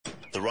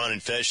The Ron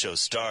and Fez show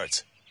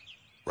starts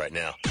right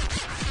now.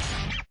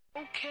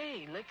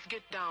 Okay, let's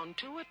get down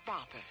to it,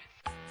 boppers.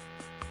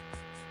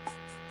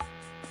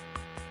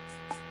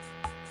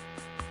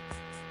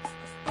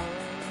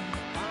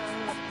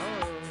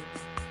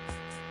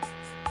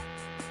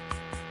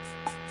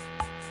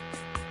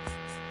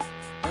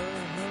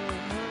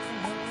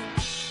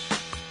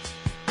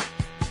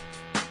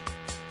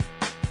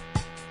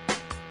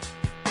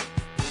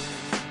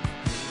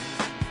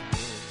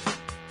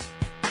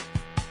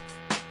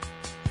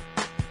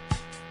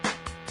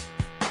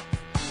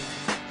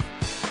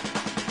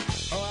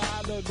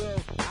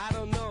 I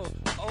don't know,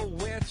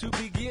 where to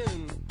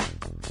begin.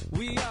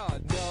 We are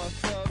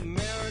North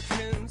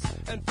Americans,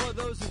 and for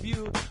those of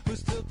you who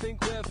still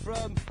think we're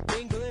from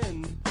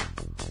England,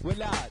 we're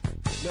not,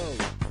 no.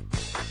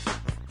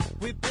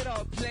 We've been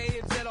on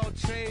planes and on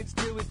trains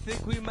till we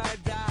think we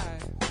might die.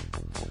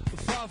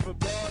 Far from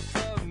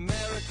North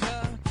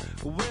America,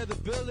 where the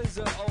buildings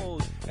are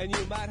old, and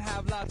you might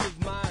have lots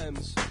of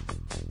mimes.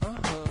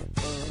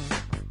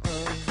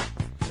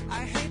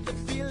 I hate the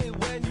feeling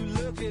when you're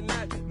looking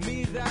at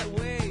me that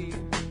way,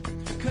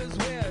 'cause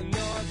we're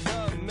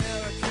North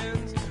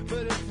Americans,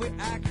 but if we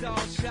act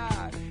all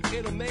shy,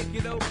 it'll make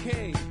it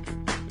okay,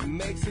 it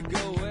makes it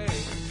go away.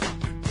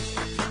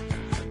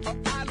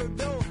 I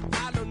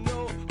don't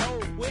know,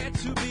 where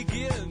to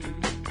begin,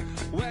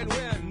 when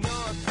we're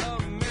North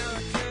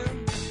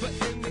American, but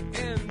in the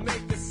end,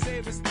 make the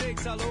same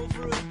mistakes all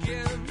over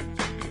again.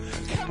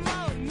 Come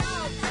on,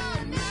 North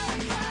America!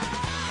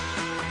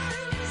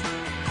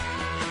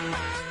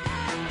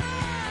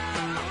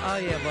 Oh,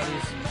 yeah,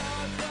 buddies.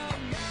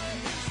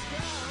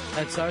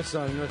 That's our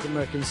song, North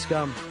American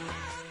Scum,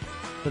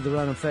 for the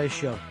Ron and Fez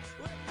show.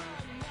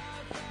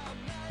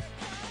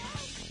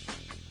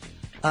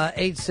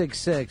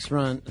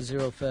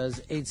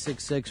 866-RON-0-FEZ,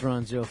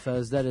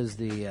 866-RON-0-FEZ. That is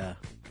the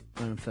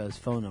Ron and Fez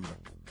phone number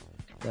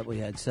that we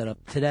had set up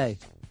today,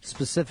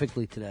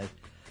 specifically today.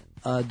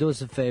 Do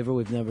us a favor.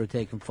 We've never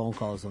taken phone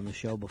calls on the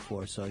show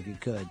before, so if you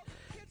could,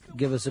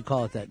 give us a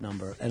call at that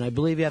number. And I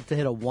believe you have to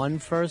hit a 1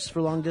 first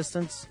for long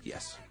distance?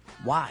 Yes.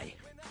 Why?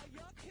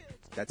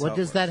 That's what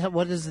does that?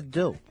 What does it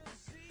do?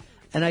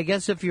 And I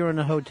guess if you're in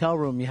a hotel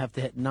room, you have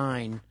to hit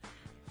 9,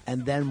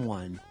 and then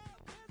 1,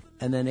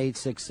 and then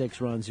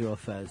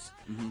 866-RON-0-FEZ.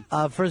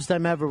 Mm-hmm. First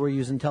time ever, we're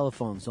using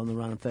telephones on the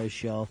Ron and Fez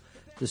show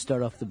to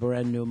start off the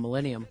brand new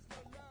millennium.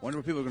 Wonder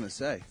what people are going to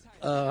say.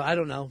 I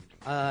don't know.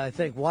 I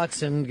think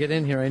Watson, get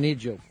in here. I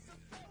need you.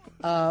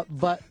 And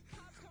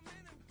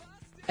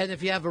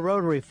if you have a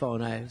rotary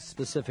phone, I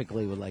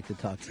specifically would like to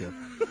talk to you.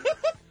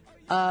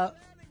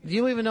 Do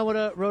you even know what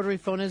a rotary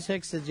phone is,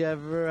 Hicks? Did you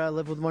ever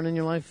live with one in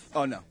your life?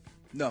 Oh, no.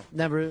 No.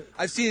 Never?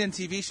 I've seen it in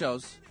TV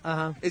shows.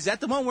 Uh-huh. Is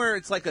that the one where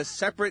it's like a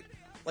separate,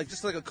 like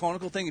just like a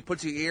conical thing you put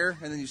to your ear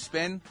and then you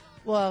spin?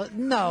 Well,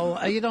 no.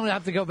 You don't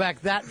have to go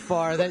back that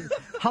far.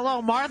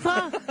 Hello,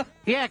 Martha?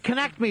 Yeah,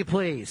 connect me,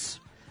 please.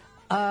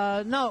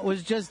 No, it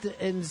was just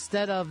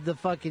instead of the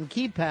fucking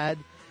keypad,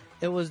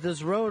 it was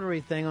this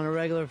rotary thing on a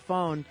regular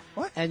phone.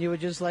 What? And you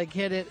would just like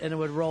hit it and it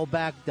would roll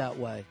back that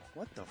way.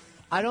 What the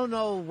I don't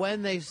know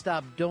when they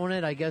stopped doing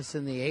it. I guess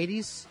in the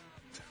 80s.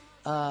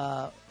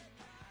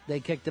 They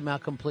kicked them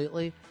out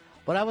completely.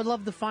 But I would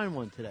love to find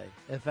one today.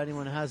 If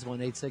anyone has one,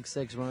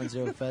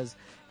 866-RON-0-FEZ,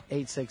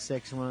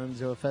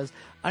 866-RON-0-FEZ.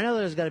 I know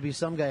there's got to be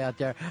some guy out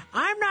there.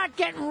 I'm not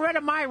getting rid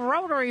of my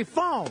rotary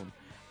phone.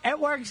 It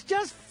works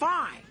just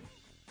fine.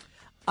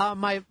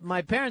 My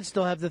parents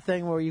still have the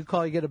thing where you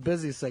get a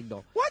busy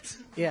signal. What?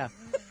 Yeah.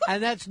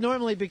 And that's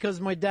normally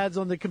because my dad's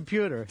on the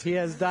computer. He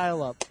has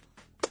dial-up.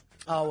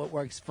 Oh, it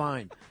works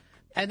fine.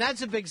 And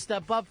that's a big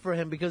step up for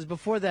him because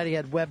before that he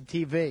had web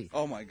TV.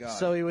 Oh, my God.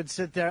 So he would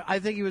sit there. I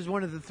think he was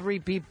one of the 3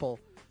 people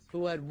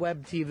who had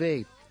web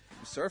TV.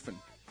 Surfing.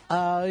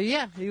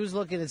 Yeah, he was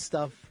looking at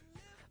stuff.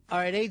 All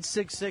right,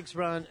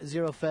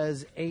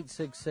 866-RON-0-FEZ,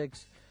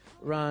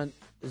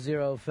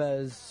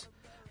 866-RON-0-FEZ.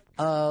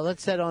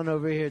 Let's head on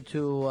over here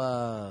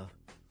to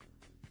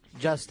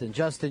Justin.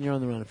 Justin, you're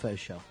on the Ron and Fez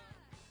show.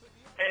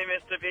 Hey,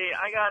 Mr. B,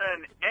 I got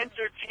an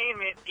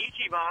entertainment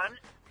Ichiban.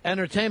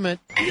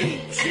 Entertainment.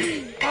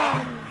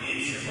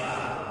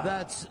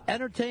 That's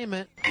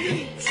entertainment.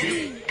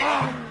 Ricky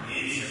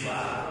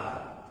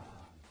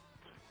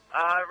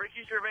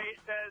Gervais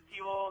says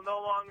he will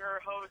no longer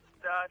host,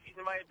 if he's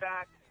invited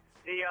back,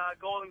 the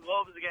Golden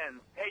Globes again.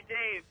 Hey,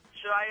 Dave,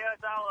 should I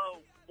dial a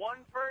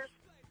 1 first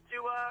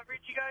to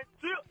reach you guys?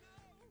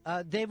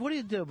 Dave, what do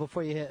you do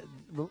before you hit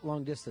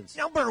long distance?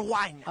 Number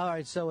 1. All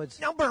right, so it's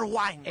number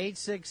 1.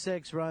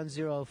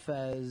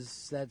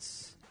 866-RON-0-FEZ.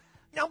 That's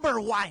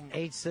number 1.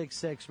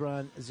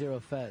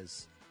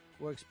 866-RON-0-FEZ.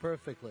 Works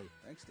perfectly.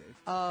 Thanks, Dave.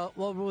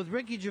 Well, with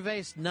Ricky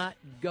Gervais not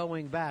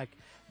going back,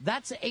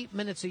 that's 8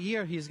 minutes a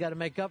year he's got to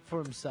make up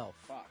for himself.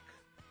 Fuck.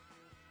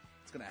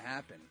 It's going to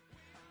happen.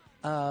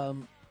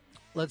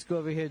 Let's go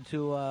over here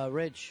to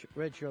Rich.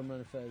 Rich, you're on Ron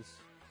and Fez.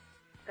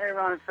 Hey,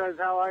 Ron and Fez,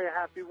 how are you?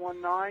 Happy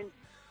 1-9.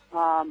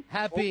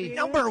 Happy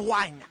number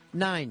 1.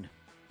 9.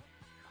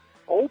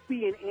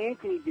 Opie and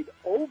Anthony did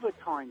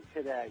overtime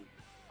today.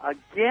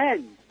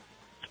 Again.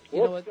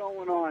 You know What's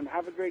going on?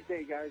 Have a great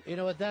day, guys. You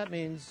know what that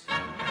means?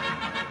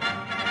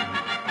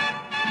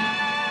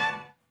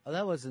 Oh,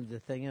 that wasn't the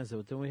thing, is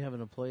it? Didn't we have an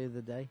employee of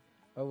the day?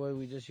 Or were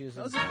we just using...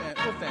 That was a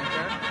little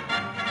fanfare.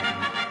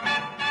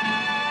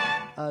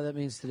 That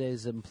means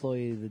today's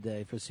employee of the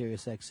day for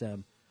Sirius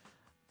XM.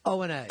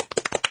 O&A. Woo!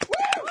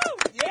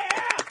 Yeah!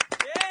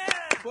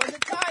 Yeah! For the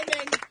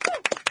timing.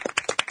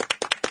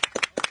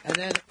 And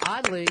then,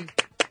 oddly,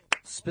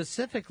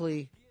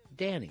 specifically,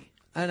 Danny.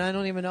 And I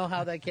don't even know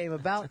how that came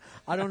about.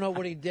 I don't know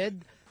what he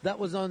did. That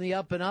was on the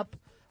up and up.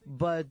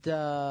 But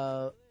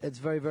it's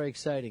very, very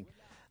exciting.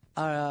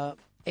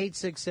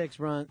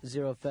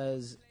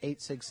 866-RUN-0-FEZ.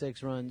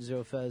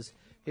 866-RUN-0-FEZ.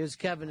 Here's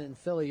Kevin in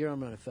Philly. You're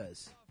on Run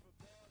Fez.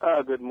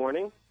 Good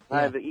morning.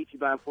 I have the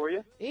Ichiban for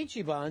you.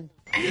 Ichiban?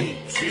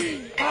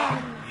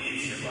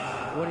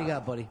 What do you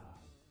got, buddy?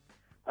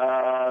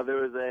 There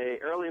was a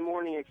early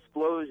morning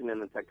explosion in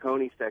the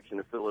Tacony section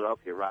of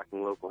Philadelphia.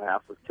 Rocking local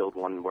house was killed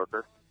one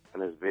worker,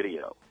 and there's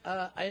video.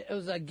 It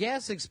was a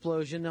gas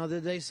explosion. Now,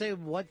 did they say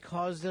what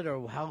caused it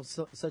or how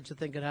such a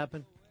thing could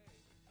happen?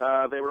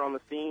 They were on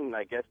the scene,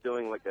 I guess,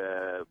 doing like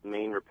a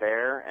main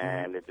repair,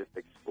 and it just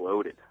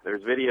exploded.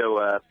 There's video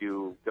if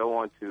you go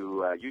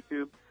onto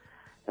YouTube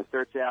and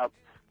search out.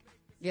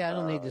 Yeah, I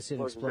don't need to see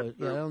an explosion. explosion.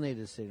 Yeah, I don't need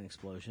to see an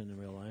explosion in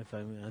real life.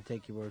 I mean, I'll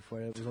take your word for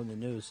it. It was on the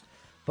news.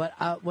 But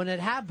when it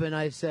happened,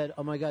 I said,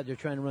 "Oh my God, they're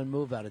trying to run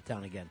Move out of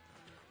town again."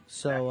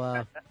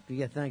 So,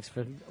 yeah, thanks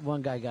for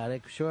one guy got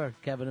it. Sure,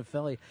 Kevin in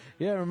Philly.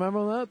 Yeah,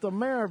 remember that? The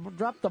mayor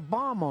dropped a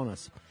bomb on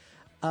us.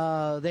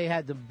 They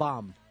had to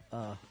bomb.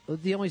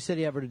 The only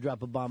city ever to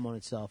drop a bomb on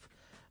itself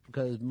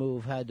because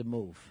Move had to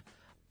move.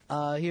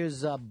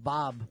 Here's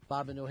Bob.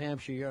 Bob in New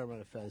Hampshire. You're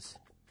on Fez.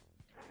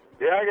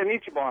 Yeah, I got an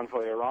Ichiban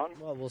for you, Ron.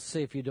 Well, we'll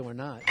see if you do or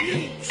not.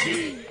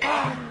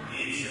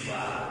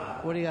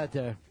 What do you got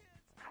there?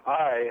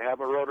 I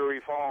have a rotary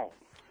phone.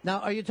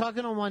 Now, are you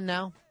talking on one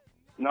now?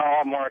 No,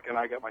 I'm working.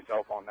 I got my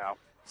cell phone now.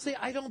 See,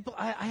 I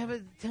have a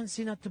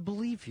tendency not to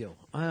believe you.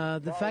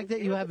 The fact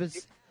that you have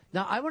is...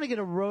 Now, I want to get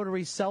a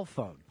rotary cell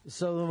phone.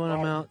 So when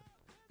I'm out...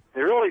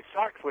 It really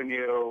sucks when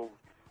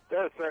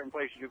there's certain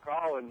places you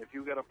call, and if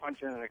you got to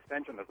punch in an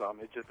extension or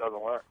something, it just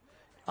doesn't work.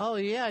 Oh,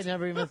 yeah, I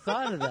never even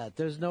thought of that.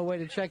 There's no way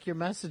to check your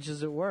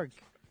messages at work.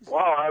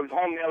 Well, I was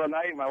home the other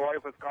night, and my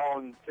wife was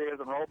calling Sears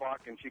and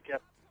Roebuck, and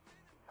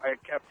I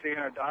kept seeing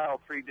her dial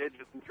 3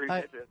 digits and 3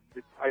 digits.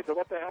 I said,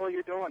 "What the hell are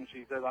you doing?"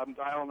 She said, "I'm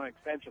dialing an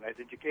extension." I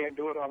said, "You can't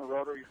do it on a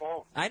rotary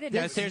phone." I didn't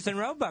know Sears and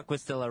Roebuck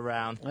was still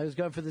around. I was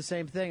going for the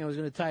same thing. I was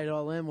going to tie it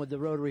all in with the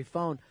rotary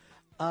phone.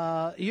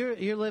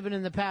 You're living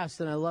in the past,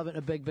 and I love it in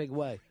a big, big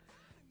way.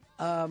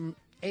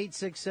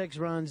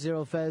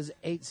 866-RUN-0-FEZ.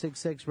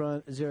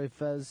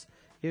 866-RUN-0-FEZ.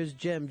 Here's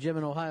Jim. Jim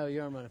in Ohio.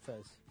 You're on Run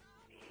Fez.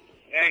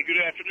 Hey, good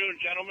afternoon,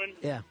 gentlemen.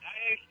 Yeah.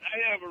 I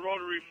have a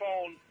rotary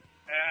phone.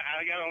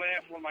 I got to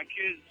laugh when my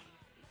kids'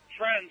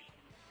 friends,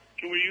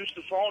 when we use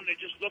the phone, they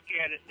just look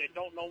at it. They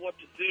don't know what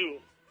to do.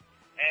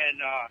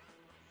 And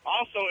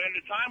also, in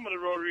the time of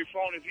the rotary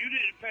phone, if you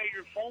didn't pay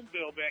your phone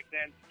bill back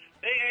then,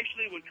 they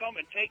actually would come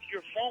and take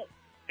your phone.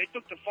 They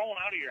took the phone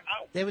out of your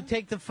house. They would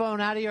take the phone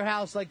out of your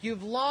house like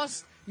you've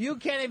lost. You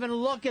can't even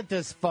look at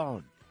this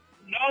phone.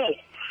 No.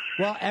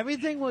 Well,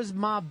 everything was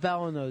Ma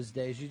Bell in those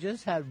days. You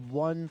just had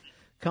one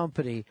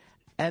company,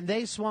 and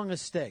they swung a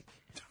stick.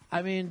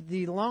 I mean,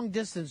 the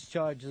long-distance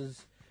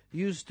charges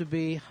used to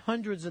be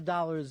hundreds of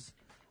dollars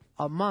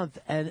a month,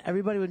 and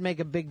everybody would make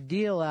a big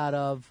deal out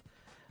of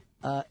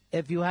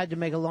if you had to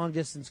make a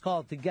long-distance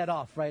call to get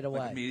off right away.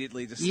 Like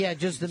immediately?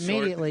 Just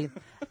immediately.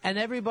 And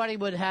everybody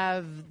would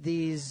have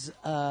these,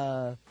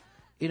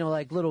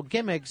 like little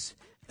gimmicks.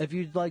 If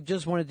you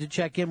just wanted to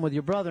check in with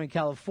your brother in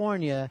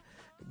California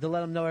to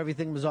let him know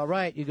everything was all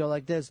right, you go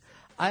like this: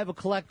 "I have a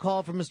collect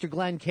call from Mr.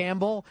 Glenn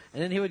Campbell,"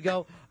 and then he would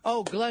go,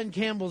 "Oh, Glenn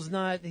Campbell's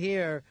not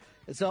here,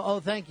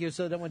 so thank you."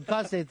 So that wouldn't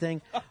cost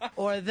anything.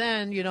 Or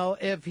then,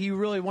 if he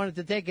really wanted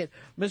to take it,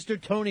 Mr.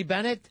 Tony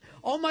Bennett.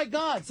 Oh my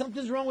God,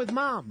 something's wrong with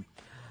Mom.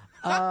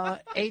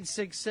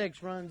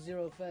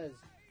 866-RUN-0-FEZ.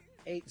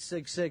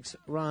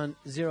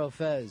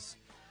 866-RUN-0-FEZ.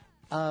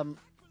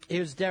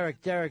 Here's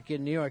Derek. Derek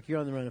in New York. You're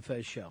on the Run of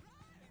Fez show.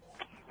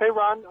 Hey,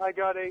 Ron, I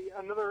got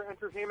another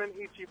entertainment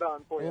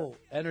Ichiban for you. Oh,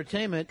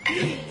 entertainment. The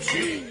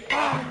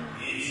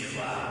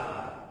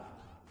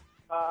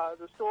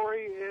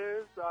story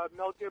is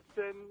Mel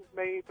Gibson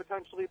may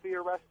potentially be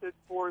arrested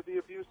for the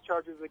abuse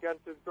charges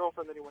against his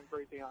girlfriend that he went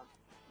crazy on.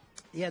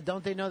 Yeah,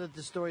 don't they know that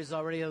the story's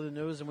already on the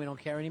news and we don't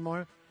care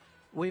anymore?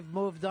 We've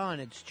moved on.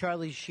 It's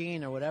Charlie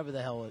Sheen or whatever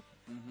the hell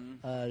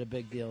the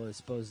big deal is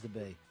supposed to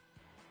be.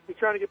 He's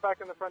trying to get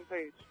back on the front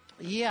page.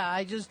 Yeah,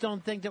 I just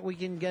don't think that we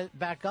can get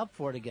back up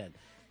for it again.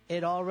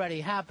 It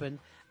already happened.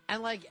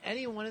 And like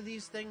any one of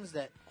these things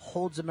that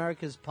holds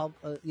America's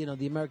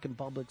the American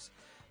public's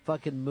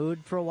fucking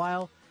mood for a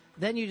while,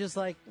 then you just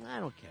like,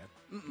 I don't care.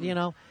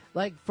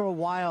 Like for a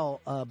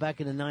while back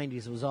in the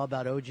 90s, it was all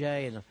about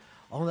OJ and,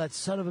 that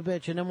son of a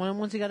bitch. And then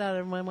once he got out,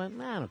 everyone went,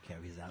 I don't care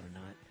if he's out or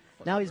not.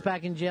 Now he's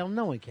back in jail.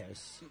 No one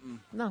cares.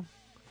 No.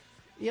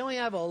 You only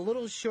have a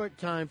little short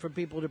time for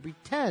people to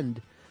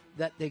pretend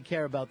that they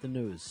care about the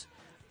news.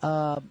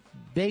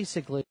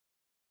 Basically,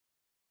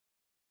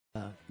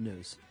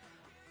 news.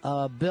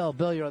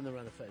 Bill, you're on the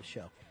Run of Fez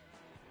show.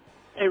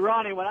 Hey,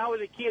 Ronnie, when I was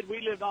a kid,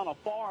 we lived on a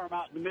farm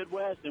out in the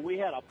Midwest, and we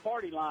had a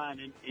party line,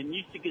 and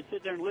used to get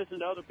sit there and listen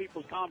to other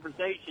people's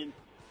conversations.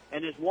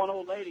 And this one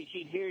old lady,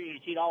 she'd hear you, and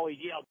she'd always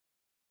yell,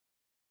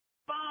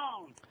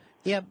 "Phone!"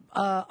 Yeah,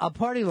 a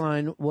party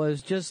line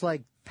was just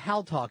like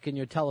pal talk in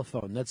your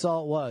telephone. That's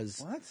all it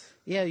was. What?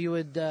 Yeah, you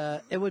would.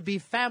 It would be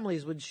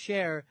families would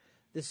share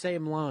the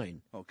same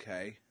line.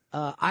 Okay.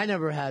 I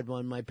never had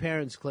one. My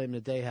parents claimed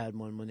that they had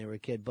one when they were a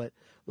kid. But,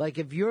 like,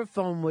 if your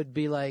phone would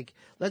be like,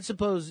 let's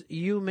suppose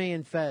you, me,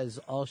 and Fez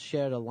all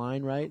shared a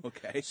line, right?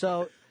 Okay.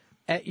 So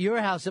at your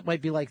house, it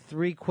might be like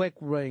 3 quick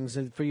rings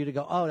and for you to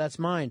go, oh, that's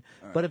mine.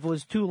 Right. But if it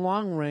was 2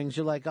 long rings,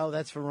 you're like, oh,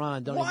 that's for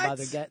Ron. Don't even What?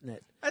 bother getting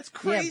it. That's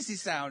crazy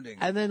sounding.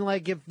 And then,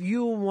 like, if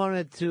you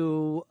wanted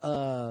to,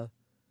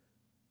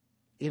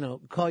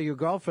 call your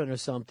girlfriend or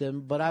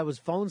something, but I was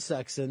phone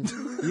sexing,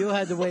 you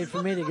had to wait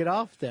for me to get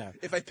off there.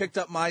 If I picked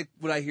up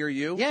would I hear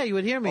you? Yeah, you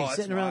would hear me Oh, that's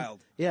sitting around.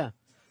 wild. Yeah.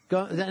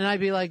 And I'd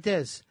be like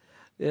this.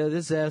 Yeah,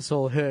 this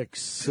asshole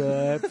Hicks, I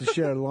have to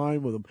share a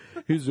line with him.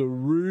 He's a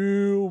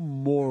real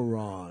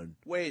moron.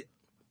 Wait,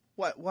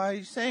 what? Why are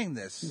you saying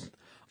this?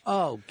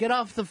 Oh, get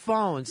off the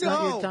phone. It's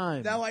not your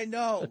time. Now I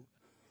know.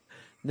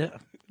 No,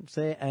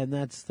 and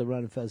that's the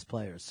Run of Fez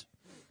players.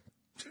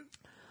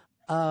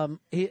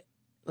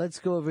 Let's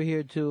go over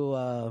here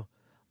to,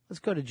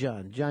 let's go to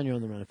John. John, you're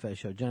on the Run of Fez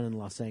show. John in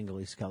Los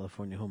Angeles,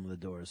 California, home of the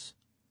Doors.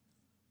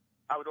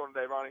 How we doing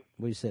today, Ronnie?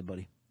 What do you say,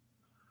 buddy?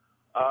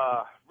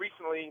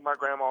 Recently, my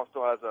grandma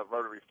still has a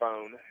rotary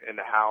phone in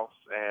the house,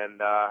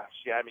 and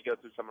she had me go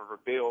through some of her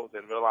bills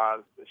and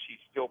realized that she's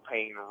still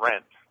paying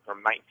rent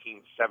from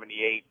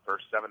 1978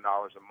 for $7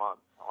 a month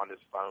on this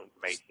phone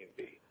from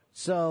AT&T.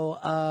 So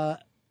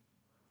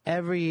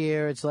every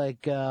year it's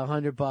like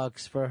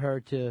 $100 for her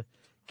to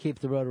keep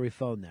the rotary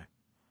phone there.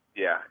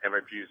 Yeah, and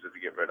refuses to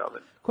get rid of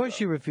it. Of course,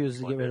 she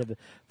refuses to get rid of it.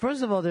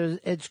 First of all,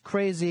 it's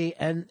crazy,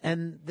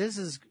 and this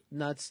is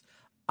nuts.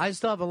 I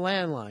still have a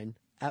landline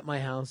at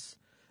my house,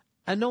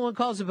 and no one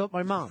calls it but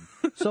my mom.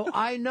 So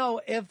I know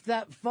if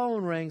that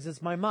phone rings,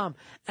 it's my mom,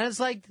 and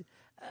it's like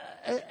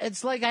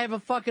I have a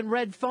fucking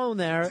red phone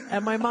there,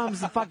 and my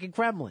mom's the fucking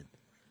Kremlin,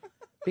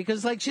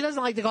 because like she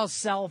doesn't like to call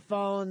cell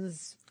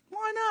phones.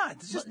 Why not?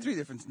 It's just 3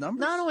 different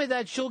numbers. Not only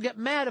that, she'll get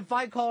mad if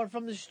I call her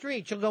from the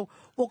street. She'll go,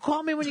 well,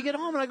 call me when you get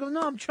home. And I go,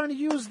 no, I'm trying to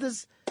use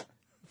this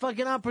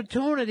fucking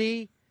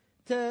opportunity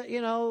to,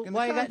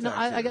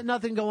 I got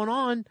nothing going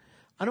on.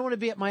 I don't want to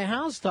be at my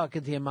house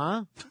talking to you,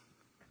 Ma.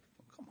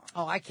 Come on.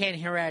 Oh, I can't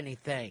hear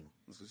anything.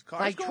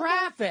 Cars Like going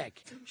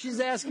traffic.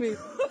 She's asking me,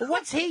 well,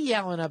 what's he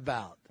yelling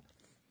about?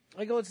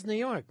 I go, it's New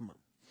York, Mom.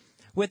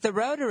 With the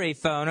rotary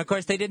phone, of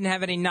course, they didn't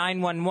have any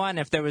 911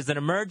 if there was an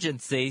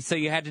emergency, so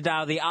you had to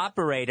dial the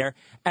operator,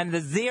 and the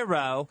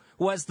 0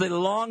 was the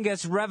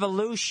longest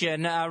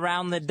revolution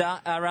around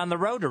the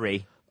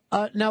rotary.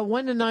 Now,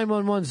 when did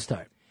 911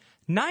 start?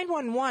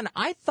 911,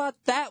 I thought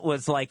that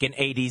was like an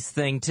 80s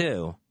thing,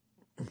 too.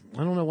 I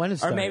don't know when it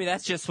started. Or maybe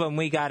that's just when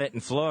we got it in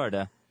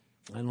Florida.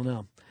 I don't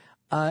know.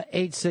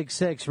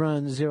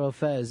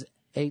 866-RUN-0-FEZ.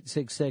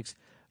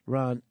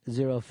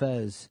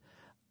 866-RUN-0-FEZ.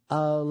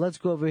 Let's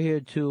go over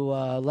here to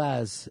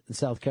Laz in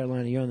South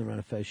Carolina. You're on the Run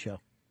of Fez show.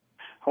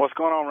 What's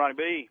going on, Ronnie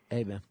B?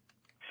 Hey, man.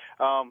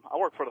 I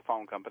work for the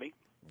phone company.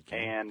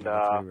 Okay. And 3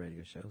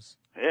 radio shows.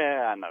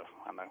 Yeah, I know.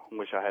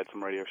 Wish I had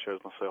some radio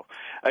shows myself.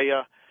 Hey,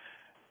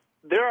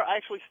 there are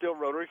actually still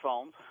rotary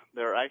phones.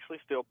 There are actually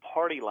still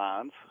party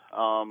lines.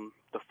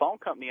 The phone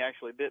company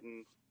actually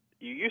didn't.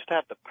 You used to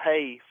have to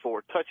pay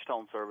for touch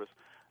tone service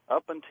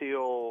up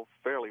until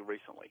fairly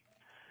recently.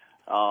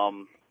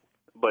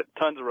 But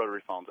tons of rotary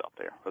phones out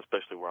there,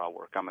 especially where I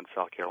work. I'm in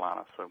South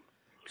Carolina,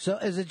 So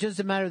is it just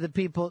a matter of the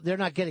people, they're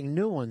not getting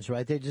new ones,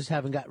 right? They just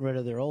haven't gotten rid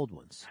of their old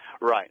ones.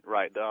 Right.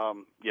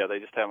 Yeah, they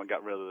just haven't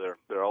got rid of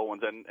their old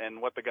ones.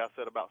 And what the guy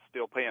said about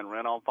still paying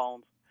rent on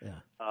phones,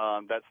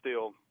 that's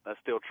still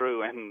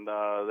true. And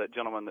that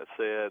gentleman that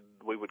said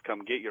we would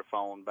come get your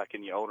phone back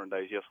in your older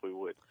days, yes, we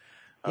would.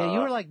 Yeah, you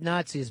were like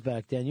Nazis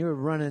back then. You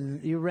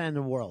ran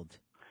the world.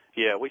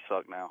 Yeah, we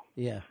suck now.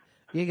 Yeah,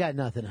 you got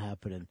nothing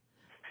happening.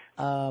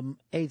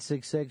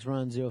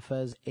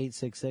 866-RUN-0-FEZ,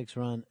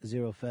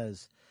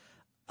 866-RUN-0-FEZ.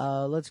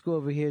 Let's go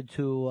over here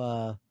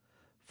to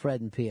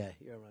Fred in PA.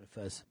 You're on Run of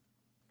Fez.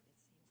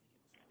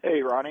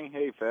 Hey, Ronnie.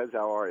 Hey, Fez.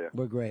 How are you?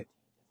 We're great.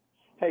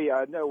 Hey,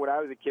 no, when I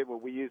was a kid,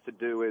 what we used to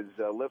do is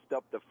lift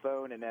up the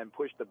phone and then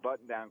push the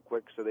button down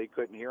quick so they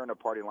couldn't hear in a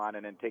party line,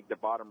 and then take the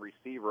bottom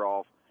receiver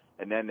off,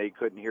 and then they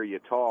couldn't hear you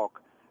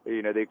talk.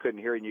 They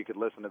couldn't hear you, and you could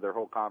listen to their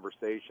whole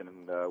conversation.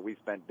 And we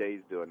spent days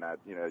doing that,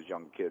 as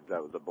young kids.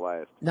 That was a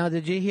blast. Now,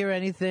 did you hear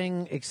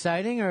anything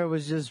exciting, or it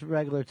was just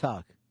regular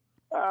talk?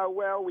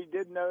 Well, we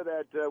did know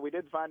that we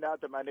did find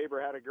out that my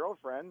neighbor had a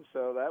girlfriend,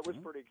 so that was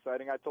pretty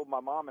exciting. I told my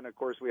mom, and of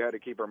course we had to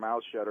keep our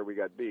mouths shut or we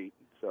got beat.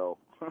 So.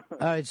 All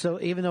right.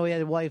 So even though he had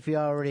a wife, he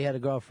already had a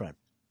girlfriend.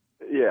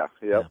 Yeah,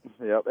 yep,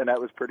 and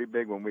that was pretty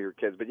big when we were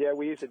kids. But yeah,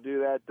 we used to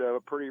do that on a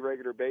pretty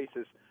regular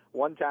basis.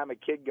 One time, a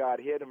kid got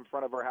hit in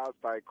front of our house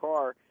by a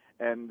car,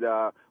 and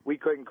we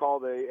couldn't call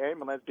the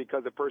ambulance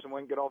because the person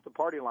wouldn't get off the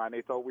party line.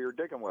 They thought we were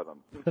dicking with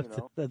them. You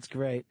know? That's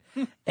great.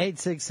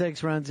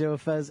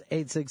 866-RON-0-FEZ,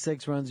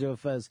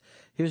 866-RON-0-FEZ.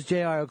 Here's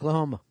JR,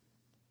 Oklahoma.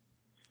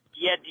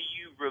 Yeah, do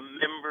you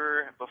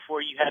remember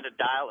before you had to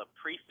dial a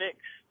prefix?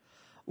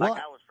 Like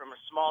I was from a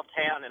small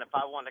town, and if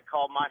I wanted to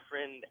call my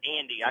friend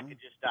Andy, I could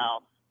just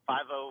dial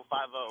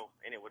 5050,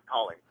 and it would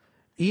call him.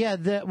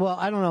 Yeah, well,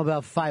 I don't know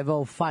about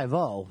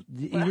 5050.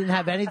 You didn't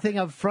have anything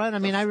up front? I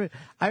mean, I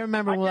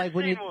remember like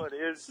when you...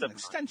 It's an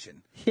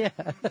extension. Yeah.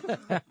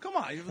 Come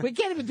on. We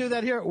can't even do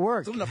that here at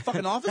work. It's in a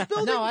fucking office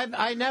building? No,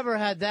 I never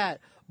had that.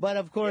 But,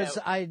 of course,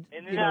 I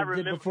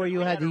did before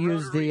you had to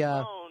use the...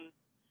 And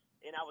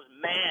I was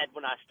mad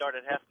when I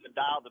started having to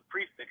dial the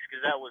prefix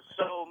because that was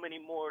so many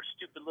more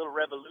stupid little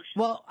revolutions.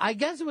 Well, I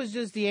guess it was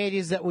just the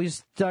 80s that we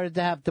started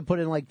to have to put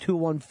in like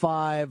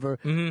 215 or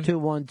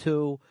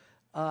 212.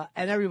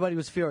 And everybody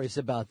was furious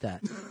about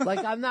that.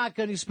 Like, I'm not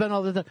going to spend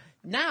all the time.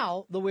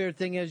 Now, the weird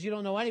thing is you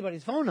don't know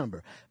anybody's phone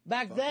number.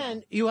 Back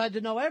then, you had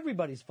to know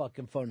everybody's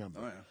fucking phone number.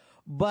 Oh, yeah.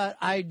 But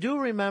I do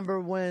remember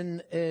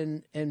when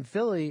in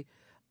Philly,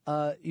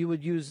 you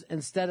would use,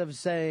 instead of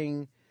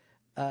saying,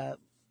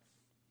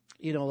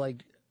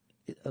 like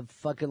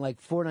fucking like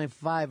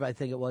 495, I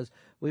think it was,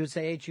 we would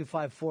say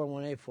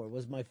 825-4184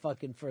 was my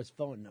fucking first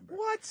phone number.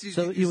 What?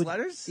 So you use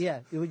letters?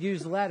 Yeah, you would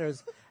use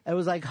letters. It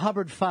was like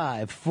Hubbard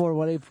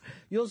 5-4184.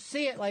 You'll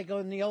see it like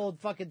on the old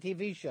fucking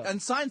TV show. And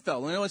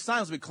Seinfeld. You know what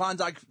Seinfeld would be?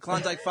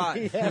 Klondike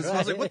 5. Yeah, I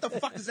was like, what the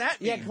fuck does that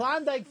mean? Yeah,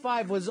 Klondike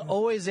 5 was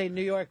always a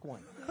New York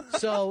one.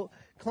 So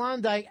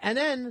Klondike, and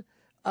then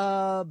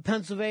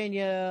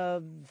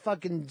Pennsylvania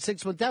fucking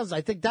 61000.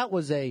 I think that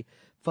was a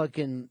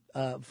fucking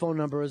phone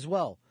number as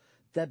well.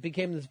 That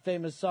became this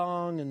famous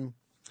song. And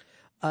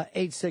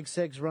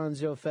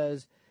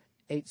 866-RON-0-FEZ,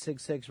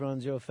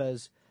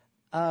 866-RON-0-FEZ.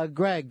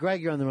 Greg,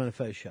 you're on the Ron and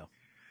Fez show.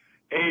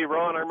 Hey,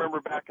 Ron, I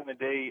remember back in the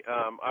day,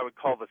 I would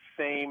call the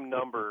same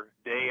number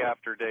day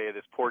after day.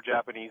 This poor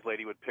Japanese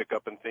lady would pick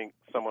up and think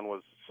someone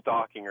was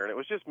stalking her. And it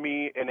was just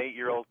me, an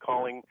 8-year-old,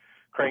 crank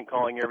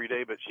calling every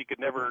day, but she could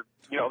never,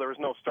 there was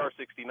no star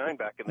 69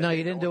 back in the day. No,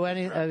 you didn't do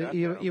any,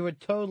 you were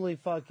totally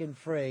fucking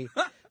free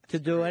to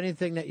do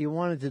anything that you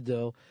wanted to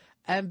do.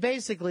 And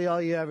basically all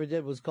you ever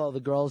did was call the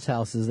girls'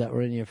 houses that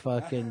were in your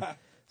fucking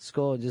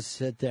school and just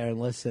sit there and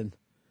listen.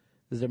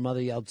 As their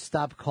mother yelled,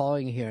 "Stop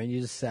calling here," and you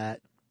just sat.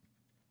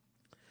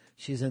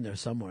 She's in there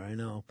somewhere, I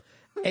know.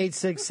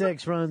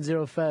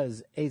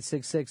 866-RON-0-FEZ,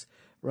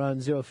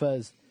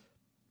 866-RON-0-FEZ.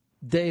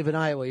 Dave in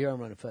Iowa, you're on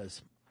Ron and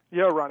Fez.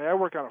 Yeah, Ronnie, I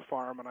work on a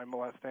farm and I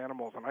molest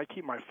animals, and I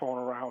keep my phone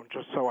around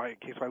just so in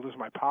case I lose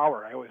my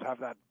power, I always have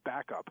that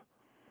backup.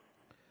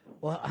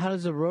 Well, how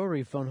does a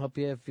rotary phone help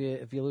you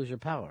if you lose your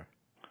power?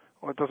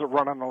 Well, it doesn't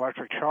run on an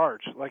electric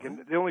charge. And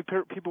the only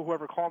people who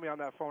ever call me on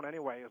that phone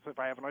anyway is if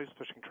I have an ice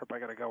fishing trip I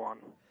got to go on.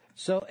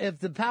 So if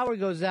the power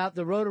goes out,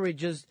 the rotary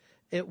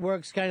it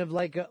works kind of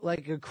like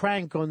a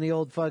crank on the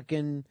old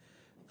fucking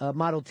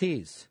Model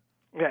Ts.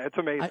 Yeah, it's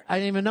amazing. I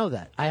didn't even know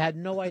that. I had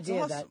no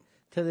idea awesome. that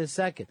to this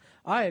second.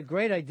 All right,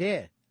 great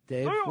idea,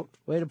 Dave.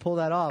 Way to pull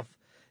that off.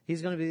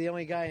 He's going to be the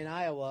only guy in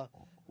Iowa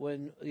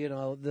when,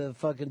 the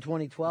fucking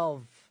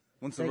 2012.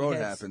 Once the road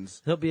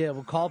happens. He'll be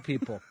able to call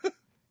people.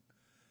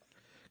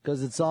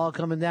 Because it's all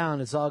coming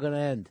down. It's all going to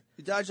end.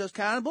 You dodged those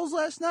cannibals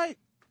last night?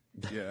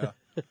 Yeah.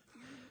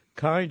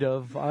 Kind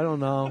of. I don't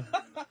know.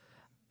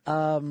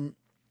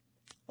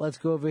 Let's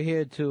go over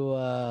here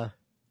to,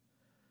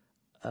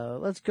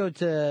 let's go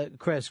to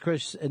Chris.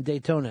 Chris in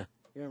Daytona.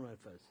 You're on my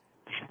face.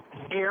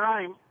 Here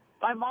I am.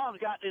 My mom's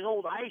got this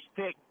old ice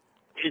pick.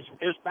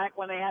 It's back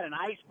when they had an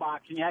ice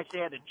box and you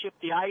actually had to chip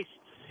the ice.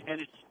 And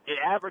it's the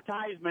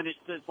advertisement. It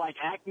says like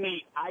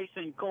Acme Ice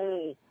and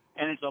Coal,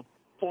 and it's a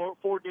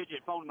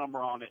four-digit phone number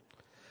on it.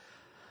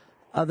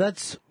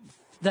 That's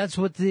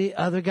what the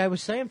other guy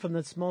was saying from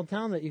that small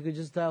town, that you could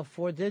just dial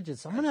 4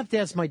 digits. I'm going to have to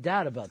ask my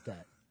dad about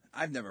that.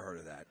 I've never heard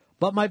of that.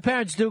 But my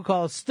parents do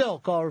still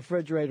call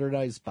refrigerator an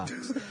icebox.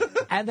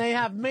 And they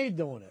have me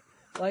doing it.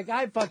 Like,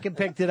 I fucking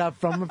picked it up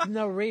from them for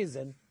no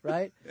reason,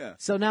 right? Yeah.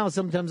 So now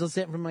sometimes I'll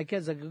say it from my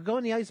kids. I go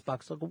in the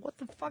icebox. I go, what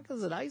the fuck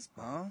is an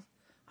icebox? Huh?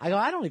 I go,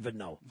 I don't even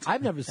know.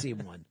 I've never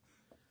seen one.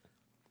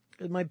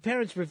 My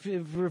parents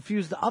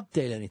refuse to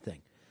update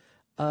anything.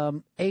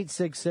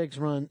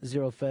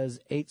 866-RON-0-FEZ,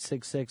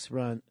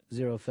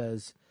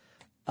 866-RON-0-FEZ.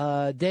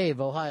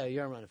 Dave, Ohio,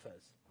 you're on Ron and Fez.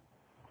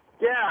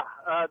 Yeah,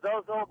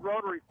 those old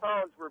rotary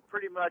phones were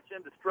pretty much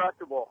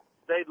indestructible.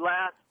 They'd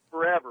last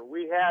forever.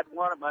 We had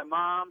one at my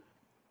mom's.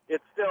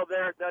 It's still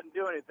there. It doesn't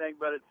do anything,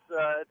 but it's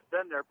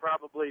been there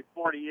probably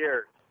 40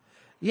 years.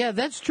 Yeah,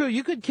 that's true.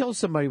 You could kill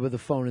somebody with a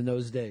phone in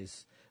those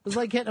days. It was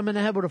like hitting them in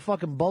the head with a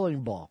fucking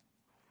bowling ball.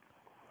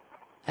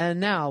 And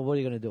now, what are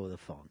you going to do with a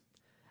phone?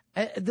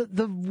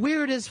 The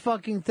weirdest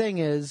fucking thing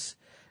is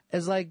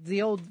like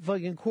the old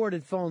fucking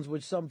corded phones,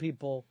 which some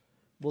people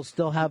will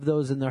still have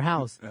those in their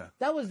house. Yeah.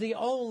 That was the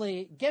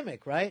only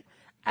gimmick, right?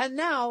 And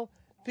now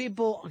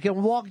people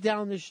can walk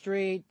down the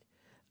street,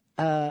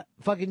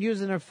 fucking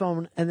using their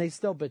phone, and they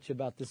still bitch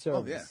about the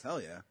service. Oh,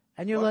 yeah. Hell yeah.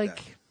 And you're Fuck like...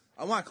 that.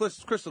 I want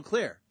crystal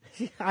clear.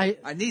 I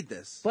need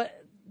this.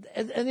 But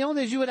and the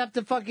only thing is you would have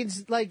to fucking,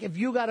 like, if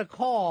you got a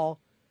call,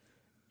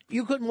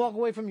 you couldn't walk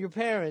away from your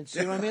parents.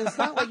 You know what I mean? It's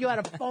not like you had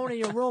a phone in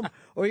your room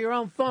or your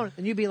own phone,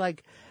 and you'd be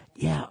like,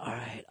 yeah, all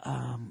right,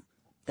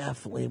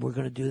 definitely, we're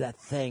going to do that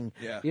thing.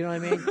 Yeah. You know what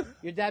I mean?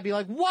 Your dad be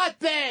like, what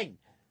thing?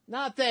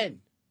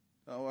 Nothing.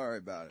 Don't worry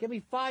about it. Give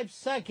me 5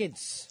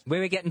 seconds. We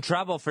would get in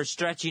trouble for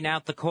stretching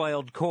out the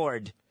coiled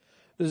cord.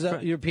 Is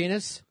that your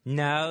penis?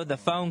 No, the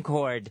phone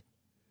cord.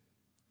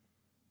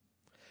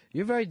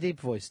 You're very deep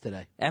voiced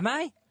today. Am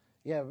I?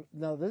 Yeah,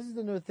 no, this is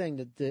the new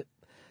thing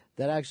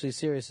that actually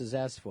Sirius has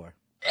asked for.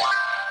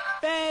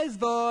 Fez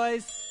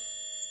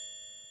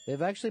voice.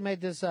 They've actually made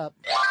this up.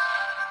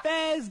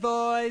 Fez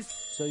voice.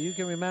 So you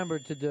can remember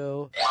to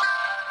do.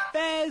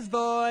 Fez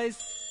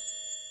voice.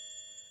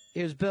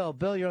 Here's Bill.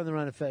 Bill, you're on the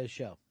Ron and Fez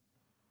show.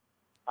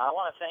 I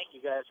want to thank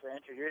you guys for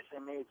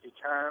introducing me to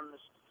terms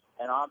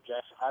and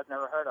objects I've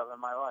never heard of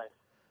in my life.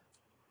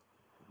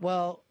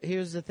 Well,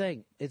 here's the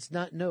thing. It's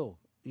not new.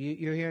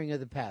 You're hearing of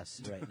the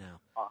past right now.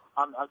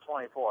 I'm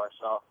 24,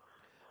 so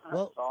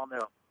it's all new.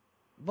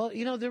 Well,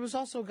 you know, there was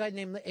also a guy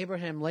named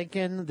Abraham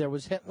Lincoln. There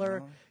was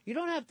Hitler. You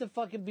don't have to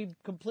fucking be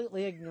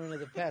completely ignorant of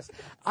the past.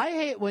 I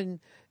hate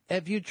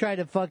if you try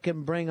to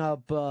fucking bring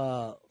up,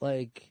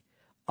 like,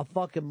 a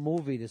fucking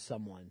movie to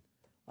someone.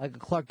 Like a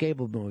Clark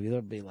Gable movie.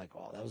 They'll be like,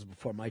 oh, that was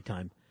before my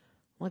time.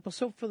 I'm like, well,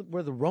 so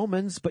we're the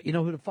Romans, but you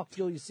know who the fuck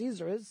Julius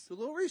Caesar is? Do a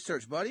little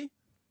research, buddy.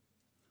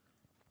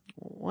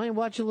 Why don't you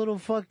watch a little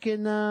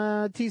fucking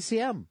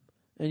TCM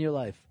in your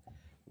life?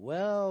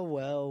 Well,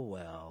 well,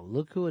 well.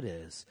 Look who it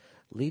is.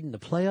 Leading the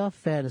playoff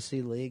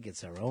fantasy league.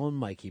 It's our own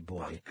Mikey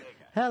Boy.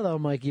 Hello,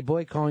 Mikey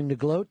Boy, calling to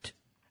gloat.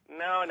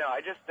 No.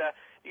 I just,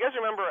 you guys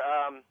remember,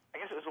 I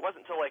guess it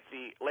wasn't until like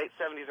the late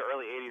 70s or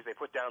early 80s they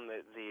put down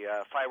the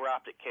fiber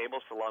optic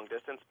cables for long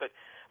distance. But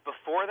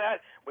before that,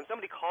 when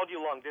somebody called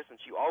you long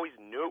distance, you always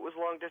knew it was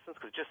long distance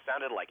because it just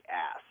sounded like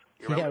ass.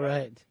 You Yeah, remember that?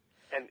 right.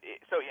 And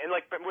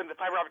but when the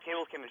fiber optic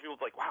cables came in, people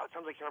were like, wow, it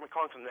sounds like you're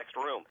calling from the next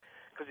room.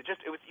 Because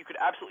you could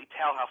absolutely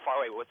tell how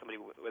far away somebody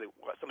was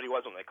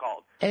when they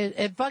called.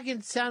 It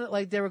fucking sounded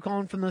like they were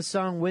calling from the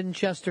song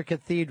Winchester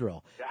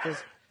Cathedral.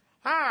 Just,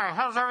 hi,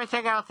 how's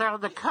everything out there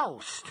on the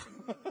coast?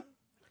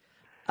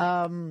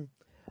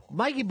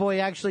 Mikey Boy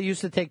actually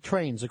used to take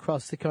trains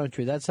across the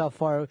country. That's how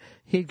far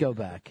he'd go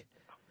back.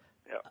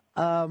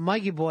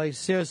 Mikey Boy,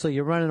 seriously,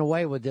 you're running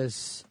away with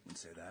this.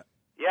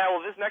 Yeah,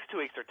 well, this next 2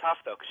 weeks are tough,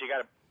 though, because you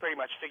got to pretty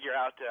much figure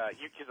out,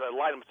 because the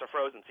lineups are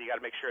frozen, so you got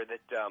to make sure that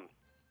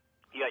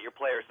you got your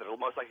players that are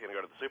most likely going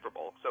to go to the Super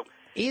Bowl. So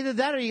Either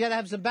that or you got to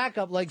have some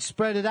backup, like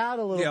spread it out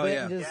a little bit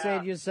and just say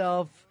to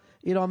yourself,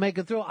 make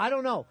it through. I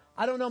don't know.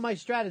 I don't know my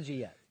strategy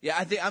yet. Yeah,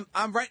 I think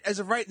I'm right. As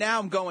of right now,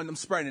 I'm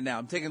spreading it now.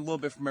 I'm taking a little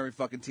bit from every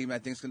fucking team I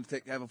think is going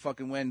to have a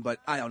fucking win, but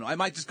I don't know. I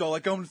might just go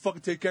like, I'm going to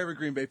fucking take every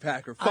Green Bay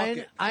Packer. Fuck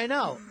it. I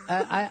know.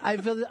 I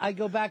feel that I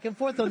go back and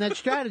forth on that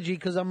strategy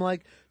because I'm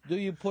like, do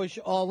you push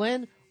all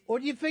in or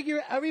do you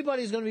figure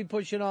everybody's going to be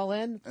pushing all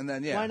in? And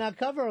then, why not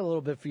cover a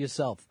little bit for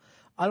yourself?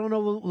 I don't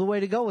know the way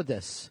to go with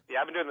this. yeah,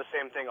 I've been doing the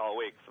same thing all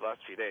week for the last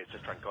few days,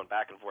 just going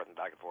back and forth and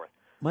back and forth.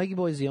 Mikey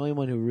Boy's the only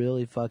one who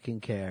really fucking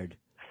cared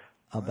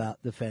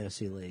about the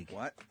fantasy league.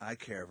 What? I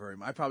care very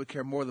much. I probably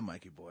care more than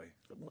Mikey Boy.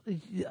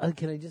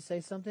 Can I just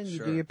say something? You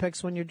Sure. do your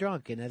picks when you're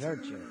drunk, and it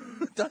hurts you.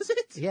 Does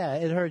it? Yeah,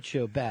 it hurts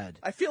you bad.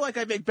 I feel like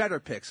I make better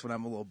picks when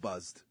I'm a little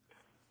buzzed.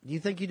 You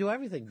think you do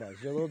everything, Buzz?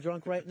 You're a little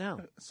drunk right now.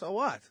 So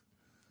what?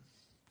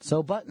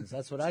 So buttons.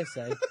 That's what I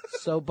say.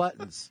 So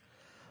buttons.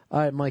 All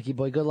right, Mikey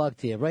Boy, good luck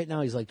to you. Right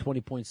now, he's like 20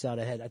 points out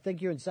ahead. I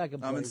think you're in second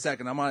place. I'm in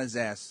second. I'm on his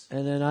ass.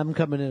 And then I'm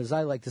coming in, as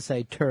I like to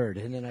say, turd.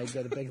 And then I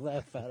get a big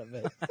laugh out of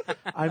it.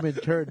 I'm in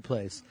third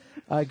place.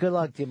 All right, good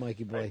luck to you,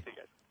 Mikey Boy.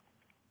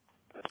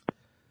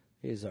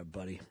 Here's our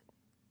buddy.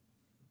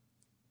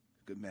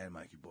 Good man,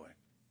 Mikey Boy.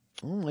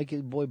 Oh,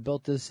 Mikey Boy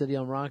built this city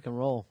on rock and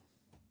roll.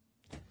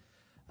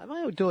 I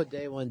might do a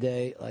day one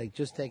day, like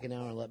just take an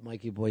hour and let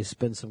Mikey Boy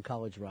spin some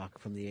college rock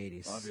from the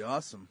 80s. That'd be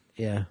awesome.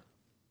 Yeah.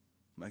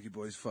 Mikey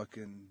Boy's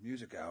fucking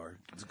music hour.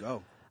 Let's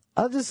go.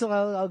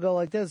 I'll go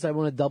like this. I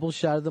want a double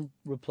shot of the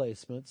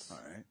replacements. All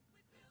right.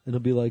 And it'll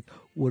be like,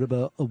 what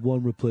about a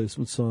one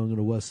replacement song and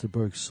a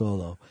Westerberg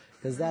solo?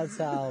 Because that's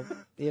how,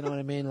 you know what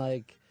I mean?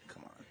 Like,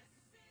 come on.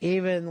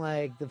 Even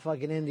like the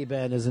fucking indie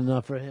band isn't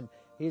enough for him.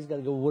 He's got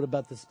to go, what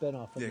about the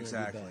spinoff from Yeah, the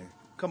exactly. indie band?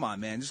 Come on,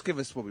 man. Just give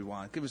us what we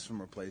want. Give us some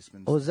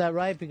replacements. Oh, is that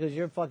right? Because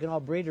you're fucking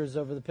all breeders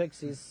over the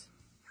Pixies.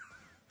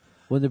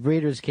 When the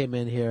breeders came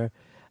in here,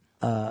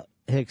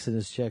 Hicks and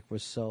his chick were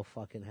so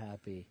fucking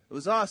happy. It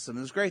was awesome.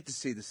 It was great to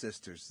see the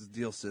sisters, the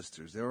Deal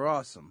sisters. They were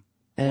awesome.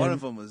 And- one of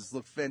them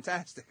looked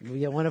fantastic.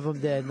 Yeah, one of them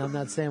did, and I'm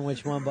not saying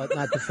which one, but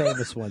not the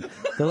famous one.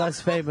 The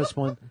less famous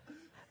one.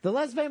 The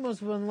less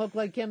famous one looked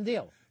like Kim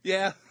Deal.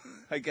 Yeah,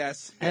 I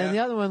guess. And the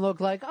other one looked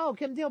like, oh,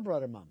 Kim Deal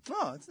brought her mom.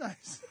 Oh, it's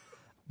nice.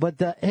 But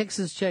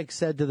Hicks's chick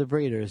said to the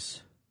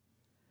breeders,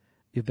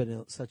 you've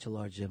been such a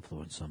large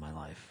influence on my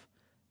life.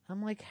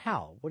 I'm like,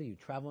 how? What are you,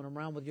 traveling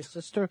around with your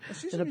sister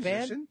She's in a a band?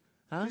 musician.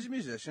 Huh? She's a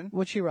musician.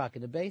 What's she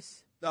rocking, the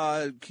bass?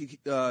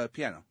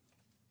 Piano.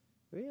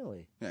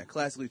 Really? Yeah,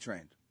 classically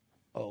trained.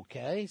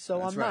 Okay, so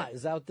That's I'm right. not.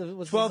 Is that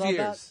what's 12 this all years.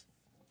 about?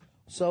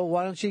 So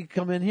why don't you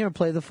come in here and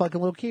play the fucking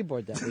little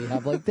keyboard that we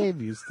have like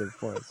Dave used to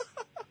for us?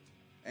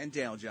 And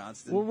Dale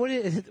Johnston. Well,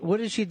 what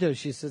does she do?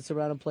 She sits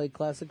around and play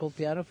classical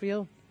piano for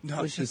you?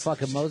 No, Is she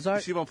fucking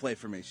Mozart? She won't play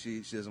for me.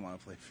 She doesn't want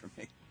to play for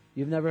me.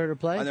 You've never heard her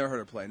play? I never heard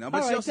her play. No, but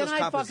All she right, also then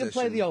does I fucking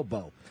play composition. the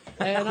oboe.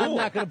 And I'm Cool.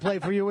 not going to play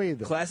for you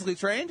either. Classically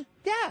trained?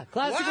 Yeah,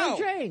 classically Wow.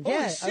 trained. Holy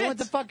Yeah, I shit. went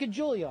to fucking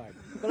Juilliard.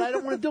 But I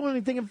don't want to do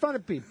anything in front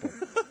of people.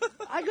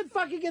 I could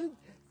fucking get...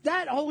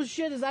 That whole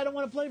shit is I don't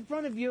want to play in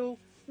front of you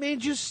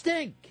means you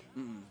stink.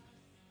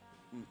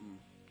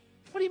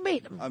 What do you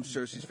mean? I'm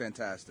sure she's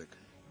fantastic.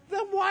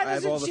 Then why I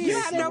have all doesn't the she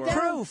faith sit in the down world.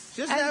 proof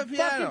Just and have a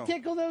piano. fucking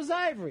tickle those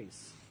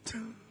ivories?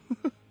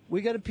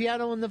 We got a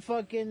piano in the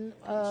fucking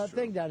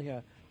thing down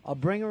here. I'll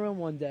bring her in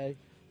one day.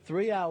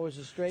 3 hours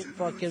of straight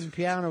fucking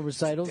piano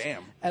recitals.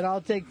 Damn. And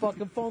I'll take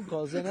fucking phone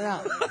calls in and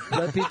out.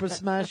 Let people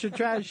smash or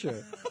trash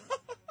her.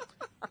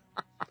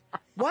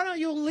 Why don't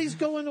you at least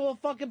go into a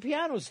fucking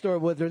piano store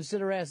with her and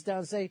sit her ass down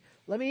and say,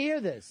 let me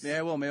hear this?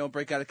 Yeah, well, maybe I'll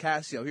break out a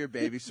Casio. Here,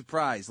 baby,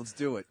 surprise. Let's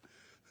do it.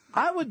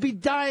 I would be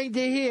dying to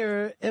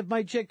hear if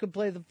my chick could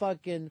play the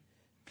fucking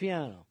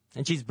piano.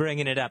 And she's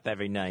bringing it up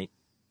every night.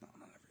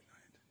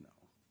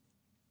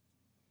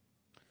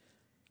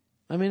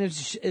 I mean, is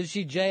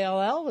she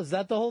JLL? Is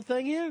that the whole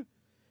thing here?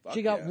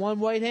 She got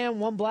one white hand,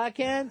 one black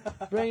hand,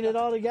 bringing it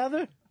all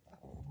together?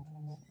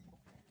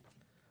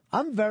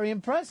 I'm very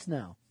impressed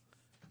now.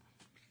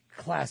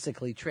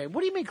 Classically trained.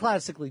 What do you mean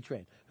classically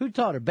trained? Who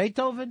taught her?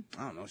 Beethoven?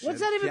 I don't know. She What's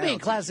had that even piano mean,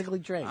 classically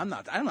trained? I'm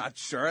not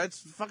sure. That's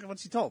fucking what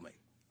she told me.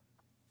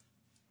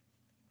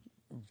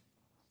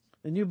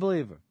 And you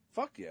believe her?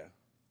 Fuck yeah.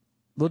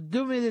 Well,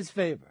 do me this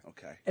favor.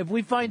 Okay. If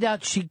we find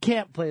out she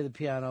can't play the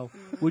piano,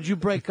 would you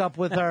break up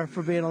with her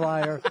for being a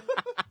liar?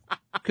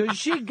 Because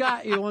she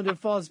got you under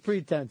false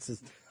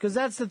pretenses. Because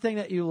that's the thing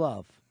that you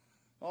love.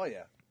 Oh,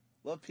 yeah.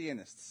 Love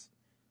pianists.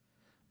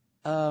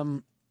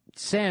 Sam,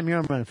 you're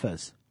on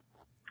Renfez.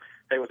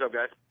 Hey, what's up,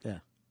 guys? Yeah.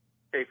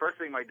 Hey, first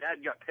thing, my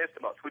dad got pissed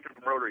about switching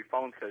from rotary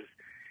phones because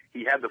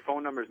he had the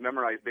phone numbers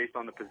memorized based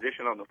on the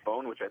position on the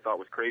phone, which I thought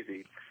was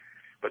crazy.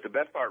 But the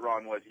best part,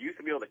 Ron, was you used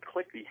to be able to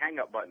click the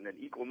hang-up button an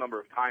equal number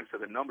of times to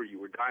the number you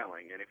were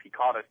dialing, and if he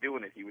caught us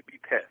doing it, he would be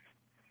pissed.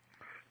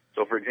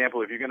 So, for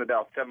example, if you're going to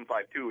dial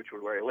 752, which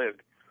was where I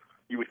lived,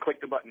 you would click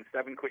the button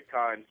 7 quick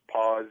times,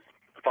 pause,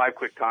 5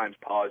 quick times,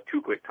 pause,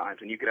 2 quick times,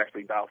 and you could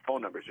actually dial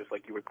phone numbers just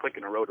like you would click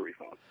in a rotary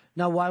phone.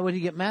 Now, why would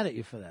he get mad at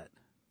you for that?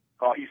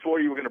 He swore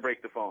you were going to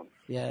break the phone.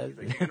 Yeah.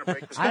 break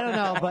the I don't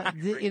know, but,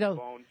 break you the know,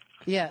 phone.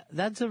 yeah,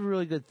 that's a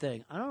really good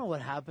thing. I don't know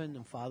what happened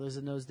in fathers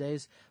in those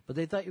days, but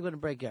they thought you were going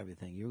to break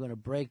everything. You were going to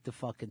break the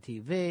fucking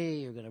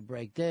TV. You're going to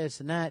break this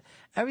and that.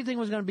 Everything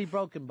was going to be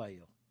broken by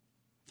you.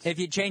 If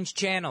you changed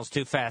channels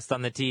too fast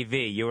on the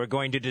TV, you were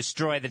going to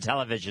destroy the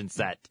television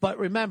set. But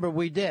remember,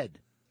 we did.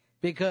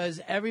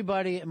 Because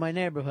everybody in my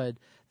neighborhood,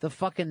 the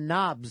fucking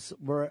knobs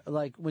were,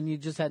 like, when you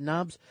just had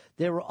knobs,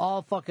 they were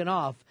all fucking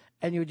off,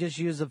 and you would just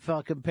use a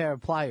fucking pair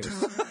of pliers.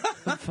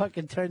 And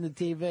fucking turn the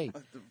TV.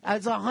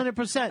 That's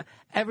 100%.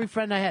 Every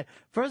friend I had.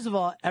 First of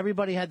all,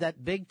 everybody had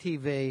that big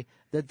TV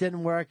that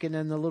didn't work, and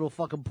then the little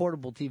fucking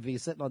portable TV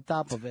sitting on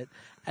top of it,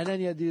 and then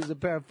you had to use a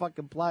pair of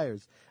fucking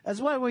pliers. That's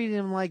why we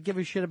didn't, like, give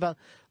a shit about,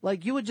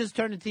 like, you would just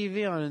turn the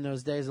TV on in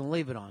those days and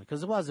leave it on,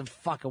 because it wasn't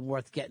fucking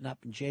worth getting up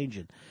and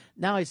changing.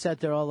 Now I sat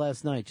there all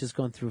last night just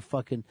going through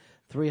fucking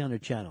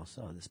 300 channels.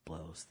 Oh, this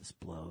blows,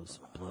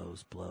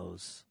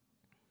 blows.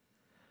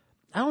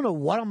 I don't know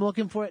what I'm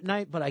looking for at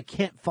night, but I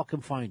can't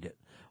fucking find it.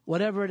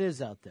 Whatever it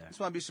is out there. I just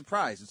want to be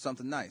surprised. It's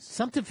something nice.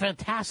 Something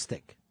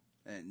fantastic.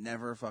 And it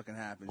never fucking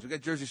happens. We got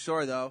Jersey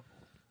Shore, though.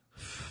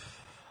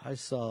 I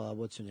saw,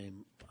 what's her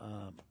name,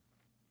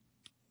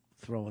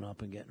 throwing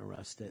up and getting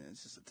arrested.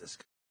 It's just a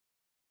disc.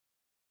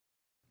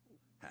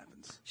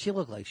 Happens. She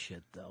looked like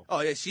shit, though.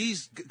 Oh, yeah,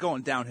 she's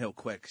going downhill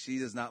quick. She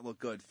does not look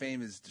good.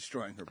 Fame is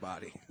destroying her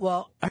body.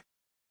 Well, I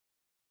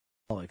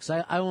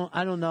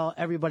don't know.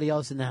 Everybody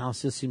else in the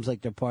house just seems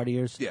like they're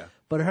partiers. Yeah.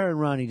 But her and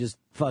Ronnie just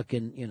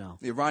fucking, you know.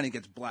 Yeah, Ronnie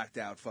gets blacked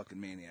out fucking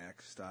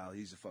maniac style.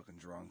 He's a fucking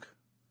drunk.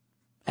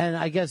 And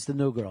I guess the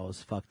new girl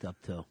is fucked up,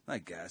 too. I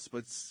guess,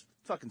 but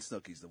fucking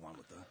Snooki's the one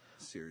with the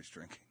serious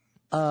drinking.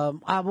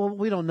 Well,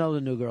 we don't know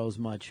the new girl as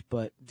much,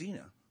 but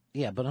Dina.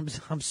 Yeah, but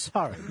I'm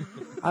sorry.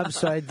 I'm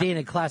sorry.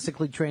 Dina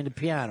classically trained the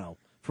piano,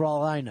 for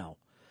all I know.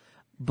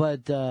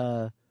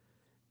 But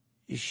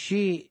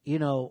she, you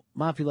know,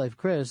 Mafia Life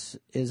Chris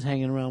is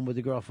hanging around with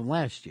the girl from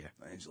last year.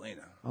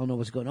 Angelina. I don't know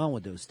what's going on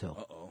with those two.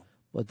 Uh-oh.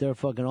 But they're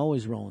fucking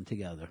always rolling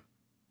together.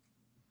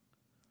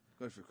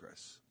 Good for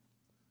Chris.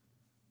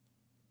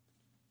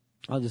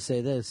 I'll just say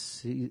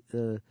this: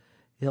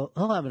 he'll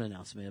have an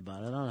announcement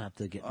about it. I don't have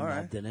to get All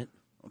involved right. in it.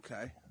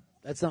 Okay.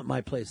 That's not my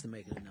place to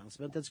make an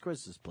announcement. That's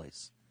Chris's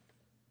place.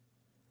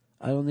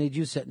 I don't need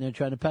you sitting there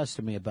trying to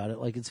pester me about it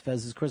like it's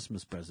Fez's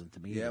Christmas present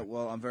to me. Yeah, either.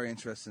 well, I'm very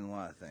interested in a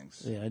lot of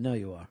things. Yeah, I know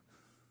you are.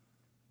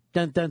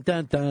 Dun dun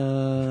dun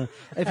dun.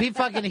 If he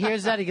fucking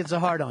hears that, he gets a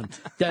hard on.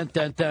 Dun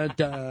dun dun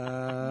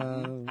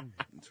dun.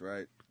 That's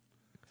right.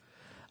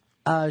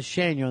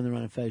 Shane, you're on the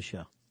Ron and Fez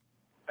show.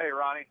 Hey,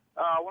 Ronnie.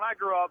 When I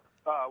grew up,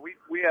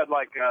 we had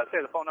like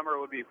say the phone number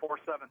would be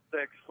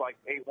 476 like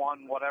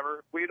 81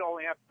 whatever. We'd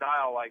only have to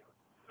dial like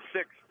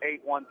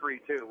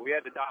 68132. We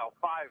had to dial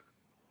 5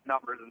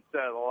 numbers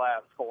instead of the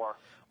last 4.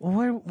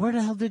 Well, where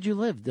the hell did you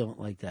live? Don't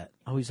like that.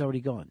 Oh, he's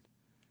already gone.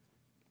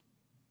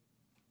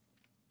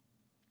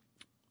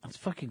 That's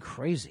fucking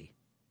crazy.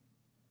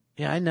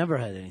 Yeah, I never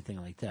had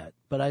anything like that.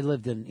 But I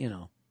lived in,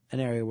 an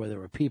area where there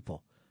were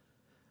people.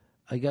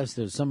 I guess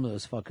there's some of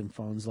those fucking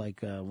phones,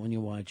 like when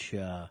you watch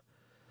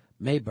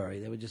Mayberry,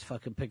 they would just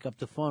fucking pick up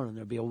the phone and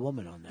there'd be a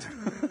woman on there.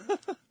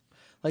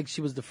 Like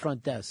she was the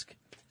front desk.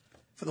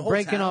 For the whole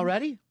breaking town?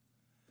 already?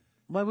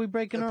 Why are we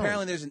breaking Apparently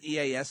early? there's an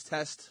EAS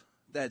test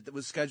that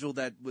was scheduled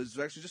that was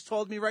actually just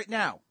told me right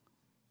now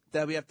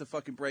that we have to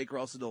fucking break or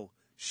else it'll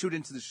shoot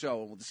into the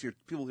show and we'll just hear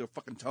people hear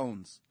fucking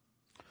tones.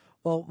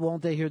 Well,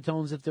 won't they hear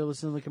tones if they're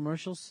listening to the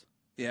commercials?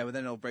 Yeah, but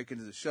then it'll break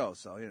into the show,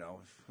 so,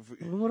 if we...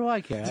 What do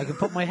I care? I can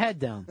put my head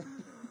down.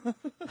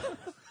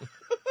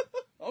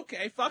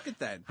 Okay, fuck it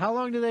then. How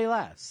long do they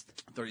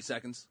last? 30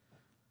 seconds.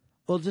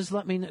 Well, just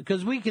let me know,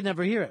 because we can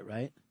never hear it,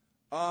 right?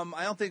 I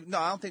don't think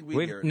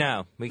we hear it.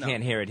 No, we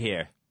can't hear it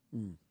here.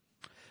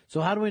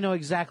 So how do we know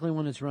exactly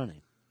when it's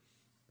running?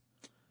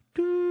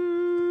 I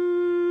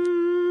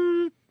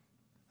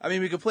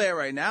mean, we could play it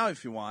right now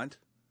if you want.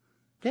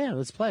 Yeah,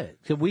 let's play it.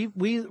 So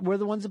we're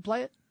the ones that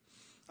play it?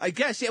 I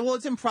guess, yeah. Well,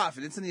 it's in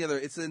profit. It's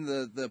in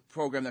the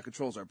program that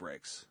controls our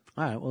breaks.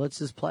 All right, well, let's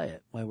just play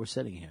it while we're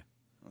sitting here.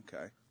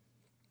 Okay.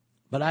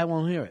 But I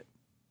won't hear it.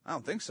 I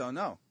don't think so,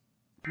 no.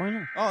 Why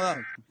not? Oh,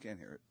 no, can't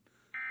hear it.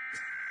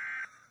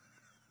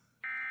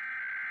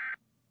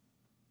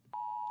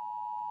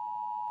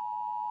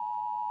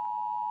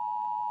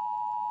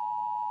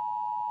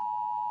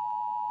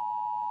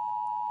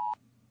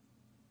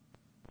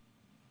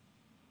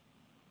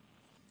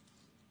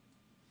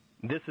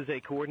 This is a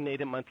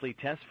coordinated monthly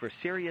test for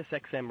Sirius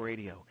XM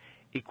radio.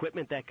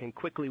 Equipment that can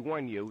quickly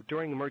warn you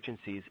during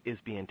emergencies is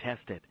being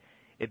tested.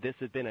 If this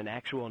had been an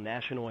actual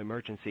national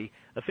emergency,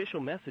 official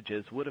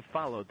messages would have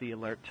followed the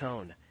alert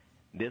tone.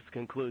 This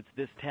concludes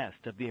this test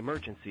of the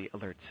emergency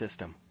alert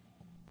system.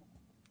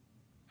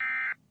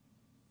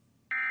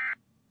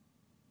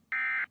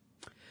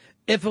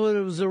 If it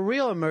was a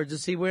real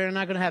emergency, we're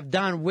not going to have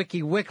Don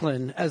Wiki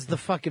Wicklin as the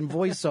fucking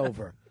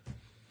voiceover.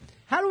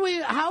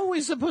 How are we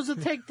supposed to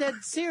take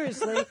that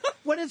seriously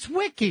when it's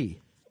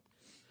Wiki?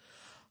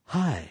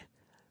 Hi.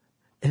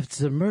 If it's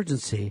an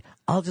emergency,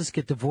 I'll just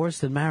get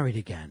divorced and married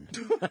again.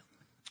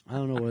 I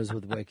don't know what it is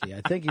with Wiki.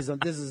 I think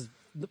this is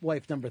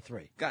wife number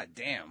 3. God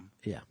damn.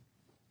 Yeah.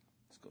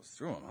 This goes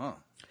through him, huh?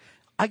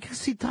 I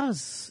guess he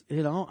does.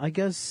 I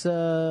guess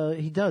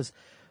he does.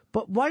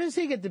 But why does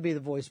he get to be the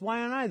voice? Why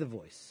aren't I the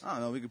voice? I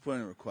don't know. We could put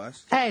in a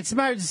request. Hey, it's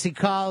emergency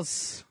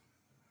calls.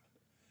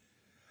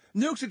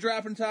 Nukes are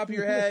dropping on top of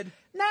your head.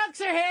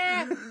 Nukes are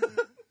here.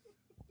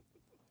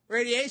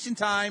 Radiation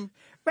time.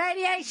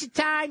 Radiation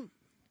time.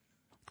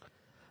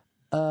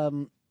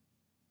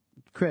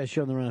 Chris,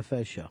 you're on the Ron and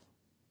Fez show.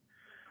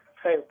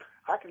 Hey,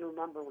 I can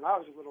remember when I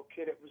was a little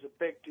kid, it was a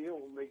big deal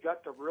when we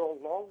got the real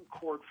long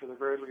cord for the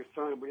rotary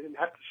phone. We didn't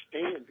have to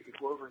stand. We could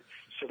go over and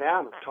sit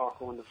down and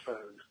talk on the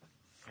phone.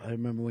 I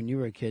remember when you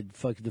were a kid,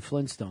 fucking the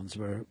Flintstones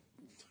were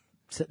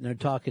sitting there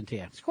talking to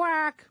you.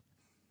 Squawk.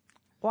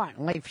 What,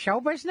 life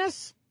show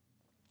business?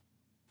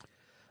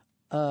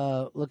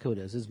 Look who it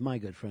is. It's my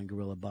good friend,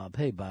 Gorilla Bob.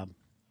 Hey, Bob.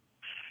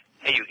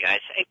 Hey, you guys.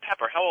 Hey,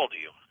 Pepper, how old are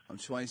you? I'm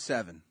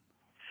 27.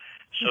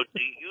 So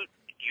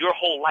your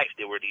whole life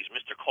there were these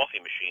Mr.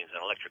 Coffee machines and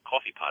electric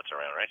coffee pots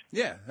around, right?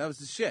 Yeah, that was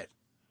the shit.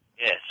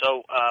 Yeah,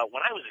 so when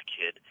I was a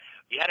kid,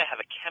 you had to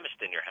have a chemist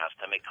in your house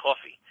to make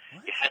coffee.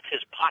 What? You had this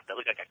pot that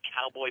looked like a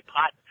cowboy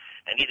pot,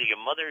 and either your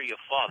mother or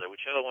your father,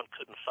 whichever one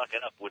couldn't fuck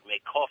it up, would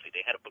make coffee.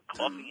 They had to put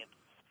coffee in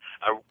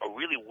a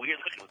really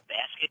weird-looking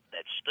basket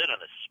that stood on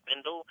a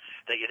spindle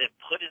that you then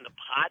put in the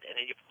pot, and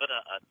then you put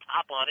a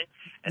top on it,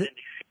 and then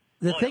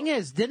The thing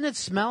is, didn't it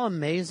smell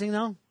amazing,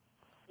 though?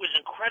 It was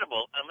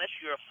incredible, unless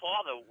your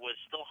father was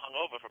still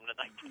hungover from the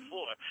night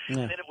before,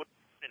 Yeah. and then it would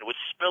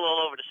spill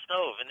all over the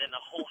stove, and then the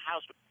whole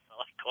house would smell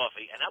like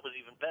coffee, and that was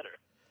even better.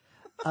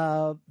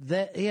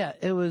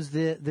 It was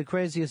the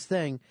craziest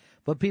thing.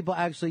 But people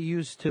actually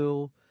used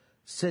to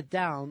sit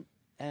down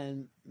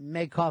and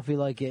make coffee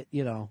like it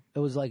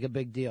was like a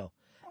big deal.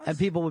 And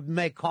people would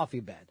make coffee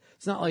bad.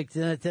 It's not like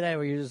today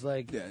where you're just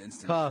like,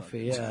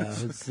 coffee,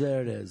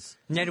 there it is.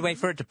 You had to wait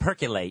for it to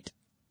percolate.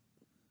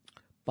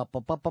 What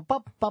was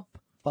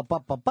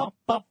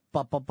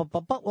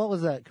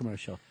that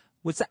commercial?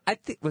 Was that, I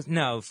think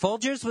no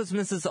Folgers was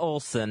Mrs.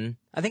 Olson.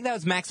 I think that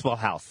was Maxwell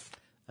House.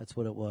 That's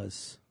what it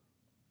was.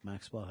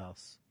 Maxwell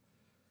House.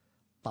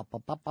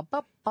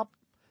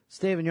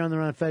 Steven, you're on the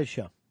Ron and Fez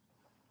show.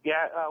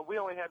 Yeah, we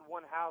only had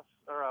one house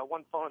or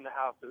one phone in the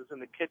house. It was in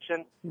the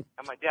kitchen,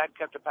 and my dad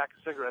kept a pack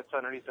of cigarettes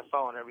underneath the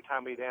phone. Every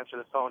time he'd answer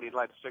the phone, he'd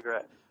light a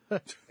cigarette. he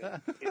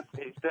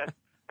said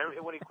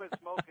when he quit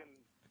smoking,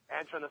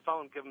 answering the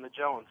phone, give him the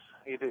Jones.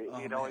 He'd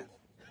always.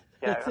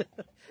 Yeah,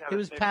 He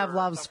was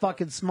Pavlov's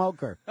fucking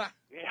smoker. Yeah,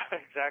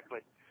 exactly.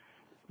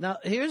 Now,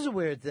 here's a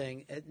weird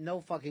thing.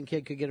 No fucking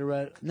kid could get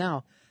around.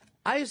 Now,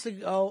 I used to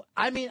go,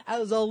 I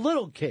was a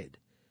little kid,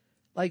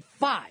 like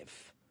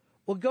 5,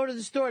 would go to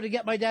the store to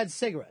get my dad's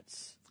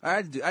cigarettes.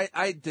 I did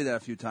that a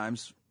few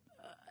times.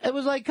 It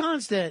was like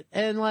constant.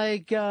 And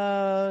like,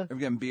 Ever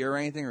getting beer or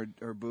anything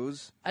or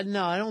booze?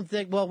 no, I don't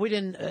think, well, we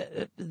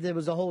didn't, there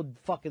was a whole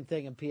fucking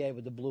thing in PA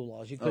with the blue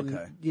laws. You couldn't,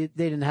 Okay. they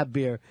didn't have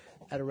beer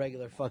at a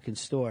regular fucking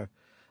store.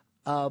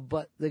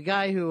 But the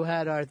guy who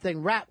had our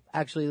thing, Rap,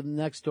 actually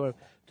next door,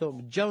 told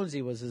him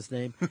Jonesy was his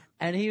name,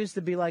 and he used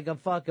to be like a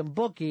fucking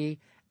bookie,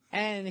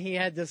 and he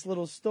had this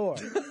little store.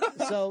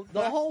 So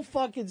the whole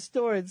fucking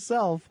store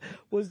itself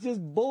was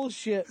just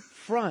bullshit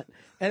front,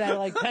 and had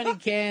like penny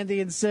candy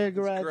and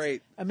cigarettes,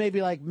 great. and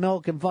maybe like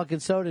milk and fucking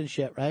soda and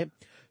shit, right?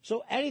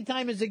 So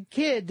anytime as a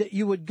kid that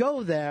you would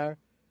go there,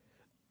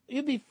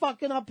 you'd be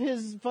fucking up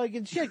his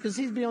fucking shit because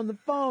he'd be on the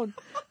phone,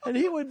 and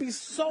he would be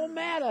so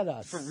mad at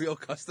us. For real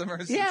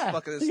customers? Yeah. It's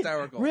fucking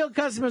hysterical. Real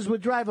customers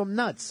would drive him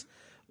nuts.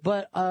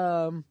 But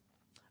I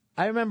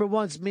remember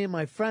once me and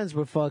my friends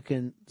were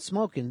fucking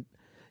smoking.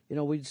 You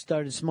know, we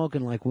started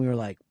smoking like we were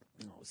like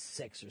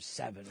 6 or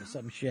 7 or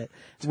some shit.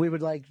 We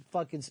would like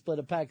fucking split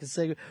a pack of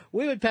cigarettes.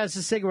 We would pass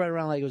a cigarette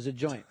around like it was a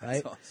joint,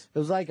 right? Awesome. It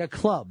was like a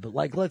club.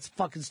 Like, let's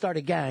fucking start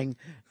a gang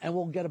and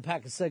we'll get a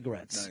pack of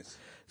cigarettes. Nice.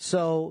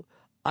 So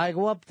I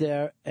go up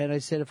there and I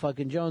say to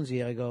fucking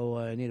Jonesy, I go,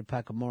 I need a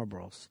pack of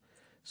Marlboros.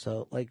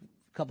 So like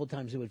a couple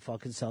times he would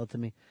fucking sell it to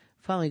me.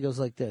 Finally he goes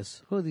like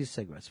this, who are these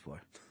cigarettes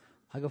for?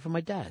 I go, for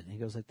my dad. And he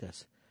goes like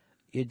this,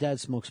 your dad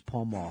smokes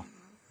Pall Mall.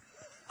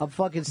 I'm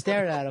fucking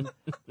staring at him.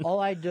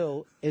 All I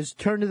do is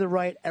turn to the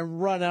right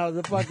and run out of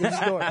the fucking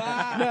store.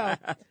 No,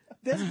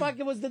 this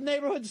fucking was the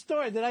neighborhood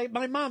store that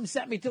my mom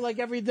sent me to like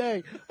every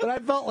day. But I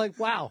felt like,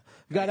 wow,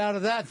 got out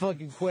of that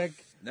fucking quick.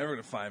 Never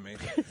gonna find me.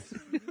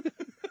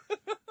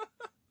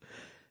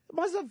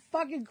 Must have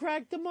fucking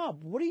cracked him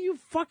up. What are you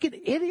fucking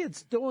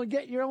idiots doing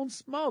getting your own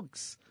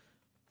smokes?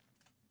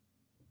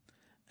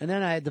 And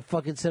then I had to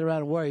fucking sit around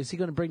and worry, is he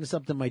going to bring this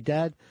up to my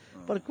dad?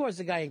 But of course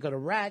the guy ain't going to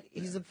rat.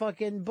 He's a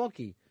fucking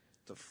bookie.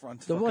 It's a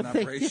front The fucking one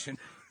thing, operation.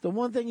 the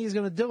one thing he's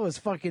going to do is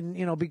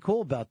fucking, be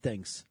cool about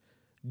things.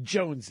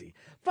 Jonesy.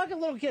 Fucking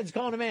little kids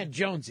calling a man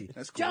Jonesy.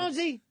 That's cool.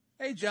 Jonesy!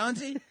 Hey,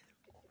 Jonesy.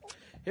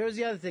 Here's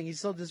the other thing. He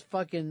sold this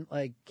fucking,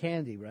 like,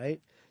 candy,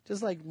 right?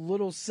 Just, like,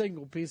 little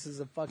single pieces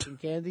of fucking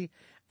candy.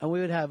 And we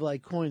would have,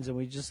 like, coins, and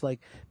we'd just, like,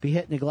 be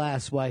hitting the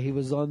glass while he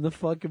was on the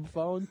fucking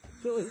phone.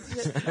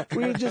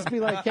 We would just be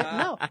like,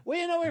 no, we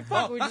didn't know we were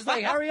fucking. We'd just,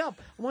 like, hurry up.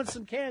 I want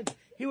some candy.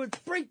 He would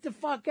freak the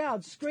fuck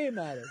out, scream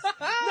at us.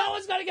 No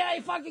one's going to get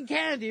any fucking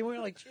candy. And we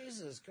were like,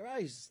 Jesus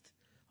Christ.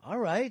 All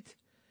right.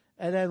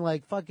 And then,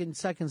 like, fucking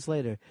seconds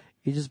later,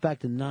 you're just back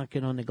to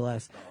knocking on the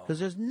glass. Because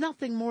there's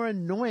nothing more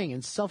annoying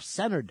and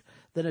self-centered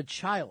than a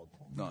child.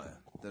 No, yeah.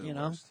 They're the You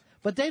know? worst.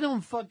 But they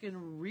don't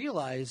fucking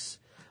realize,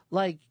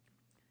 like,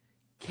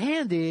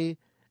 candy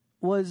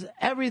was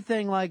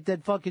everything like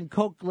that fucking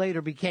Coke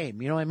later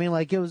became. You know what I mean?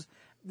 Like, it was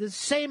the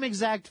same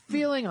exact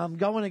feeling. I'm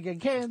going to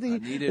get candy.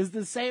 need it. It's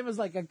the same as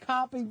like a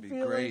copying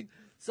feeling. great.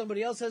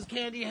 Somebody else has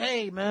candy.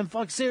 Hey, man,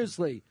 fuck,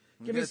 seriously.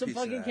 Give me Get a some piece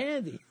of fucking that.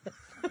 candy.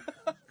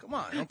 Come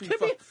on, don't be Give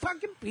me a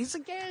fucking piece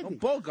of candy. Don't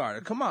bogart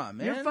it. Come on,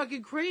 man. You're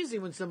fucking crazy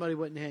when somebody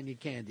wouldn't hand you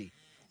candy.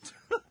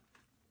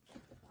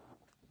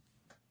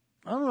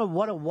 I don't know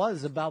what it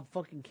was about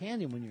fucking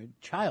candy when you're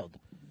a child,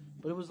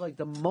 but it was like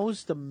the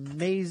most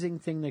amazing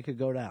thing that could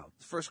go down.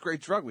 It's the first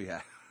great drug we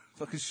had.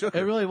 Fucking sugar.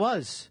 It really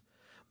was.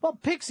 Well,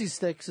 Pixie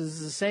Sticks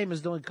is the same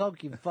as doing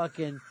coke. You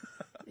fucking,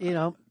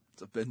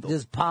 It's a bindle.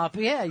 just pop.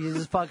 Yeah, you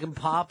just fucking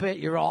pop it.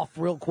 You're off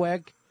real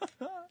quick.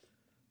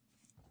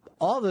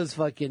 All those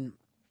fucking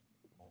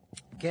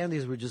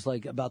candies were just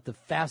like about the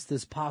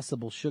fastest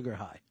possible sugar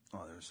high.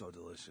 Oh, they were so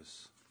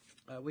delicious.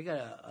 We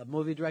got a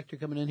movie director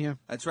coming in here.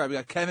 That's right. We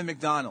got Kevin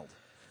McDonald.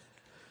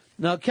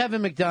 Now,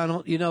 Kevin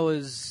McDonald,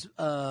 is,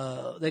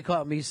 they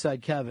call him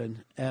Eastside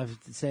Kevin, after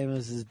the same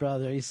as his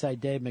brother, Eastside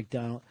Dave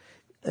McDonald.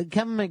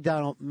 Kevin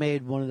McDonald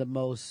made one of the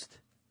most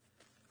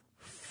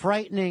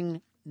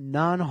frightening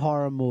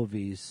non-horror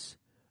movies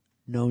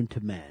known to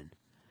man.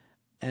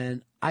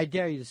 And I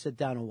dare you to sit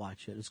down and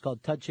watch it. It's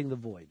called Touching the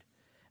Void.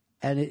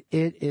 And it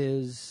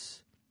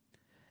is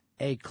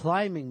a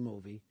climbing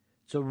movie.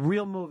 It's a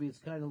real movie. It's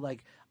kind of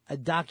like a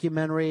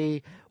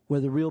documentary where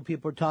the real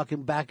people are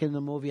talking back in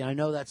the movie. I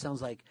know that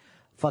sounds like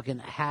fucking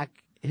hack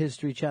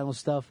History Channel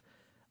stuff.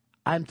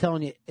 I'm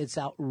telling you, it's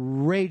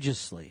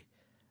outrageously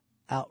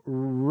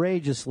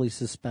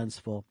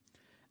suspenseful.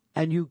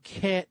 And you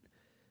can't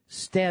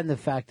stand the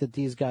fact that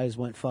these guys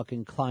went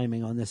fucking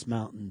climbing on this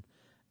mountain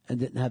and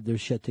didn't have their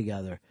shit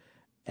together.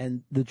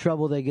 And the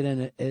trouble they get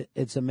in,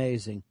 it's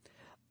amazing.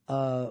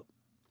 I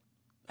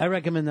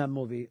recommend that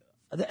movie.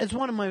 It's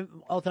one of my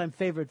all-time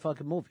favorite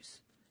fucking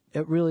movies.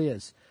 It really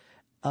is.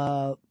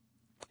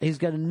 He's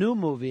got a new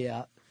movie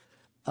out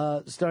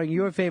starring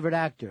your favorite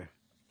actor,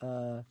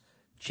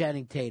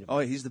 Channing Tatum. Oh,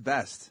 he's the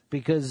best.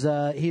 Because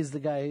he's the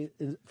guy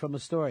from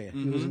Astoria.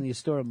 He was in the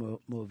Astoria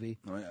movie.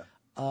 Oh,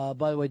 yeah.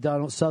 By the way,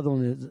 Donald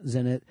Sutherland is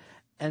in it.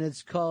 And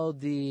it's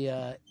called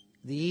The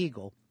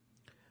Eagle.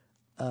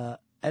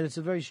 And it's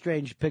a very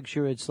strange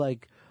picture. It's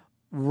like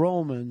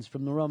Romans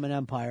from the Roman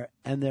Empire,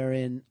 and they're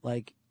in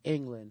like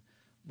England,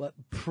 but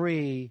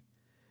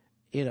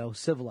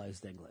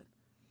civilized England,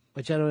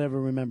 which I don't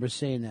ever remember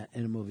seeing that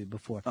in a movie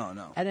before. Oh,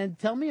 no. And then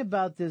tell me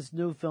about this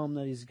new film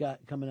that he's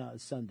got coming out at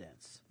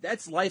Sundance.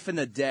 That's Life in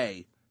a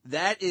Day.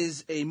 That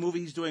is a movie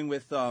he's doing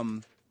with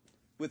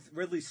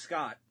Ridley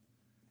Scott.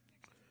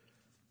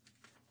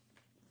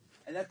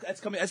 And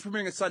that's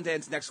premiering at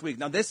Sundance next week.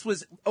 Now, this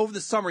was, over the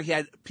summer, he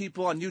had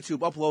people on YouTube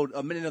upload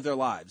a minute of their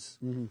lives.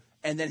 Mm-hmm.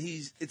 And then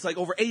it's like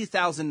over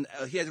 80,000,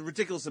 he has a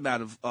ridiculous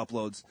amount of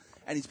uploads.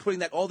 And he's putting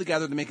that all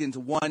together to make it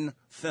into one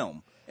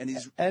film. And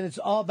it's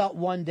all about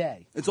one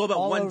day. It's all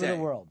about one day. All over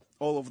the world.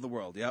 All over the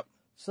world, yep.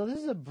 So this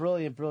is a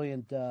brilliant,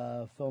 brilliant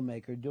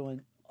filmmaker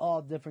doing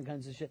all different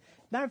kinds of shit.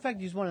 Matter of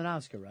fact, he's won an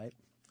Oscar, right?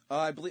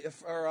 I believe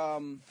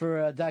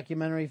for a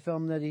documentary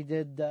film that he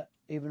did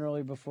even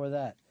earlier before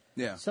that.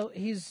 Yeah. So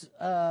he's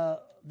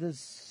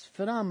this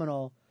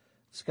phenomenal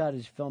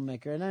Scottish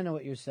filmmaker, and I know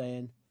what you're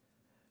saying.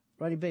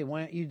 Roddy B,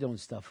 why aren't you doing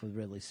stuff with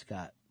Ridley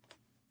Scott?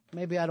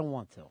 Maybe I don't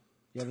want to.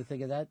 You ever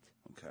think of that?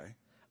 Okay.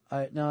 All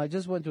right, now I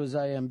just went to his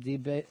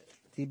IMDb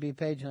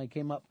page, and I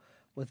came up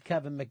with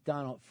Kevin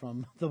McDonald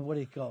from from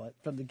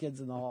The Kids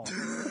in the Hall. I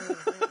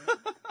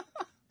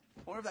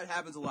wonder if that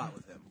happens a lot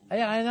with him.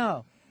 Yeah, I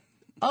know.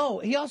 Oh,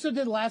 he also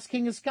did Last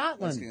King of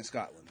Scotland. Last King of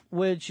Scotland.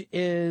 Which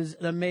is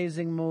an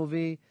amazing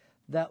movie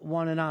that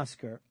won an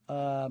Oscar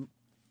for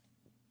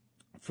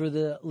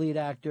the lead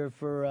actor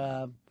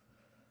for,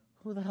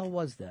 who the hell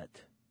was that?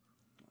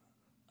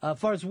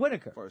 Forrest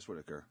Whitaker. Forrest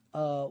Whitaker.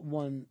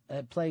 Won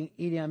playing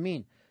Idi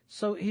Amin.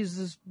 So he's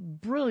this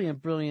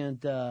brilliant,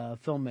 brilliant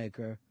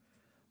filmmaker.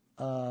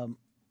 And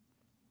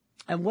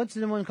what's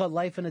the one called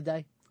Life in a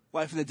Day?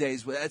 Life in a Day.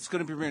 It's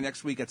going to be premiering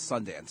next week at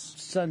Sundance.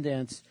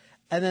 Sundance.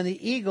 And then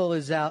The Eagle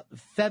is out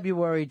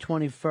February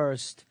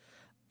 21st.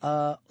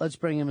 Let's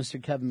bring in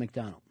Mr. Kevin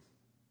McDonald.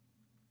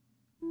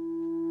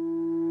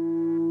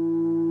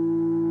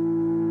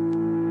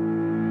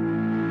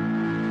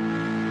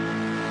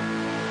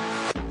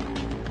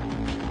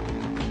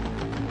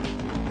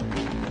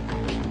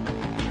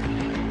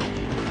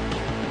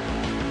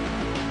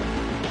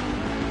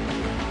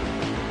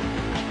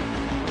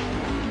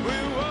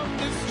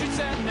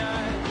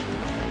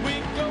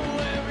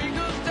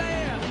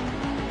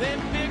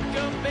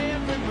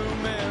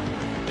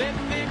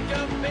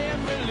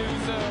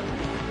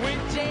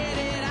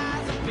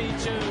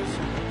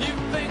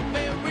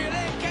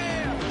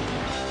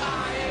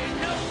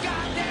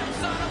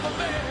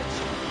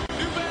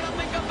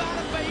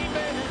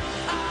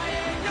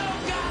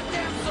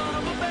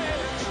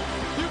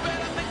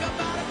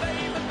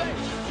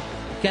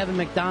 Kevin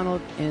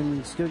McDonald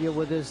in studio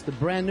with us. The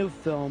brand new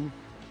film,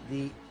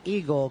 The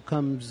Eagle,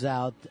 comes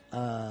out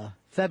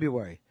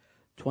February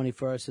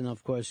 21st, and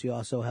of course you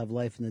also have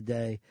Life in a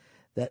Day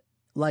at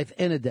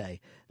Sundance.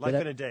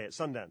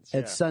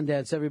 At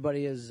Sundance,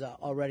 everybody is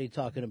already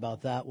talking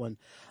about that one.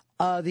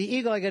 The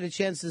Eagle, I got a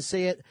chance to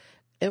see it.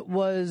 It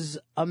was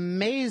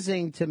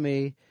amazing to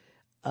me,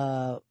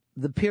 the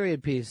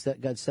period piece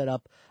that got set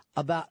up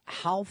about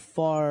how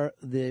far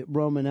the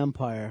Roman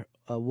Empire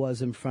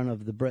was in front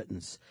of the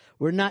Britons.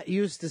 We're not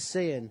used to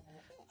seeing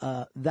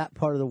that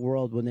part of the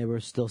world when they were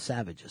still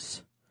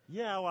savages.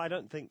 Yeah, well, I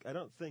don't think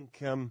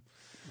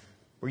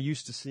we're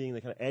used to seeing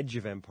the kind of edge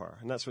of empire,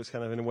 and that's what's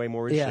kind of in a way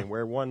more interesting,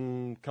 where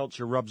one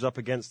culture rubs up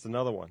against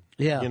another one.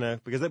 Yeah, you know,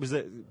 because that was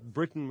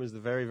Britain was the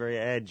very, very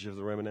edge of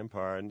the Roman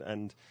Empire,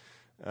 and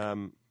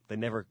they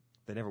never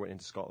went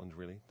into Scotland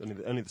really,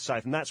 only the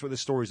south, and that's what the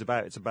story's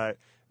about. It's about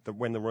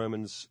when the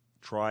Romans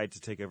tried to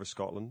take over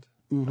Scotland.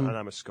 Mm-hmm. And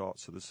I'm a Scot,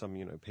 so there's some,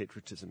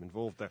 patriotism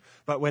involved there.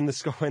 But when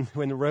the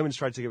Romans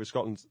tried to take over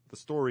Scotland, the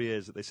story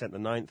is that they sent the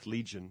 9th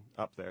Legion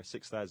up there,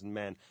 6,000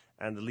 men,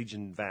 and the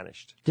Legion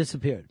vanished.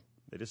 Disappeared.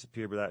 They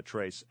disappeared without a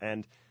trace.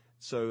 And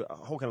so a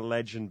whole kind of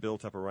legend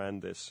built up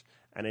around this.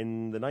 And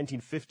in the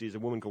 1950s, a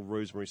woman called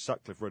Rosemary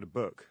Sutcliffe wrote a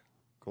book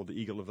called The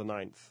Eagle of the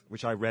Ninth,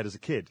 which I read as a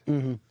kid.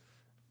 Mm-hmm.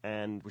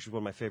 And which is one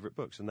of my favorite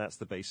books, and that's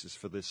the basis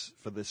for this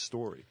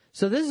story.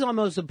 So this is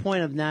almost a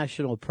point of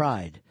national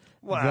pride,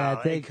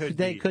 that they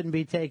couldn't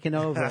be taken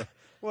over.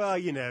 Well,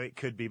 it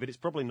could be, but it's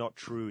probably not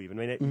true. Even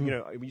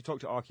when you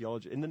talk to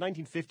archaeologists in the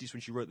 1950s, when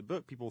she wrote the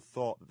book, people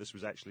thought that this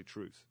was actually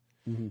truth,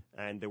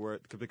 and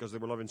because there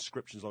were a lot of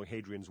inscriptions along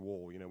Hadrian's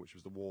Wall, which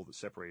was the wall that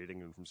separated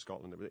England from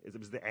Scotland. It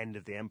was the end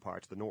of the empire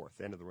to the north,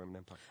 the end of the Roman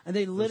Empire. And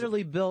they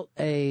literally built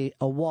a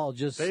wall.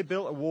 They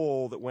built a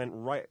wall that went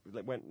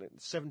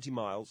 70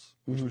 miles,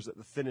 which was at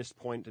the thinnest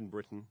point in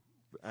Britain,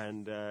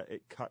 and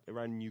it cut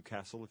around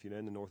Newcastle, if you know,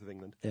 in the north of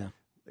England. Yeah,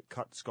 it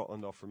cut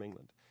Scotland off from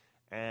England,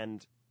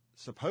 and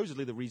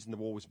supposedly the reason the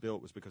wall was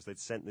built was because they'd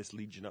sent this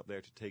legion up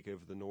there to take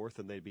over the north,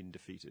 and they'd been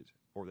defeated,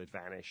 or they'd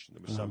vanished, and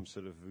there was some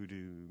sort of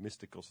voodoo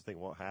mystical thing.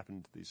 What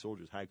happened to these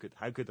soldiers? How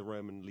could the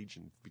Roman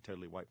legion be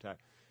totally wiped out?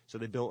 So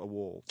they built a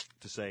wall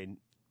to say,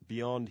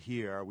 beyond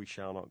here we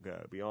shall not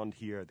go. Beyond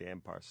here the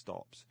empire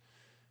stops.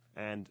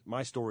 And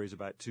my story is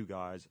about two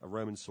guys, a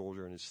Roman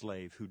soldier and his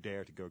slave, who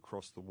dare to go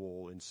across the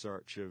wall in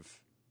search of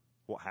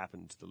what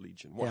happened to the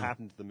legion, what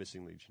happened to the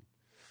missing legion.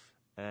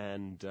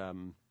 And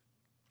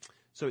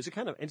so it's a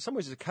kind of, in some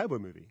ways, it's a cowboy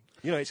movie.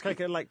 You know, it's kind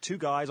of like two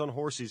guys on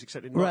horses,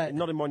 except not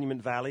in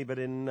Monument Valley, but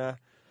in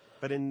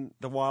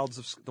the wilds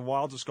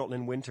of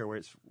Scotland in winter, where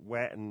it's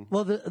wet and.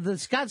 Well, the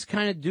Scots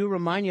kind of do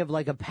remind you of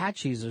like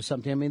Apaches or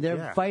something. I mean,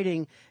 they're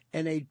fighting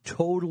in a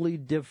totally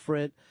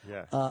different,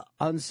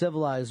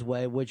 uncivilized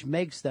way, which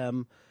makes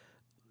them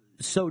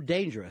so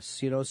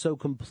dangerous. You know, so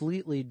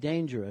completely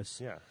dangerous.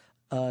 Yeah.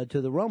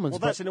 To the Romans. Well,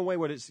 that's in a way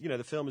what it's. You know,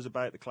 the film is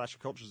about the clash of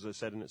cultures, as I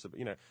said, and it's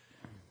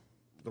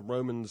the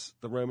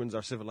Romans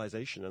are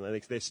civilization,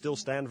 and they still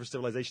stand for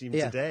civilization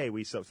even today.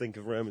 We sort of think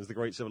of Rome as the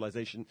great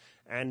civilization,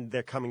 and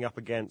they're coming up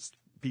against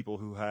people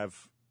who have,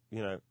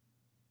 no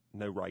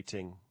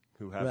writing,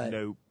 who have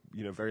no,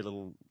 very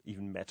little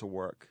even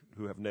metalwork,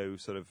 who have no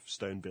sort of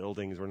stone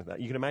buildings or anything like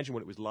that. You can imagine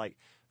what it was like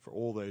for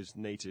all those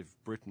native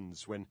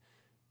Britons when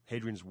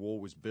Hadrian's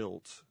Wall was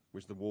built,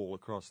 which the wall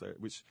across there,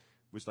 which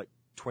was like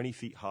 20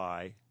 feet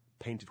high,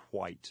 painted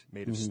white,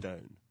 made of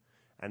stone.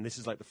 And this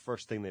is like the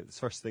first thing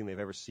they've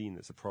ever seen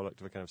that's a product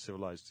of a kind of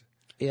civilized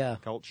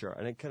culture.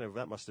 And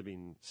that must have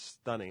been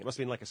stunning. It must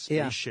have been like a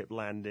spaceship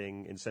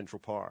landing in Central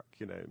Park.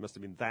 You know, it must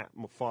have been that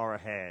far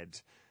ahead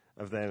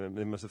of them. And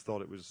they must have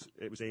thought it was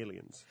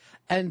aliens.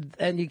 And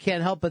you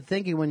can't help but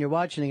thinking when you're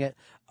watching it,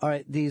 all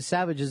right, these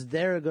savages,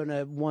 they're going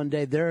to, one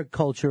day, their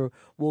culture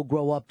will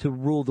grow up to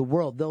rule the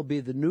world. They'll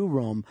be the new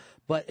Rome.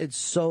 But it's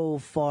so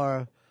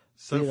far...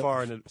 So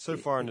far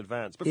in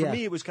advance. But for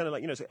me, it was kind of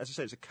like, as I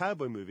say, it's a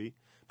cowboy movie,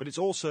 but it's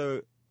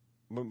also,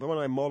 one of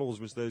my models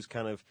was those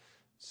kind of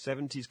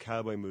 70s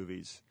cowboy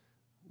movies,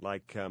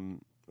 like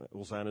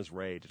Ulzana's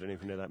Raid. I don't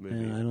even know that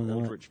movie. Yeah, I don't know.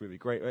 Aldrich movie.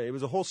 Great. It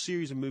was a whole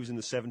series of movies in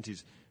the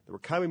 70s. There were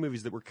cowboy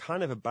movies that were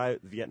kind of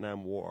about the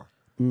Vietnam War.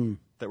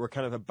 That were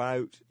kind of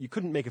about, you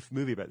couldn't make a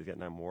movie about the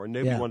Vietnam War, and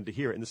nobody wanted to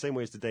hear it. In the same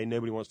way as today,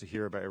 nobody wants to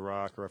hear about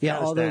Iraq or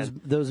Afghanistan. Yeah, all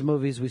those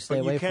movies we stay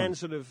away from. But you can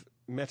sort of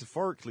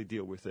metaphorically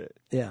deal with it,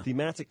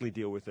 thematically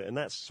deal with it, and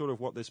that's sort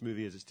of what this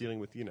movie is. It's dealing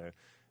with,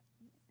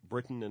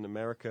 Britain and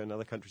America and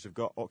other countries have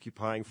got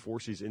occupying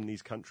forces in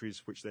these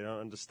countries which they don't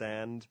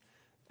understand,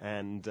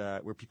 and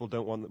where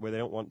they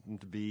don't want them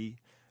to be,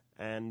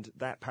 and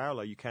that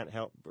parallel, you can't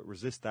help but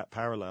resist that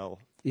parallel.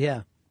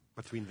 Yeah.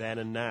 Between then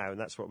and now, and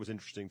that's what was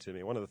interesting to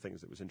me. One of the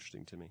things that was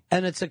interesting to me.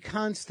 And it's a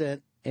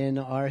constant in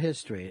our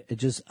history.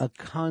 It's just a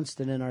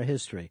constant in our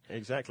history.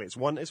 Exactly. It's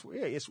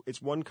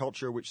one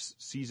culture which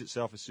sees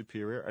itself as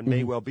superior and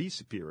may well be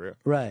superior.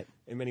 Right.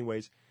 In many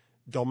ways,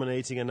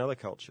 dominating another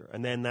culture,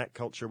 and then that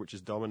culture which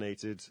is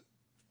dominated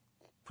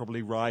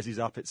probably rises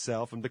up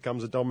itself and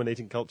becomes a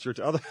dominating culture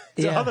to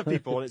other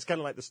people, and it's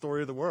kind of like the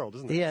story of the world,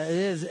 isn't it? Yeah, it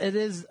is. It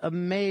is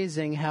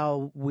amazing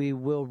how we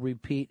will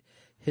repeat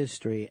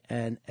history,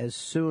 and as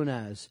soon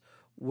as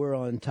we're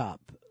on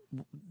top,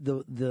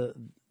 the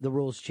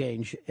rules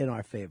change in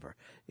our favor.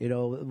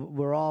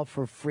 We're all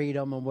for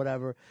freedom and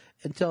whatever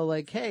until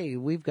like, hey,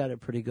 we've got it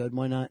pretty good.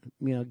 Why not,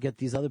 get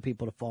these other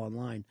people to fall in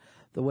line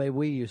the way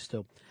we used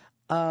to?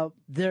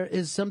 There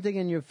is something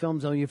in your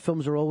films. Your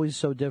films are always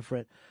so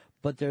different,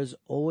 but there's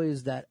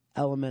always that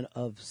element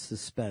of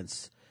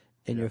suspense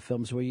in your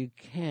films where you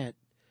can't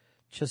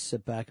just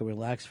sit back and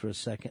relax for a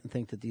second and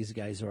think that these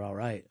guys are all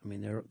right. I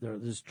mean,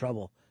 there's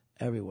trouble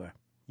everywhere.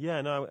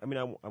 Yeah, no, I mean,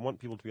 I want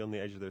people to be on the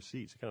edge of their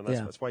seats.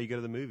 That's why you go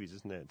to the movies,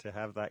 isn't it? To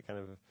have that kind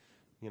of,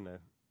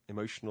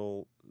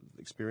 emotional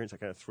experience,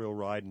 that kind of thrill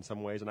ride in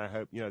some ways. And I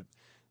hope,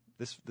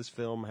 this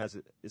film has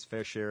its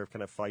fair share of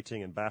kind of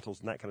fighting and battles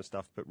and that kind of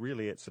stuff. But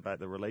really, it's about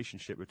the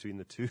relationship between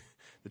the two,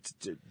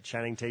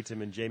 Channing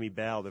Tatum and Jamie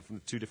Bell. They're from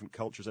the two different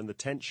cultures, and the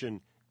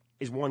tension.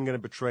 Is one going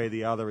to betray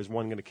the other? Is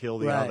one going to kill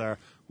the other?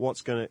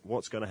 What's going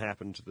to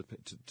happen to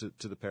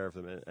the pair of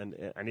them?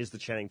 And is the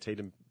Channing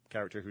Tatum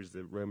character, who's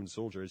the Roman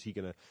soldier, is he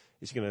going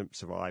to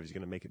survive? Is he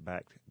going to make it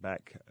back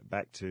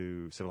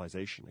to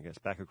civilization? I guess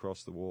back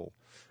across the wall.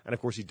 And of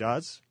course he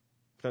does.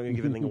 Don't going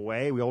to give anything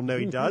away. We all know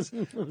he does.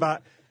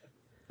 But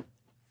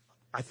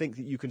I think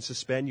that you can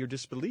suspend your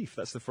disbelief.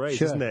 That's the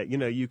phrase, isn't it?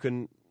 You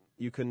can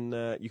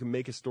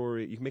make a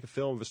story. You can make a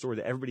film of a story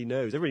that everybody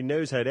knows. Everybody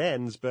knows how it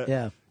ends,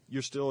 but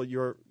you're still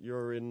you're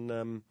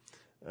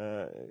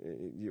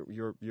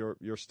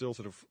still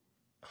sort of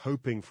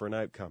hoping for an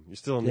outcome. You're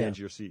still on the edge of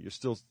your seat. You're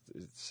still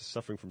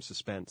suffering from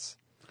suspense.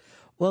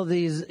 Well,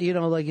 these,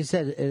 like you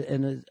said,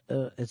 and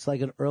it's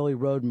like an early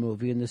road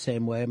movie in the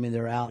same way. I mean,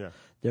 they're out,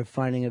 they're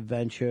finding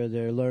adventure,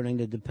 they're learning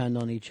to depend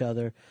on each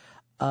other,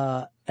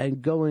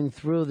 and going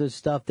through the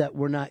stuff that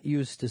we're not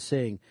used to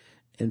seeing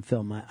in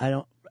film. I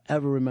don't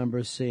ever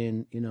remember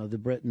seeing, the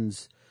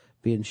Britons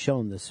being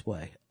shown this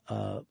way.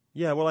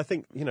 Yeah, well, I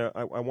think,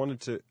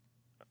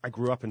 I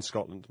grew up in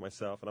Scotland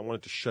myself, and I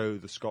wanted to show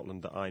the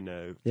Scotland that I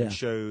know, and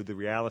show the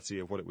reality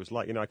of what it was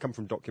like. I come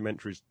from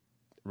documentaries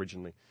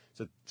originally.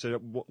 So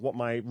what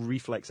my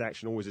reflex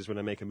action always is when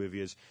I make a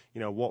movie is,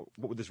 what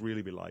would this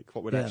really be like?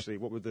 What would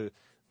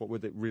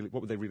they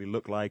really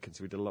look like? And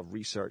so we did a lot of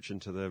research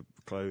into the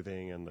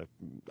clothing and the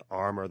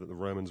armor that the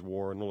Romans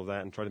wore and all of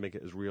that, and try to make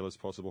it as real as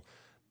possible.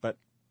 But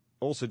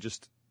also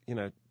just,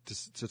 to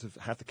sort of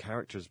have the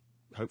characters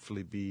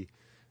hopefully be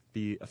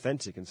be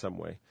authentic in some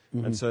way.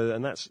 Mhm.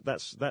 And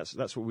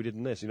that's what we did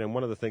in this. You know,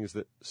 one of the things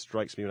that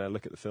strikes me when I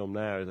look at the film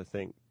now is I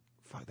think,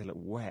 fuck, they look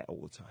wet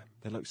all the time.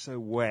 They look so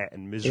wet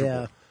and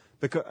miserable.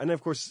 Yeah. And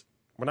of course,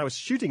 when I was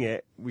shooting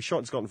it, we shot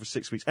in Scotland for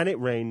 6 weeks, and it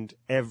rained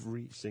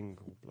every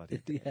single bloody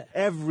day.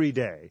 Every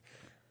day.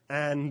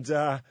 And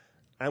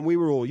we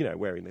were all, you know,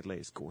 wearing the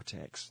latest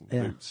Gore-Tex and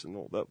boots and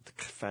all the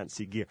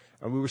fancy gear.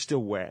 And we were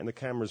still wet, and the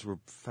cameras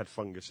had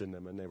fungus in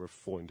them, and they were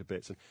falling to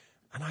bits.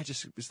 And I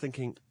just was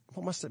thinking,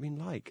 what must it have been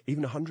like,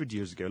 even 100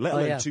 years ago, let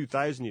alone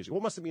 2,000 years ago?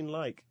 What must it have been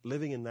like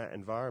living in that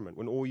environment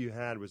when all you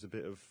had was a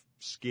bit of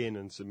skin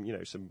and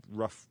some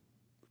rough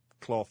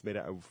cloth made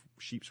out of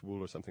sheep's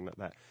wool or something like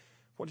that?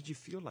 What did you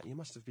feel like? You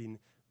must have been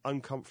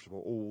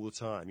uncomfortable all the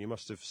time. You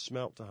must have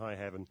smelt to high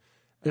heaven.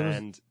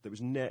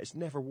 It's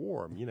never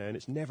warm, you know, and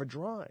it's never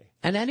dry.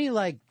 And any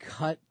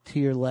cut to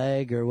your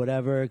leg or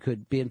whatever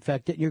could be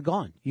infected, and you're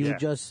gone. You would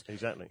just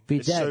be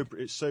dead.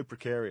 It's so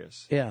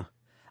precarious. Yeah.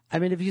 I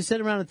mean, if you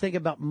sit around and think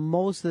about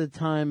most of the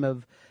time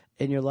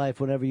in your life,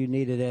 whenever you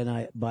needed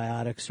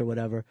antibiotics or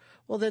whatever,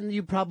 well, then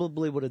you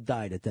probably would have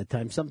died at that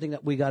time. Something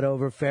that we got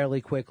over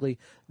fairly quickly.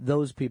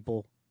 Those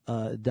people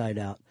died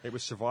out. It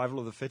was survival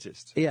of the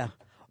fittest. Yeah.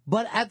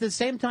 But at the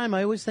same time,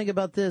 I always think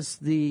about this.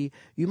 You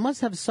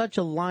must have such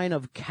a line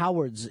of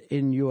cowards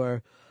in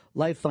your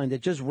lifeline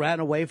that just ran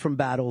away from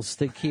battles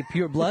to keep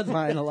your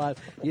bloodline alive.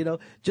 You know,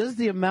 just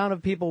the amount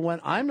of people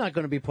went, I'm not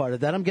going to be part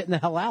of that. I'm getting the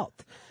hell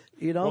out.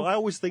 You know? Well, I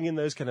always think in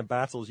those kind of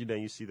battles, you know,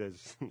 you see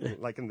those,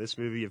 like in this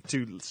movie, of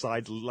two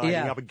sides lining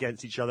up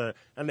against each other,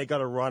 and they got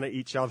to run at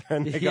each other,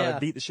 and they got to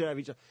beat the shit out of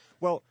each other.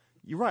 Well,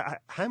 you're right.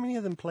 How many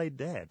of them played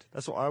dead?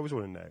 That's what I always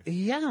want to know.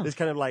 Yeah. It's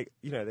kind of like,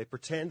 you know, they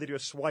pretend they do a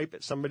swipe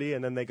at somebody,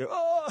 and then they go,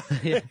 oh,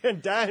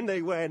 and down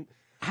they went.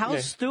 How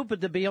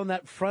stupid to be on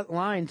that front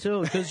line,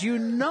 too, because you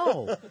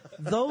know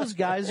those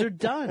guys are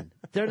done.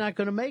 They're not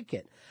going to make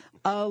it.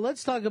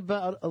 Let's talk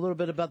about a little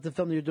bit about the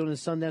film that you're doing in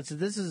Sundance.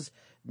 This is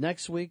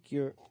next week.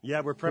 We're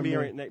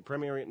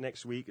premiering it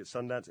next week at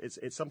Sundance.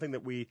 It's something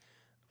that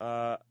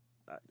I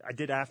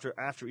did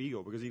after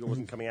Eagle, because Eagle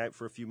wasn't coming out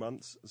for a few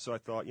months. So I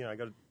thought, you know, I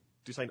got to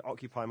do something to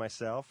occupy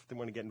myself. Didn't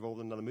want to get involved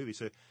in another movie,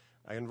 so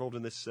I got involved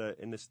in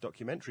this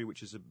documentary,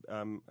 which is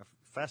a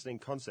fascinating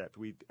concept.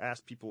 We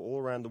asked people all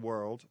around the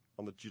world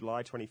on the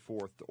July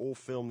 24th to all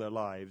film their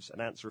lives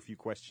and answer a few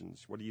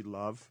questions. What do you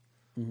love?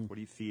 Mm-hmm. What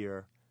do you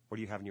fear? What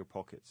do you have in your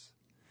pockets?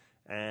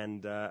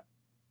 And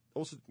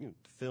also, you know,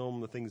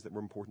 film the things that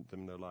were important to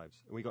them in their lives.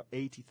 And we got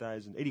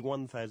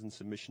 81,000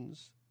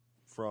 submissions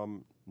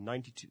from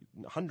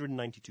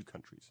 192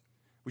 countries,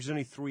 which is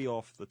only 3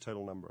 off the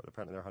total number.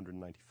 Apparently, there are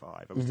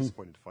 195. I was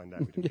disappointed to find out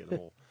we didn't get them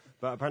all.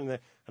 But apparently, there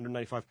are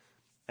 195.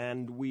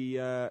 And we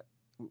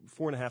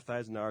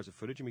 4,500 hours of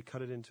footage, and we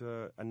cut it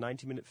into a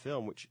 90-minute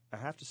film, which I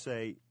have to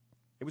say,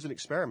 it was an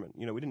experiment.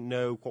 You know, we didn't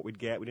know what we'd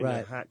get. We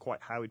didn't know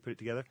quite how we'd put it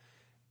together.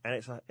 And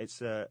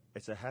it's a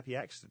happy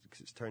accident,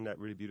 because it's turned out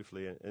really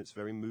beautifully, and it's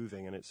very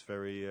moving, and it's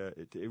very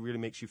it really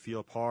makes you feel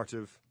a part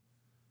of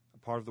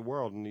the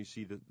world, and you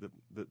see the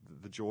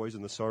joys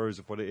and the sorrows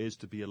of what it is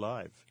to be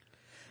alive.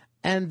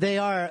 And they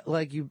are,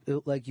 like you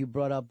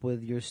brought up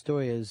with your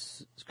story,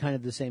 is kind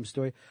of the same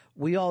story.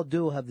 We all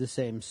do have the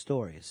same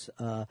stories.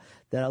 That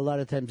a lot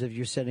of times, if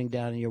you're sitting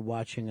down and you're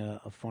watching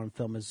a foreign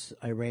film as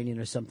Iranian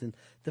or something,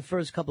 the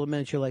first couple of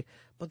minutes you're like,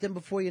 but then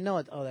before you know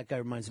it, oh, that guy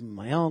reminds me of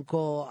my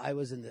uncle. I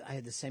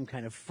had the same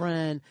kind of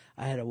friend.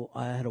 I had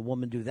a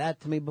woman do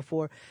that to me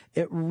before.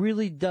 It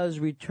really does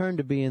return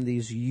to being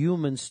these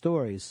human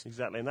stories.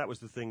 Exactly, and that was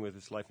the thing with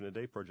this Life in a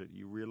Day project.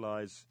 You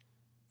realize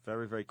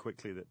very, very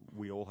quickly that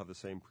we all have the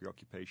same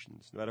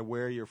preoccupations. No matter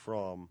where you're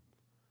from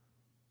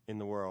in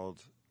the world,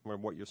 or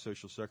what your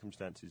social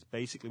circumstances,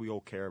 basically we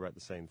all care about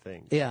the same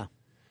things. Yeah.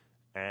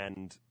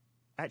 And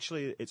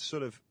actually, it's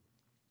sort of,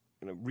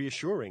 you know,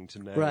 reassuring to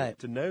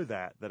know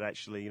that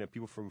actually, you know,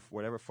 people from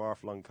whatever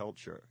far-flung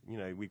culture, you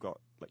know, we've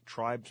got like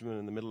tribesmen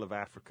in the middle of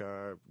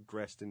Africa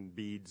dressed in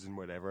beads and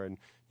whatever, and,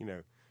 you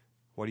know,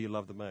 what do you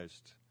love the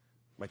most?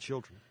 My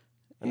children.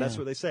 And that's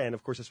what they say. And,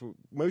 of course, that's what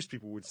most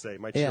people would say,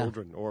 my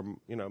children, or,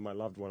 you know, my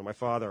loved one, or my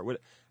father.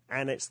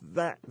 And it's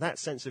that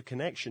sense of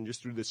connection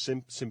just through the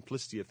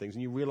simplicity of things.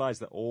 And you realize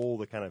that all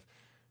the kind of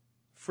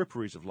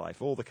fripperies of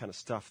life, all the kind of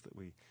stuff that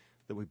we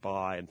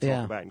buy and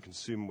talk about and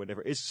consume,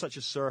 whatever, is such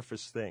a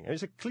surface thing. And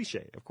it's a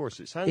cliche, of course.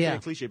 It sounds like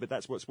a cliche, but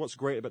that's what's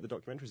great about the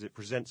documentary is it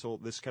presents all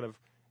this kind of,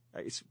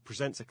 it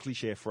presents a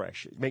cliche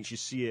afresh. It makes you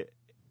see it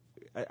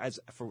as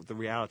for the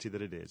reality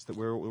that it is, that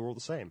we're all the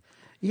same.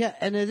 Yeah,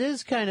 and it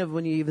is kind of,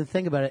 when you even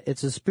think about it,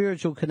 it's a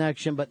spiritual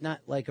connection, but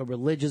not like a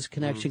religious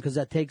connection, because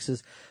that takes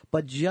us,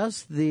 but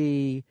just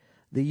the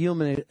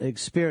human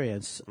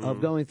experience of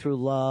going through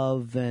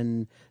love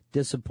and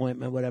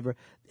disappointment, whatever,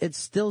 it's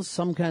still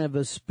some kind of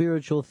a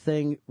spiritual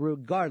thing,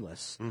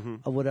 regardless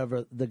of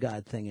whatever the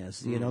God thing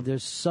is. You know,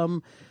 there's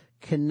some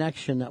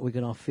connection that we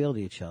can all feel to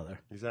each other.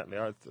 Exactly.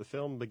 The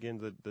film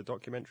begins, the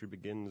documentary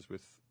begins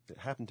with, it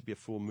happened to be a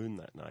full moon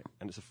that night,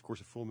 and it's of course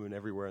a full moon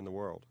everywhere in the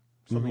world.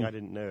 Something I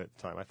didn't know at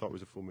the time. I thought it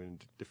was a full moon in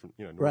different,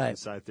 you know, north and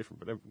south different,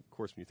 but of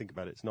course when you think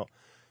about it, it's not.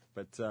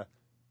 But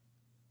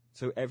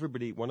So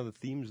everybody, one of the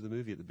themes of the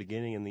movie at the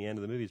beginning and the end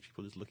of the movie is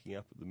people just looking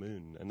up at the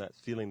moon, and that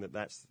feeling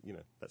that's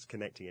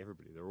connecting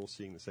everybody. They're all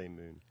seeing the same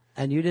moon.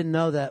 And you didn't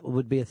know that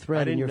would be a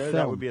thread in your film. I didn't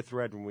know that would be a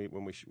thread when we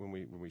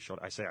shot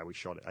it. I say we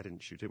shot it. I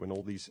didn't shoot it when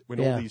all these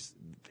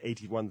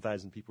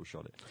 81,000 people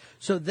shot it.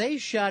 So they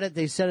shot it.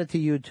 They sent it to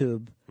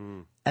YouTube,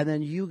 and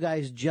then you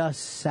guys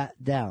just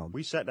sat down.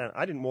 We sat down.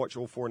 I didn't watch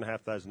all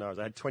 4,500 hours.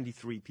 I had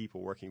 23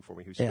 people working for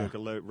me who spoke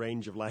a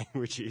range of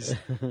languages,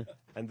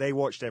 and they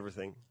watched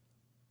everything.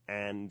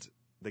 And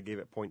they gave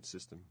it a point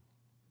system,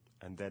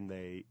 and then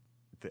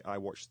I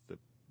watched the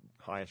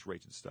highest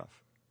rated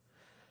stuff,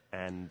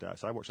 and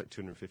so I watched like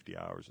 250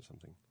 hours or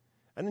something,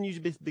 and then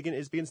it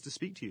begins to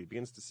speak to you. It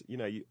begins to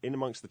you in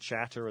amongst the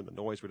chatter and the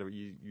noise, whatever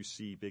you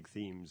see big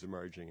themes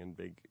emerging and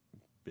big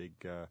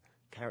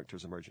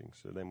characters emerging.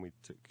 So then we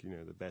took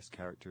the best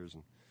characters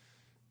and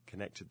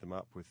connected them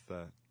up with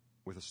a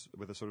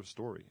sort of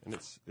story, and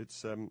it's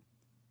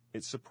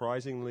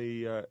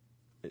surprisingly.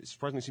 It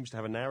surprisingly seems to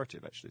have a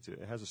narrative, actually.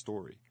 It has a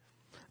story.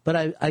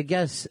 But I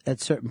guess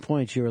at certain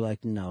points you were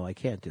like, no, I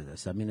can't do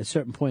this. I mean, at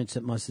certain points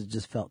it must have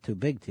just felt too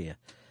big to you.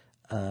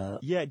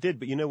 Yeah, it did.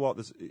 But you know what?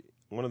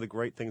 One of the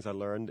great things I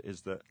learned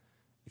is that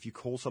if you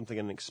call something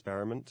an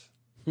experiment,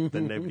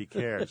 then nobody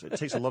cares. It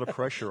takes a lot of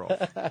pressure off.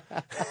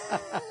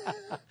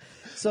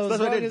 So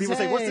that's what I did. People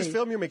say, what's this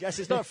film you're making? I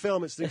said, it's not a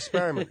film, it's an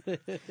experiment.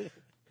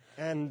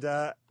 And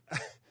now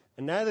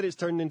that it's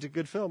turned into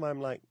good film, I'm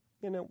like,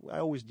 I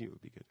always knew it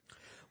would be good.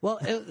 Well,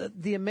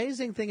 the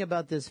amazing thing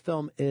about this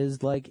film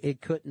is, like,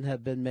 it couldn't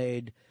have been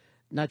made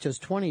not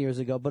just 20 years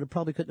ago, but it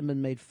probably couldn't have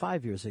been made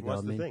 5 years ago. Well,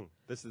 that's the thing.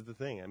 This is the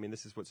thing. I mean,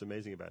 this is what's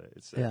amazing about it.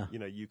 It's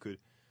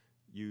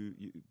you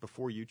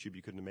before YouTube,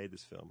 you couldn't have made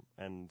this film,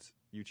 and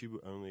YouTube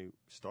only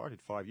started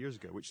 5 years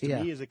ago, which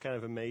to me is a kind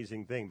of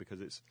amazing thing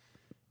because it's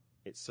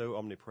so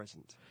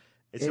omnipresent.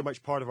 It's so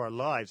much part of our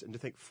lives, and to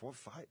think 4,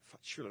 5,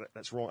 surely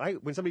that's wrong.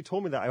 When somebody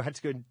told me that, I had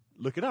to go and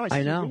look it up. I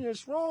said, know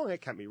it's wrong. It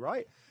can't be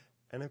right.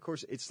 And of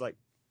course, it's like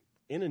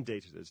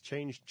inundated us,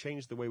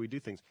 changed the way we do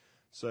things.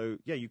 So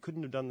yeah, you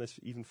couldn't have done this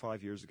even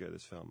 5 years ago,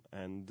 this film,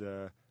 and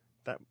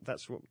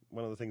that's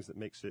one of the things that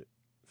makes it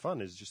fun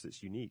is just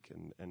it's unique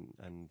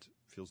and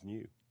feels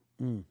new.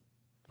 All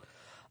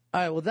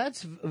right, well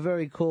that's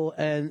very cool,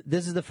 and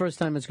this is the first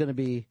time it's going to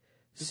be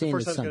seen. The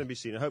first time it's going to be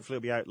seen, and hopefully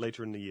it'll be out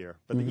later in the year.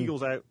 But the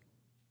Eagle's out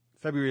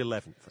February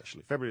 11th,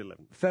 actually. February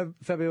 11th.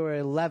 February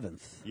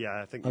 11th.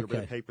 Yeah, I think your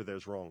bit of paper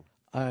there's wrong.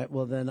 All right,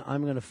 well, then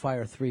I'm going to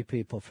fire 3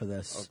 people for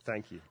this. Oh,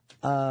 thank you.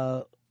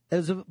 It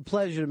was a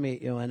pleasure to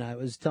meet you, and I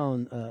was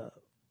telling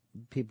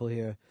people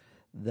here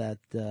that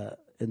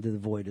Into the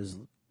Void is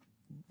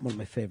one of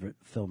my favorite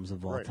films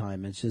of all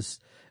time. It's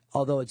just,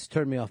 although it's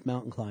turned me off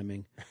mountain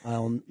climbing.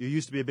 You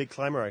used to be a big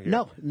climber, I hear.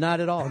 No,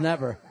 not at all,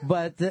 never.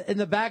 But in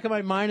the back of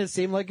my mind, it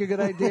seemed like a good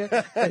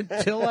idea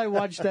until I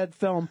watched that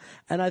film,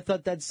 and I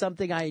thought that's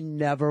something I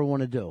never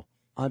want to do.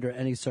 Under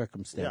any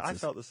circumstances. Yeah, I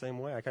felt the same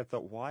way. I kind of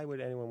thought, why would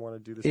anyone want to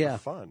do this for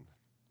fun?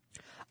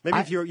 Maybe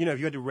if you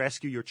had to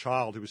rescue your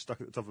child who was stuck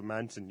at the top of a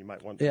mountain, you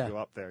might want to go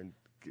up there and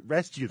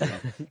rescue them.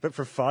 But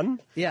for fun?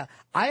 Yeah.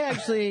 I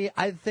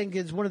think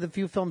it's one of the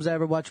few films I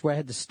ever watched where I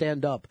had to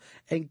stand up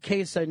in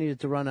case I needed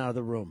to run out of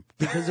the room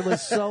because it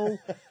was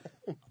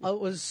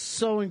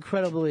so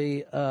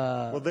incredibly.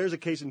 Well, there's a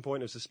case in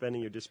point of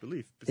suspending your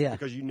disbelief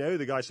because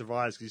the guy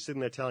survives because he's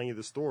sitting there telling you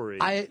the story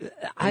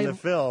in the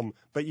film,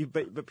 but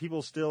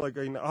people still are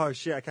going, oh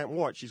shit, I can't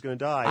watch. He's going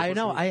to die. I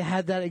know. I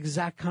had that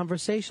exact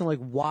conversation. Like,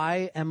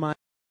 why am I?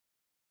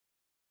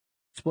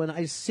 When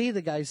I see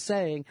the guy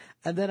saying,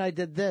 and then I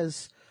did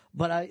this,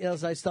 but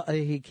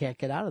he can't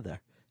get out of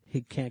there.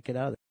 He can't get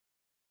out of there.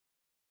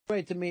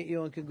 Great to meet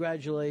you, and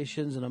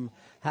congratulations, and I'm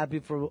happy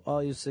for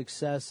all your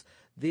success.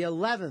 The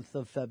 11th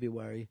of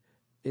February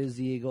is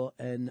the Eagle,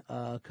 and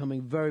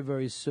coming very,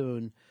 very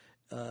soon.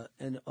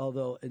 And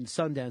although in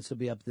Sundance will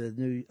be up the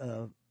new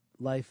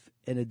Life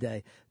in a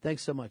Day.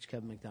 Thanks so much,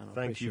 Kevin McDonald.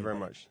 Thank you very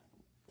much.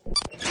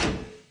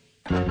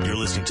 You're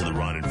listening to the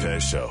Ron and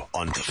Fez Show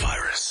on The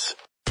Virus.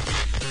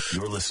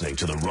 You're listening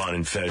to the Ron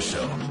and Fez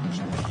Show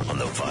on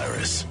The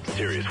Virus.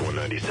 Sirius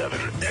 197,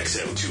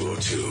 XM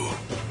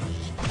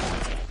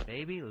 202.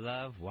 Baby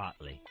Love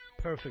Watley.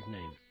 Perfect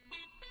name.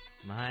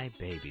 My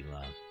baby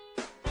love.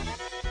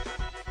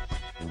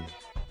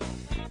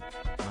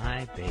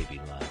 My baby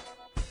love.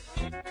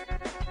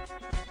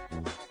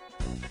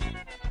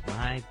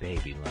 My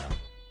baby love.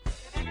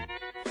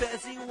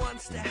 Fezzy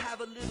wants to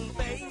have a little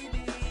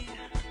baby,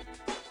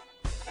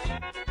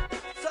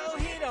 so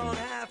he don't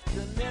have to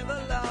live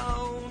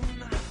alone.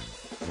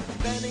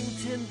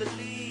 Bennington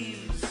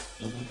believes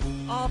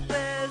all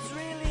Fez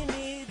really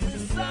needs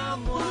is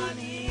someone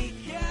he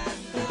can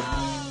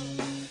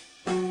love.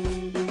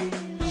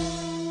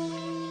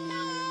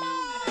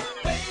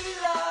 Baby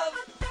love,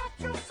 got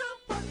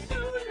yourself a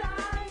new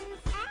life.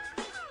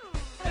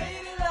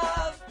 Baby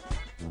love,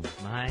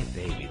 my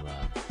baby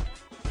love.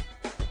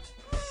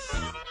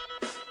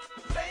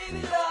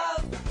 Baby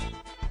love,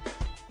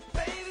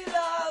 baby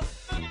love.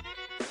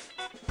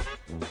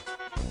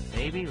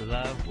 Baby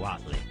Love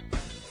Watley.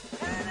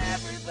 And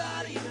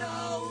everybody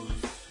knows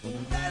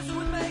that eyes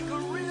would make a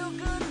real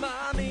good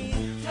mommy.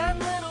 10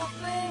 little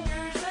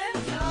fingers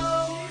and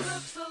toes. She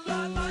looks a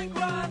lot like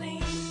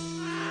Ronnie.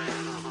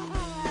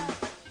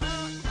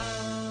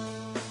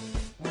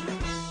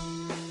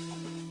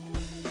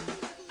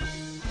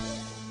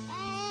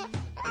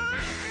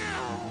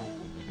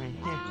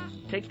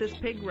 Take this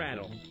pig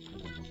rattle.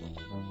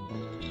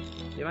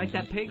 You like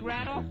that pig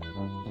rattle?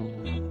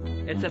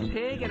 It's a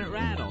pig and it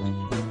rattles.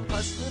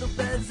 Hush, little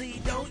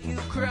Bezzy, don't you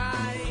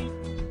cry.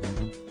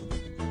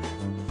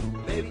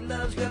 Baby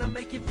love's gonna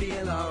make you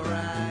feel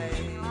alright.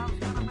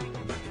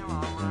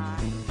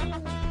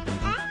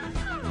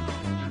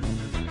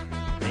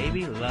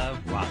 Baby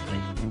love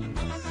Watley.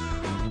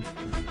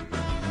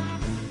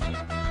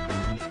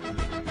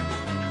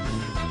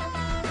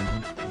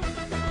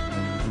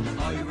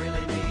 All you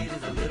really need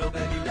is a little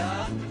baby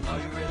love. All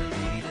you really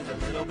need is a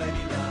little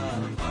baby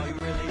love. All you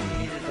really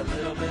need is a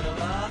little bit of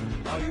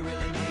love. All you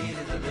really need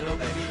is a little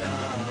baby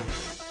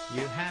love.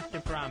 You have to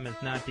promise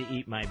not to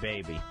eat my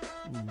baby.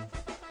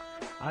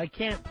 I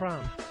can't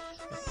promise,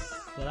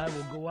 but I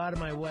will go out of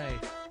my way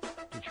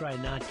to try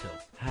not to.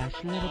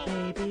 Hush, little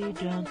baby,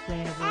 don't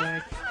say a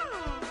word.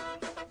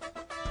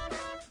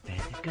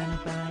 Betty's gonna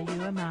buy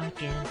you a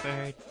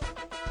mockingbird.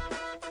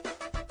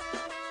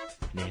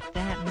 And if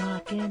that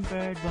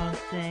mockingbird won't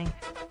sing,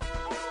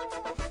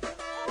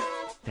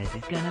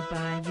 Betty's gonna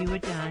buy you a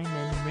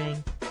diamond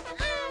ring.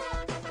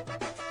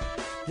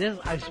 This,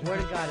 I swear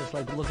to God, it's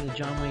like looking at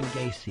John Wayne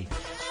Gacy.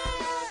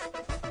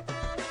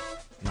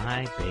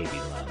 My baby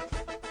love.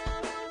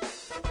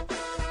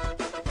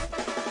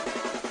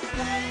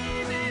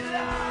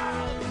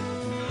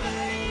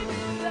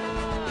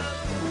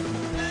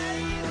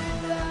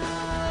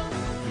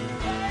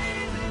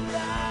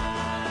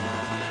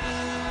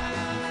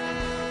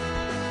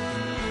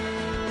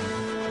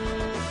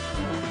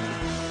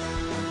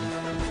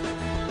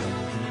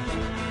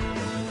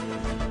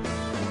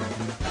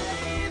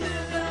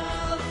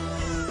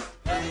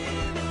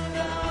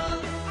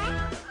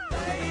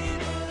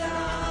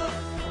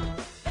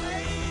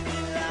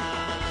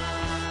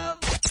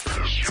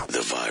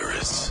 The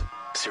Virus.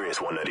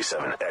 Sirius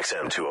 197,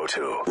 XM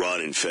 202.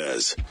 Ron and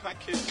Fez. Can I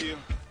kiss you?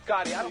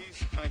 Scotty,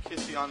 please, can I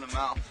kiss you on the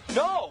mouth?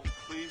 No!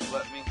 Please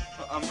let me.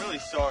 I'm really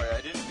sorry. I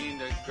didn't mean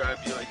to grab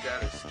you like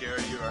that or scare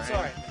you or anything.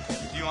 Sorry.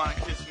 Do you want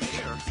to kiss me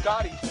or?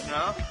 Scotty.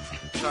 No?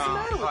 What's the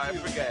matter with you?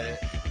 Forget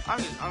it.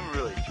 I'm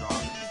really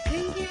drunk.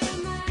 Think you're a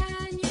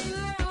man, you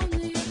are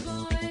only a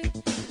boy.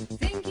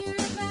 Think you're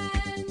a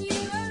man, you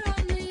are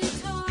only a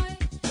toy.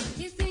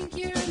 You think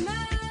you're a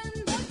man,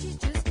 but you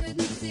just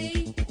couldn't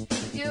see.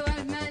 You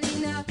aren't man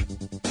enough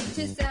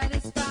to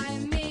satisfy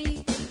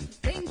me.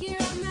 Think you're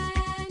a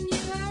man,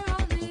 you are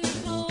only a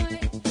boy.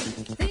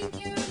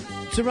 Think you're a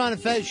man. It's the Ron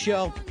and Fez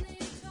show.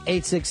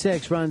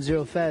 866 Ron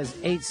Zero Fez.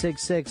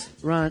 866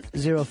 Ron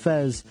Zero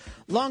Fez.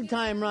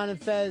 Longtime Ron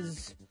and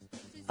Fez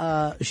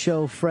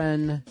show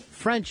friend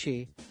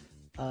Frenchie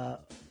had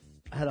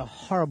a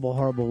horrible,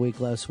 horrible week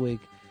last week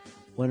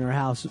when her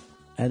house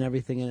and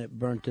everything in it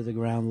burnt to the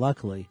ground.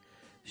 Luckily,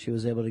 she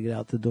was able to get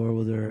out the door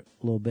with her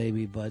little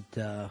baby, but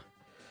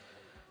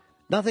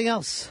nothing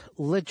else,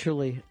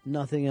 literally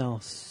nothing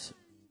else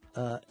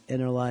in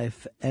her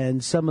life.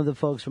 And some of the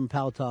folks from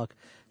Pal Talk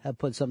have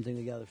put something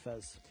together,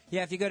 Fez.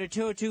 Yeah, if you go to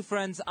 202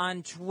 Friends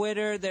on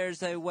Twitter,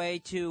 there's a way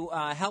to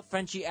help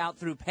Frenchie out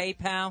through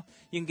PayPal.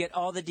 You can get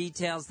all the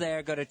details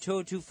there. Go to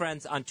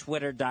 202friends on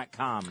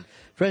Twitter.com.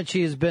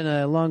 Frenchie has been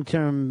a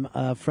long-term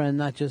friend,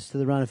 not just to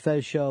the Ron and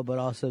Fez show, but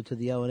also to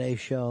the O&A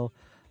show.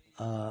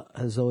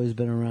 Has always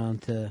been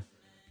around to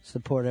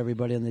support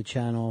everybody on the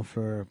channel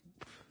for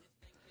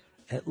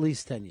at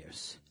least 10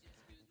 years.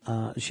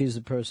 She's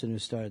the person who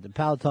started the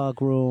Pal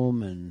Talk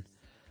room and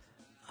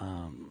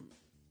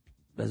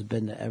has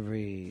been to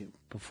every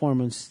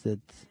performance that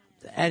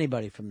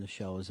anybody from the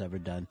show has ever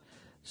done.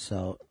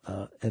 So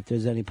if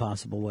there's any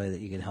possible way that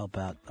you can help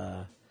out,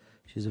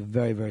 she's a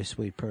very, very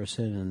sweet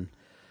person and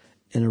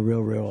in a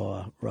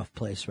real rough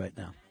place right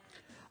now.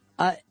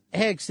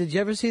 Hicks, did you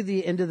ever see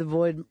the Into the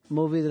Void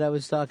movie that I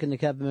was talking to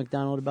Kevin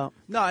McDonald about?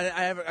 No,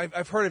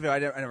 I've heard of it. I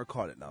never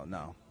caught it, though,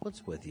 no.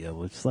 What's with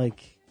you? It's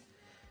like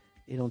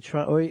you don't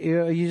try, or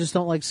you just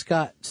don't like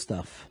Scott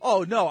stuff.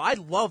 Oh, no, I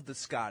love the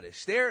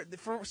Scottish.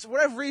 For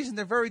whatever reason,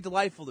 they're very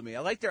delightful to me. I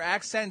like their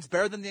accents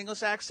better than the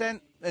English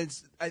accent.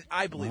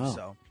 I believe Wow.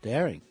 so.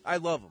 Daring. I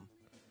love them.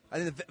 I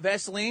think the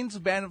Vaseline's a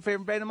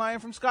favorite band of mine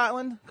from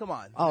Scotland. Come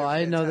on. Oh,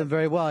 I know them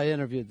very well. I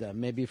interviewed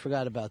them. Maybe you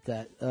forgot about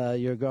that.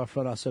 Your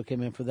girlfriend also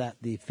came in for that.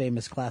 The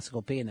famous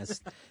classical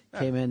pianist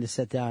came in to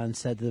sit down and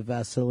said to the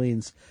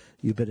Vaselines,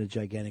 "You've been a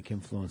gigantic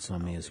influence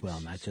on me as well,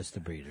 not just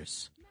the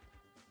Breeders."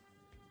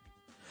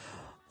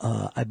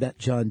 I met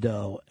John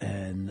Doe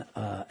and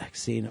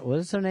Exene. What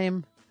is her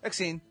name?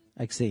 Exene.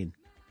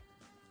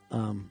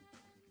 Do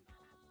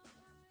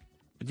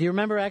you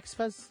remember X,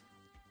 Fez?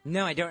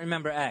 No, I don't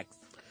remember X.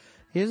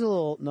 Here's a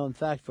little known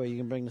fact for you. You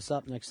can bring this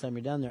up next time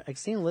you're down there.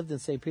 Exene lived in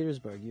St.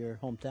 Petersburg, your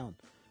hometown,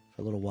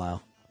 for a little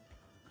while.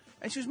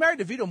 And she was married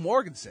to Vito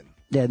Morgensen.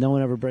 Yeah, no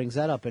one ever brings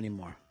that up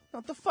anymore.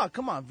 What the fuck?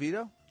 Come on,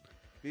 Vito.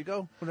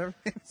 Vigo, whatever.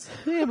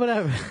 Yeah,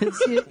 whatever.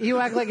 You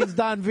act like it's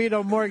Don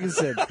Vito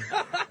Morganson. Hey,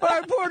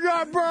 put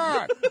that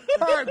back!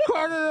 Hey,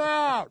 cut it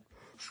out!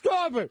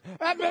 Stop it!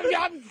 I'm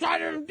trying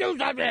to do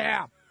something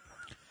here.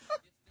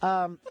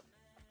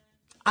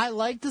 I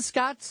like the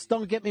Scots.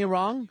 Don't get me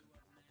wrong.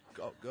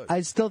 Oh, good.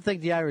 I still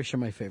think the Irish are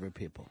my favorite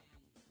people.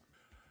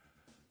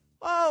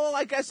 Oh, well,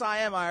 I guess I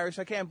am Irish.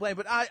 I can't blame,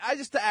 but I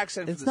just the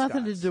accent. It's for the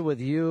nothing Scots. to do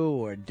with you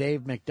or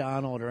Dave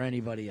McDonald or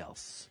anybody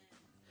else.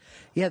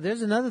 Yeah,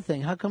 there's another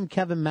thing. How come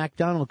Kevin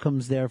McDonald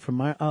comes there from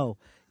my? Oh,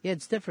 yeah,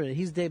 it's different.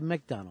 He's Dave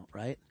McDonald,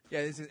 right? Yeah,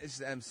 it's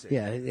the MC.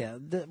 Yeah, yeah.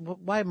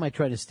 Why am I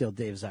trying to steal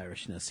Dave's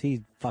Irishness?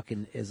 He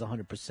fucking is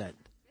 100%.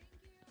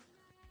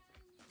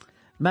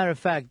 Matter of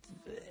fact,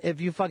 if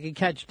you fucking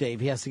catch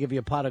Dave, he has to give you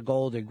a pot of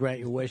gold or grant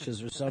your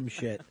wishes or some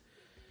shit.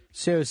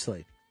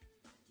 Seriously.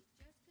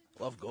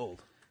 Love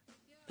gold.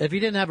 If he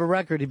didn't have a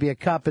record, he'd be a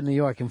cop in New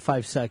York in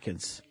 5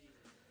 seconds.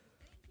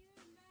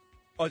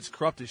 Oh, it's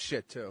corrupt as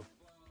shit, too.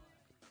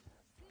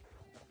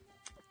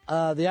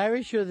 The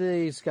Irish or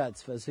the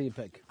Scots, Fez? Who you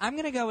pick? I'm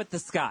going to go with the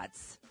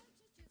Scots.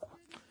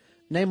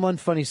 Name one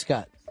funny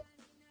Scot.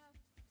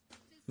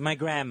 My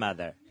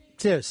grandmother.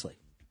 Seriously.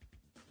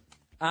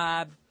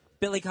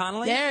 Billy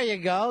Connolly? There you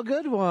go.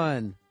 Good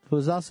one.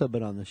 Who's also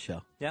been on the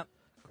show. Yep.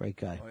 Great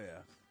guy. Oh,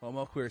 yeah.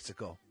 Homo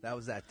queersicle. That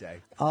was that day.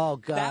 Oh,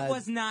 God. That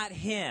was not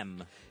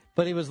him.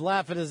 But he was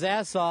laughing his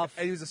ass off.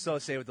 And he was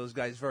associated with those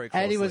guys very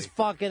closely. And he was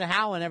fucking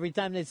howling every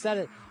time they said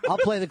it. I'll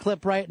play the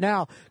clip right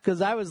now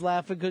because I was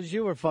laughing because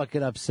you were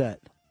fucking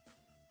upset.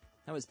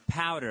 That was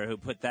Powder who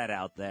put that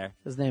out there.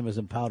 His name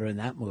wasn't Powder in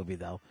that movie,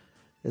 though.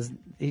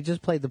 He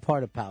just played the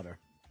part of Powder.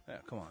 Yeah,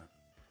 come on.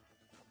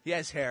 He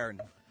has hair and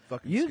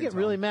fucking You skin get tone.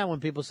 really mad when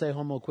people say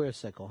homo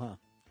queersicle, huh?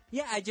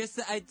 Yeah,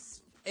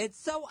 it's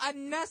so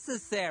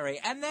unnecessary.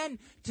 And then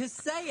to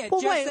say it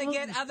Well, just wait, to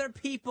get other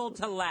people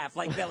to laugh,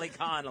 like Billy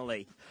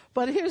Connolly.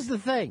 But here's the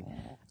thing.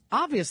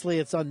 Obviously,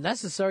 it's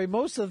unnecessary.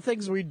 Most of the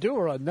things we do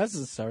are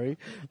unnecessary.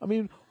 I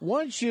mean,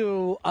 once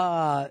you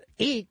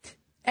eat,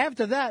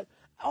 after that,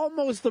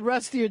 almost the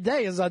rest of your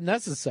day is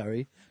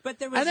unnecessary. But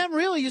there was... And then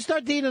really, you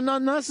start to eat an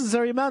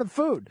unnecessary amount of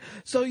food.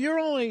 So you're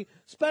only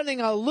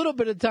spending a little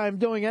bit of time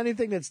doing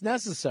anything that's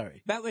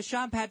necessary. But with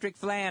Sean Patrick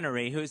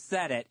Flannery, who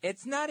said it,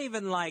 it's not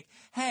even like,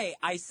 hey,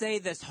 I say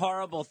this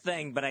horrible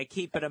thing, but I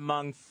keep it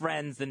among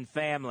friends and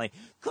family.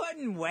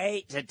 Couldn't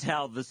wait to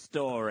tell the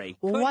story.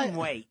 Couldn't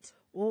wait.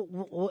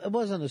 Well, it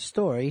wasn't a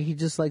story. He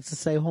just likes to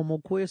say homo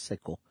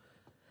queersicle.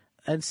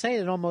 And say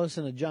it almost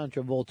in a John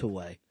Travolta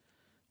way.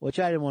 Which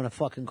I didn't want to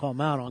fucking call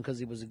him out on because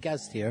he was a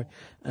guest here.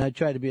 And I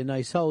tried to be a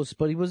nice host,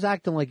 but he was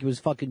acting like he was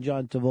fucking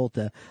John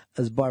Travolta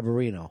as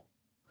Barbarino.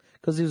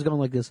 Because he was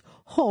going like this,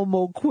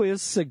 homo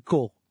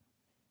queersicle.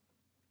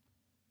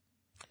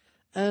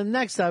 And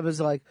next I was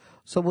like,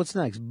 so what's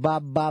next?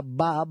 Barbarino.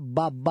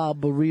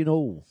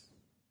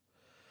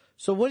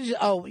 So what did you,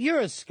 oh, you're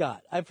a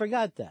Scot. I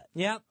forgot that.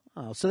 Yep.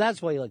 Oh, so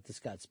that's why you like the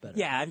Scots better.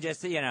 Yeah, I'm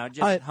just,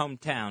 just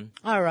hometown.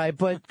 All right,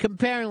 but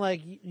comparing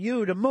like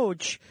you to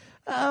Mooch,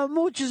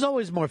 Mooch is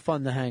always more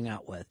fun to hang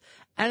out with.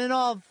 And in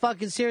all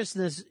fucking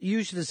seriousness,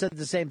 you should have said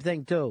the same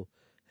thing too,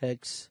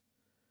 Hicks.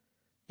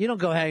 You don't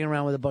go hanging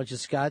around with a bunch of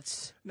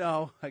Scots.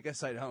 No, I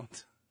guess I don't.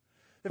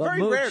 They're But very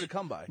Mooch- rare to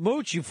come by.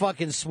 Mooch, you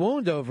fucking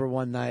swooned over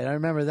one night. I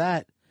remember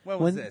that. When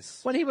was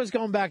this? When he was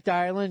going back to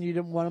Ireland, you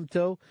didn't want him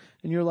to,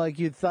 and you're like,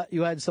 you thought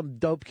you had some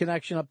dope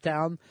connection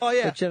uptown. Oh,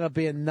 yeah. Which ended up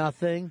being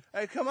nothing.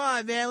 Hey, come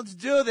on, man. Let's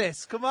do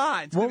this. Come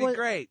on. It's going to be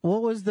great.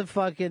 What was the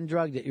fucking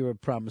drug that you were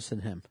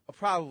promising him?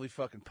 Probably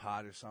fucking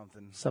pot or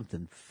something.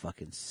 Something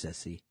fucking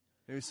sissy.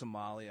 Maybe some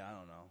Molly. I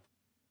don't know.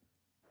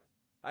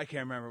 I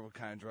can't remember what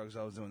kind of drugs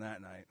I was doing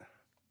that night.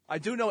 I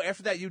do know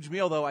after that huge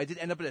meal, though, I did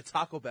end up at a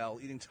Taco Bell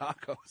eating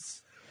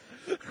tacos.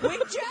 We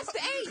just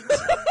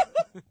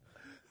ate!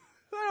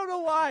 I don't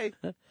know why.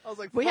 I was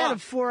like, We fuck. had a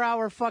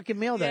 4-hour fucking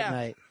meal that Yeah.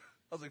 night.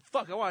 I was like,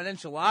 fuck, I want an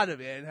enchilada,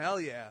 man.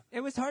 Hell yeah.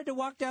 It was hard to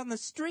walk down the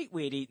street.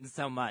 We'd eaten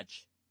so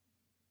much.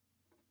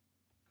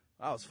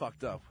 I was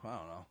fucked up. I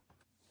don't know.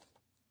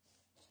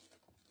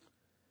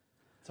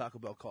 Taco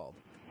Bell called.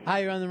 Hi,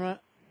 you're on the Ron.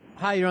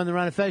 Hi, you're on the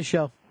Ron and Fez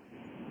show.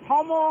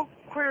 Homo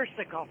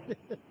queersicle.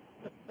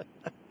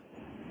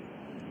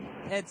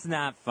 It's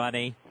not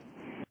funny.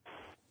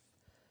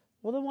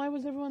 Well, then why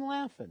was everyone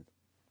laughing?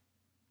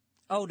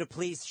 Oh, to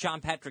please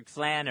Sean Patrick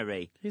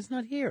Flannery. He's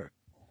not here.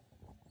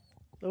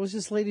 That was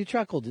just Lady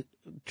Truckle.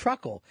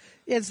 Truckle.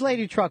 It's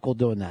Lady Truckle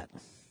doing that.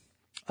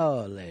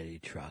 Oh, Lady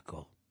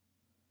Truckle.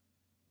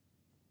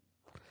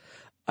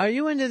 Are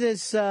you into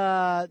this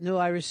new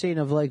Irish scene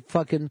of like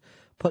fucking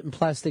putting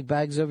plastic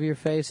bags over your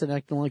face and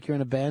acting like you're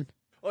in a band?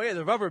 Oh, yeah,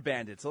 the Rubber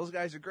Bandits. Those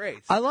guys are great.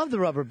 I love the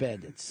Rubber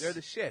Bandits. They're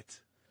the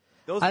shit.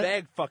 Those I-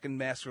 bag fucking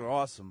masks are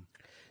awesome.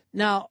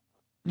 Now,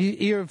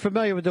 you're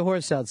familiar with the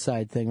horse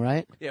outside thing,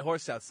 right? Yeah,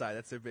 Horse Outside.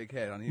 That's their big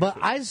head on YouTube. But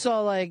I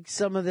saw like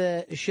some of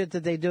the shit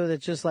that they do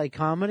that's just like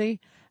comedy,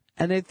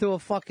 and they threw a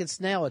fucking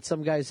snail at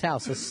some guy's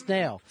house. A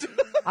snail.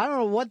 I don't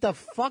know what the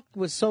fuck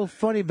was so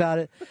funny about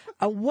it.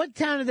 What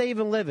town do they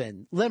even live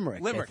in?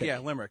 Limerick. I Limerick, think. yeah,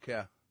 Limerick,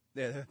 yeah.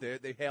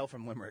 They hail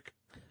from Limerick.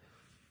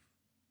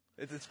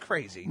 It's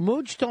crazy.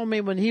 Mooch told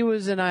me when he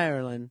was in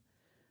Ireland,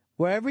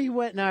 wherever he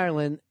went in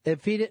Ireland,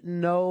 if he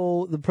didn't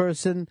know the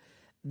person,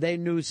 they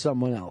knew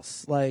someone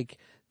else. Like,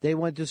 they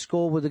went to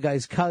school with the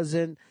guy's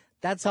cousin.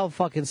 That's how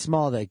fucking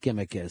small that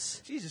gimmick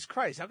is. Jesus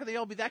Christ, how can they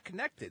all be that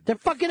connected? They're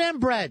fucking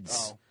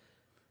inbreds. Oh.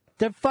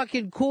 They're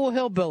fucking cool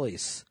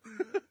hillbillies.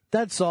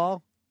 That's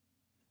all.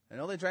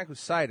 And all they drank was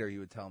cider, you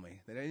would tell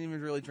me. They didn't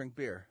even really drink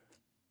beer.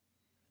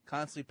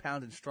 Constantly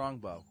pounding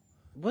Strongbow.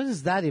 What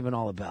is that even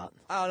all about?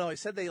 I don't know. He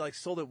said they like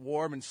sold it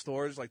warm in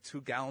stores, like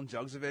 2-gallon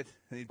jugs of it,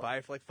 and he'd buy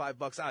it for like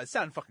 $5. It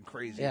sounded fucking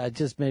crazy. Yeah, it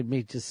just made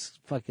me just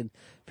fucking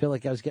feel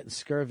like I was getting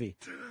scurvy.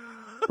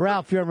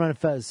 Ralph, you're on Run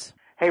Fez.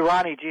 Hey,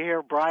 Ronnie, did you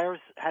hear Breyers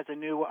has a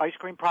new ice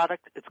cream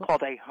product? It's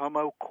called a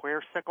Homo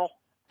Queersicle.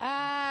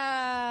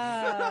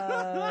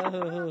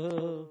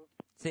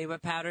 See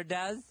what powder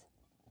does?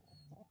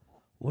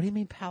 What do you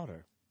mean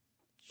powder?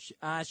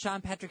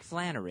 Sean Patrick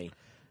Flannery.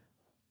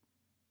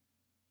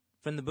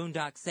 From the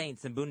Boondock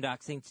Saints and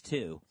Boondock Saints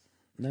 2.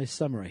 Nice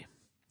summary.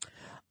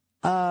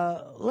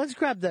 Let's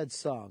grab that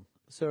song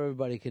so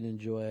everybody can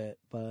enjoy it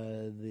by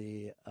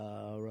the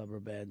Rubber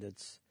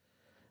Bandits.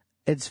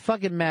 It's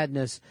fucking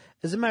madness.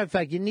 As a matter of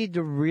fact, you need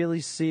to really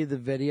see the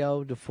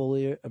video to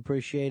fully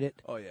appreciate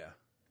it. Oh, yeah.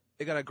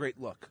 They got a great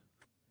look.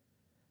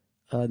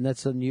 And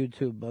that's on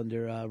YouTube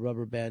under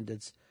Rubber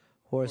Bandits,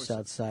 Horse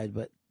Outside.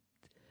 But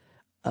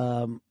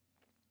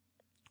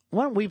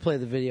why don't we play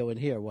the video in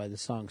here while the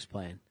song's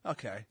playing?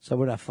 Okay. So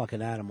we're not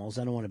fucking animals.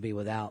 I don't want to be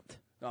without.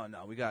 Oh,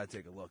 no, we got to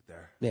take a look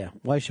there. Yeah.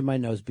 Why should my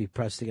nose be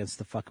pressed against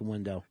the fucking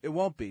window? It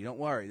won't be. Don't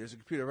worry. There's a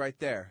computer right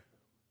there.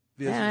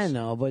 Yeah, I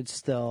know, but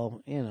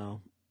still, you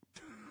know,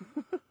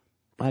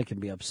 I can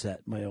be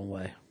upset my own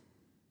way.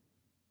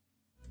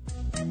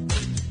 I'm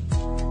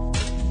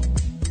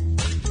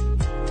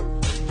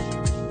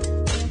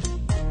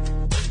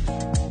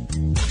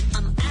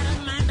at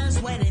Amanda's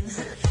wedding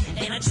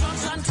in a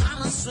church on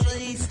Thomas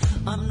Street.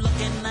 I'm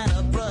looking at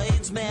a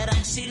bridesmaid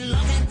and she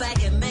looking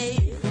back at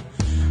me.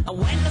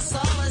 When the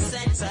summer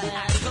center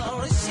asks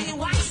her if she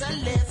wants a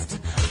lift,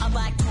 I'm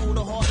back to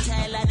the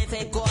hotel and if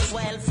it goes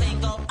well,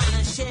 finger on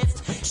a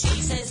shift.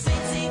 She says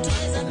Fitzy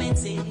twice a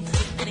minty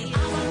and he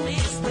offered me a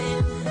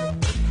spin.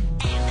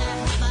 And I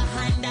have a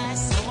hand I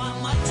so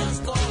I might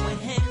just go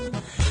with him.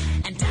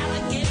 And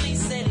Darren gave me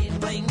said he'd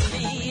bring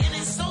me in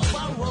his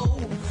Subaru.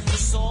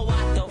 So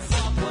what the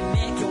fuck would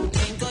make you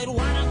think I'd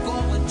wanna go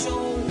with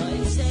Joe?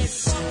 I said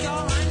fuck your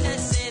Honda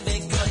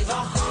Civic, drive a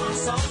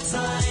horse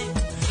outside.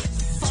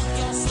 Fuck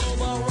your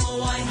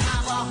Subaru, I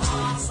have a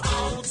horse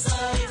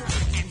outside.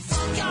 And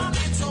fuck your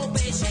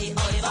Mitsubishi, I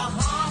have a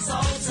horse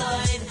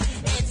outside.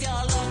 If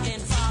you're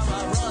looking for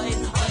a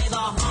ride, I have a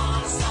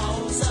horse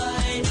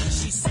outside.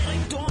 She said I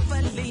don't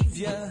believe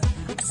you.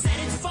 I said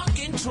it's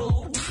fucking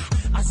true.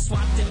 I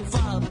swapped him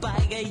for a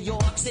bag of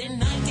Yorks in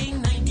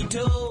 1992.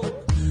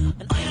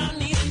 And I don't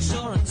need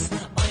insurance,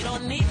 I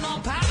don't need no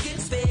parking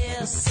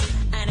space.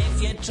 And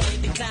if you try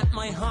to clap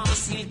my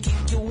horse, he'll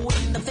kick you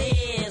in the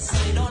face.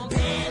 I don't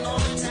pay no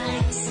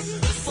tax,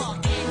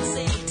 fucking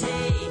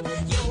city.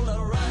 You'll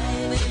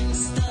arrive in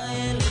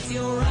style if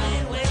you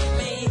ride with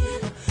me.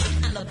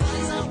 And the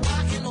boys are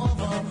walking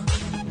over,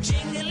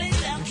 jingling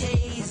their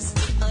keys.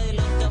 I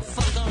look the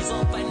fuckers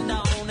up and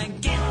down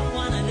and get on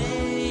one of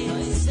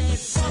these. I said,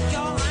 fuck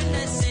your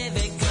Honda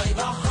Civic, drive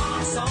a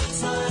horse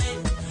outside.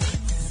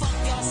 Fuck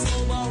your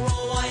Subaru,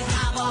 I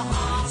have a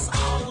horse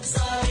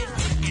outside.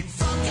 And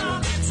fuck your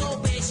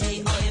Mitsubishi,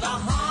 I have a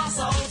horse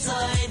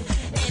outside.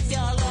 If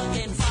you're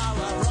looking for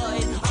a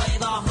ride, I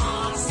have a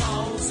horse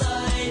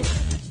outside.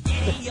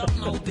 Giddy up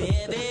now,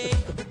 baby,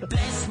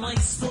 bless my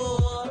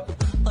soul.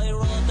 I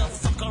rode the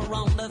fuck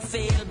around the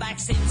field back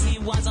since he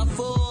was a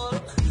fool.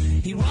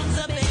 He runs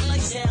a bit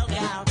like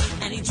Shelgar,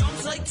 and he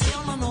jumps like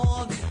Tillman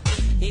Og.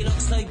 He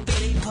looks like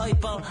Billy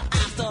Piper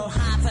after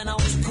half an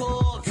ounce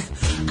coke.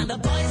 And the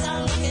boys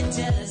are looking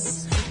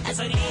jealous as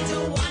I lead to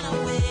one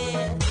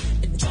away.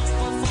 And just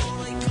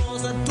before I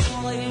close the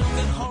door, I look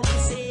at her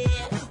and say,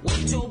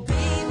 would you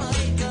be my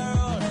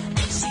girl? And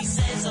she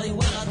says, I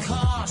will, of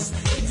course,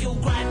 if you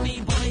grab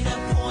me by the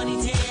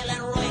ponytail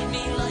and ride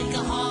me like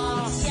a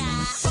horse.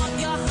 Yeah, fuck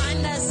your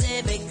Honda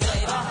Civic,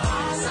 drive a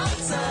horse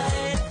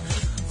outside.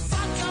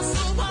 Fuck your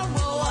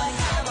Subaru, I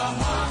have a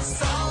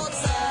horse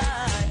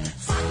outside.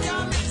 Fuck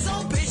your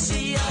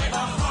Mitsubishi, I have a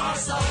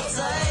horse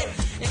outside.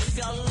 If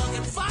you're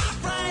looking for a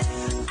ride,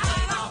 I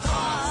have a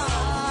horse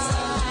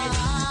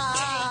outside.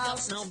 Get it up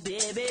now,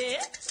 baby.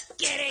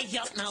 Get it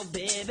up now,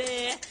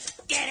 baby.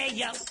 Get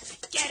it up,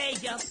 get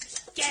it up,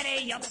 get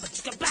it up. But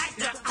you can back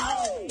now.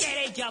 Oh,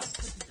 get it up.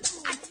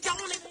 I don't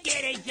wanna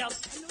get it up.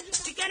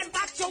 You get it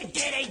back, so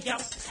get it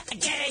up.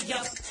 Get it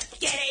up,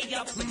 get it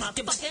up.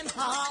 Motherfucking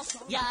horse,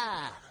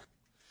 yeah.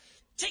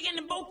 Taking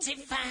the boat to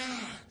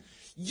fine.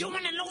 You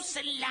wanna know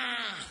Salah?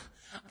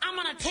 I'm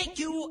gonna take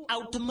you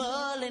out to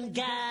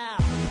Mullingar.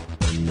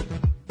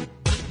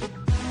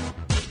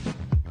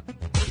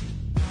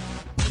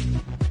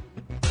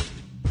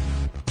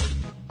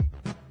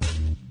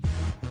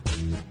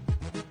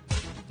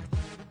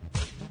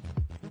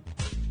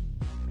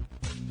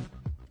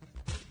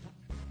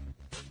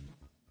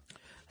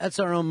 That's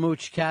our own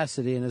Mooch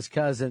Cassidy and his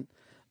cousin,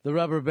 the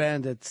Rubber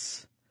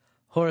Bandits,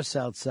 horse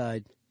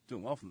outside.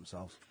 Doing well for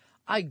themselves.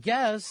 I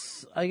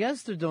guess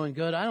they're doing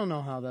good. I don't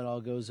know how that all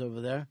goes over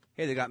there.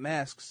 Hey, they got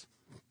masks.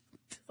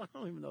 I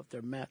don't even know if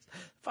they're masks.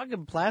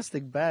 Fucking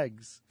plastic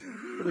bags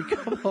with a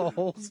couple of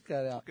holes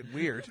cut out. Fucking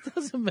weird. It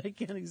doesn't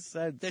make any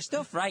sense. They're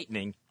still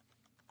frightening.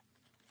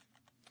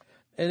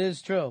 It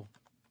is true.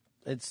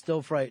 It's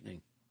still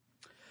frightening.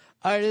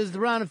 All right, it is the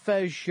Ron and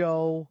Fez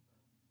show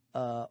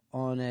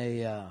on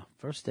a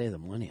first day of the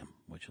millennium,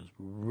 which was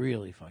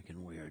really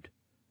fucking weird.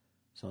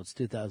 So it's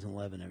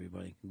 2011,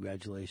 everybody.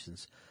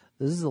 Congratulations.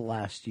 This is the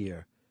last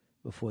year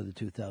before the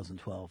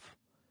 2012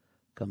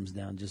 comes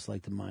down, just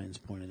like the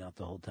Mayans pointed out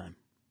the whole time.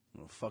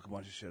 We'll fuck a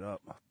bunch of shit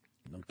up.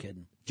 No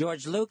kidding.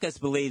 George Lucas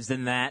believes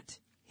in that.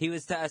 He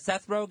was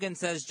Seth Rogen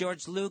says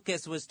George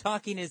Lucas was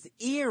talking his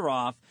ear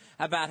off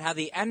about how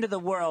the end of the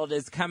world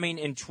is coming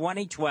in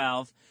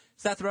 2012.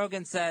 Seth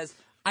Rogen says,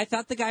 I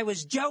thought the guy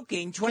was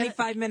joking.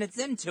 25 minutes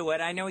into it,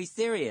 I know he's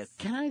serious.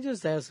 Can I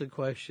just ask a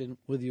question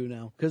with you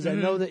now? Because I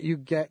know that you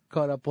get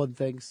caught up on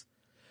things.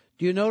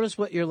 Do you notice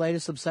what your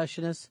latest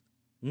obsession is?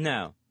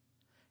 No.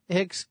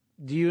 Hicks,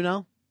 do you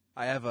know?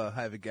 I have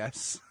a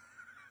guess.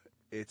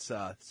 It's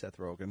Seth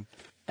Rogen.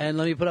 And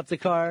let me put up the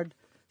card.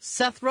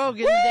 Seth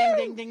Rogen. Woo! Ding,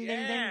 ding, ding,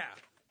 ding, ding.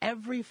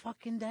 Every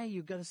fucking day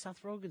you got a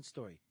Seth Rogen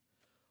story.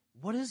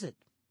 What is it?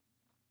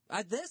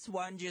 This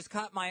one just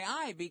caught my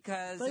eye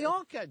because... They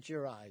all catch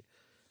your eye.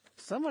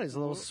 Somebody's a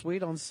little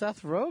sweet on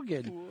Seth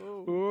Rogen.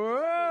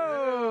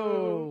 Whoa.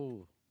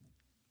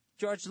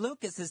 George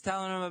Lucas is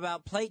telling him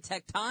about plate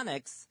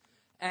tectonics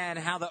and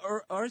how the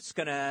Earth's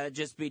going to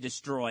just be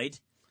destroyed.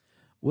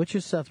 Which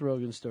is Seth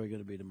Rogen's story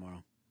going to be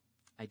tomorrow?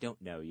 I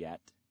don't know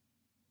yet.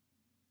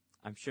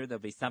 I'm sure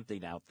there'll be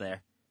something out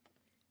there.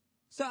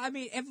 So, I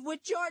mean, if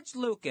with George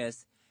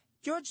Lucas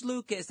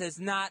is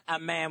not a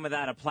man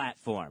without a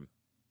platform.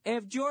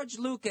 If George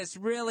Lucas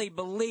really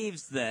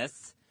believes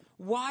this,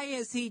 why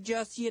is he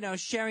just,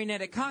 sharing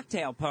it at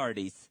cocktail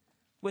parties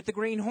with the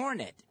Green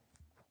Hornet?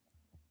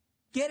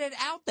 Get it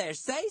out there.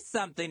 Say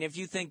something if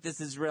you think this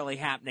is really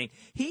happening.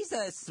 He's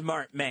a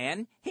smart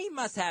man. He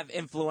must have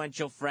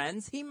influential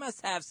friends. He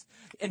must have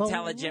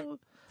intelligent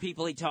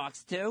people he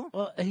talks to.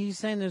 Well, he's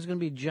saying there's going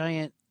to be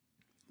giant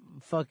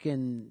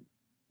fucking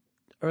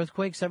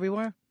earthquakes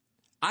everywhere?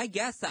 I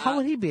guess. How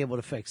would he be able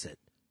to fix it?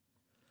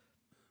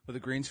 With a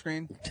green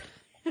screen?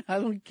 I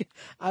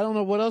don't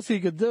know what else he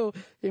could do.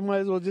 He might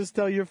as well just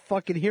tell your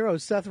fucking hero,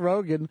 Seth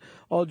Rogen,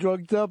 all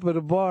drugged up at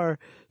a bar.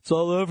 It's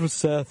all over,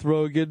 Seth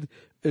Rogen.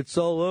 It's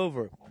all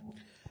over.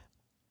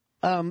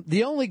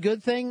 The only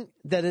good thing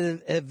that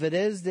if it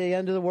is the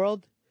end of the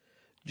world,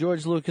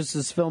 George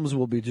Lucas's films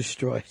will be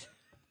destroyed.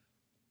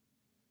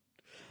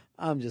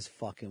 I'm just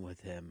fucking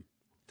with him.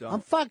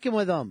 I'm fucking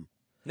with him.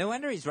 No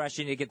wonder he's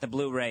rushing to get the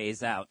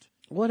Blu-rays out.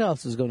 What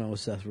else is going on with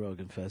Seth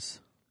Rogen, Fez?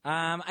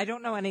 I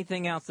don't know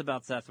anything else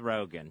about Seth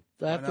Rogen.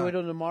 Do I have to wait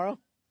until tomorrow?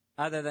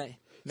 Other than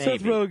maybe.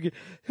 Seth Rogen.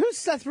 Who's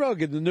Seth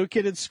Rogen? The new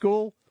kid in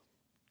school?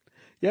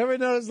 You ever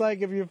notice,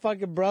 like, if your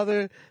fucking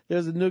brother,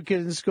 there's a new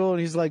kid in school, and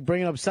he's, like,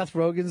 bringing up Seth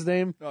Rogen's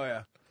name? Oh,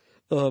 yeah.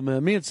 Oh,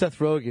 man, me and Seth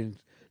Rogen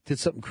did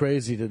something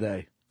crazy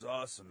today. It's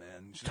awesome, man.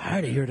 I'm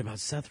tired of hearing about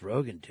Seth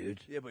Rogen,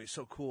 dude. Yeah, but he's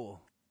so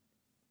cool.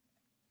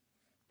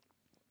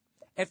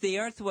 If the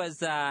Earth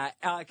was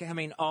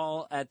ending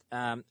all at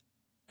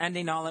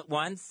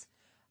once,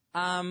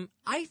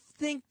 I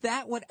think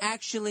that would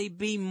actually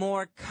be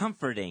more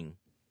comforting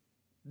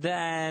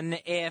than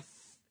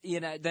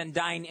than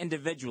dying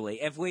individually.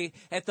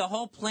 If the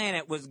whole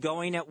planet was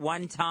going at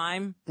one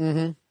time,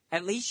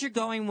 at least you're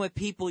going with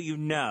people you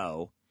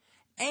know.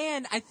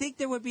 And I think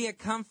there would be a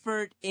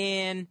comfort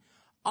in,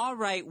 all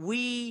right,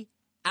 we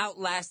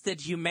outlasted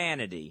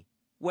humanity,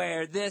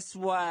 where this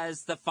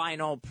was the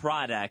final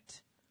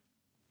product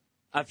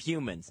of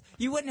humans.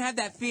 You wouldn't have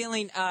that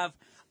feeling of,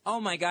 oh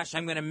my gosh,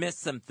 I'm going to miss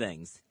some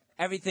things.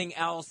 Everything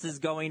else is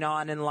going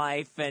on in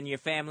life and your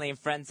family and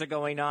friends are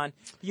going on.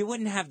 You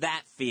wouldn't have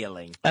that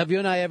feeling. Have you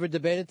and I ever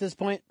debated this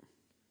point?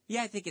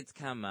 Yeah, I think it's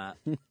come up.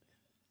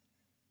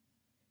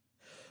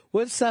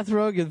 What does Seth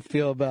Rogen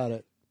feel about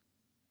it?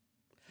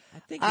 I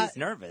think he's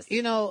nervous.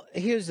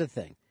 Here's the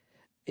thing.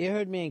 You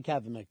heard me and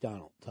Kevin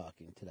McDonald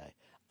talking today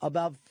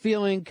about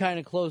feeling kind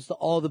of close to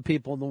all the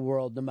people in the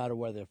world, no matter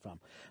where they're from.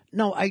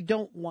 No, I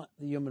don't want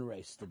the human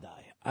race to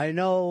die. I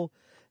know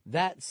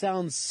that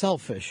sounds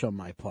selfish on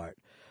my part,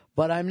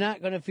 but I'm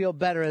not going to feel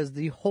better as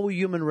the whole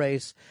human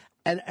race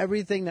and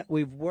everything that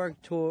we've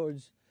worked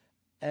towards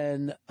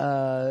and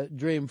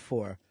dreamed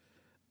for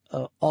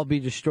all be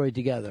destroyed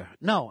together.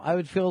 No, I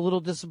would feel a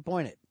little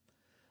disappointed.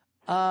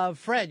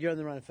 Fred, you're on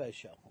the Ron and Fez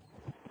show.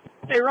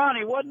 Hey,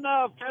 Ronnie, wasn't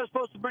Fez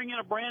supposed to bring in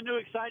a brand new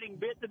exciting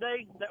bit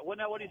today? Wasn't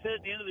that what he said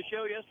at the end of the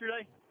show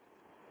yesterday?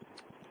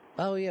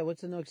 Oh, yeah.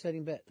 What's the new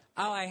exciting bit?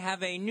 Oh, I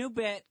have a new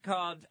bit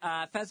called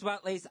Fez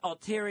Whatley's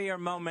Ulterior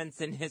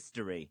Moments in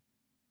History.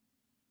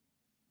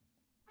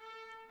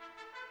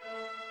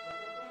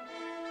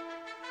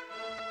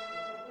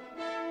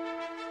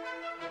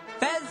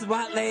 Fez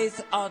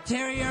Whatley's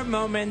Ulterior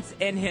Moments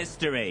in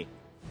History.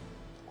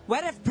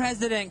 What if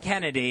President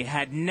Kennedy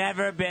had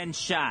never been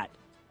shot?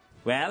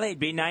 Well, he'd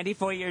be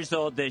 94 years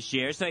old this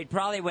year, so he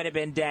probably would have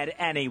been dead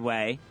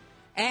anyway.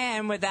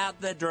 And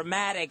without the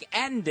dramatic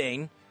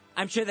ending,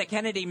 I'm sure the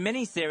Kennedy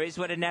miniseries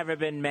would have never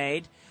been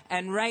made.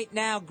 And right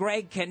now,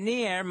 Greg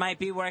Kinnear might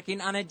be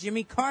working on a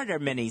Jimmy Carter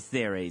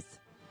miniseries.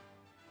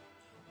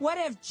 What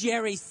if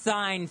Jerry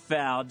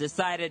Seinfeld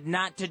decided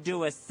not to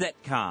do a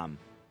sitcom?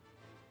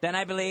 Then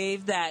I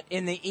believe that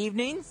in the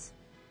evenings,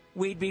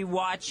 we'd be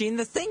watching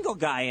The Single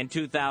Guy in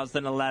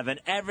 2011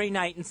 every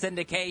night in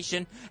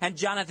syndication, and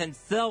Jonathan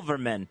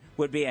Silverman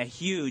would be a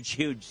huge,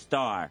 huge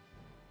star.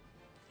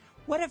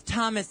 What if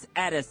Thomas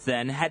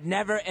Edison had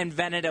never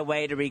invented a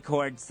way to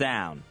record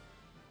sound?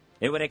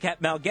 It would have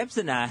kept Mel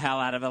Gibson the hell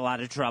out of a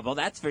lot of trouble,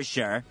 that's for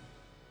sure.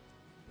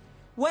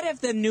 What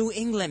if the New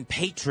England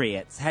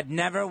Patriots had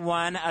never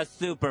won a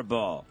Super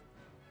Bowl?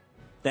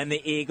 Then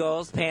the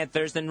Eagles,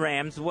 Panthers, and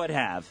Rams would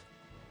have.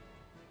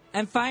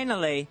 And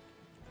finally,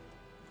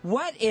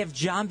 what if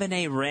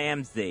JonBenet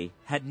Ramsey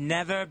had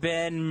never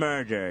been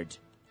murdered?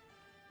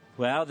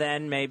 Well,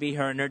 then maybe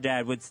her and her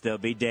dad would still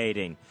be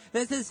dating.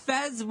 This is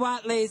Fez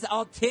Whatley's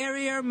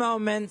Ulterior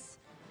Moments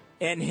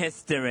in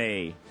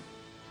History.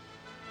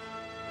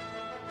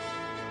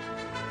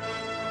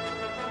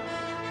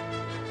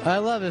 I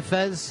love it,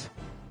 Fez.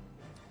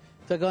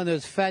 Took on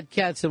those fat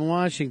cats in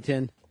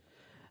Washington.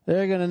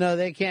 They're going to know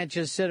they can't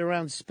just sit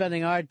around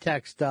spending our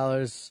tax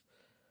dollars.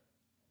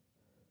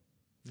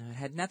 No, it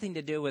had nothing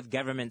to do with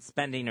government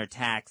spending or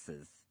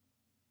taxes.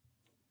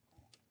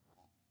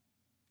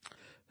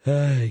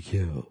 Thank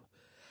you.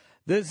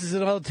 This is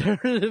an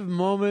alternative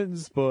moment in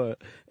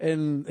sport,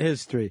 in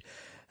history.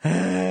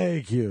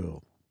 Thank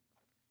you.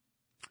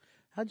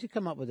 How'd you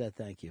come up with that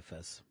thank you,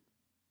 Fez?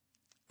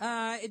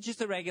 It's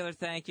just a regular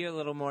thank you, a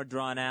little more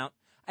drawn out.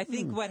 I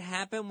think what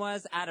happened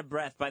was out of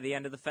breath by the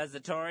end of the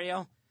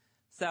Fezatorial,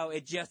 so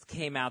it just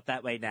came out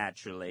that way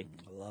naturally.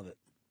 I love it.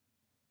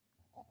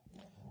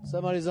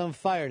 Somebody's on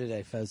fire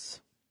today, Fez.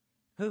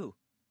 Who?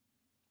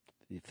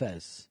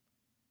 Fez.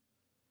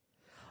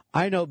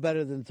 I know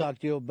better than to talk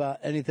to you about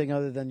anything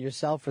other than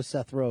yourself or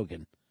Seth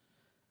Rogen.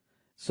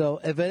 So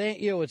if it ain't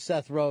you, it's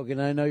Seth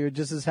Rogen. I know you're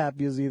just as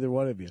happy as either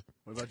one of you.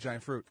 What about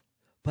Giant Fruit?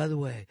 By the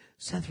way,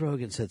 Seth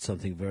Rogen said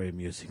something very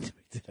amusing to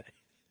me today.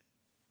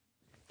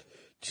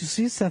 Did you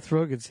see Seth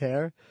Rogen's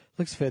hair?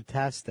 Looks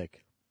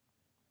fantastic.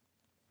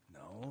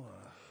 No.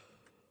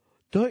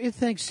 Don't you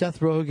think Seth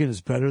Rogen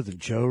is better than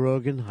Joe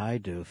Rogan? I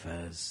do,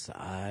 Fez.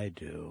 I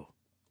do.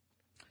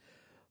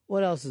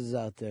 What else is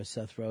out there,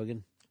 Seth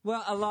Rogen?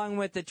 Well, along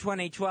with the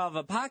 2012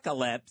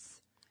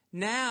 apocalypse,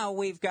 now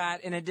we've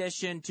got, in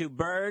addition to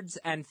birds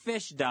and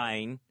fish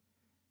dying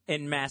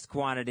in mass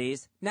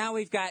quantities, now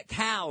we've got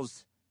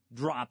cows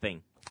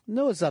dropping.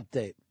 Newest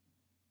update.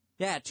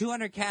 Yeah,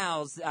 200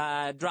 cows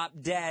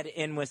dropped dead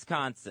in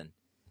Wisconsin.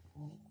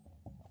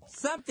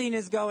 Something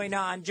is going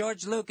on.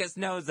 George Lucas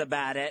knows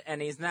about it,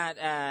 and he's not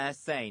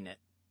saying it.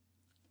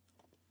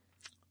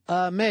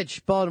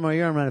 Mitch, Baltimore,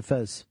 you're on Run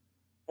Fez.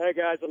 Hey,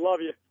 guys, I love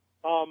you.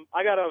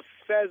 I got a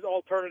Fez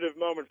alternative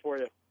moment for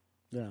you.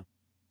 Yeah.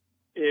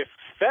 If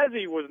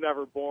Fezzy was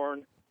never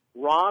born,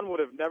 Ron would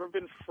have never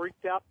been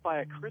freaked out by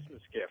a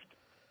Christmas gift.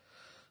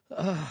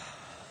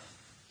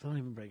 Don't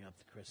even bring up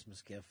the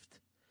Christmas gift.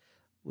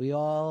 We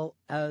all,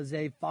 as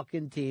a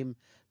fucking team,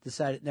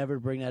 decided never to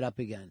bring that up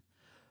again.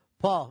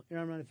 Paul, you're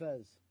on Run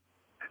Fez.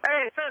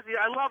 Hey, Fezzy,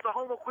 I love the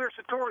Homo Queer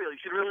tutorial. You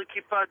should really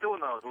keep doing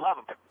those. Love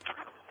them.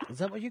 Is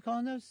that what you're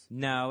calling those?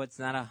 No, it's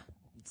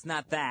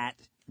not that.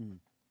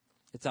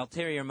 It's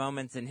ulterior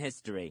moments in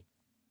history.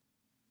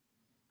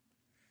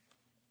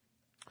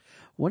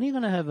 When are you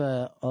going to have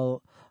a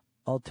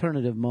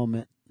alternative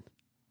moment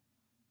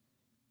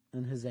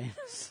in his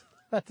anus?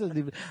 That doesn't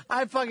even.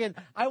 I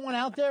went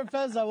out there,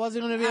 Fez. I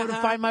wasn't going to be able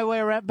to find my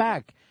way right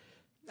back.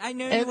 I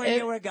knew where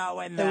you were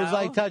going, though. It was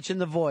like touching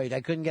the void.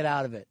 I couldn't get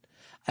out of it.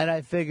 And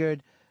I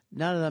figured,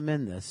 none of them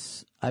in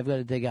this. I've got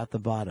to dig out the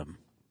bottom.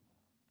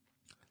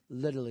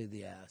 Literally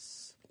the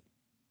ass.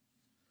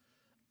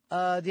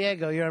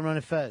 Diego, you're on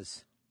Run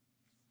Fez.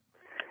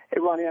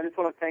 Hey, Ronnie, I just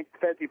want to thank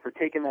Fezzy for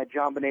taking that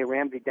JonBenet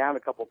Ramsey down a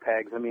couple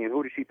pegs. I mean,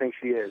 who does she think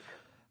she is?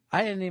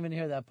 I didn't even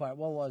hear that part.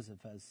 What was it,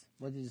 Fez?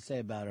 What did you say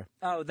about her?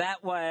 Oh,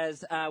 that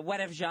was, what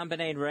if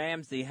JonBenet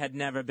Ramsey had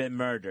never been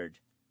murdered?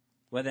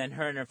 Well, then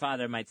her and her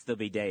father might still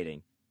be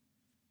dating.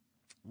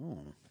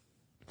 Oh,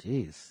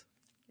 jeez.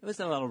 It was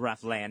a little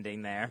rough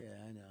landing there.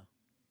 Yeah, I know.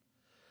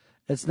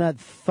 It's not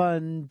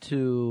fun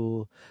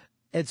to...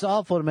 It's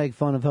awful to make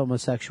fun of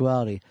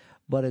homosexuality,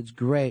 but it's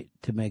great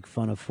to make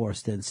fun of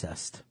forced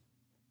incest.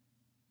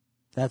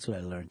 That's what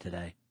I learned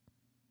today.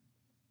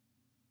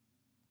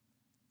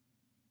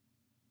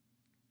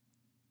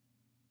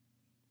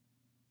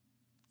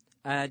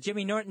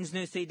 Jimmy Norton's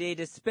new CD,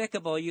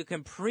 Despicable, you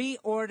can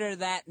pre-order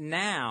that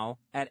now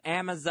at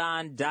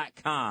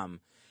Amazon.com.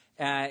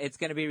 It's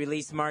going to be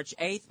released March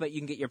 8th, but you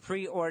can get your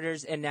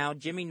pre-orders and now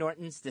Jimmy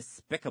Norton's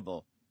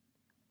Despicable.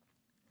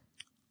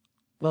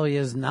 Well, he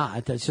is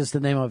not. That's just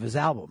the name of his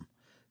album.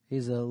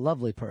 He's a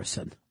lovely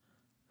person.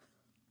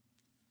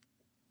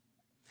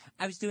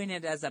 I was doing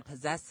it as a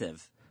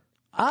possessive.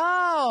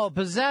 Oh,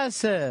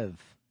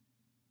 possessive.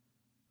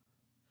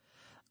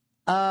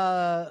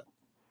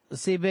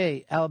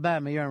 CB,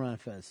 Alabama, you're on Run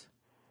Fez.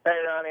 Hey,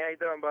 Ronnie, how you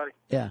doing, buddy?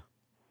 Yeah.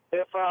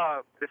 If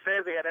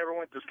Fezzi had ever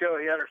went to school,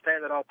 he'd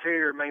understand that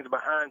ulterior means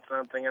behind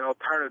something, and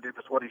alternative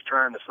is what he's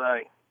trying to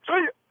say. See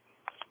ya.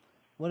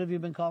 What have you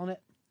been calling it?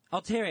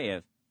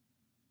 Ulterior.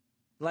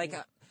 Like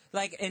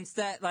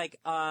instead, like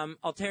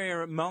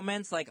ulterior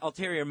moments, like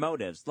ulterior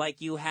motives.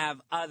 Like you have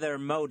other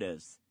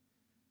motives.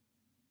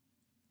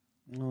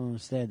 I don't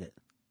understand it.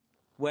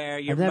 Where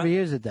your I've never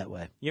used it that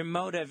way. Your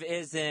motive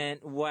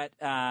isn't what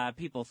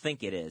people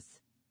think it is.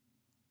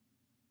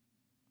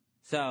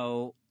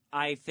 So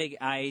I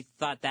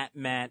thought that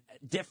meant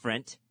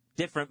different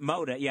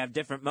motive. You have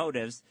different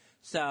motives.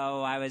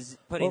 So I was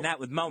putting that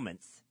with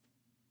moments.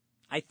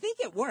 I think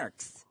it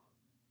works.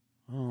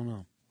 I don't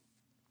know.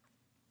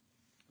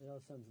 It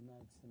all sounds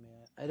nice to me.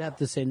 I'd have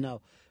to say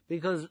no.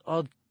 Because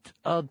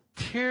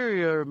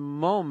ulterior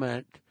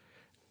moment,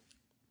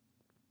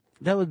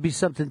 that would be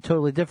something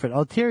totally different.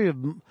 Ulterior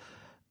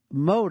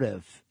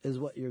motive is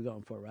what you're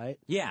going for, right?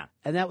 Yeah.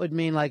 And that would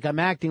mean like I'm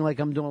acting like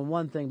I'm doing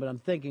one thing, but I'm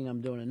thinking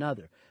I'm doing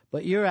another.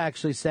 But you're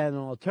actually saying an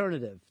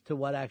alternative to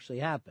what actually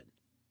happened.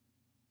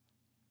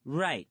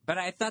 Right. But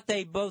I thought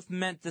they both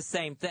meant the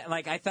same thing.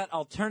 Like I thought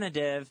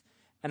alternative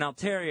and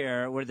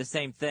ulterior were the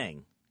same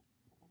thing.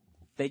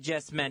 They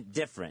just meant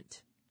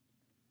different.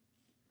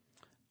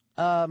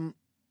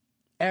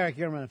 Eric,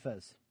 you're on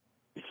Fez.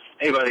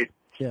 Hey, buddy.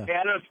 Yeah. Hey,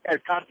 I know I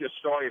caught this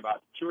story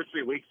about 2 or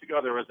 3 weeks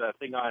ago. There was a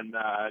thing on,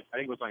 I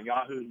think it was on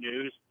Yahoo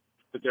News,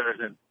 that there is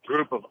a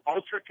group of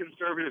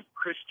ultra-conservative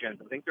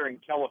Christians, I think they're in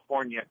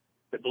California,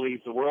 that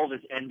believes the world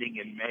is ending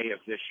in May of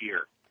this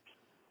year.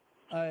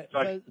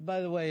 By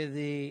the way,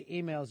 the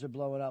emails are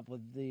blowing up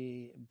with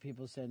the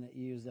people saying that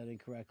you used that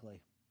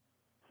incorrectly.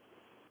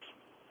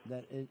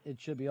 That it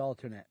should be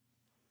alternate,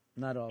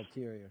 not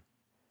ulterior.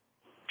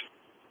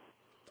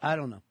 I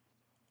don't know.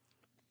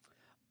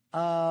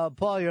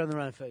 Paul, you're on the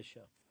Run and Fez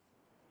show.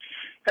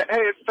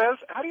 Hey, Fez,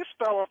 how do you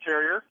spell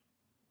ulterior?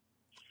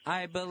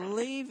 I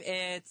believe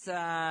it's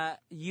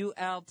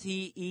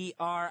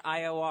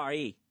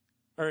Ulteriore.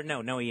 Or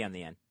no E on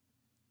the end.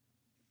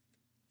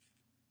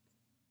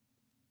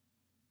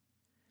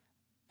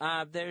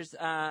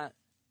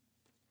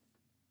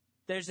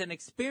 There's an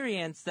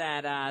experience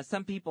that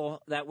some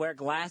people that wear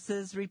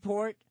glasses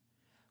report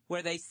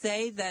where they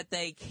say that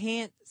they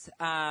can't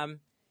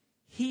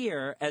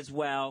hear as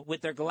well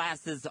with their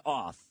glasses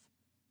off.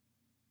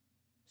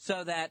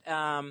 So that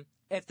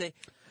if they...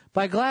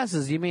 By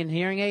glasses, you mean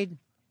hearing aid?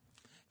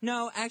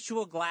 No,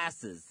 actual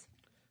glasses.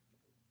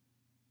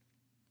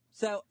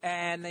 So,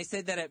 and they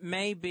said that it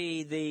may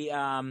be the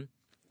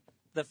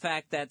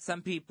fact that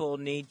some people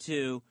need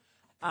to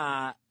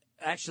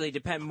actually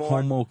depend more...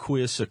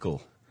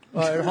 Homoqueersical. All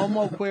right,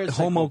 homoqueersical.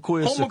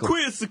 Homoqueersical.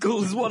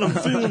 Homoqueersical is what I'm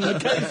feeling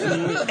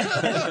occasionally.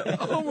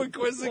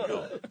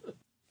 Homoqueersical.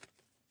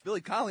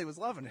 Billy Connolly was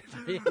loving it.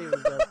 He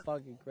was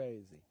fucking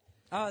crazy.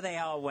 Oh, they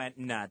all went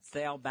nuts.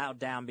 They all bowed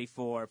down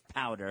before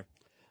powder.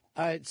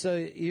 All right, so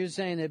you're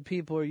saying that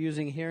people are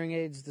using hearing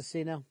aids to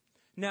see now?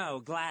 No,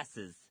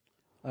 glasses.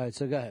 All right,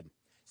 so go ahead.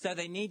 So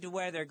they need to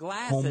wear their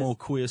glasses.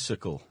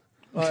 Homoqueersical.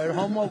 All right,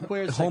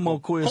 homoqueersical.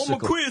 Homoqueersical.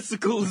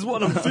 Homoqueersical is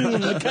what I'm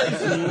feeling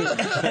occasionally.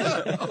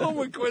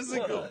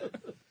 Homoqueersical.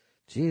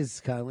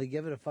 Jeez, Connolly,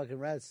 give it a fucking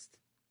rest.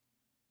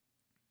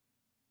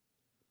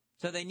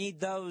 So they need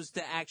those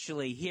to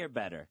actually hear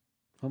better.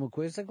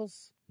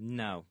 Homoqueersicles?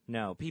 No.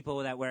 People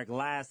that wear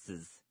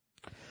glasses.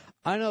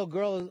 I know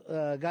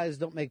guys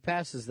don't make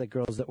passes at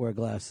girls that wear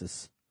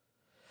glasses.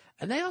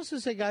 And they also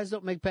say guys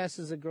don't make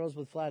passes at girls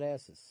with flat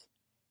asses.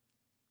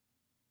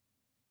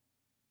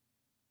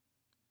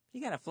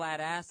 You got a flat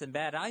ass and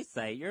bad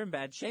eyesight. You're in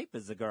bad shape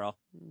as a girl.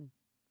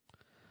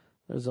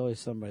 There's always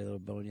somebody that'll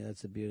bone you.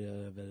 That's the beauty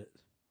of it.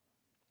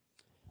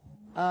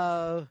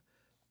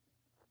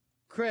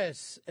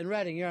 Chris in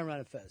Reading, you're on Run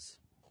and Fez.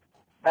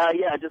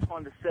 Yeah, I just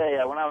wanted to say,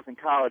 when I was in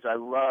college, I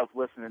loved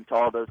listening to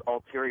all those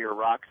ulterior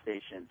rock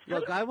stations.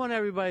 Look, I want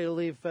everybody to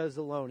leave Fez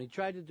alone. He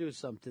tried to do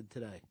something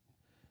today.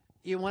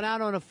 You went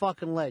out on a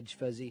fucking ledge,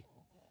 Fezzy.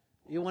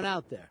 You went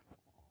out there.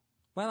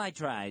 Well, I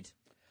tried.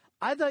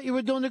 I thought you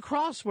were doing the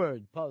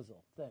crossword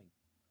puzzle thing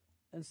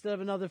instead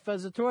of another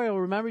Fezzatorial.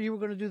 Remember, you were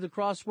going to do the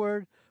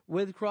crossword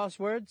with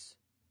crosswords?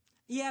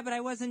 Yeah, but I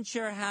wasn't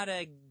sure how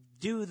to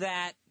do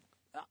that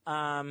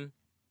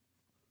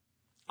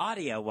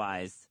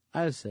audio-wise.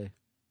 I see.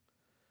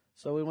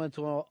 So we went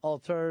to an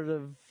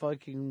alternative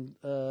fucking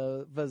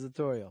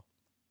Fezzatorial.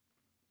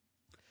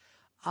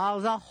 I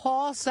was a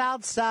horse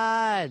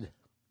outside.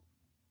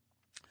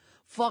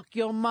 Fuck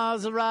your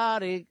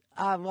Maserati.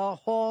 I'm a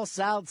horse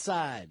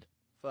outside.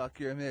 Fuck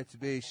your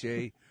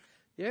Mitsubishi.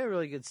 You're a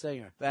really good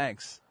singer.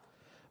 Thanks.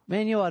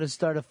 Man, you ought to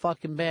start a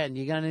fucking band.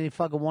 You got any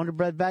fucking Wonder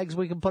Bread bags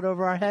we can put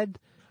over our head?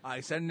 I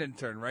send an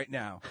intern right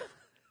now.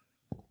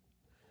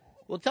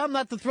 Well, tell them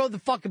not to throw the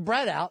fucking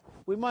bread out.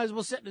 We might as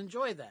well sit and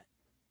enjoy that.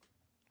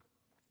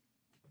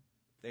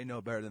 They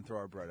know better than throw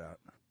our bread out.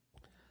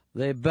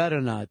 They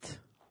better not.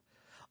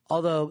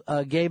 Although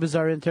Gabe is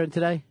our intern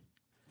today.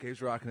 Gabe's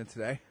rocking it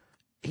today.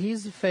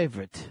 He's a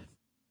favorite.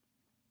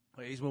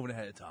 Oh, he's moving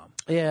ahead of Tom.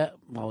 Yeah.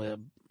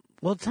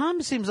 Well,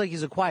 Tom seems like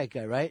he's a quiet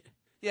guy, right?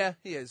 Yeah,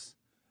 he is.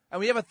 And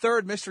we have a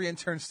third mystery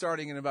intern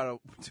starting in about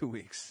 2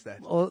 weeks.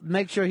 Well,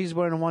 make sure he's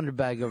wearing a wonder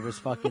bag over his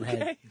fucking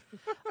head.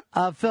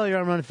 Phil, you're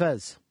on Run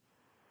Fez.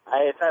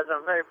 Hey, Fez,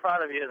 I'm very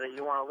proud of you that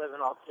you want to live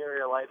an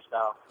ulterior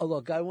lifestyle. Oh,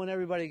 look, I want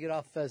everybody to get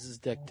off Fez's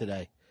dick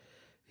today.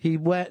 He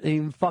went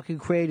and he fucking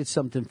created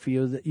something for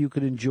you that you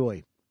could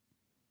enjoy.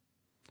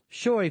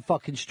 Sure, he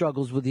fucking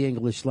struggles with the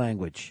English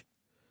language.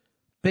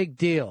 Big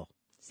deal.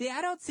 See,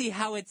 I don't see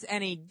how it's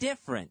any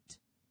different.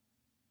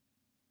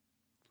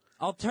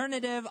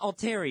 Alternative,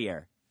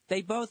 ulterior.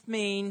 They both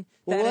mean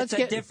that it's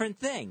a different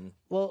thing.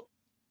 Well,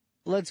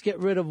 let's get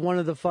rid of one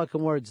of the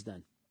fucking words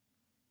then.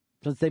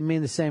 Since they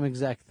mean the same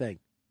exact thing.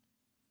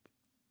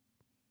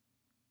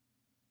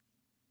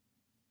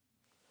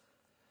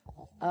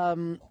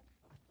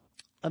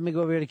 Let me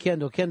go over here to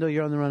Kendall. Kendall,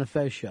 you're on the Run of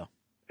Fez show.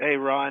 Hey,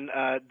 Ron,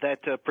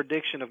 that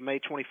prediction of May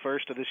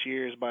 21st of this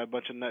year is by a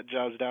bunch of nut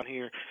jobs down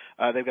here.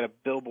 They've got a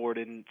billboard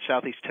in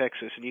Southeast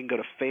Texas, and you can go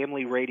to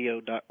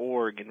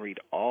familyradio.org and read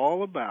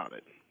all about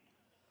it.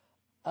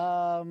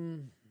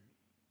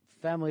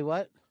 Family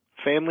what?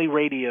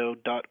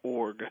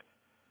 Familyradio.org.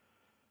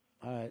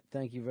 All right.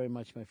 Thank you very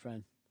much, my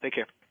friend. Take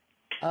care.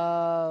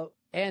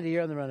 Andy,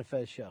 you're on the Run of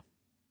Fez show.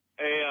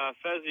 Hey,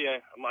 Fezzy,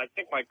 I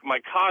think my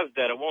car's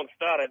dead. It won't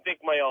start. I think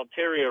my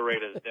ulterior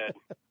rate is dead.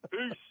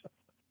 Peace.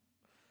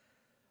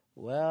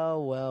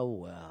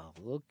 Well.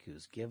 Look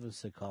who's giving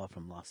us a call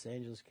from Los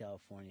Angeles,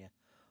 California,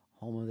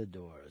 home of the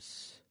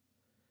Doors.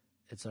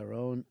 It's our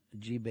own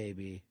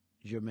G-Baby,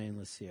 Jermaine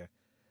Lassier.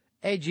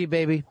 Hey,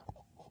 G-Baby.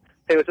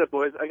 Hey, what's up,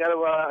 boys? I got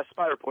a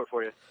spy report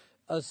for you.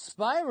 A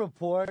spy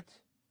report?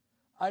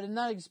 I did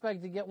not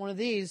expect to get one of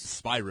these.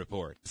 Spy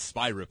report.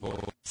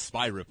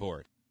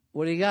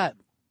 What do you got?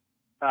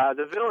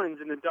 The villains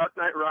in The Dark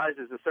Knight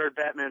Rises, the third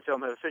Batman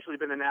film, have officially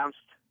been announced.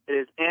 It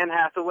is Anne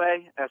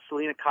Hathaway as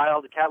Selina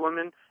Kyle, the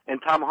Catwoman,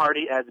 and Tom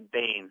Hardy as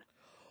Bane.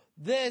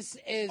 This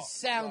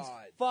sounds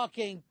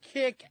fucking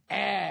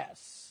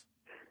kick-ass.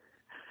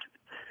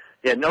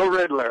 Yeah, no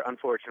Riddler,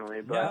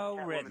 unfortunately. But no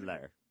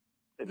Riddler.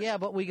 Yeah,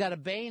 but we got a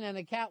Bane and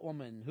a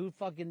Catwoman.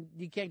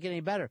 You can't get any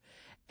better.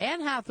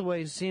 Anne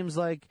Hathaway seems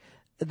like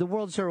the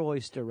world's her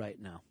oyster right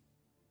now.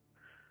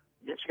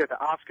 Yeah, she got the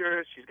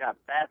Oscars. She's got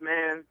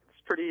Batman. It's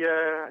pretty,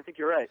 I think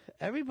you're right.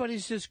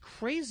 Everybody's just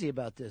crazy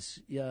about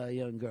this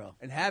young girl.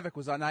 And Havoc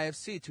was on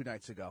IFC 2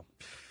 nights ago.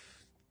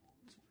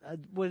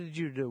 What did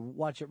you do?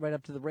 Watch it right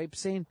up to the rape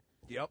scene?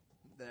 Yep.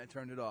 Then I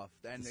turned it off.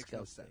 That makes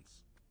no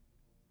sense.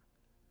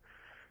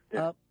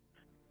 That's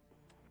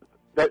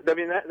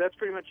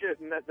pretty much it.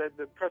 And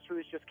the press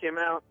release just came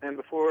out, and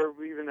before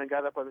we even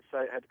got up on the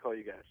site, I had to call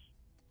you guys.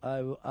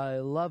 I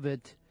love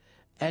it.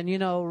 And,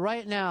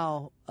 right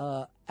now,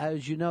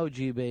 as you know,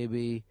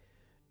 G-Baby,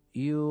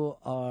 you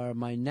are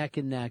my neck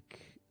and neck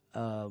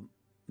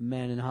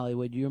man in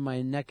Hollywood. You're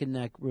my neck and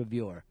neck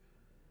reviewer.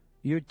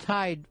 You're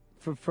tied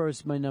for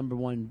first, my number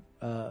one.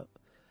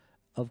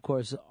 Of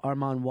course,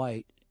 Armand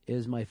White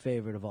is my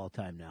favorite of all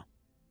time now.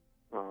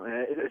 Oh,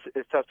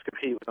 it's tough to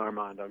compete with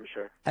Armand, I'm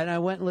sure. And I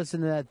went and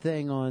listened to that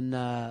thing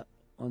on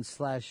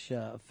Slash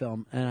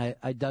Film, and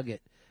I dug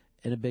it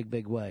in a big,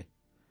 big way.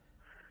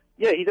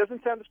 Yeah, he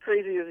doesn't sound as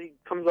crazy as he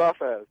comes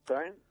off as,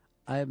 right?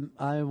 I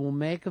will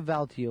make a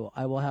vow to you.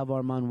 I will have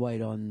Armand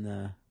White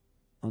on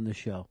the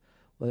show,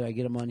 whether I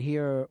get him on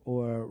here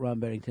or Ron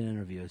Bennington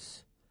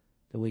interviews.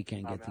 The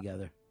weekend get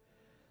together.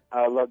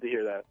 I'd love to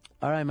hear that.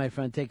 All right, my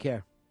friend. Take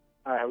care.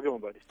 All right, have a good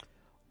one, buddy.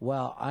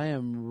 Well, I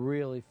am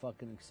really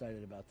fucking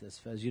excited about this,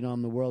 Fez. You know,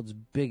 I'm the world's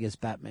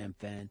biggest Batman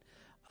fan.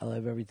 I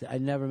love everything. I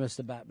never missed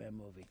a Batman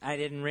movie. I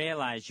didn't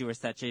realize you were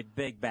such a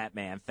big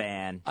Batman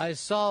fan. I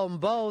saw them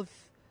both.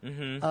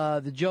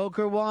 Mm-hmm. The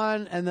Joker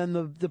one and then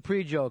the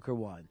pre-Joker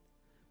one.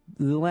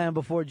 The Land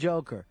Before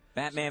Joker.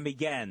 Batman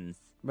Begins.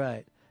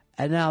 Right.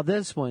 And now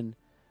this one,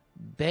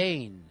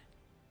 Bane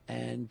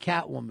and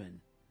Catwoman.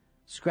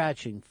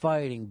 Scratching,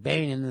 fighting,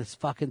 Baning this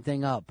fucking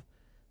thing up.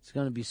 It's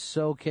going to be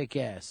so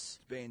kick-ass.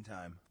 It's Bane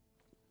time.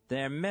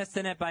 They're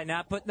missing it by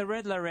not putting the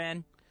Riddler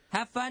in.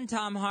 Have fun,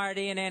 Tom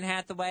Hardy and Anne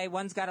Hathaway.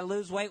 One's got to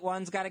lose weight,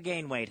 one's got to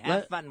gain weight.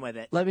 Have fun with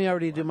it. Let me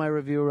already do my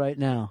review right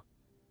now.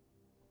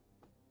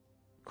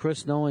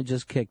 Chris Nolan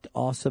just kicked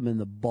Awesome in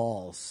the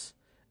balls.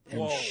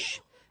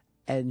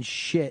 And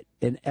shit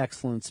in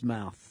Excellent's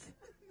mouth.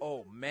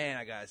 Oh, man,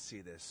 I got to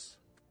see this.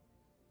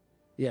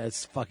 Yeah,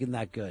 it's fucking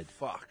that good.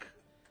 Fuck.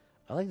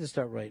 I like to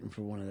start writing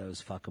for one of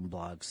those fucking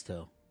blogs,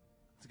 too.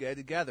 Let's get it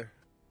together.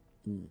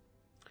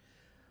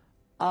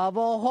 Of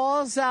a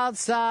horse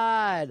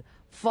outside.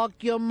 Fuck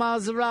your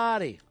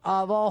Maserati.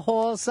 Of a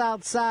horse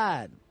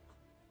outside.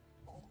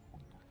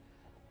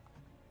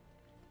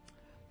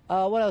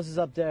 What else is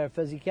up there,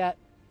 Fuzzy Cat?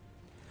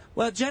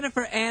 Well,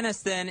 Jennifer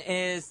Aniston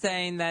is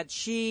saying that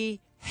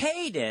she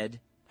hated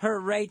her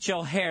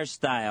Rachel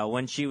hairstyle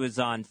when she was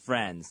on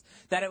Friends.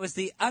 That it was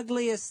the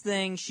ugliest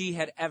thing she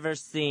had ever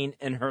seen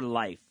in her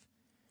life.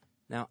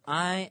 Now,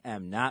 I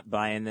am not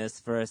buying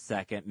this for a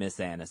second, Miss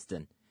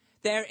Aniston.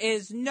 There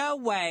is no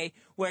way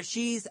where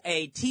she's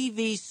a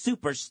TV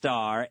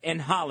superstar in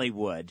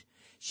Hollywood.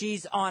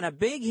 She's on a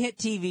big hit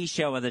TV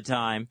show at the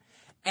time,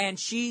 and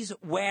she's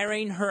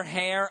wearing her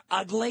hair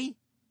ugly,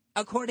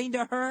 according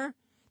to her.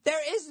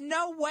 There is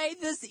no way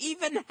this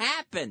even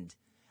happened.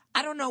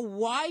 I don't know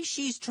why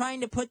she's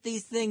trying to put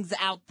these things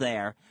out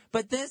there,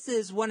 but this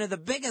is one of the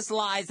biggest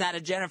lies out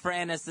of Jennifer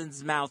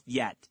Aniston's mouth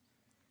yet.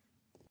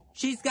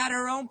 She's got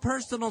her own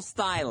personal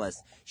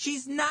stylist.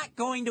 She's not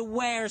going to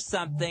wear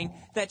something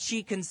that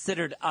she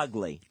considered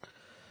ugly.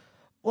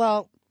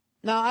 Well,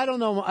 now, I don't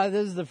know.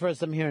 This is the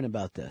first I'm hearing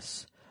about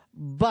this.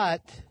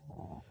 But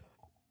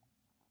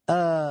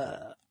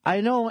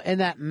I know in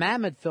that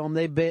Mammoth film,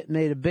 they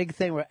made a big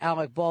thing where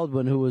Alec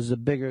Baldwin, who was a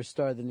bigger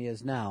star than he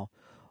is now,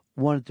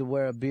 wanted to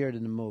wear a beard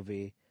in the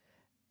movie.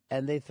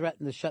 And they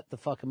threatened to shut the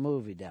fucking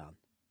movie down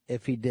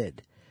if he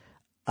did.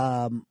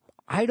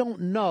 I don't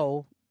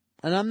know.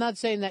 And I'm not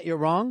saying that you're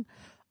wrong.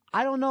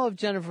 I don't know if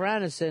Jennifer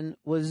Aniston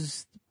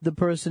was the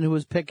person who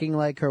was picking,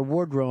 like, her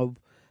wardrobe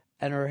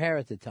and her hair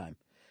at the time.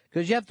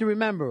 Because you have to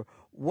remember,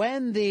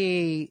 when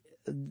the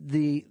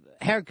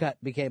haircut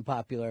became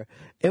popular,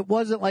 it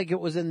wasn't like it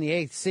was in the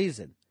 8th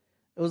season.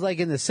 It was like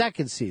in the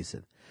 2nd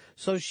season.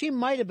 So she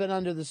might have been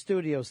under the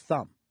studio's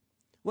thumb.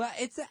 Well,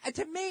 it's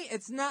to me,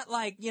 it's not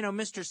like,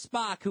 Mr.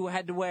 Spock, who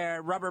had to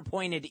wear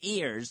rubber-pointed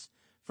ears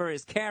for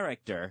his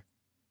character.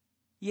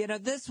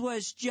 This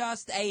was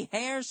just a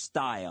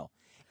hairstyle.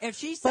 If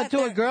she But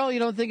to a girl, you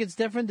don't think it's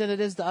different than it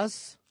is to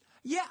us?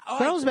 Yeah.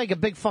 Girls make a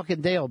big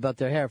fucking deal about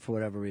their hair for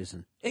whatever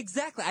reason.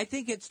 Exactly. I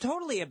think it's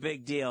totally a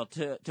big deal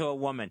to a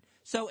woman.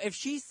 So if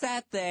she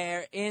sat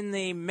there in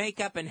the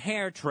makeup and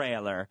hair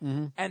trailer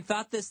and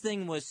thought this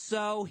thing was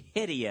so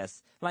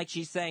hideous, like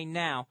she's saying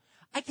now,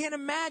 I can't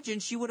imagine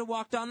she would have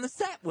walked on the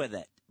set with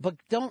it. But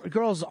don't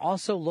girls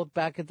also look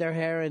back at their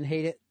hair and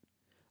hate it?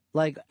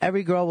 Like,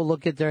 every girl will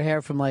look at their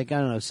hair from,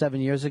 7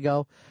 years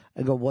ago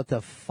and go, what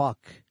the fuck?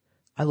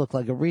 I look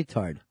like a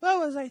retard. What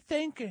was I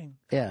thinking?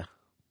 Yeah.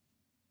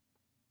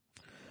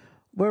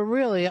 Where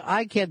really,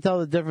 I can't tell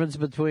the difference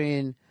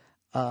between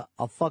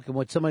a fucking,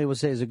 what somebody would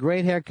say is a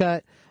great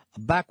haircut, a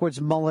backwards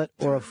mullet,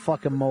 or a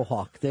fucking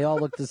mohawk. They all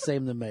look the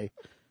same to me.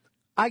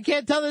 I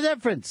can't tell the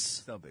difference.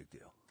 It's no big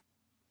deal.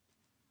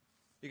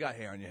 You got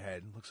hair on your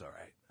head. Looks all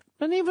right.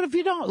 And even if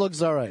you don't, it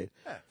looks all right.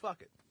 Yeah,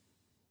 fuck it.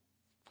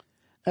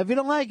 If you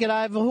don't like it,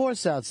 I have a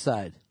horse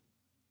outside.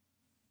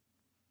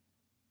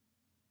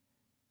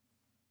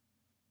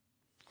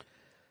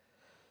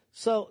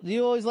 So, do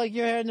you always like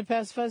your hair in the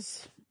past,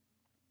 Fez?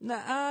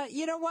 No,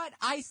 you know what?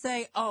 I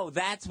say,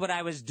 that's what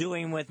I was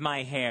doing with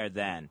my hair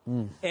then.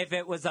 If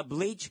it was a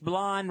bleach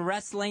blonde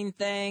wrestling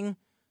thing,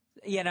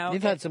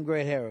 You've had some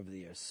great hair over the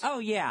years. Oh,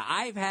 yeah.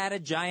 I've had a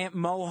giant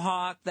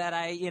mohawk that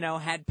I,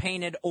 had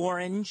painted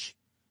orange.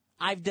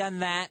 I've done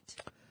that.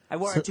 I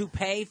wore a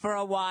toupee for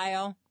a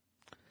while.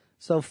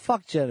 So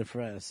fuck Jennifer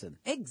Aniston.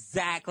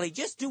 Exactly.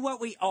 Just do what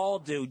we all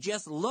do.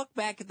 Just look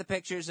back at the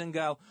pictures and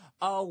go,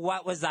 oh,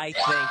 what was I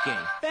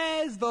thinking?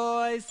 Fez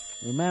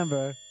voice.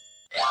 Remember.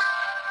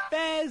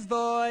 Fez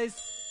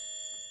voice.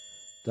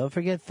 Don't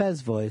forget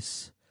Fez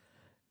voice.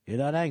 You're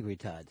not angry,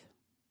 Todd.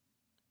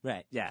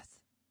 Right, yes.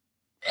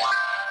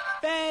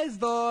 Fez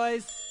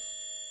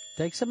voice.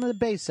 Take some of the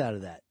bass out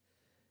of that.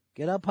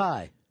 Get up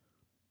high.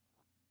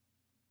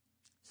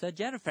 So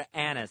Jennifer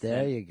Aniston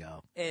there you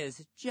go.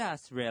 Is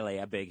just really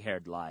a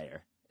big-haired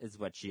liar, is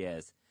what she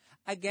is.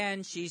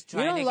 Again, she's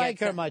trying to You get... don't like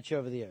her much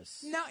over the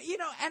years. No,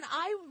 and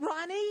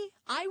Ronnie,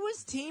 I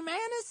was Team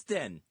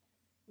Aniston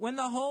when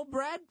the whole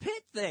Brad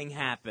Pitt thing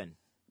happened.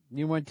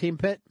 You weren't Team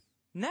Pitt?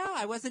 No,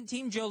 I wasn't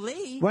Team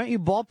Jolie. Weren't you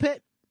Ball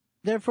Pitt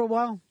there for a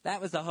while? That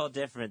was a whole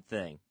different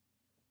thing.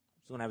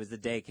 It was when I was a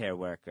daycare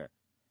worker.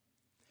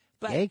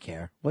 But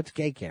Daycare? What's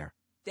gay care?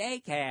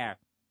 Daycare.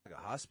 Like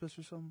a hospice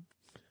or something?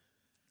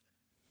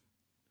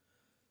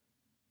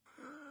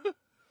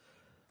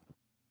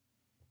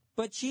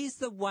 But she's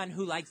the one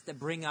who likes to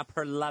bring up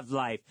her love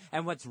life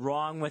and what's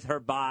wrong with her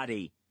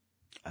body.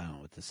 I don't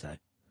know what to say.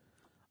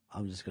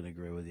 I'm just going to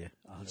agree with you.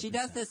 100%. She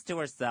does this to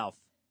herself.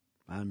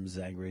 I'm as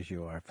angry as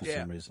you are for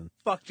some reason.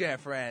 Fuck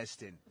Jennifer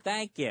Aniston.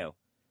 Thank you.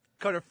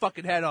 Cut her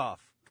fucking head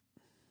off.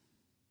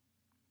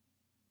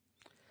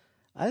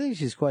 I think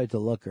she's quite the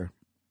looker.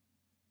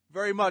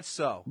 Very much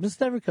so. This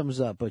never comes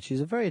up, but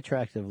she's a very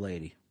attractive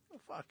lady. Oh,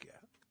 fuck yeah.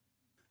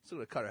 Still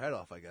gonna cut her head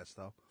off, I guess,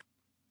 though.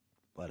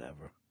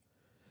 Whatever.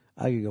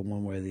 I could go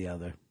one way or the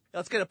other.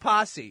 Let's get a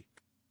posse.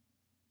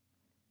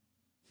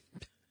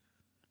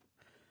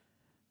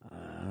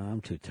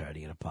 I'm too tired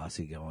to get a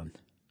posse going.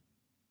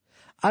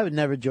 I would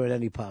never join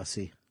any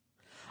posse.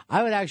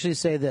 I would actually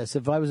say this.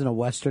 If I was in a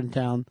western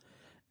town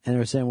and they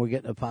were saying we're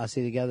getting a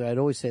posse together, I'd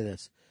always say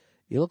this.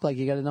 You look like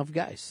you got enough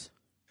guys.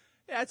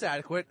 Yeah, that's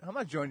adequate. I'm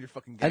not joining your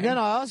fucking gang. And then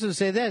I also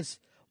say this.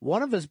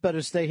 One of us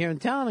better stay here in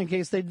town in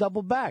case they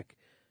double back.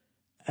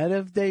 And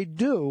if they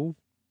do,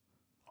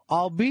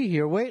 I'll be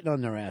here waiting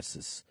on their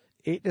asses,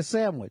 eating a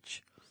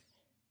sandwich.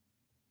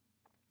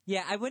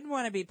 Yeah, I wouldn't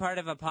want to be part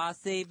of a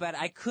posse, but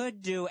I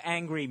could do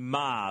angry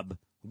mob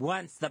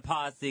once the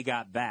posse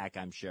got back,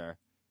 I'm sure.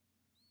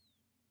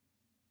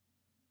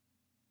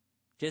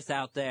 Just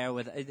out there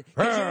with...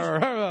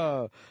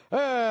 yeah,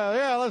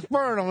 let's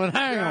burn them and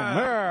hang them.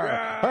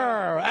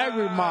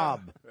 Angry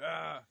mob.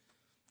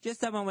 Just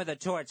someone with a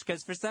torch,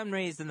 because for some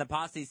reason the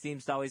posse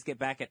seems to always get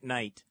back at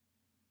night.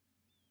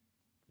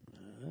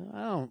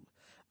 I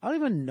don't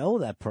even know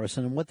that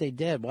person and what they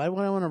did. Why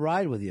would I want to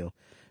ride with you?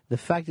 The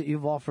fact that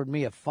you've offered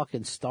me a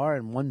fucking star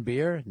and one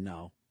beer?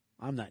 No,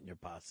 I'm not in your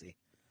posse.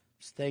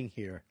 I'm staying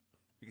here.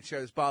 You can share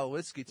this bottle of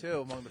whiskey,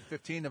 too, among the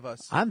 15 of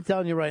us. I'm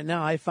telling you right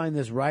now, I find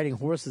this riding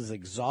horses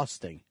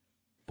exhausting.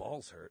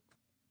 Balls hurt.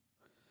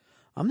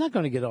 I'm not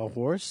going to get on a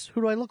horse.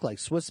 Who do I look like?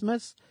 Swiss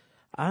Miss?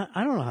 I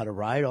don't know how to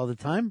ride all the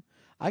time.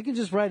 I can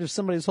just ride if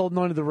somebody's holding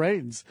on to the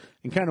reins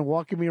and kind of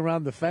walking me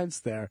around the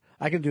fence there.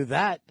 I can do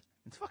that.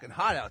 It's fucking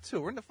hot out,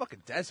 too. We're in the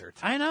fucking desert.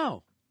 I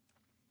know.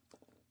 I'm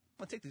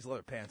going to take these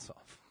leather pants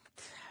off.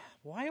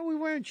 Why are we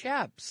wearing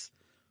chaps?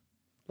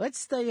 Let's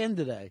stay in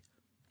today.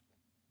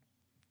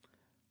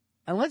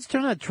 And let's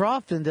turn that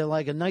trough into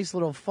like a nice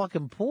little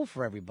fucking pool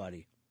for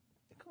everybody.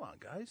 Come on,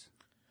 guys.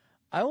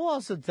 I will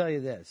also tell you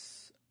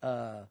this,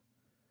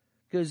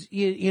 because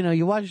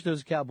you watch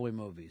those cowboy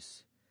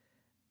movies,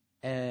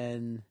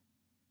 and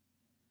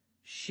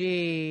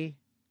she,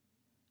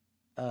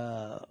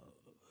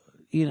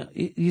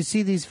 you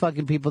see these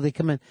fucking people. They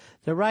come in,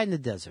 they're riding the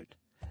desert,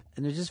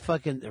 and they're just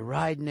they're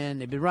riding in.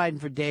 They've been riding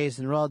for days,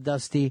 and they're all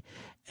dusty,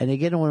 and they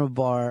get into a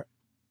bar,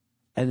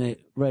 and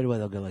right away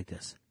they'll go like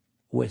this,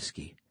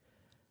 whiskey.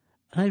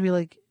 And I'd be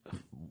like,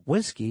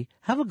 whiskey?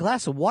 Have a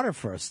glass of water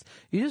first.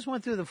 You just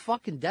went through the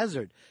fucking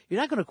desert. You're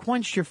not going to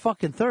quench your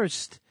fucking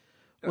thirst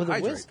with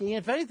a whiskey.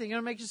 And if anything, you're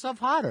going to make yourself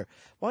hotter.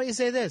 Why don't you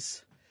say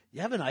this?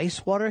 You have an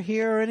ice water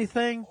here or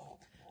anything?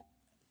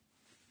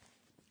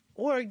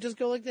 Or you just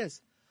go like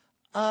this.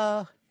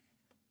 Tom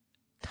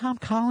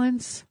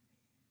Collins?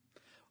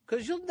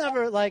 Because you'll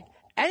never,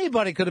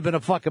 anybody could have been a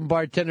fucking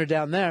bartender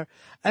down there.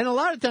 And a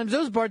lot of times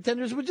those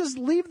bartenders would just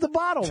leave the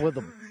bottle with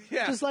them.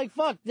 Yeah. Just like,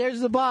 fuck, there's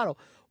the bottle.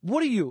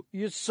 What are you?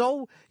 You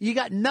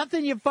got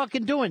nothing you're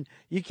fucking doing.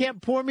 You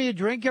can't pour me a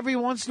drink every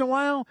once in a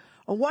while?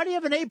 And why do you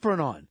have an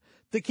apron on?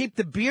 To keep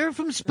the beer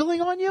from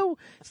spilling on you?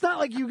 It's not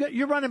like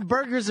you're running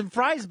burgers and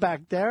fries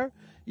back there.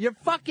 You're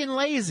fucking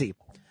lazy.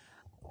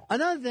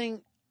 Another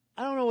thing,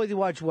 I don't know whether you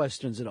watch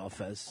Westerns at all,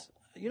 Fez.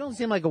 You don't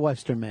seem like a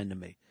Western man to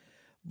me.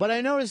 But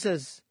I noticed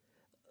this.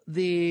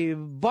 The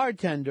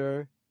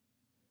bartender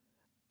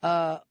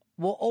will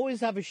always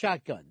have a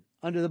shotgun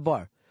under the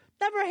bar.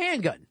 Never a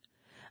handgun.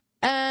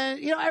 And,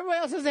 everybody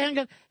else has a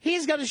handgun.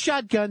 He's got a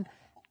shotgun.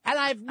 And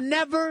I've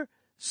never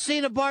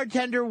seen a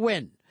bartender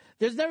win.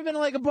 There's never been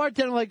a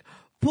bartender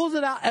pulls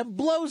it out and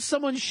blows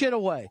someone's shit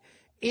away.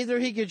 Either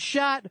he gets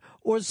shot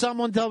or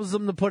someone tells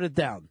him to put it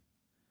down.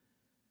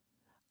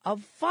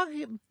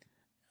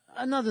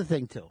 Another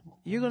thing, too.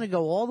 You're going to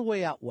go all the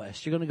way out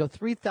west. You're going to go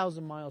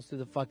 3,000 miles through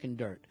the fucking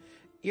dirt.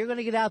 You're going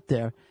to get out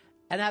there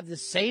and have the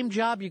same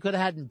job you could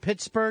have had in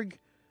Pittsburgh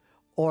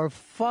or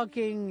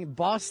fucking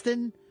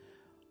Boston.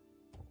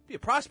 Be a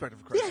prospector,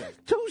 for Christ's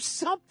sake. Do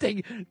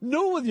something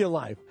new with your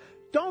life.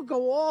 Don't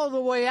go all the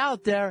way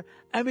out there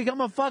and become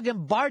a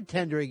fucking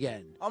bartender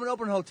again. I'm going to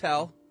open a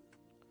hotel.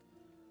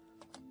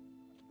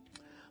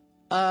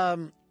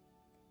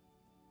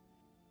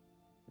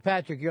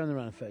 Patrick, you're on the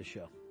Ron and Fez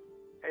show.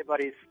 Hey,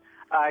 buddies.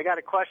 I got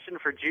a question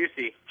for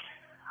Juicy.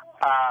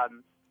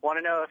 Want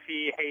to know if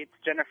he hates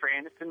Jennifer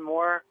Aniston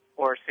more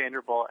or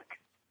Sandra Bullock?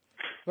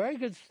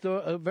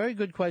 Very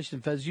good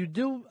question, Fez. You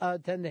do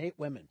tend to hate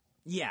women.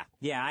 Yeah,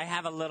 I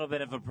have a little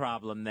bit of a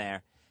problem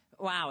there.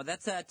 Wow,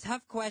 that's a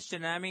tough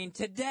question. I mean,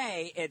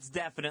 today it's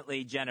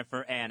definitely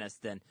Jennifer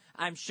Aniston.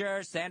 I'm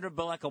sure Sandra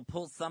Bullock will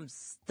pull some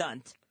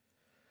stunt.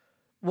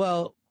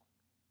 Well,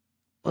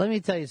 let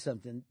me tell you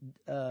something.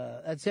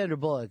 That Sandra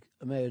Bullock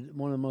made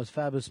one of the most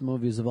fabulous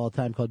movies of all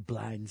time called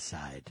Blind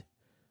Side.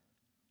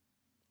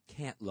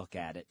 Can't look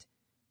at it.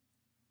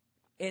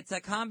 It's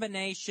a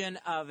combination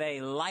of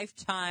a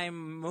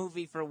Lifetime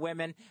movie for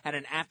women and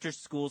an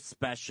after-school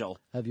special.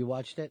 Have you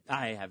watched it?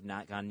 I have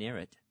not gone near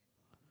it.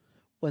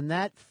 When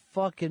that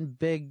fucking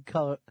big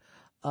color,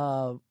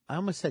 I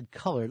almost said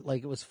colored,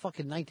 like it was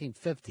fucking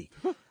 1950.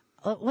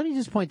 Let me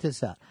just point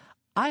this out.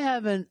 I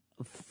haven't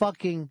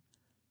fucking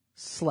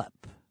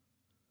slept.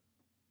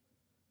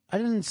 I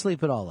didn't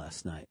sleep at all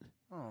last night.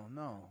 Oh,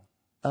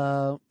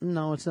 no.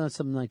 No, it's not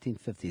some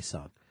 1950s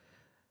song.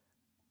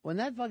 When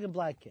that fucking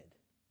black kid,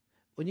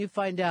 when you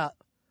find out,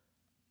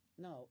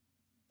 no,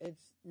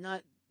 it's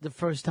not the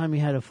first time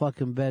you had a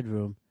fucking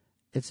bedroom.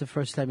 It's the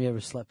first time you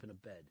ever slept in a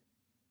bed.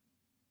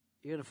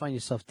 You're going to find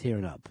yourself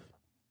tearing up.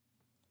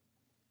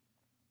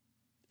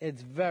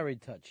 It's very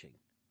touching.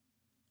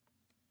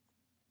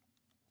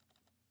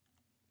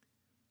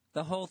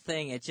 The whole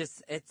thing,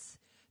 it's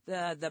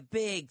the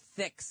big,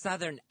 thick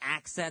Southern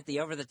accent,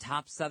 the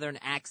over-the-top Southern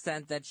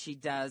accent that she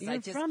does.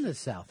 You're from the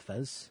South,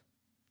 Fez.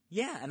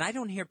 Yeah, and I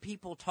don't hear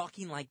people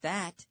talking like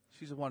that.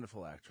 She's a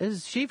wonderful actress.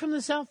 Is she from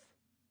the South?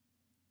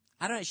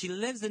 I don't know. She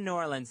lives in New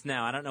Orleans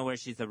now. I don't know where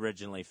she's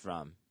originally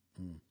from.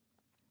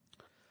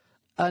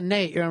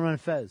 Nate, you're on Run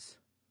Fez.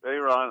 Hey,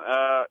 Ron.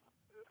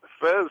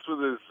 Fez, with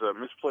his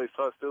misplaced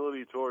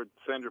hostility toward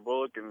Sandra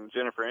Bullock and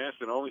Jennifer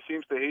Aniston, only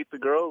seems to hate the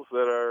girls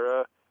that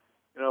are,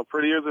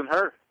 prettier than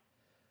her.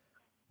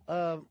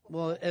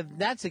 Well, if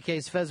that's the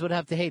case, Fez would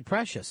have to hate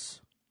Precious.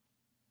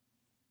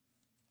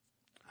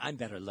 I'm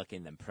better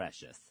looking than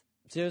Precious.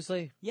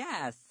 Seriously?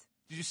 Yes.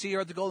 Did you see her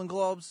at the Golden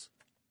Globes?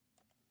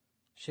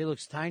 She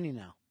looks tiny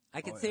now.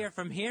 I could see her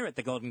from here at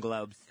the Golden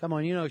Globes. Come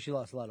on, you know she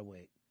lost a lot of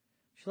weight.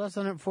 She lost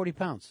 140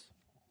 pounds.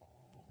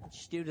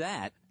 Just do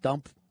that.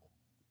 Dump.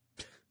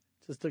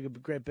 Just took a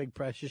great big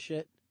Precious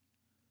shit.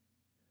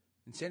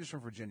 And Sandra's from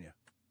Virginia.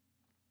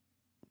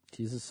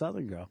 She's a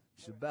Southern girl.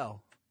 She's a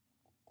belle.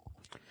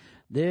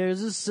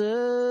 There's a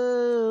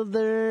Southern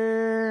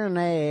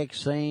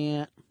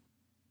accent.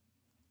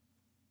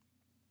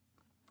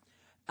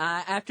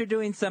 After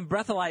doing some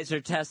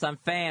breathalyzer tests on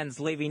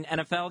fans leaving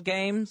NFL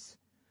games,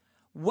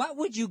 what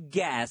would you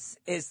guess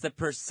is the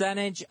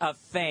percentage of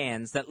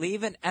fans that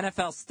leave an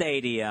NFL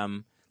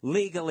stadium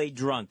legally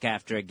drunk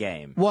after a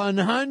game?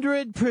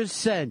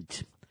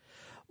 100%.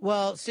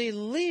 Well, see,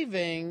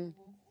 leaving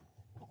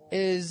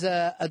is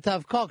a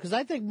tough call because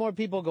I think more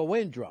people go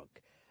in drunk.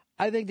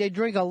 I think they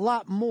drink a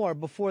lot more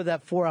before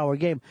that 4-hour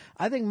game.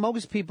 I think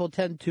most people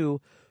tend to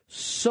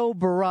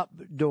sober up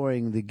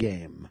during the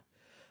game.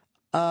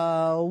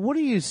 What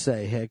do you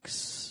say,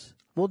 Hicks?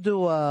 We'll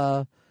do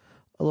a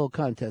little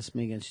contest,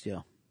 me against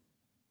you.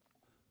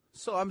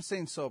 So I'm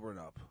saying sobering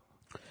up.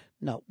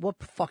 No,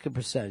 what fucking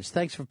percentage?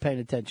 Thanks for paying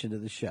attention to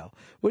the show.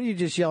 What are you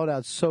just yelling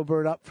out,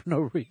 sobered up for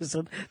no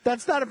reason?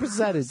 That's not a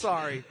percentage.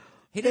 Sorry.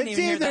 He didn't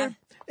even hear that.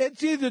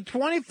 It's either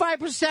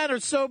 25% or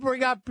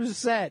sobering up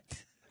percent.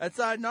 That's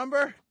our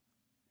number?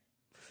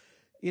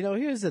 You know,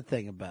 here's the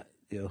thing about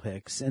you,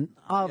 Hicks, and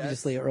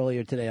obviously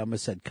earlier today I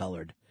almost said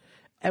colored.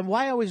 And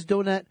why I was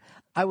doing that,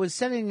 I was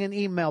sending an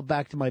email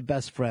back to my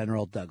best friend,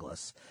 Earl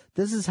Douglas.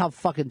 This is how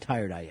fucking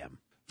tired I am.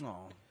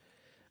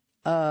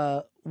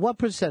 Oh. What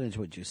percentage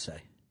would you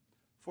say?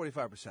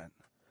 45%.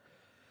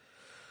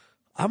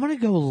 I'm going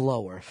to go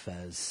lower,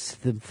 Fez,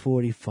 than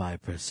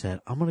 45%.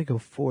 I'm going to go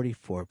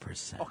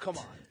 44%. Oh, come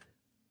on.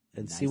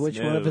 And Nice see which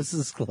one of move. us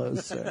is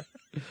closer.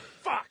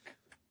 Fuck.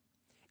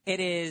 It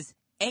is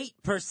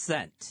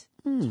 8%.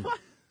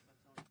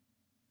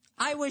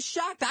 I was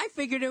shocked. I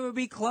figured it would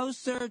be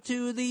closer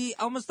to the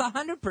almost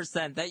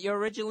 100% that you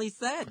originally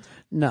said.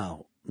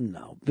 No.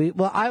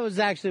 Well, I was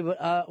actually,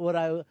 what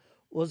I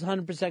was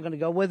 100% going to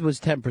go with was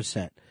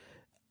 10%.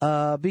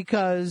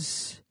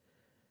 Because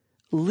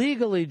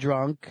legally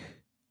drunk,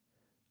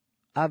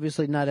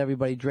 obviously not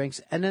everybody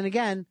drinks. And then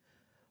again,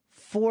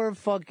 4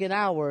 fucking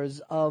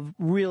hours of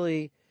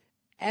really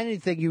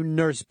anything you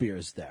nurse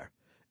beers there.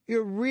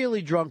 You're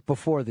really drunk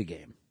before the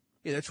game.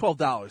 Yeah, they're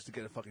 $12 to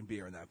get a fucking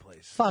beer in that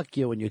place. Fuck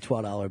you and your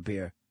 $12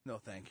 beer. No,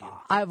 thank you.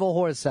 I have a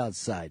horse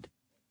outside.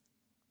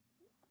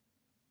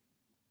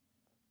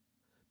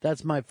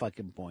 That's my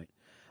fucking point.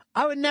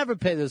 I would never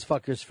pay those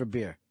fuckers for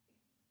beer.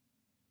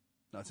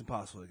 No, it's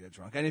impossible to get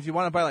drunk. And if you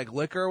want to buy like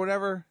liquor or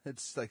whatever,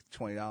 it's like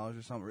 $20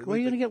 or something. Where are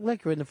you going to get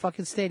liquor in the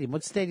fucking stadium?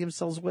 What stadium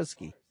sells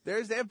whiskey? They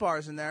have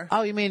bars in there.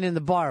 Oh, you mean in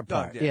the bar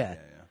part? yeah.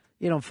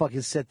 You don't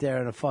fucking sit there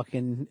in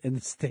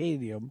the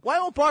stadium. Why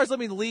won't bars let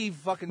me leave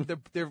fucking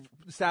their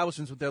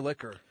establishments with their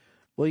liquor?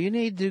 Well, you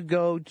need to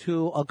go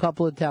to a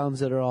couple of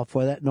towns that are all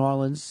for that. New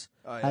Orleans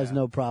has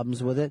no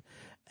problems with it.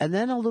 And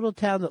then a little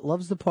town that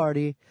loves the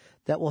party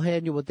that will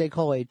hand you what they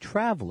call a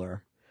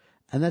traveler,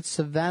 and that's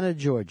Savannah,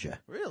 Georgia.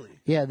 Really?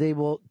 Yeah, they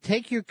will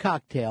take your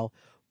cocktail,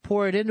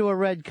 pour it into a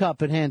red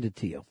cup, and hand it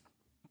to you.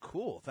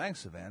 Cool. Thanks,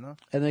 Savannah.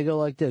 And they go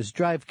like this,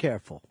 drive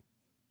careful.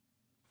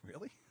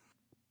 Really?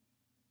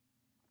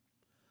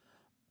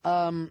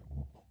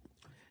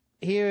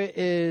 Here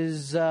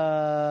is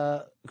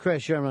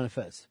Chris, you're on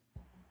Fez.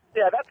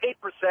 Yeah, that's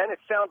 8%. It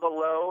sounds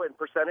low in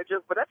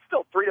percentages, but that's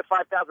still 3,000 to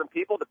 5,000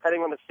 people,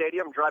 depending on the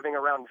stadium, driving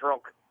around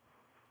drunk.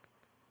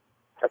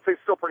 That's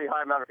still a pretty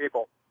high amount of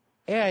people.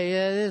 Yeah,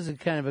 it is a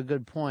kind of a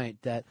good point.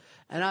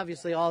 And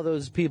obviously all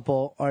those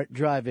people aren't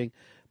driving,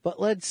 but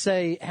let's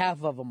say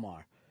half of them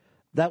are.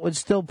 That would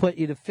still put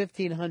you to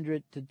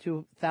 1,500 to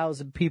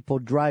 2,000 people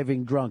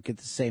driving drunk at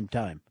the same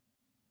time.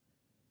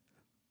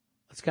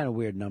 That's kind of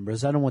weird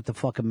numbers. I don't want the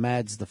fucking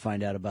Mads to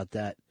find out about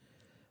that.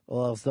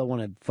 Or else they'll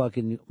want to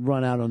fucking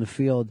run out on the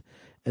field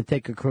and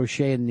take a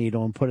crocheting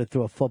needle and put it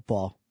through a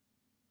football.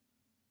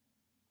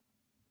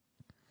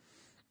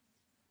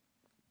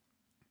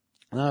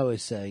 And I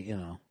always say,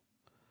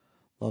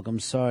 look, I'm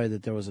sorry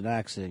that there was an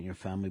accident in your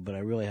family, but I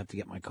really have to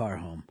get my car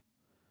home.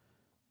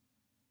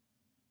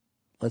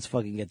 Let's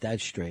fucking get that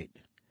straight.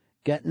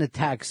 Getting a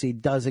taxi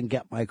doesn't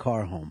get my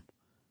car home.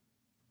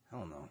 I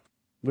don't know.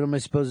 What am I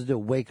supposed to do?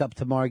 Wake up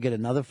tomorrow and get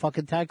another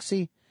fucking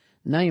taxi?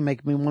 Now you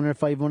make me wonder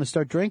if I even want to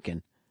start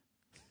drinking.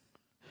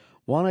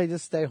 Why don't I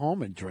just stay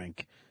home and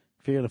drink?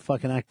 If you're going to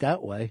fucking act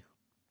that way.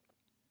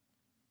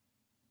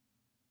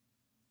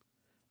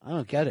 I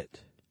don't get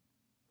it.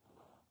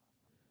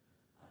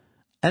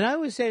 And I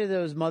always say to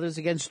those mothers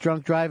against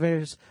drunk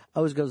drivers,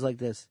 always goes like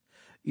this.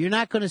 You're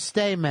not going to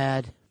stay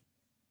mad.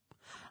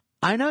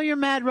 I know you're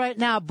mad right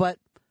now, but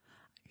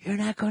you're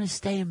not going to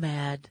stay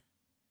mad.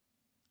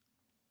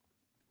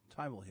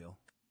 Time will heal.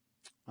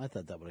 I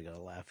thought that would have got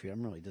a laugh here.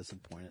 I'm really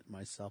disappointed in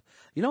myself.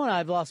 You know what?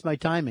 I've lost my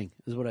timing,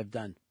 is what I've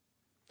done.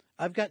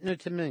 I've got no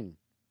timing.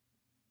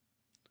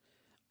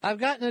 I've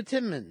got no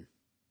timing.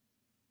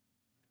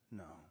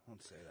 No,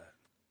 don't say that.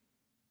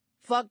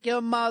 Fuck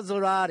your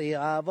Maserati.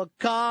 I have a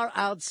car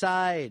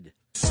outside.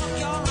 Fuck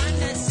your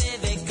Honda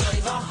Civic,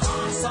 leave a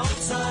horse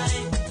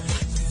outside.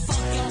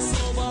 Fuck your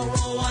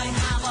Subaru, I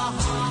have a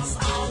horse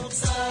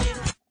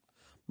outside.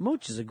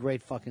 Mooch is a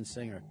great fucking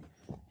singer.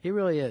 He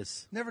really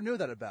is. Never knew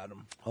that about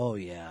him. Oh,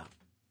 yeah.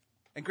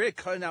 And great at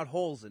cutting out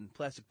holes in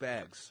plastic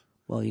bags.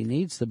 Well, he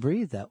needs to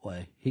breathe that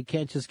way. He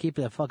can't just keep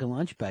that fucking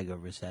lunch bag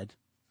over his head.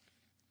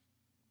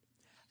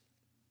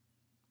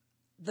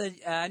 The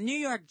New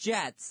York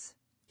Jets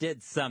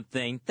did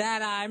something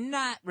that I'm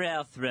not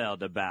real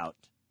thrilled about.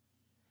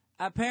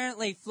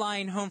 Apparently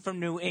flying home from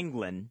New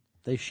England.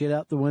 They shit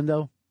out the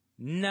window?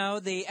 No,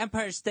 the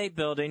Empire State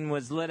Building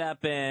was lit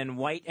up in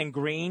white and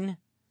green.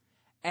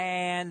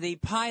 And the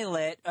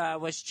pilot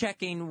was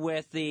checking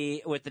with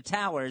the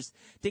towers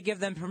to give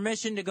them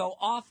permission to go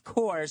off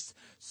course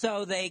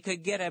so they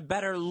could get a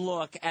better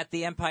look at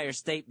the Empire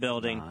State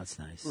Building. Oh, that's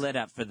nice. Lit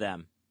up for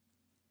them.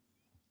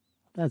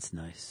 That's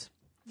nice.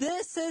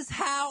 This is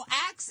how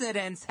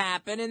accidents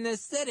happen in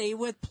this city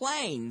with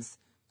planes.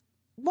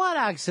 What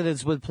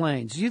accidents with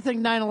planes? You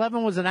think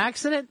 9/11 was an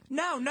accident?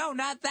 No,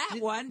 not that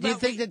one. Do you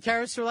think the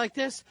terrorists are like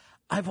this?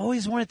 I've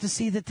always wanted to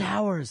see the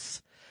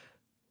towers.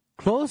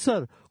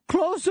 Closer,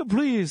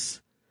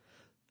 please.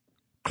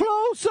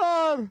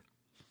 Closer!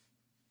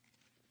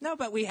 No,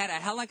 but we had a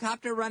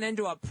helicopter run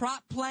into a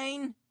prop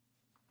plane.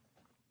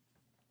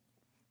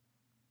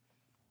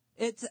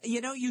 It's,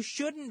 you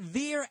shouldn't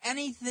veer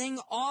anything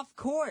off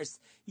course.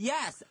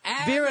 Yes.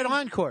 Veer it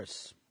on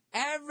course.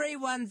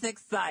 Everyone's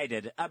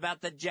excited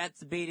about the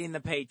Jets beating the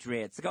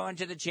Patriots, going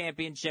to the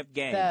championship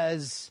game.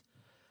 Fez,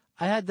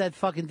 I had that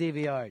fucking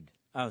DVR'd.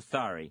 Oh,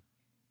 sorry.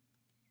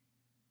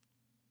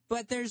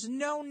 But there's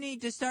no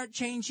need to start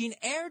changing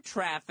air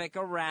traffic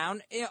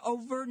around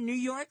over New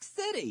York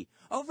City,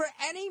 over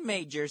any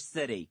major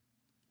city.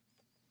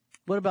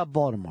 What about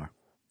Baltimore?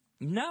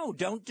 No,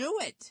 don't do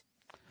it.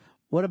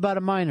 What about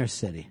a minor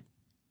city?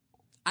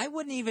 I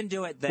wouldn't even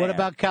do it there. What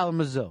about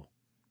Kalamazoo?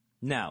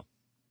 No,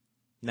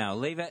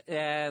 leave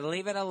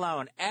it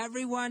alone.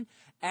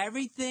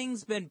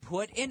 Everything's been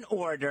put in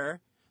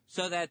order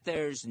so that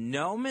there's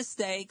no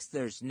mistakes,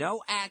 there's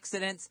no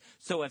accidents.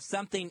 So if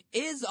something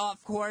is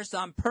off course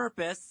on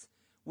purpose,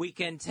 we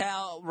can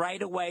tell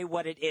right away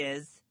what it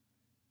is.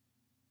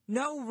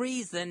 No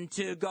reason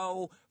to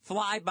go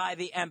fly by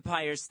the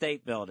Empire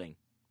State Building.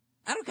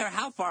 I don't care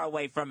how far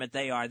away from it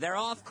they are. They're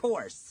off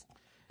course.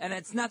 And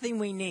it's nothing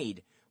we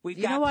need.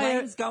 We've got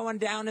planes going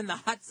down in the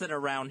Hudson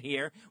around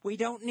here. We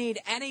don't need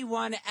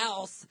anyone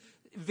else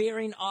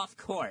veering off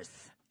course.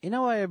 You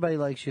know why everybody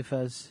likes you,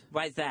 Fez?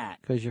 Why's that?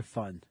 Because you're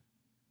fun.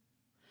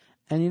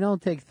 And you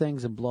don't take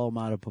things and blow them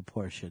out of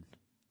proportion.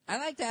 I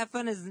like to have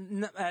fun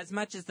as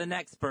much as the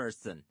next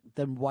person.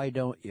 Then why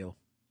don't you?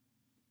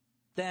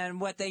 Then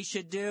what they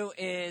should do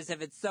is,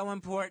 if it's so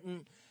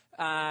important,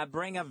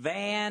 bring a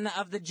van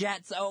of the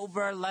Jets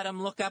over, let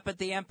them look up at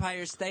the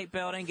Empire State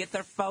Building, get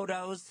their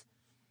photos.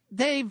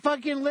 They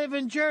fucking live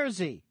in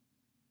Jersey.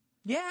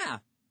 Yeah.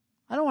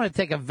 I don't want to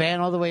take a van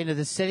all the way into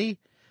the city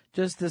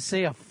just to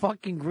see a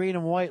fucking green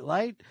and white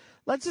light.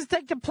 Let's just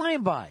take the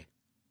plane by.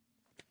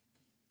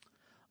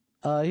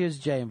 Here's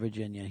Jay in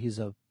Virginia. He's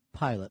a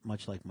pilot,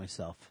 much like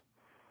myself.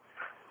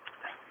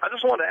 I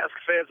just wanted to ask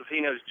Fez if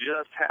he knows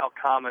just how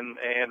common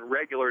and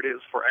regular it is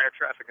for air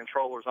traffic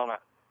controllers on a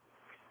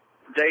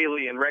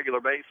daily and regular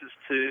basis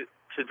to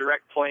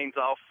direct planes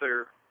off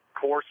their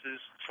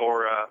courses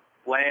for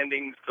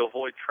landings to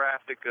avoid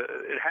traffic.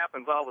 It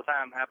happens all the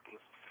time. It happens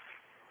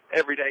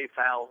every day,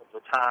 thousands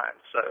of times.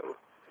 So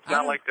it's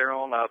not like they're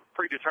on a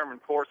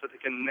predetermined course that they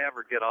can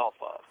never get off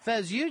of.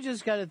 Fez, you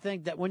just got to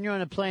think that when you're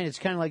on a plane, it's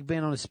kind of like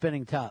being on a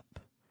spinning top.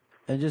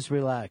 And just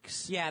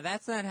relax. Yeah,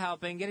 that's not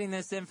helping. Getting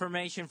this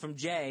information from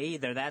Jay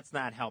either, that's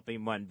not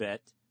helping one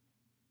bit.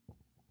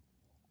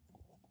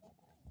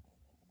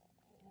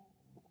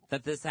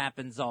 That this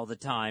happens all the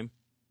time.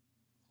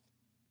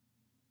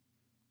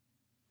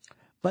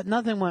 But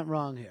nothing went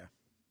wrong here.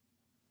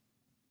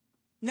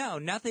 No,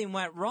 nothing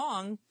went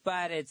wrong,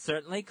 but it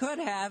certainly could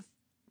have.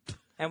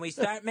 And we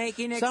start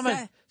making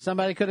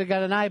somebody could have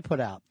got an eye put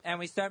out. And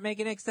we start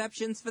making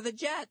exceptions for the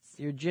Jets.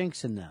 You're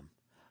jinxing them.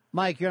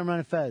 Mike, you're on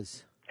Run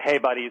Fez. Hey,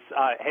 buddies.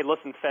 Hey,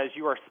 listen, Fez,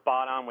 you are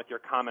spot on with your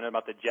comment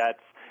about the Jets.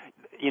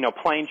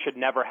 Planes should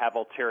never have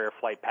ulterior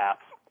flight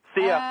paths.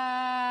 See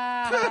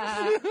ya.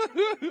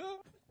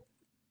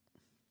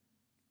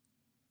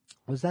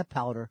 Was that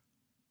powder?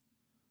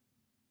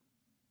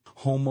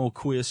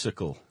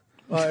 Homoqueersicle.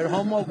 All right,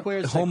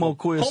 homoqueersicle.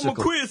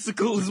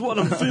 Homoqueersicle is what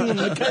I'm feeling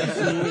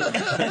occasionally.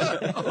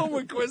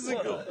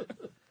 Homoqueersicle.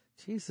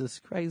 Jesus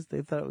Christ,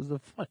 they thought it was the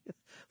funniest.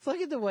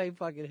 Look at the way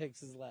fucking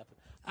Hicks is laughing.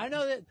 I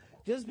know that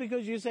just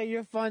because you say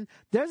you're fun,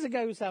 there's a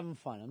guy who's having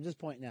fun. I'm just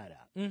pointing that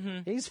out.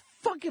 Mm-hmm. He's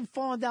fucking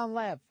falling down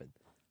laughing.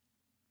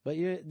 But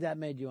that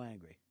made you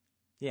angry.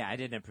 Yeah, I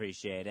didn't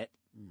appreciate it.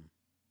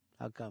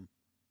 How come?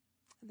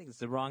 I think it's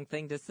the wrong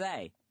thing to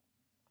say.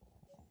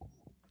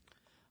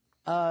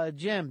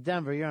 Jim,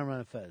 Denver, you're on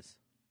Run of Fez.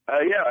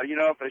 Yeah,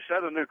 if they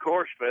set a new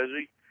course,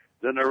 Fezzy,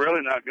 then they're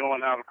really not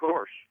going out of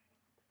course.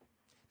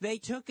 They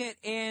took it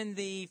in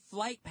the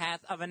flight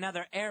path of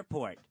another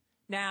airport.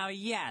 Now,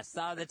 yes,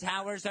 the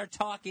towers are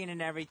talking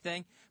and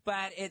everything,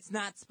 but it's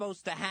not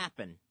supposed to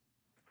happen.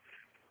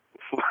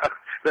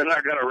 They're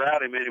not going to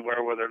route him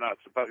anywhere where they're not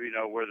supposed,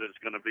 where there's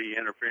going to be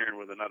interfering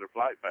with another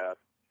flight path.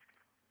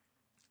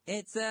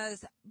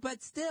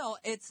 But still,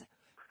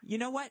 you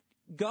know what?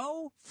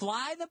 Go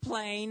fly the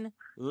plane,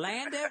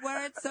 land it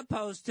where it's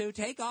supposed to,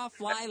 take off,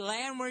 fly,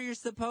 land where you're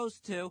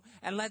supposed to,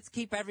 and let's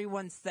keep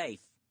everyone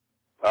safe.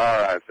 All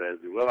right,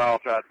 Fezzy. Well, I'll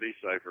try to be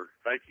safer.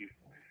 Thank you.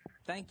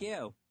 Thank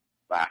you.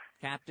 Bye.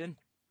 Captain.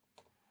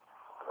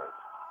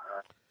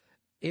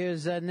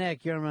 Here's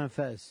Nick. You're on Run of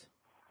Fez.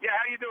 Yeah,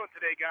 how you doing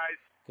today, guys?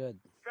 Good.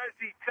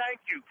 Fezzy,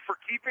 thank you for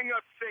keeping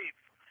us safe.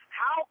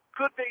 How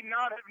could they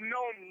not have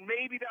known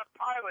maybe that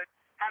pilot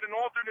had an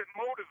alternate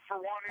motive for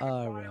wanting to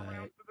fly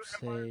around to the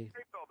Empire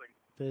State Building?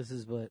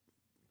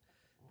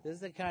 This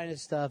is the kind of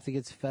stuff that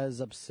gets Fez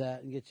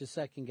upset and gets you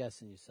second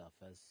guessing yourself,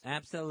 Fez.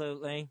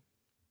 Absolutely.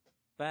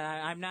 But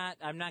I'm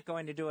not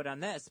going to do it on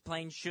this.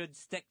 Planes should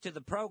stick to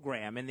the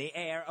program in the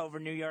air over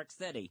New York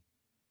City.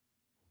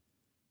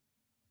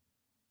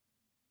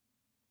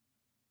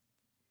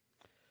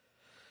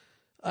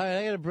 All right,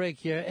 I got a break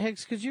here.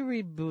 Hicks, could you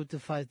reboot the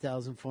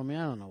 5000 for me?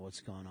 I don't know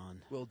what's going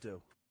on. Will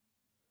do.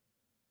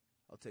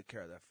 I'll take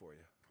care of that for you.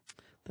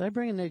 Did I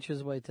bring in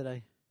Nature's Way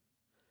today?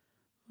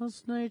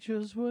 What's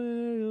Nature's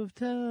way of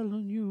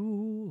telling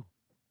you?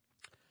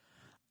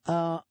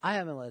 I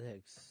haven't let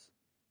Hicks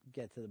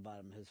get to the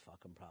bottom of his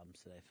fucking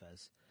problems today,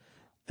 Fez.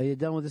 Are you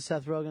done with the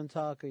Seth Rogen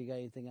talk, or you got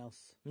anything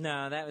else?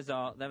 No, that was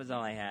all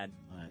I had.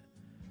 All right.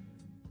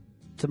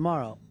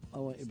 Tomorrow, I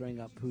want you to bring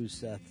up who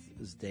Seth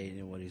is dating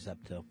and what he's up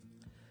to.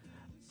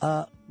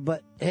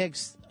 But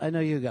Hicks, I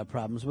know you got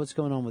problems. What's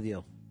going on with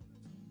you?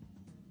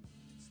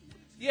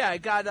 Yeah, I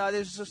got,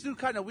 there's this new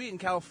kind of weed in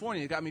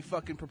California that got me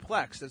fucking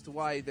perplexed as to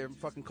why they're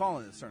fucking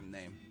calling it a certain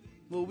name.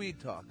 Little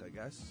weed talk, I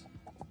guess.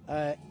 All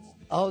right.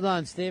 Hold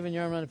on, Steven,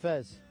 you're on Run of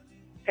Fez.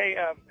 Hey,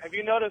 have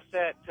you noticed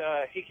that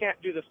he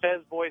can't do the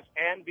Fez voice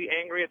and be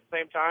angry at the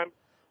same time?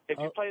 If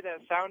you play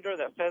that sounder,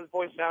 that Fez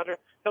voice sounder,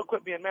 he'll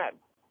quit being mad.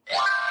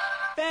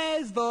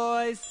 Fez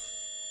voice.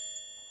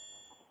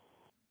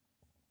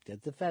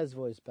 Get the Fez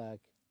voice back.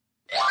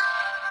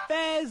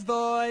 Fez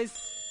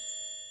voice.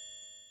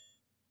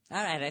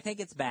 All right, I think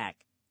it's back.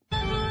 The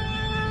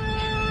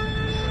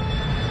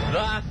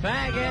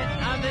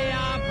faggot of the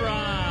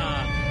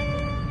opera.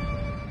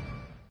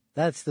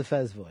 That's the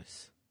Fez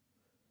voice.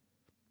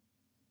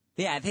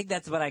 Yeah, I think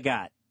that's what I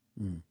got.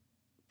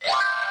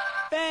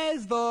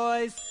 Fez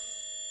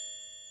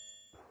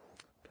voice.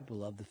 People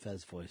love the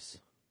Fez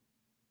voice.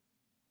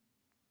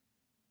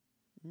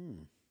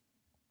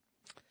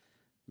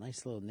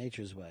 Nice little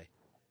Nature's Way.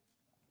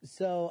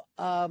 So,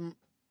 you're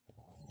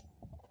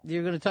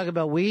going to talk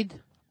about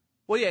weed?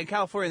 Well, yeah, in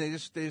California they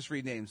just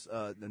renamed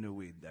the new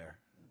weed there.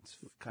 It's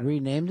kind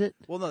Renamed it?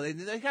 Well, no,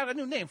 they got a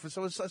new name for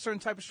a certain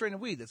type of strain of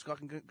weed that's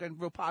getting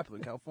real popular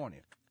in California.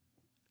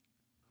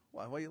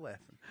 Why are you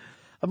laughing?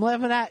 I'm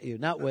laughing at you,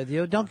 not with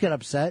you. Don't get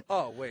upset.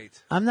 Oh,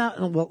 wait. I'm not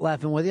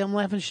laughing with you. I'm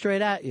laughing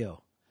straight at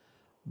you.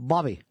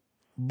 Bobby,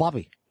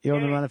 you're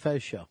on the Run of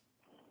Fez show.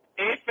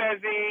 Hey,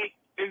 Fezzy,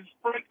 is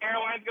Sprint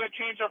Airlines going to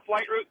change their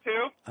flight route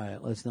too? All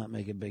right, let's not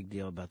make a big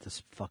deal about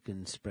this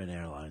fucking Sprint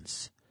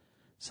Airlines.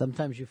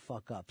 Sometimes you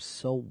fuck up.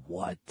 So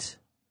what?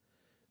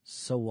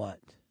 So what?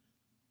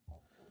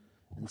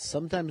 And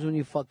sometimes when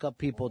you fuck up,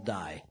 people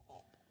die.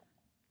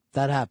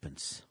 That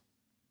happens.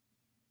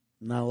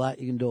 Not a lot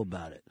you can do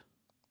about it.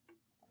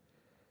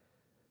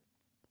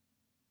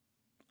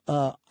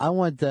 I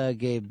want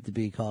Gabe to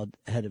be called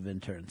head of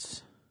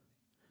interns.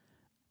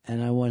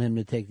 And I want him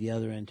to take the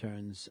other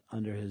interns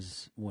under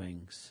his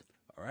wings.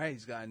 All right,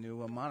 he's got a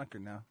new moniker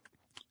now.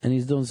 And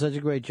he's doing such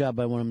a great job,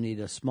 I want him to eat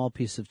a small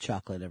piece of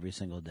chocolate every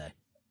single day.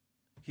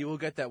 He will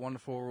get that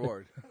wonderful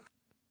reward.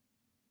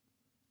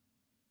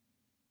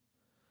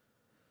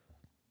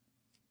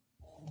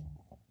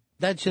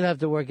 That should have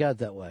to work out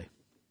that way.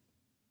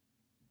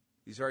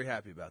 He's very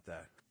happy about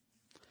that.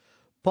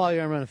 Paul,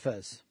 you're on Run of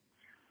Fez.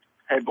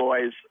 Hey,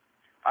 boys.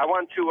 I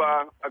want to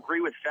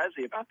agree with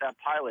Fezzy about that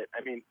pilot.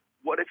 I mean,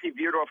 what if he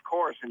veered off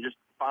course and just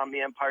bombed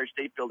the Empire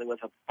State Building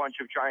with a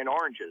bunch of giant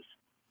oranges?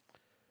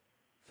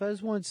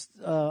 Fez wants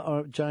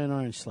giant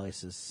orange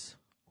slices.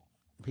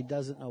 He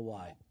doesn't know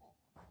why.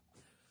 I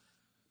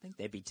think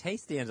they'd be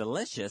tasty and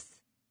delicious.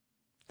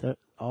 They're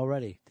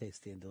already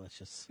tasty and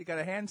delicious. He got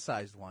a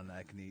hand-sized one that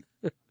I can eat.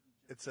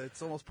 It's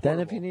almost portable. Then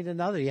if you need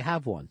another, you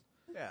have one.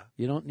 Yeah.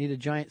 You don't need a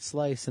giant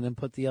slice and then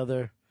put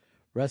the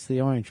rest of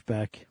the orange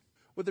back.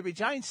 Would there be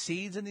giant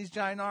seeds in these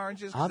giant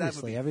oranges? 'Cause that would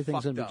Obviously, be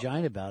everything's going fucked to be up.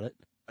 giant about it.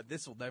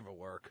 This will never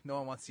work. No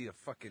one wants to see a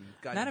fucking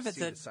goddamn None of it's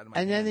seed a- the side of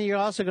my And hand. then you're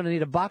also going to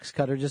need a box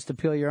cutter just to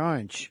peel your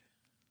orange,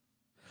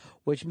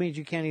 which means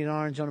you can't eat an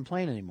orange on a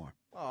plane anymore.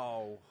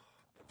 Oh.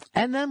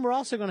 And then we're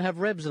also going to have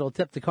ribs that'll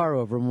tip the car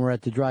over when we're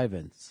at the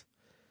drive-ins.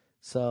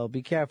 So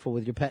be careful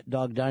with your pet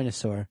dog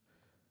dinosaur.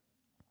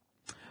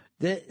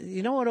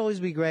 You know what would always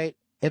be great?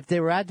 If they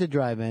were at the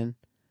drive-in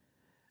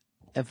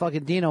and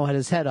fucking Dino had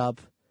his head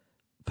up,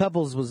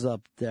 Pebbles was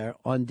up there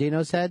on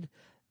Dino's head,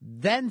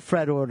 then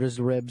Fred orders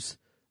the ribs,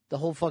 the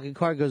whole fucking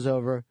car goes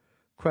over,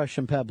 crush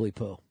and pebbly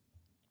poo.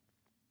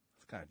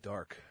 It's kind of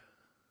dark.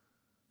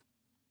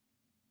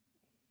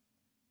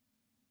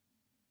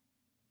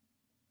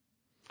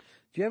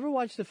 Do you ever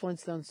watch the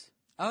Flintstones?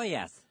 Oh,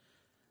 yes.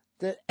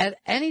 At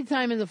any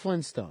time in the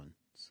Flintstones,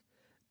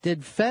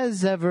 did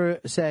Fez ever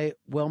say,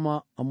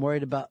 Wilma, I'm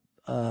worried about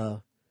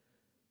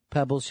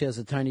Pebbles, she has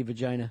a tiny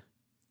vagina?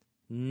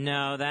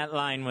 No, that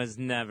line was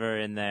never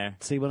in there.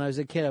 See, when I was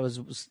a kid, I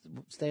was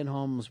staying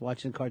home, was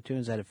watching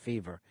cartoons, I had a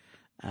fever.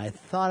 I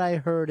thought I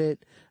heard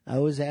it. I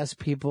always ask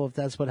people if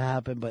that's what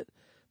happened, but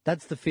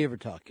that's the fever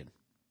talking.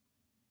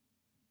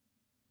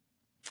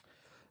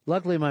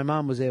 Luckily, my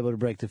mom was able to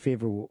break the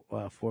fever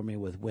for me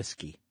with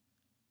whiskey.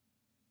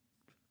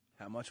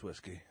 How much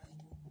whiskey?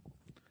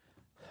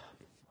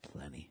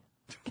 Plenty.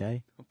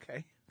 Okay?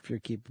 Okay. If you're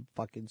keeping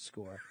fucking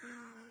score.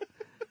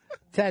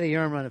 Teddy,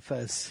 you're on Run It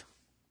Fez.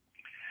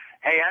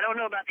 Hey, I don't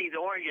know about these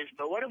oranges,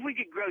 but what if we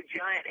could grow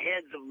giant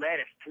heads of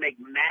lettuce to make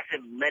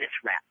massive lettuce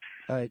wraps?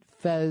 All right,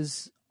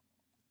 Fez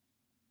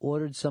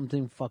ordered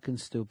something fucking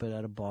stupid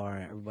at a bar,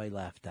 and everybody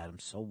laughed at him.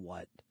 So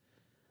what?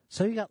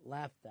 So you got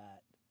laughed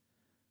at.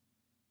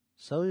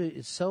 So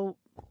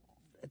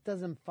it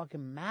doesn't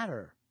fucking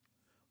matter.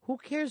 Who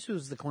cares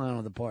who's the clown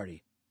of the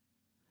party?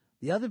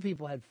 The other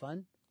people had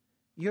fun.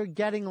 You're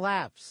getting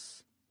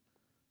laughs.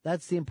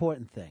 That's the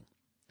important thing.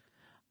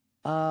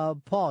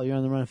 Paul, you're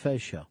on the Run It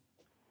Fez show.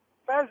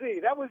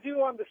 Fezzy, that was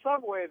you on the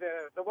subway,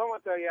 the one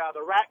with the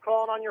rat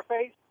crawling on your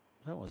face?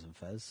 That wasn't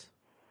Fez.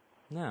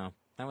 No,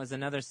 that was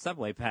another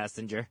subway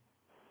passenger.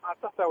 I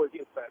thought that was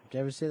you, Fez. Did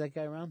you ever see that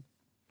guy around?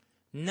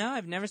 No,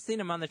 I've never seen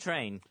him on the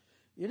train.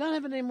 You're not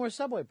having any more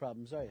subway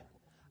problems, are you?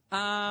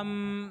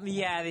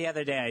 Yeah, the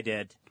other day I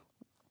did.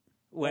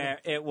 Where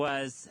it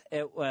was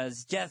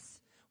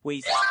just,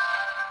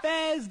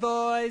 Fez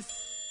boys!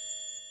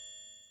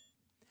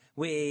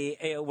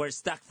 We're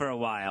stuck for a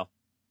while.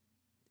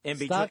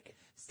 Stuck?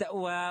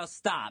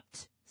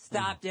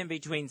 Stopped in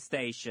between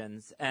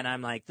stations, and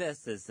I'm like,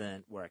 this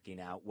isn't working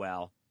out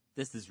well.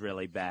 This is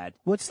really bad.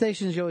 What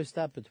stations you always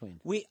stop between?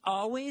 We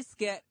always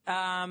get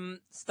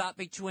stopped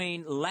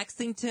between the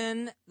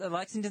Lexington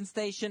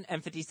station,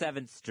 and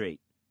 57th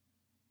Street.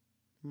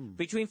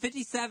 Between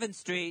 57th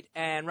Street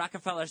and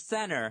Rockefeller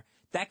Center,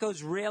 that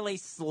goes really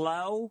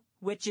slow,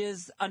 which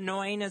is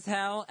annoying as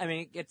hell. I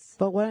mean, it's...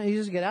 But why don't you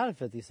just get out of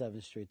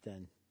 57th Street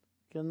then?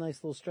 Get a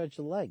nice little stretch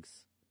of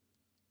legs.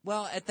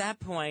 Well, at that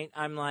point,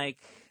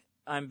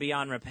 I'm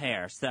beyond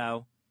repair,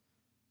 so...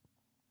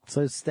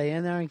 So stay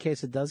in there in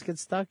case it does get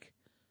stuck?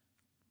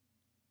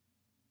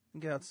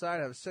 Get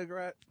outside, have a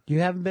cigarette. You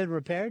haven't been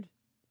repaired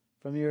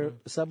from your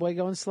subway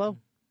going slow?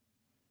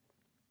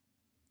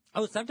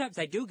 Oh, sometimes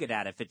I do get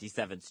out of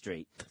 57th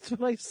Street. That's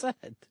what I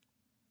said.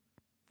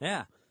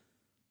 Yeah.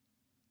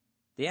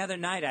 The other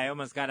night, I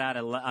almost got out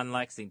on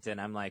Lexington.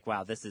 I'm like,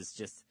 wow, this is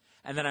just...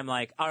 And then I'm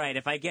like, all right,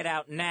 if I get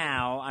out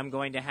now, I'm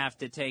going to have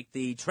to take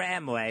the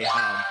tramway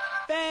home.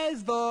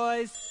 Fez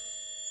boys!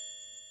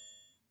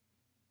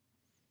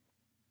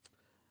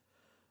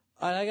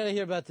 All right, I got to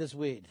hear about this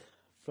weed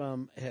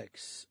from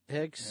Hicks.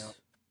 Hicks?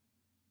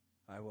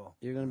 Yep. I will.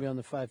 You're going to be on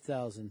the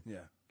 5,000. Yeah.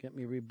 Get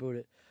me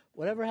rebooted.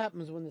 Whatever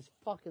happens when this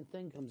fucking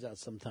thing comes out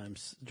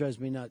sometimes, it drives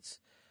me nuts.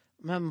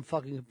 I'm having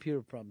fucking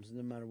computer problems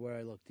no matter where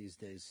I look these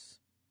days.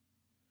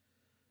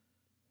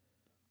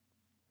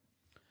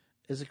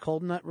 Is it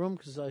cold in that room?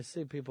 Because I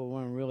see people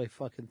wearing really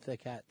fucking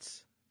thick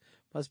hats.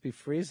 Must be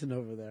freezing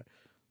over there.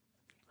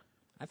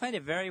 I find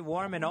it very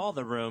warm in all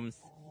the rooms.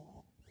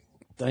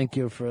 Thank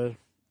you for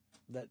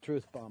that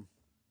truth bomb.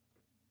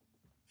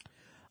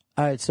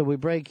 All right, so we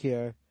break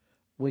here.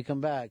 We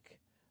come back.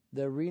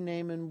 They're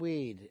renaming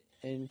weed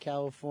in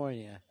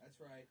California.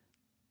 That's right.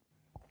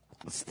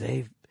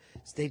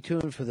 Stay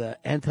tuned for the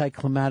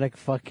anticlimactic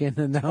fucking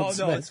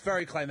announcement. Oh, no, it's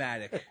very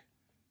climatic.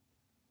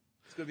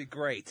 It's going to be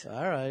great.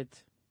 All right.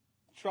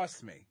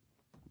 Trust me.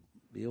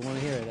 You'll want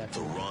to hear it after.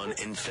 The Ron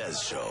and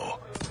Fez Show.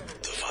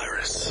 The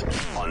Virus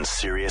on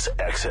Sirius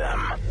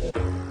XM.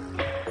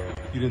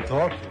 You didn't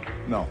talk to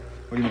him? No.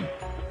 What do you mean?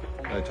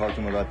 Did I talk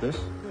to him about this?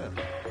 Yeah.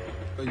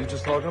 Are you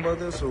just talking about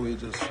this, or were you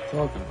just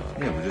talking about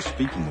it? Yeah, we're just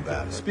speaking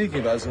about it. Speaking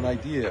about it as an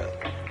idea.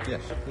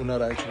 Yes. We're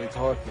not actually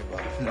talking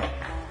about it. No.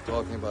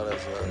 Talking about it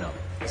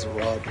as a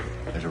robbery.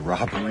 As a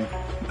robbery?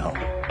 No.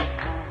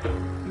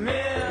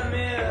 Mirror,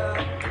 mirror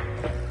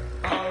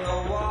on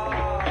the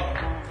wall,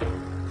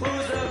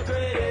 who's the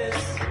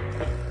greatest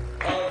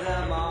of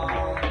them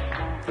all?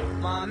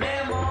 My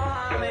man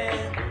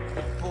Mohammed,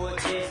 poor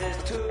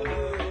Jesus too.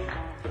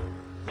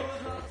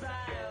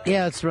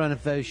 Yeah, it's Ron and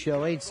Fez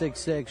show.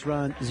 866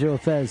 Ron Zero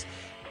Fez.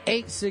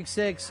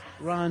 866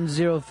 Ron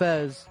Zero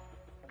Fez.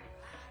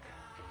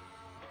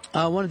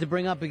 I wanted to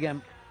bring up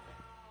again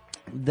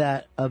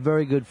that a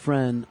very good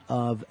friend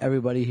of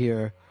everybody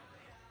here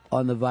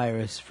on the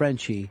virus,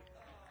 Frenchie,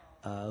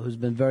 who's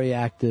been very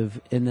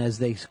active in, as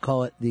they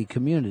call it, the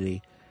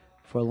community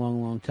for a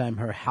long, long time.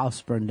 Her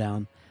house burned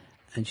down,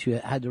 and she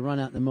had to run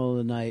out in the middle of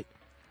the night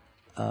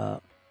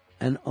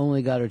and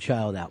only got her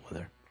child out with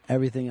her.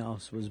 Everything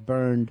else was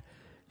burned.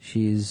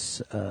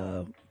 She's,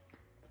 the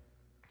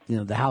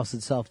house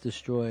itself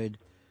destroyed.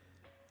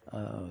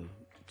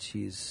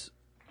 She's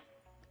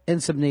in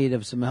some need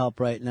of some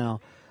help right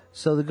now.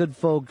 So the good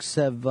folks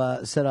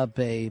have set up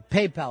a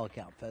PayPal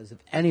account, Fez. If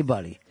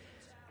anybody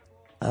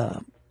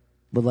would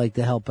like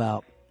to help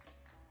out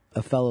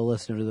a fellow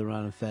listener to the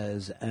Ron and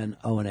Fez and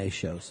O&A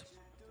shows.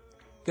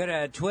 Go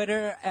to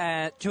Twitter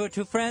at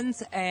 202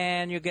 Friends,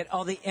 and you'll get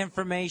all the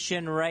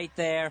information right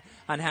there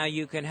on how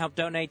you can help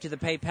donate to the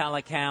PayPal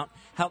account,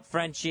 help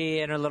Frenchie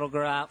and her little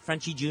girl out,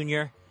 Frenchie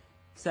Jr.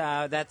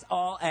 So that's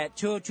all at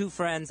 202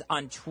 Friends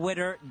on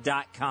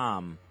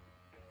Twitter.com.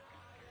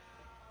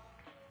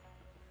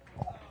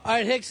 All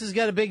right, Hicks has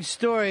got a big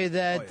story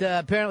that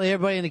apparently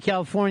everybody in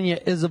California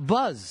is a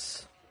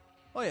buzz.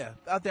 Oh, yeah,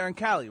 out there in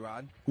Cali,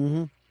 Ron.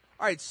 Mm-hmm. All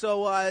right,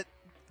 so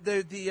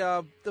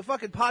the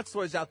fucking pot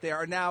stores out there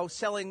are now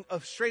selling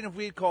a strain of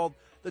weed called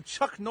the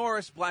Chuck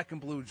Norris Black and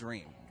Blue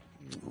Dream.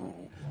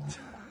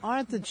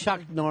 Aren't the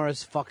Chuck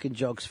Norris fucking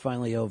jokes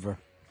finally over?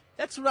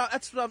 That's what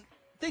I'm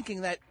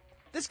thinking, that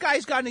this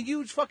guy's gotten a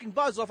huge fucking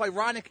buzz off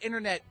ironic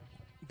internet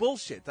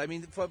bullshit. I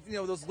mean,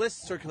 those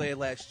lists circulated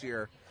last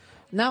year.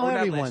 Now Or not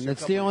everyone, last year,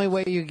 that's the only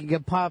way you can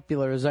get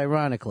popular is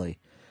ironically.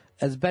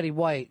 As Betty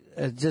White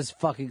just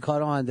fucking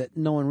caught on that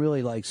no one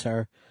really likes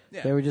her.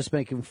 Yeah. They were just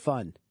making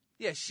fun.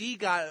 Yeah, she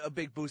got a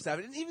big boost out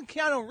of it. And even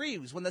Keanu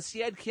Reeves, when the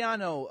Sied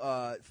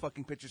Keanu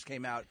fucking pictures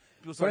came out,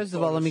 people started First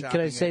of all, can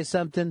I say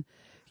something?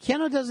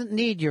 Keanu doesn't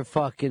need your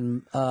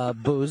fucking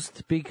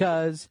boost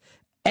because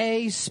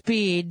A,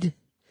 speed,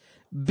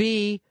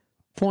 B,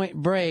 Point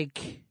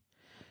Break,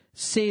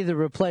 C, the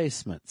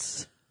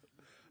replacements.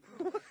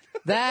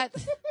 That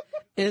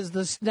is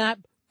the snap,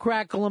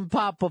 crackle, and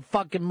pop of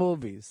fucking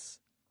movies.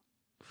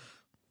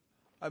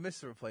 I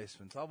miss the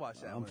replacements. I'll watch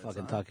that. I'm when it's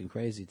fucking on. talking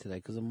crazy today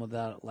because I'm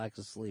without lack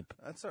of sleep.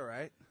 That's all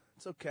right.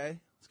 It's okay.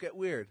 Let's get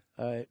weird.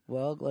 All right,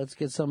 well, let's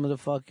get some of the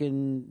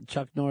fucking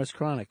Chuck Norris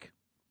Chronic.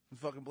 You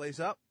fucking blaze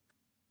up.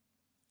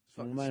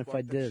 Don't mind if I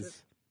spark that diz.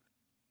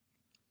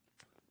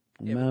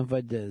 shit. Don't mind if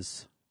I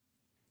diz.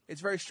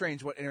 It's very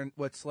strange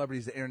what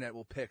celebrities the internet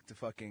will pick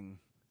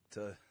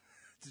to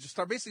just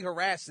start basically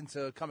harass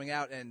into coming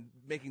out and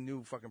making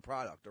new fucking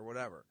product or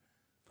whatever.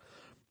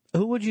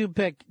 Who would you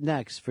pick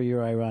next for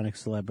your ironic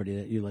celebrity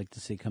that you'd like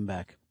to see come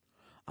back?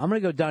 I'm going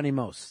to go Donnie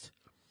Most.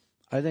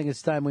 I think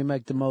it's time we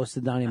make the most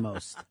of Donnie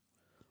Most.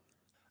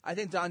 I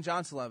think Don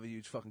Johnson will have a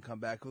huge fucking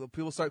comeback.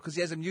 People start because he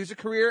has a music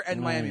career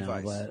and Miami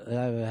Vice. But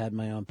I've had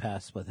my own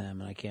past with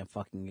him, and I can't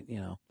fucking,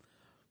 I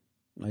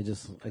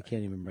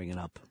can't even bring it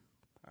up.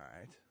 All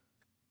right,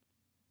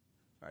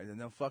 then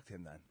no, fuck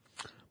him then.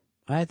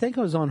 I think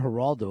I was on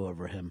Geraldo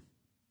over him.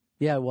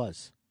 Yeah, I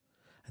was.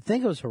 I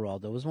think it was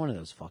Geraldo. It was one of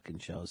those fucking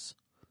shows.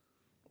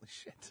 Holy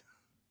shit.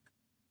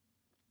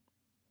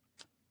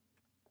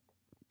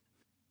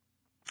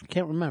 I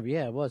can't remember.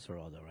 Yeah, it was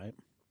Geraldo, right?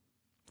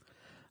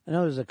 I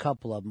know there's a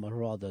couple of them, but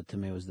Geraldo to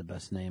me was the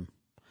best name.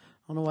 I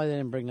don't know why they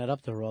didn't bring that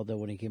up to Geraldo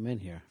when he came in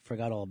here.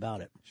 Forgot all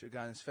about it. Should have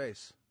gotten his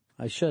face.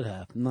 I should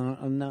have. No,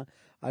 I'm not.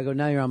 I go,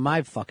 now you're on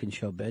my fucking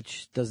show,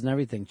 bitch. Doesn't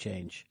everything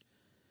change?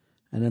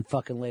 And then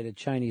fucking laid a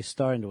Chinese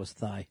star into his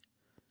thigh.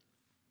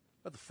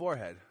 About the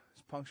forehead.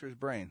 Just puncture his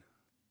brain.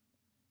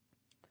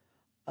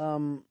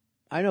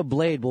 I know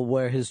Blade will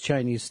wear his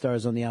Chinese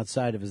stars on the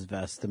outside of his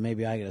vest, and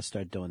maybe I got to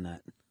start doing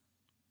that.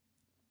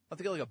 I'll have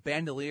to get like a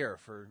bandolier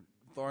for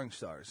throwing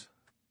stars.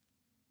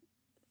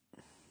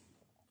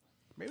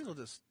 Maybe they'll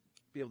just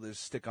be able to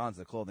just stick onto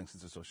the clothing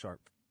since they're so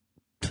sharp.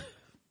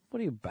 What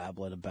are you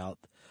babbling about?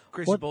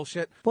 Crazy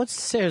bullshit.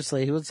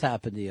 Seriously, what's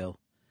happened to you?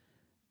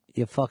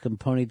 You fucking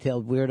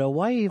ponytailed weirdo.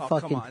 Why are you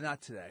fucking... come on,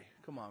 not today.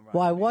 Come on, Ronnie.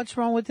 Why? What's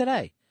wrong with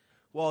today?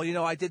 Well,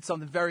 I did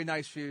something very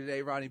nice for you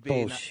today, Ronnie B.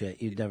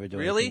 Bullshit. You'd never do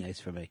Really? anything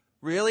nice for me.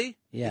 Really?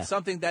 Yeah. It's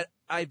something that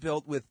I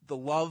built with the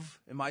love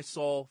in my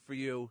soul for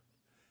you,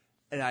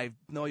 and I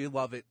know you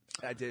love it.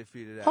 I did it for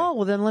you today. Oh,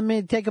 well, then let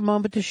me take a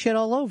moment to shit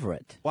all over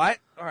it. What?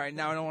 All right,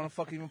 now I don't want to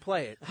fucking even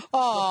play it.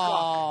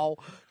 Oh,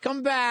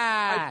 come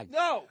back.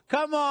 No.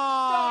 Come on.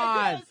 No,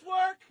 I did this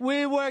work.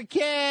 We were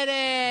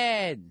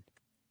kidding.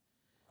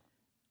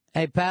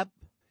 Hey, Pep.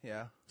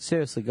 Yeah.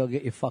 Seriously, go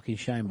get your fucking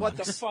shine box.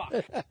 What the fuck?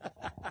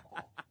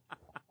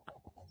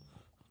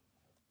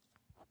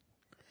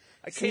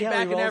 I See came how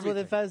back he and rolls with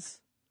everything. it,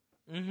 Fez?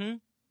 Mm-hmm.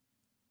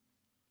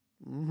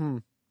 Mm-hmm.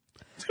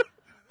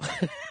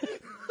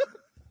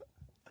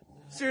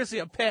 Seriously,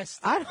 I'm pissed.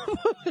 I don't.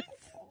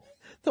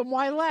 Then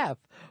why laugh?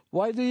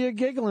 Why do you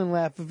giggle and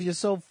laugh if you're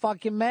so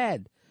fucking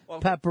mad?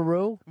 Well,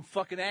 Pepperoo? I'm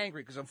fucking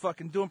angry because I'm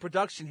fucking doing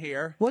production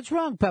here. What's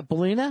wrong,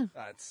 Pepperina?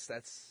 That's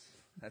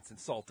That's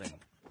insulting.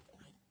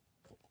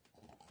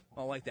 I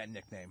don't like that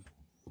nickname.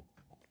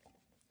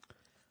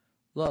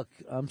 Look,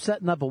 I'm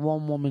setting up a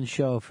one-woman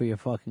show for your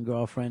fucking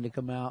girlfriend to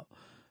come out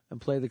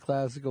and play the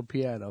classical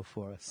piano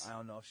for us. I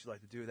don't know if she'd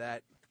like to do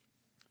that.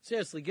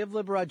 Seriously, give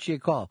Liberace a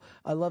call.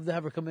 I'd love to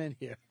have her come in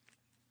here.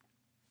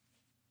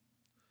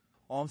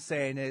 All I'm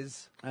saying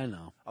is, I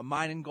know. I'm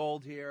mining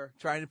gold here,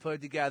 trying to put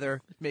it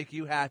together, make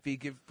you happy,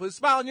 put a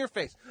smile on your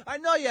face. I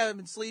know you haven't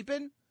been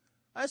sleeping.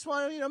 I just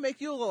want to, make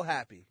you a little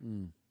happy.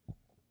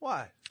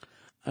 Why?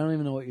 I don't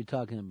even know what you're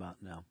talking about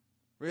now.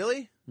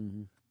 Really?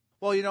 Mm-hmm.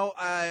 Well,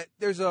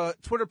 there's a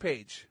Twitter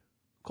page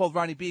called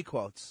Ronnie B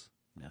Quotes.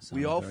 Yes,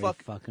 we I'm all very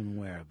fucking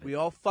aware of it. We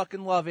all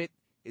fucking love it.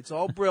 It's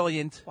all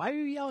brilliant. Why are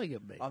you yelling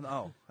at me?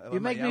 Oh, you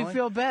make me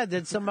feel bad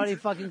that somebody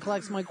fucking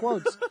collects my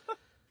quotes.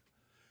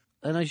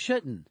 And I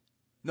shouldn't.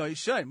 No, you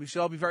shouldn't. We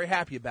should all be very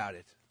happy about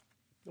it.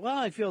 Well,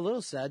 I feel a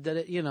little sad that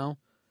it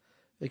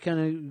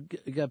kind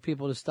of got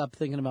people to stop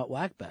thinking about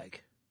Whackbag.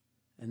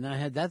 And I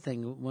had that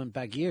thing went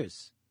back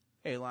years.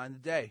 Hey, line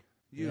of the day.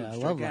 I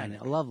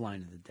love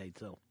line of the day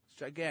too. It's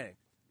gigantic.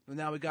 Well,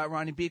 now we got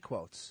Ronnie B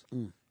Quotes.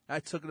 I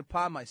took it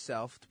upon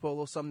myself to put a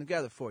little something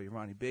together for you,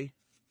 Ronnie B.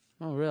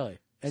 Oh, really?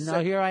 And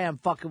now here I am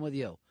fucking with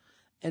you.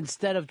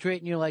 Instead of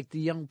treating you like the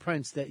young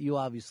prince that you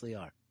obviously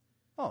are.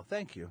 Oh,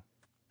 thank you.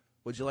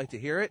 Would you like to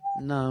hear it?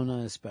 No,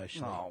 not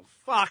especially. Oh,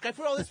 fuck. I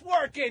put all this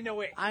work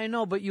into it. I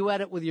know, but you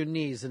edit with your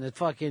knees, and it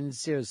fucking,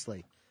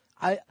 seriously.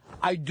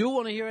 I do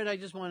want to hear it. I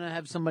just want to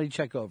have somebody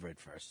check over it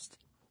first.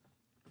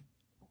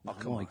 Oh,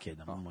 I'm only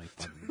kidding. I'm only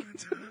fucking.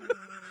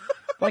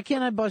 Why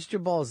can't I bust your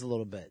balls a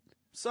little bit?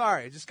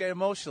 Sorry, I just get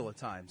emotional at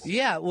times.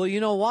 Yeah, well,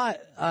 you know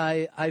what?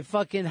 I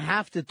fucking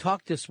have to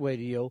talk this way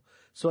to you,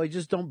 so I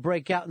just don't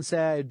break out and say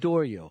I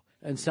adore you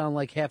and sound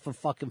like half a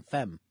fucking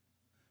femme.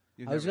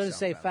 I was going to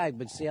say fag,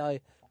 but see how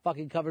I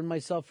fucking covered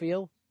myself for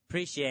you?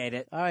 Appreciate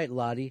it. All right,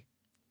 Lottie.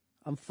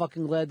 I'm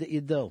fucking glad that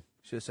you do.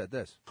 Should have said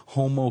this.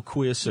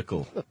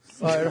 Homo-queersicle.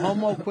 All right,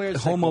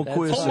 homo-queersicle.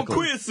 Homo-queersicle.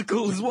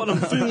 Homo-queersicle is what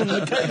I'm feeling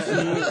the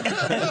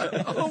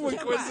case.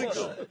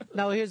 Homo-queersicle.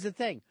 Now, here's the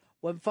thing.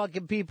 When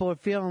fucking people are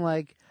feeling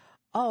like,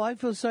 oh, I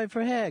feel sorry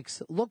for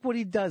Hicks. Look what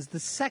he does the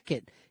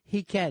second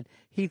he can.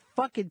 He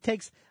fucking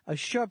takes a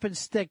sharpened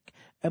stick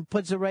and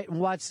puts it right in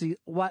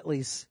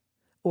Watley's,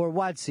 or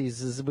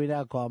Watsy's, as we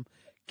now call him,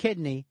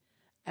 kidney,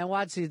 and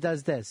Watsy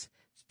does this.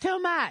 It's too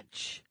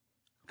much.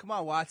 Come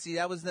on, Watsy.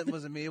 That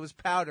wasn't me. It was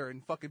Powder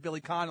and fucking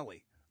Billy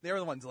Connolly. They were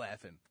the ones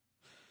laughing.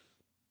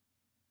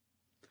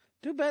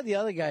 Too bad the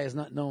other guy is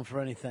not known for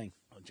anything.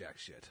 Oh, jack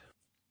shit.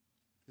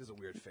 He has a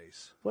weird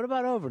face. What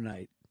about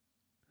Overnight?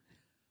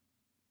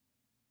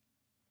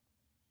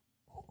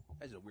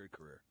 He has a weird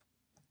career.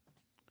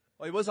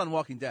 Well, he was on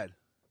Walking Dead,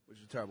 which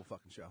is a terrible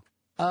fucking show.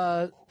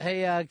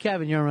 Hey,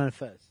 Kevin, you're on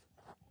Fez.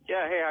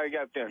 Yeah, hey, how you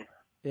guys doing?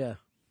 Yeah.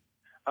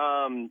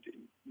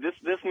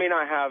 This may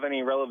not have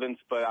any relevance,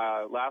 but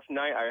last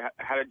night I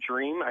had a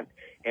dream,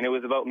 and it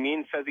was about me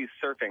and Fezzy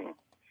surfing,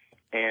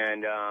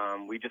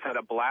 and we just had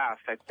a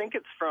blast. I think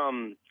it's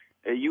from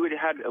you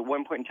had at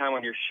one point in time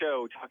on your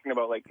show talking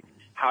about like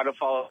how to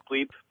fall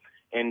asleep,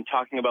 and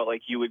talking about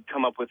like you would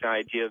come up with an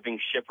idea of being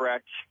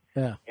shipwrecked,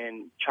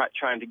 and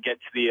trying to get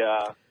to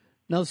the.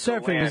 No,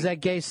 surfing, is that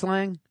gay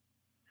slang?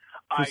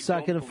 For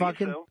sucking and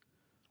fucking? So.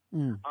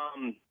 Mm.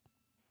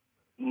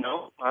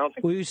 No, I don't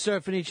think. Were you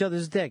surfing each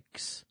other's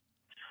dicks?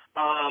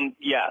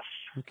 Yes.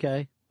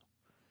 Okay.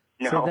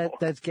 No. So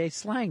that's gay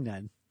slang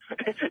then.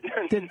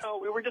 No,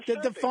 we were just.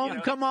 Did the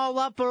foam come all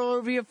up or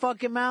over your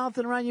fucking mouth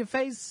and around your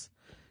face?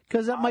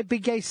 Because that might be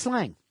gay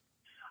slang.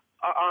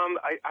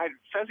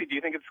 Fezzy, do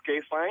you think it's gay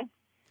slang?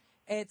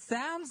 It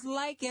sounds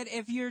like it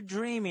if you're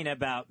dreaming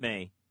about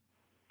me.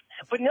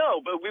 But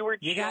no, but we were.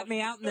 You got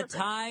me out in the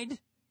tide?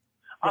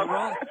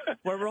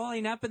 We're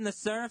rolling up in the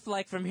surf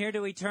like from here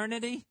to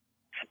eternity?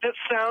 That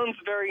sounds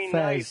very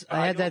nice. Fez,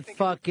 I had that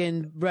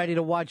fucking ready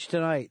to watch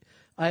tonight.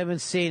 I haven't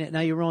seen it. Now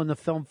you ruined the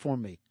film for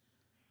me.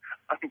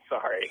 I'm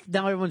sorry.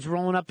 Now everyone's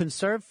rolling up in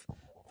surf?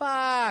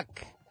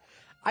 Fuck.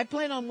 I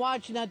plan on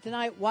watching that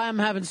tonight while I'm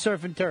having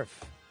surf and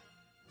turf.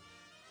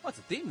 Oh, it's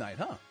a theme night,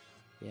 huh?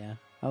 Yeah,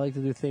 I like to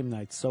do theme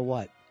nights. So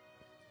what?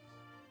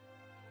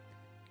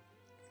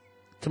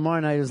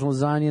 Tomorrow night is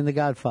Lasagna and The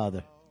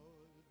Godfather.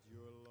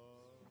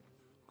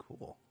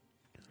 Cool.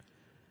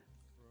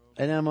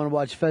 And then I'm going to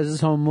watch Fez's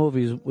Home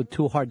Movies with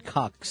Two Hard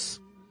Cocks.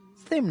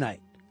 It's theme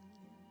night.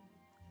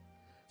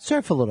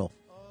 Surf a little.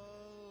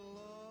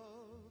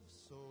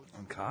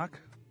 On cock?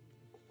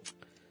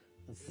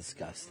 That's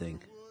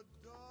disgusting.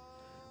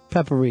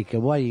 Paprika,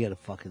 why do you got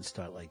to fucking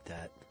start like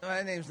that?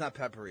 My name's not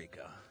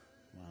Paprika.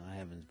 Well, I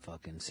haven't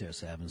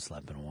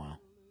slept in a while.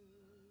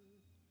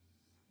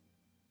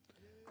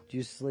 Did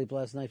you sleep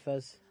last night,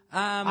 Fez?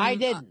 I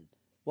didn't.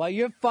 While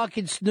you're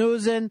fucking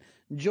snoozing,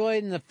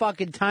 enjoying the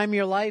fucking time of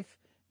your life,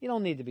 you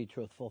don't need to be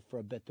truthful for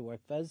a bit to work,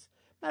 Fez.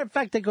 Matter of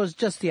fact, it goes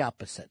just the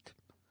opposite.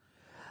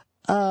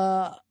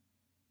 I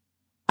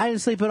didn't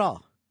sleep at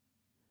all.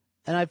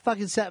 And I'm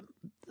fucking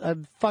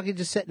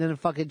just sitting in a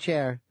fucking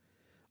chair,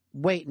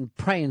 waiting,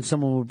 praying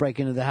someone would break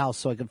into the house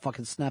so I could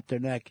fucking snap their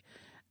neck.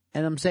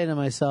 And I'm saying to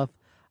myself,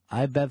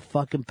 I bet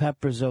fucking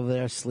Pepper's over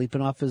there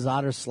sleeping off his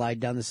otter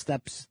slide down the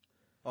steps.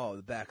 Oh,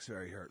 the back's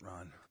very hurt,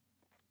 Ron.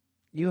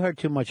 You hurt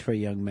too much for a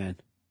young man.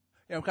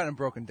 Yeah, I'm kind of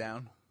broken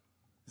down.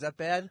 Is that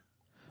bad?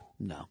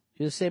 No.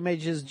 You're the same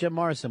age as Jim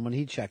Morrison when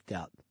he checked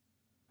out.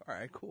 All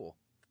right, cool.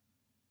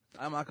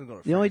 I'm not going to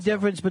go to The only France, though.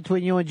 difference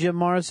between you and Jim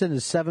Morrison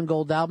is 7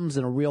 gold albums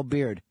and a real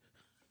beard.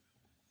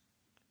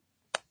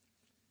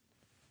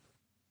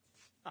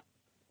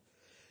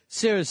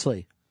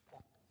 Seriously.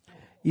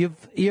 Your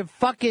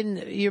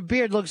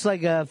beard looks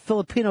like a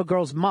Filipino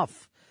girl's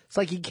muff. It's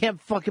like you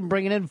can't fucking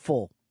bring it in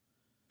full.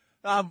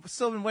 I've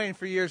still been waiting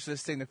for years for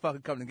this thing to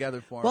fucking come together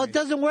for Well, me. it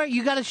doesn't work.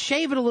 You got to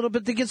shave it a little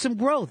bit to get some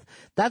growth.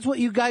 That's what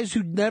you guys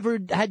who never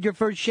had your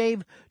first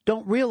shave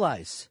don't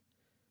realize.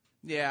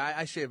 Yeah,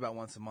 I shave about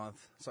once a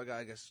month, so I got,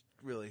 I guess,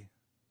 really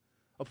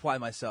apply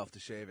myself to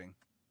shaving.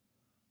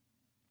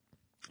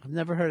 I've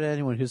never heard of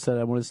anyone who said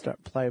I want to start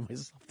applying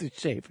myself to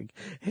shaving.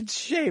 It's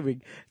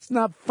shaving. It's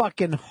not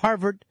fucking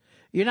Harvard.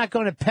 You're not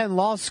going to Penn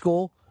Law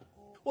School.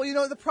 Well, you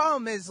know, the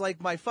problem is, like,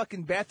 my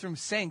fucking bathroom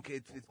sink,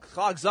 it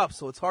clogs up,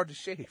 so it's hard to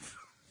shave.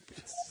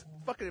 It's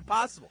fucking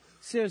impossible.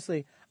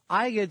 Seriously,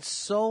 I get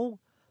so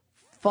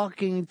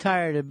fucking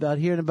tired about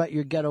hearing about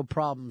your ghetto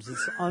problems.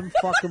 It's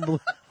unfucking believable.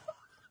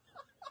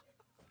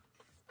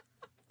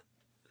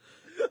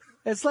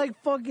 It's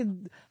like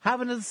fucking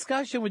having a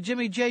discussion with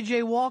Jimmy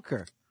J.J.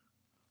 Walker.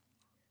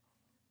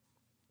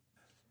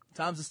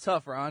 Times is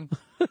tough, Ron.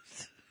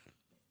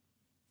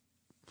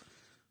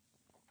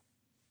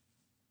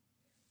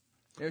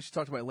 Maybe I should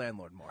talk to my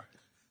landlord more.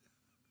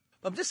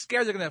 I'm just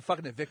scared they're going to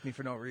fucking evict me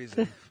for no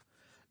reason.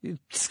 You're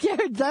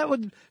scared? That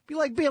would be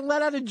like being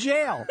let out of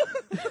jail.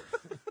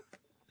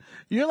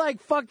 You're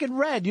like fucking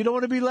Red. You don't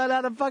want to be let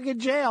out of fucking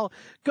jail.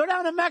 Go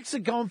down to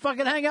Mexico and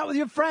fucking hang out with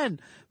your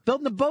friend.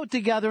 Building a boat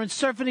together and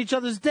surfing each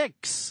other's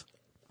dicks.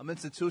 I'm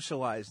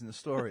institutionalized in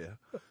Astoria.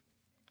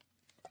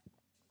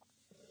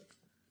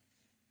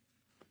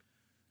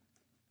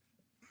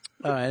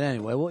 All right,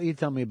 anyway, what you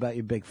tell me about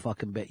your big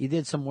fucking bit? You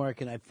did some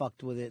work and I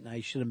fucked with it and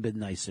I should have been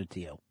nicer to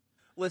you.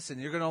 Listen,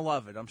 you're going to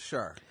love it, I'm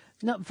sure.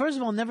 No, first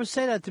of all, never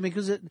say that to me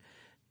because it,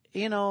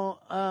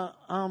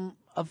 I'm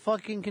a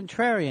fucking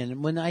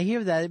contrarian. When I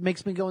hear that, it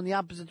makes me go in the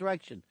opposite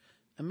direction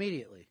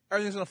immediately.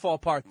 Everything's going to fall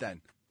apart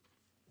then.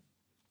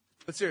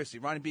 But seriously,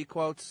 Ronnie B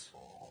quotes.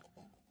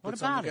 What Put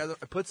something about it? together.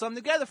 I put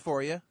something together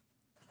for you.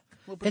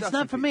 It's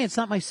not for me. It's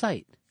not my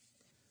site.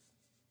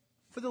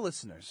 For the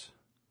listeners.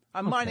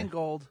 I'm Okay. mining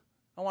gold.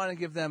 I want to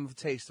give them a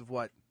taste of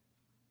what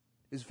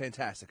is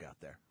fantastic out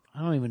there. I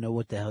don't even know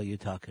what the hell you're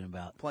talking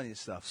about. Plenty of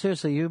stuff.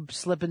 Seriously, you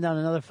slipping down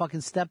another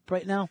fucking step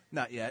right now?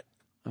 Not yet.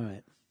 All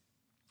right.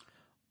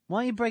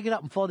 Why don't you break it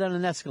up and fall down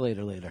an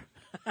escalator later?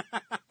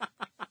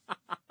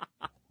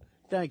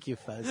 Thank you,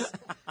 Fez.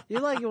 You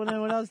like it when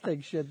anyone else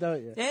takes shit,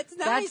 don't you? It's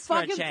nice That's for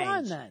a fucking change.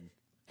 fun then.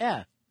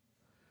 Yeah.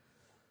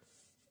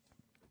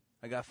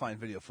 I got to find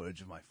video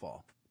footage of my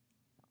fall.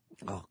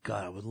 Oh,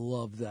 God, I would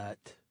love that.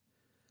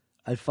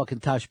 I'd fucking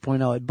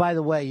Tosh.0 it. By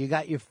the way, you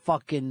got your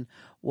fucking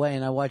way,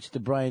 and I watched the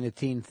Brian the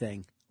Teen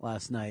thing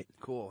last night.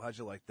 Cool. How'd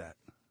you like that?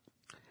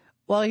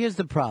 Well, here's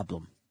the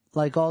problem.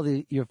 Like all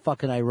your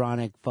fucking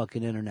ironic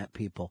fucking internet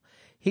people.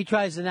 He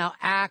tries to now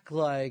act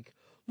like,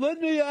 let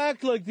me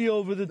act like the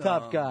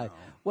over-the-top guy.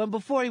 When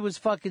before he was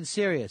fucking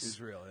serious. He's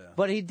real, yeah.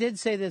 But he did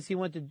say this. He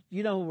went to,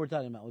 you know who we're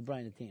talking about with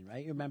Brian the Teen,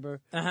 right? You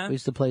remember? Uh-huh. We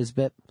used to play his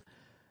bit.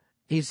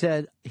 He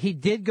said he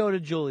did go to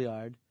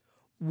Juilliard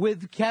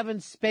with Kevin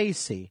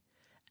Spacey.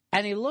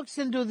 And he looks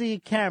into the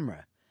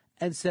camera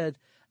and said,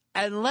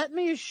 and let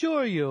me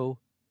assure you,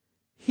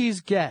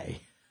 he's gay.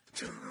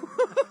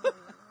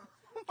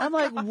 I'm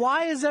like,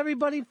 why is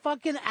everybody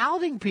fucking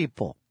outing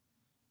people?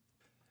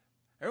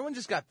 Everyone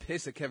just got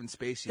pissed at Kevin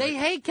Spacey. They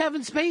hate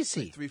Kevin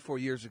Spacey. 3-4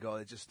 years ago,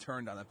 they just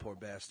turned on that poor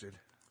bastard.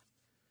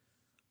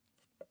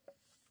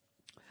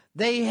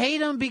 They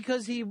hate him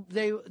because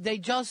they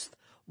just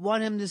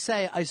want him to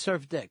say, I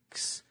surf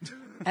dicks.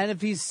 And if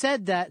he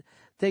said that,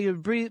 they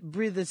would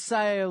breathe a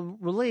sigh of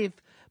relief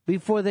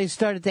before they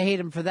started to hate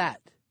him for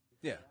that.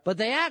 Yeah. But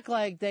they act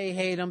like they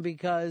hate him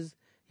because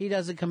he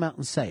doesn't come out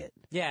and say it.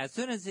 Yeah, as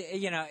soon as,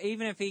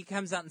 even if he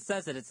comes out and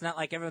says it, it's not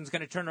like everyone's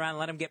going to turn around and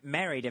let him get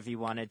married if he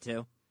wanted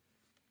to.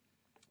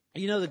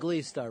 You know the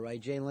Glee star,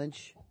 right? Jane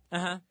Lynch?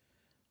 Uh-huh.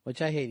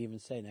 Which I hate even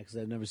saying that because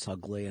I never saw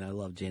Glee and I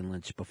loved Jane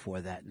Lynch before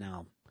that.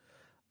 Now,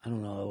 I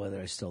don't know whether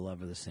I still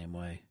love her the same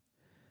way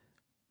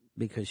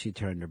because she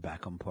turned her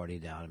back on Party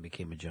Down and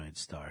became a giant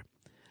star.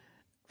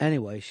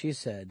 Anyway, she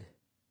said,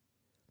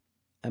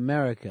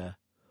 America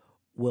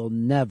will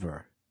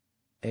never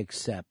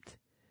accept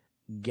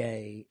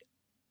gay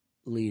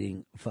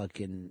leading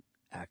fucking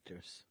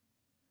actors.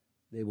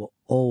 They will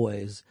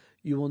always,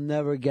 you will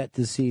never get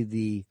to see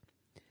the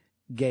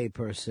gay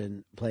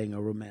person playing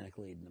a romantic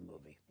lead in the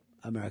movie.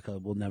 America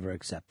will never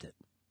accept it.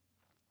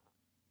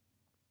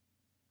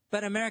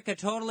 But America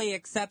totally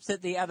accepts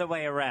it the other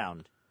way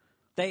around.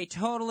 They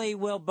totally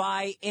will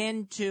buy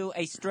into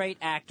a straight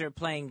actor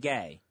playing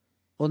gay.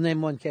 Well,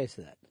 name one case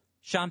of that.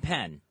 Sean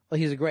Penn. Well,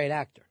 he's a great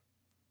actor.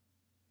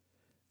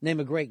 Name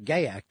a great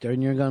gay actor,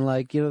 and you're going to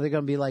like, they're going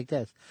to be like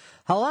this.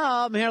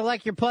 Hello, I'm here to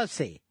like your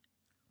pussy.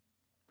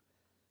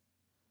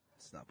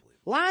 That's not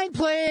believable. Line,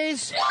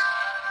 please.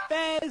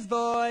 Fez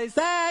voice.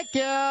 Thank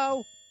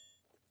you.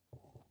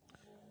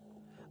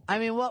 I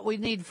mean, what we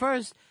need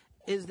first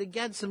is to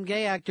get some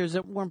gay actors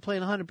that weren't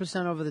playing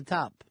 100% over the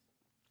top.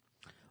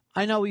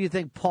 I know you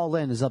think Paul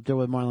Lynde is up there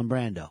with Marlon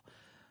Brando,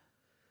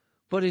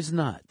 but he's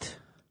not.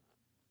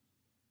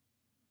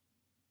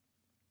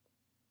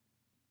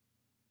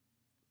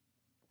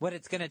 What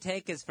it's going to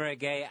take is for a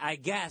gay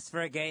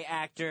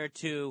actor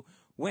to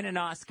win an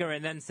Oscar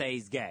and then say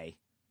he's gay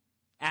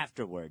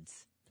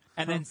afterwards.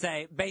 And then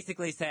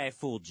basically say, I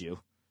fooled you.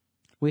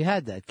 We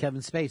had that,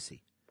 Kevin Spacey.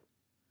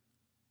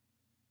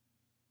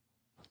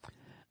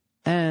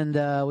 And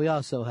we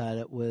also had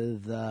it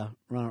with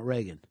Ronald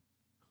Reagan.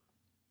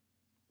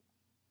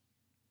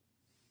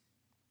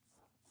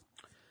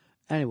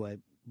 Anyway,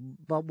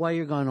 but while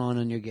you're going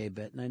on your gay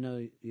bit, and I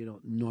know you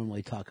don't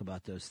normally talk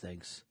about those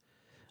things.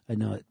 I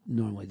know it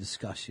normally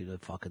disgusts you to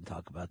fucking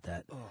talk about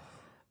that. Oh.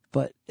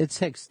 But it's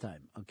Hicks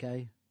time,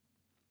 okay?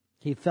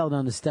 He fell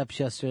down the steps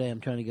yesterday.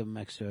 I'm trying to give him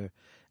extra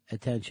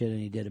attention, and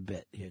he did a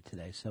bit here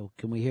today. So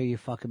can we hear your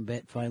fucking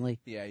bit finally?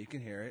 Yeah, you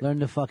can hear it. Learn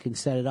to fucking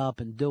set it up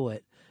and do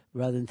it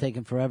rather than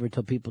taking forever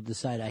till people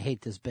decide I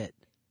hate this bit.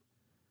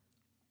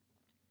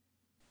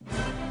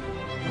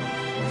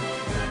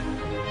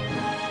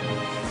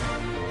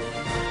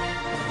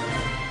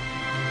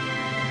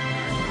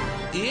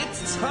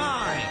 It's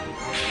time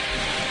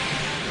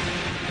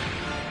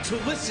to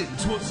listen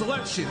to a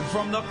selection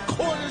from the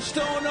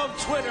cornerstone of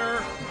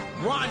Twitter,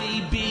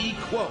 Ronnie B.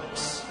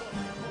 Quotes.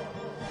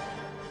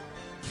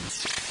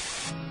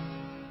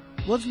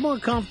 What's more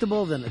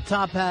comfortable than a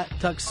top hat,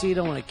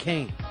 tuxedo, and a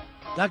cane?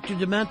 Dr.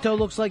 Demento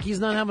looks like he's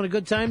not having a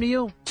good time to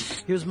you?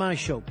 Here's my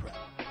show prep.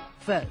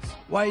 Fez,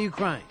 why are you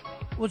crying?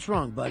 What's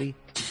wrong, buddy?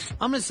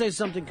 I'm going to say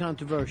something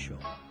controversial.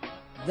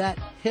 That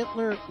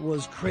Hitler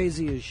was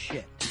crazy as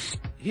shit.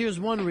 Here's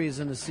one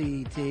reason to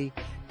CET.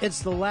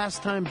 It's the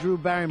last time Drew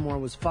Barrymore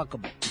was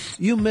fuckable.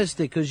 You missed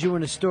it because you were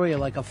in Astoria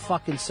like a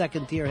fucking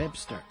second-tier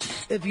hipster.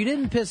 If you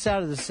didn't piss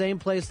out of the same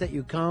place that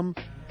you come,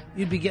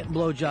 you'd be getting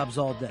blowjobs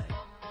all day.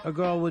 A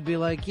girl would be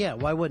like, yeah,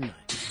 why wouldn't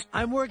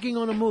I? I'm working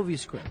on a movie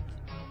script.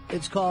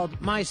 It's called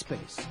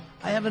MySpace.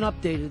 I haven't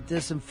updated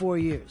this in 4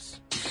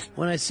 years.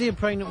 When I see a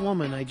pregnant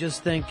woman, I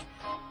just think,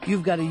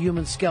 you've got a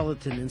human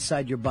skeleton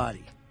inside your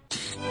body.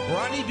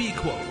 Ronnie B.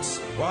 Quotes.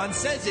 Ron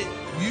says it,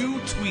 you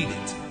tweet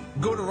it.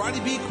 Go to Ronnie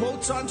B.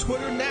 Quotes on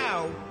Twitter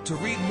now to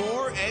read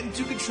more and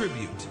to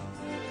contribute.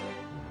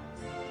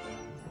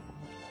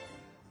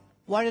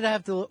 Why did I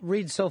have to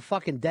read so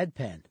fucking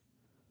deadpan?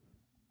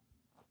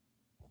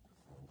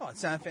 Oh, it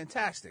sounded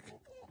fantastic.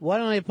 Why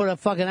don't they put a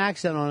fucking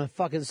accent on a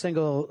fucking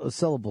single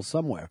syllable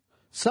somewhere?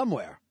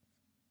 Somewhere.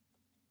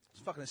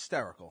 It's fucking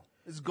hysterical.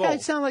 It's gold. Yeah,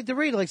 it sounded like to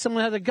read, like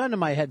someone had a gun to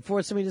my head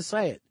forcing me to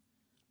say it.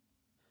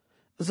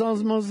 It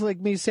sounds most like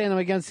me saying I'm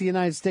against the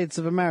United States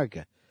of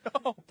America.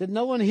 Oh. Did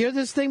no one hear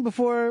this thing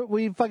before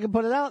we fucking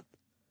put it out?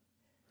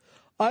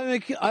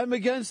 I'm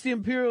against the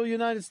Imperial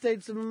United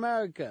States of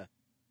America.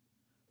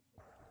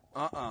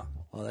 Well,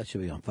 that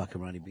should be on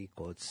fucking Ronnie B.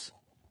 Quotes.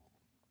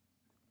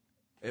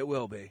 It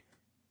will be.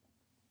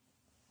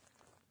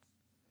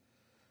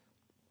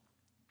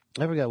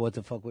 I forgot what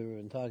the fuck we were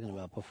even talking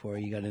about before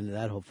you got into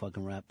that whole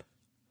fucking rap.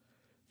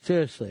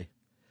 Seriously.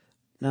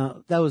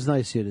 Now, that was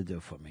nice of you to do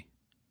for me.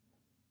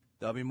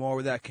 There'll be more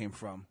where that came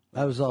from.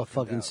 I was all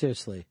fucking,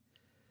 seriously.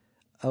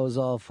 I was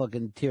all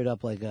fucking teared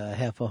up like a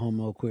half a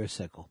homo queer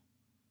sickle.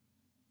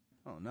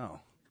 Oh, no.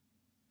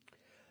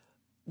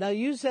 Now,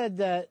 you said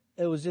that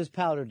it was just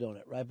Powder doing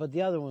it, right? But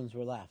the other ones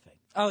were laughing.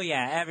 Oh,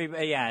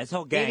 yeah. His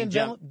whole gang Even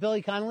jumped.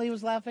 Billy Connolly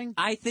was laughing?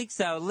 I think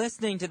so.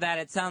 Listening to that,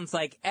 it sounds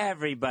like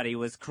everybody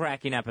was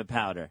cracking up at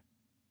Powder.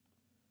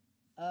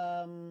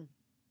 All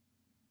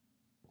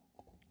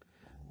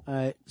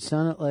right.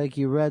 Sounded like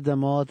you read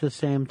them all at the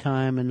same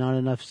time and not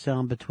enough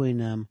sound between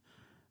them.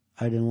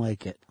 I didn't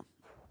like it.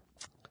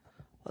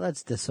 Well,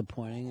 that's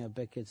disappointing. I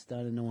bet it's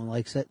done and no one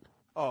likes it.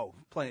 Oh,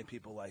 plenty of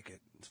people like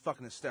it. It's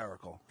fucking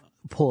hysterical.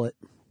 Pull it.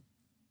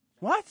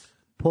 What?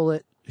 Pull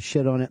it,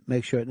 shit on it,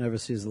 make sure it never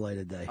sees the light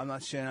of day. I'm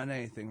not shitting on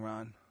anything,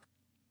 Ron.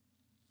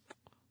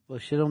 Well,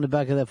 shit on the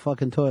back of that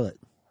fucking toilet.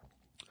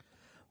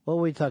 What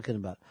were we talking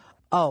about?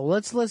 Oh,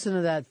 let's listen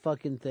to that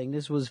fucking thing.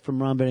 This was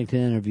from Ron Bennington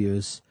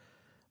Interviews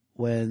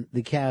when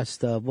the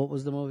cast of, what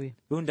was the movie?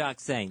 Boondock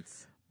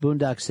Saints.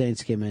 Boondock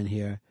Saints came in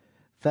here.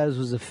 Fez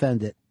was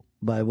offended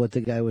by what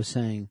the guy was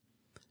saying.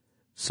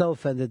 So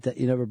offended that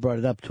you never brought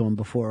it up to him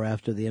before or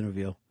after the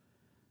interview.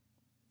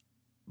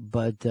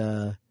 But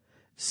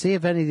see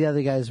if any of the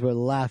other guys were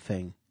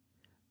laughing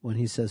when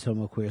he says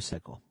homo queer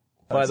sickle.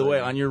 By the way,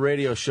 on your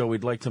radio show,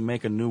 we'd like to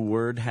make a new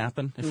word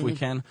happen, if we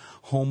can.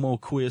 Homo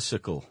queer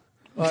sickle.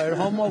 All right,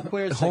 homo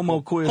queer sickle.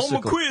 Homo queer sickle.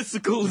 Homo queer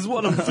sickle is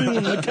what I'm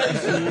feeling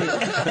occasionally.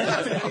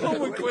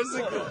 Homo queer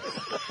sickle.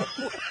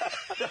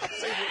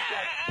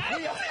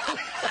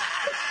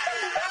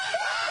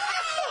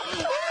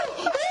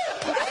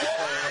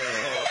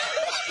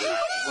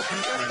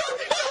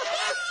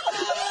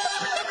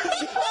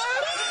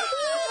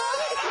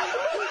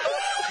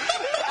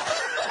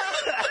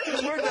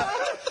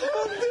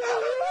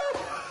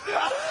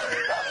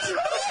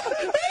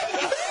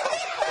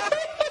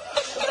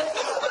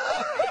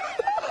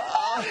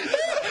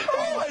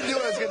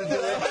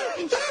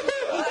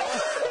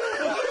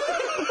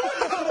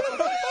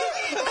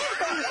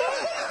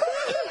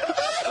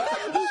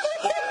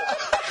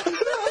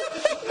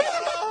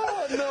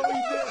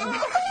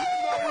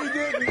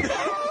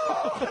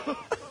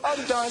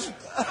 I'm done.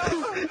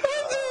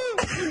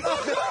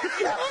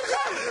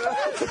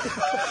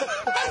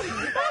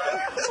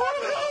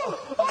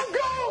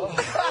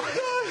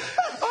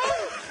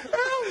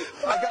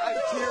 I got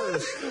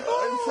tears.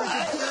 I'm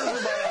freaking tears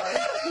in my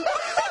eyes.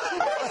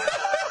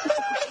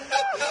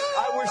 I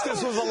wish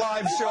this was a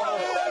live show.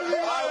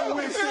 I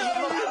wish this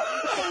was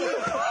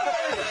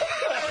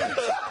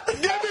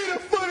Give me the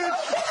footage.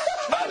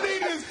 I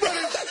need this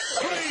footage,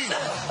 please.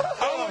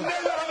 I will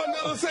never have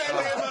another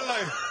Saturday in my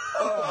life.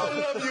 I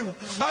love you.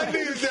 I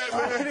needed that,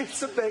 man. I need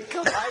some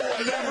bacon. I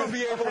will never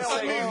be able to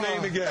say his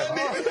name again.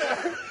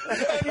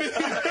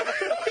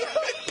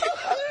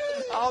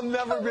 I'll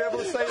never be able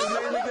to say his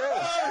name again.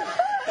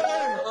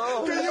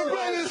 Can you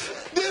play this?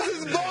 This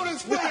is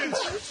bonus footage.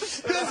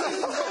 This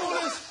is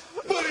bonus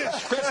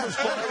footage. Christmas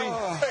party.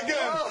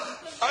 Again,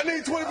 I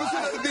need 20%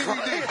 of the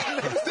DVD.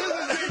 This is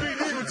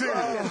DVD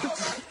material.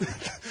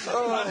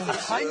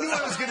 I knew I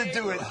was going to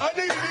do it. I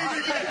need a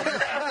DVD.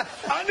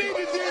 I need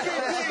a DVD.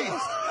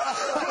 Please.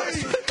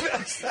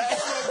 I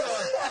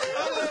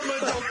love my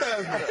Joe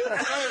Tasman.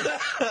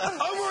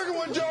 I'm working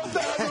with Joe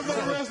Tasman for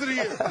the rest of the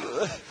year.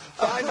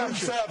 5 and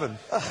 7.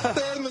 5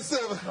 and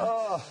 7.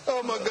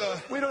 Oh my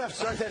God. We don't have to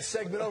start that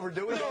segment over,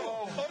 do we?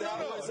 No. That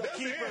was a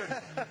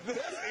keeper.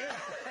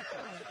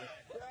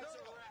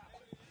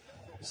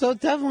 So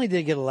it definitely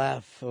did get a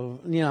laugh. I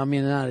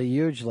mean, not a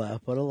huge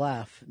laugh, but a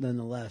laugh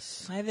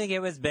nonetheless. I think it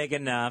was big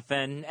enough,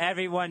 and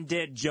everyone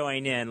did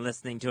join in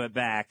listening to it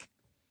back.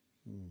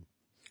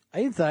 I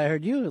even thought I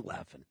heard you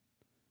laughing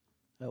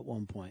at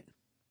one point.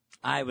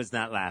 I was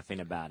not laughing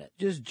about it.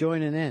 Just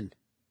joining in.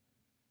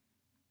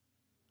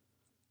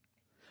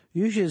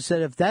 You should have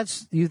said,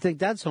 if you think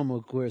that's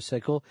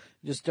homoqueersical,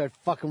 just start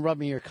fucking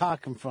rubbing your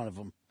cock in front of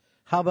them.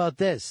 How about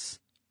this?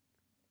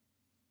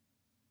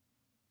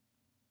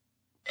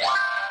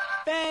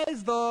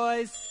 Fez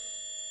voice.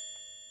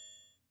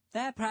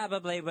 That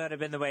probably would have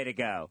been the way to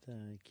go.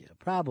 Thank you.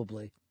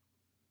 Probably.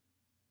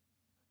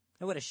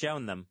 It would have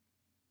shown them.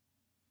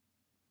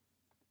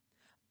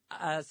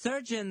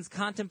 Surgeons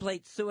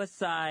contemplate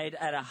suicide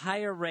at a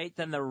higher rate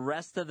than the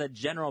rest of the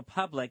general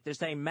public. They're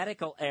saying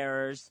medical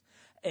errors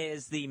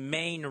is the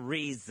main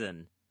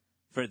reason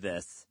for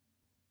this.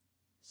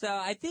 So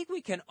I think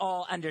we can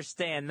all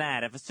understand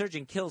that. If a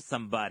surgeon kills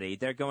somebody,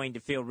 they're going to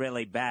feel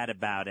really bad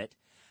about it.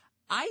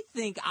 I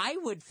think I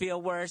would feel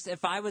worse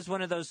if I was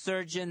one of those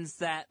surgeons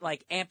that,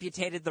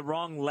 amputated the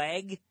wrong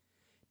leg,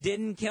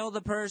 didn't kill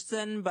the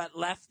person, but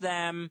left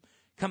them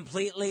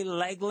completely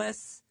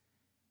legless.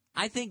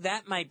 I think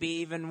that might be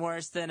even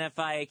worse than if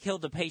I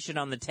killed a patient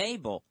on the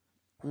table.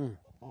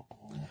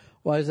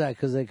 Why is that?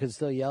 Because they could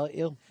still yell at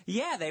you?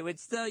 Yeah, you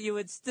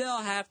would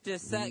still have to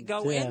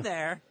go in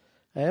there.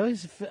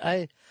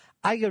 I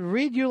could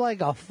read you like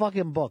a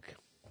fucking book.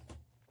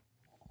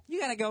 You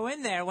got to go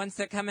in there once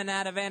they're coming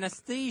out of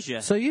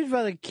anesthesia. So you'd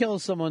rather kill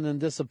someone than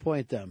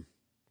disappoint them?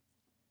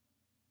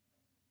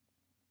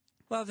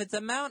 Well, if it's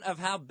amount of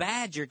how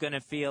bad you're going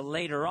to feel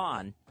later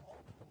on,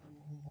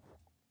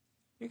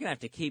 you're going to have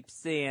to keep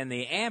seeing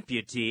the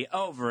amputee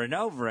over and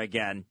over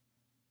again.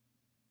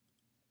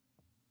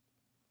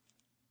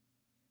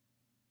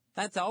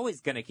 That's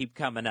always going to keep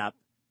coming up.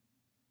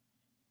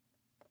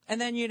 And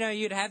then,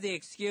 you'd have the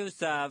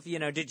excuse of,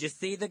 did you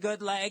see the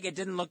good leg? It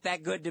didn't look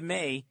that good to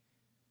me.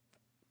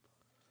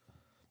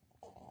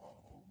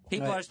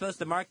 People are supposed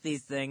to mark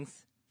these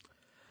things.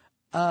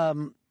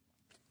 Remember.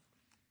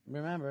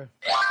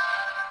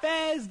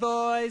 Fez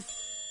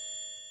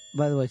voice.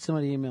 By the way,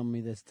 somebody emailed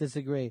me this.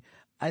 Disagree.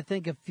 I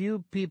think a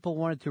few people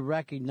wanted to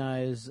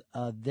recognize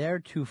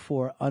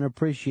theretofore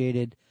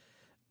unappreciated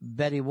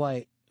Betty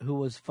White, who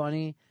was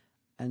funny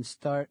and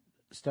started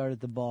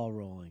the ball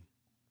rolling.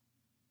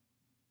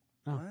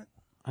 No, what?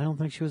 I don't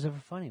think she was ever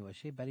funny, was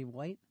she, Betty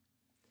White?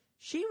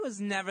 She was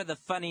never the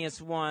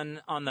funniest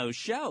one on those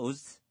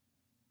shows,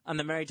 on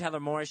the Mary Tyler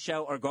Moore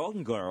Show or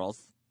Golden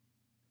Girls.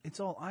 It's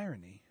all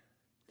irony.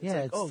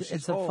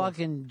 It's a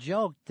fucking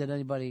joke that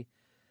anybody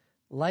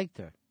liked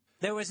her.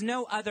 There was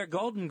no other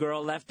Golden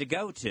Girl left to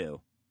go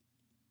to.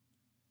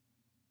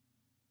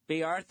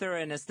 B. Arthur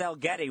and Estelle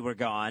Getty were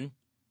gone.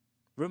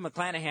 Rue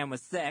McClanahan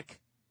was sick.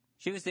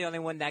 She was the only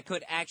one that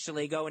could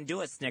actually go and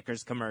do a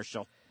Snickers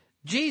commercial.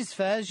 Jeez,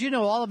 Fez, you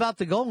know all about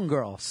the Golden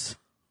Girls.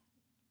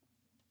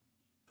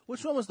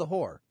 Which one was the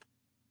whore?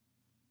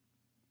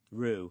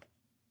 Rue.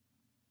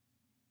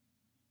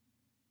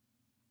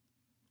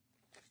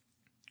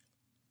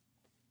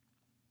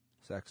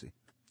 Sexy.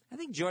 I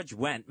think George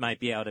Wendt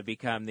might be able to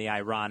become the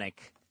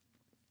ironic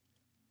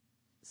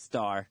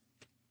star.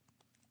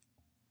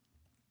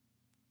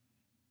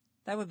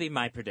 That would be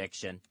my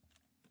prediction.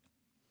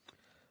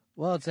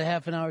 Well, it's a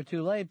half an hour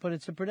too late, but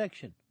it's a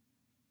prediction,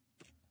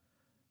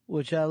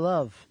 which I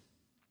love.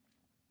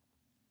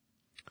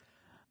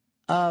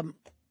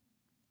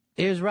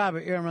 Here's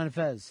Robert. You're on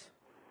Fez.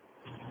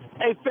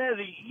 Hey,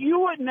 Fezzy,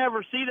 you would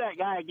never see that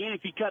guy again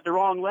if he cut the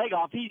wrong leg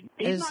off. He's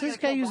Does not this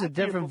gonna guy use a come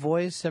back different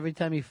voice every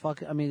time he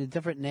a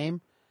different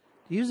name?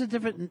 Do you use a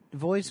different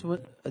voice,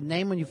 a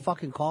name when you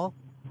fucking call?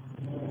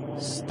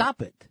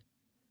 Stop it.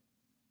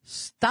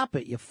 Stop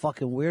it, you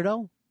fucking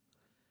weirdo.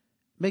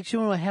 Makes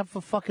you into half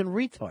a fucking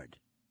retard.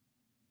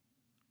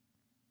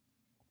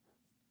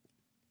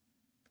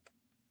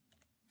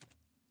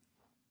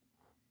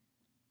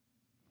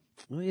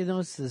 Well, you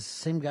notice the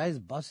same guy's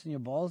busting your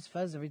balls,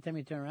 Fez, every time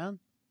you turn around?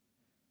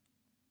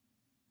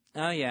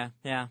 Oh, yeah,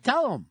 yeah.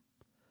 Tell him.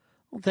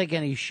 Don't take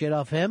any shit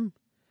off him.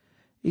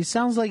 He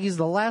sounds like he's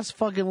the last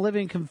fucking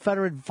living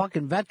Confederate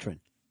fucking veteran.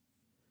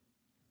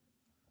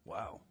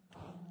 Wow.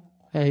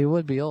 Hey, he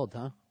would be old,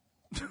 huh?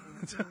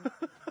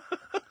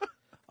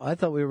 I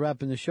thought we were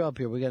wrapping the show up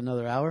here. We got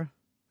another hour?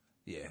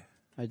 Yeah.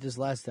 All right, this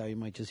last hour you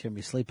might just hear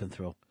me sleeping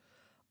through.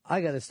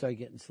 I got to start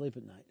getting sleep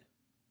at night.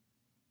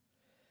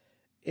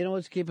 You know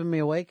what's keeping me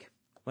awake?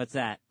 What's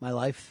that? My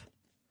life.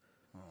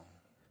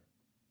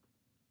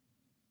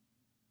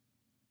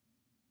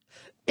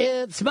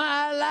 It's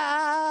my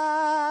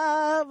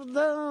life.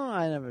 No,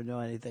 I never know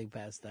anything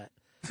past that.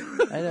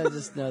 I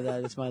just know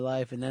that it's my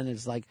life, and then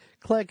it's like,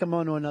 click, I'm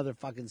on to another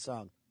fucking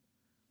song.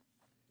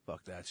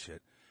 Fuck that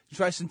shit. You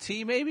try some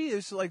tea, maybe?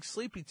 It's like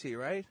sleepy tea,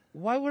 right?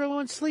 Why would I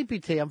want sleepy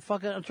tea? I'm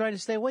trying to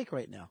stay awake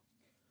right now.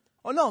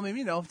 Oh, no,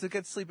 maybe, to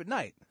get sleep at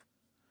night.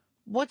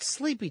 What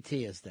sleepy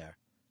tea is there?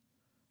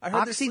 I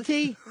heard Oxy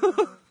tea?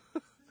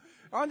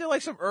 Aren't there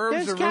like some herbs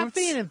There's or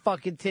caffeine roots? in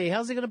fucking tea.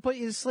 How's it going to put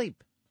you to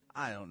sleep?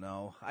 I don't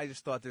know. I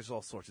just thought there's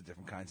all sorts of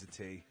different kinds of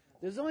tea.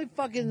 There's only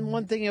fucking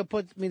one thing that'll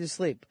put me to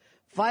sleep.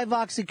 5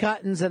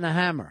 Oxycontins and a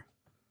hammer.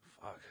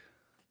 Fuck.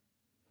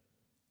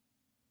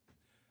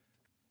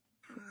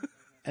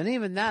 And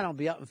even that, I'll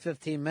be up in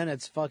 15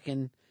 minutes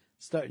fucking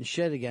starting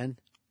shit again.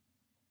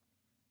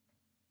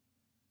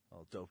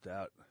 All doped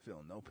out,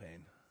 feeling no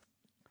pain.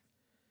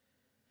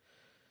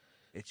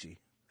 Itchy.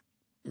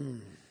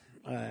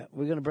 All right,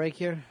 we're going to break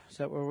here? Is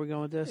that where we're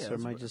going with this? Yeah, or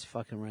am I let's just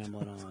fucking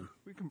rambling on?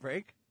 We can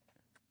break.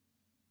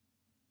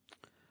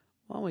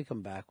 Why don't we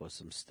come back with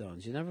some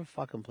Stones? You never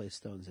fucking play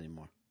Stones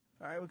anymore.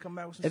 All right, we'll come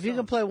back with some If you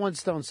Stones. could play one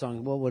Stone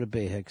song, what would it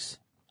be, Hicks?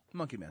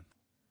 Monkey Man.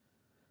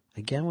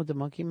 Again with the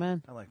Monkey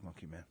Man? I like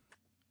Monkey Man.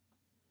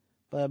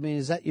 But, I mean,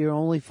 is that your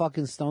only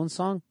fucking Stone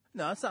song?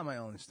 No, that's not my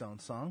only Stone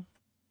song.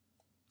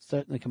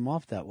 Starting to come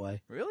off that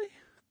way. Really?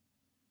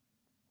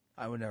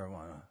 I would never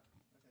want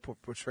to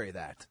portray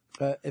that.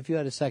 If you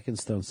had a second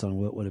Stone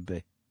song, what would it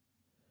be?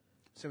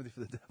 Sympathy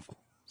for the Devil.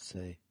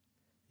 See,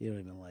 you don't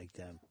even like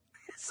them.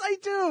 Yes, I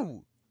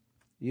do.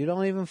 You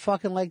don't even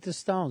fucking like the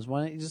Stones.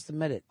 Why don't you just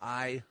admit it?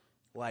 I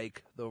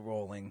like the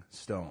Rolling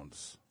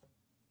Stones.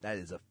 That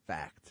is a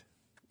fact.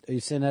 Are you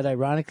saying that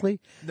ironically?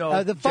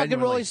 No, the fucking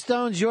genuinely. Rolling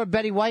Stones, you're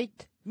Betty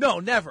White? No,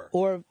 never.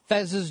 Or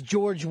Fez's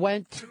George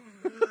Wendt?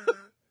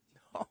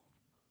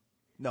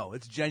 No,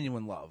 it's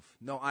genuine love.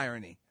 No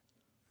irony.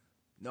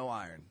 No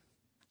iron.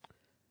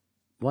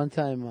 One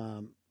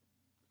time,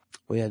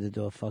 we had to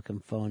do a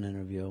fucking phone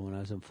interview when I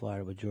was in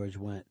Florida with George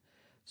Wendt.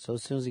 So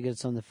as soon as he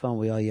gets on the phone,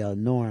 we all yell,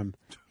 Norm.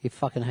 He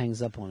fucking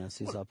hangs up on us.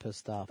 He's all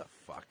pissed off. The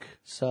fuck?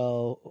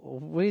 So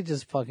we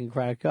just fucking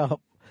crack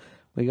up.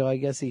 We go, I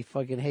guess he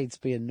fucking hates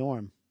being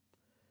Norm.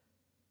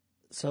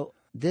 So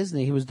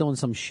Disney, he was doing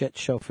some shit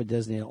show for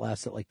Disney and it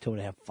lasted like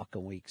 2.5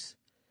 fucking weeks.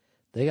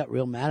 They got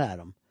real mad at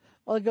him.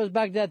 Well, it goes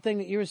back to that thing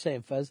that you were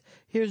saying, Fez.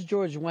 Here's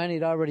George Wendt.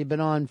 He'd already been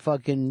on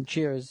fucking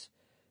Cheers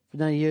for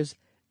 9 years.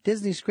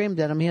 Disney screamed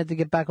at him. He had to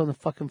get back on the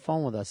fucking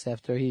phone with us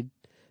after he'd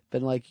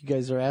been like, you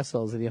guys are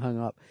assholes, and he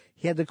hung up.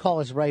 He had to call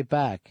us right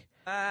back.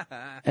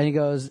 And he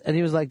goes, and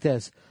he was like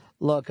this,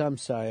 look, I'm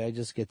sorry, I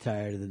just get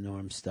tired of the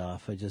Norm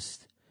stuff. We're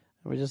just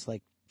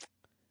like,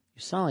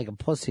 you sound like a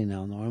pussy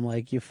now, Norm.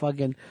 Like,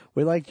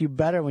 we liked you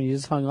better when you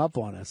just hung up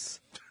on us.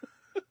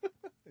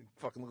 You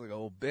fucking look like an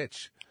old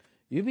bitch.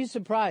 You'd be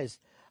surprised.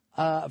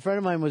 A friend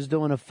of mine was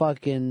doing a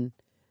fucking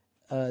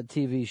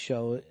TV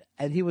show,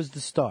 and he was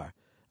the star.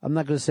 I'm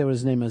not going to say what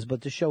his name is,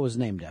 but the show was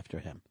named after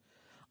him.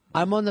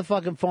 I'm on the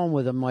fucking phone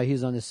with him while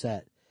he's on the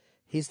set.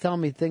 He's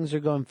telling me things are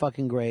going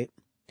fucking great.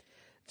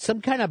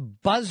 Some kind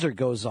of buzzer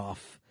goes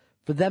off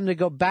for them to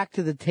go back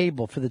to the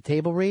table for the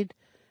table read,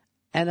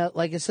 and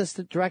like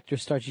assistant director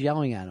starts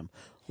yelling at him,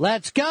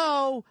 "Let's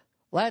go!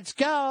 Let's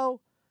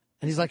go!"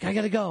 And he's like, "I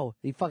gotta go."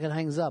 He fucking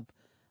hangs up.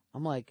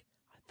 I'm like,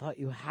 I thought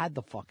you had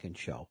the fucking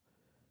show.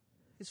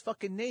 His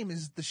fucking name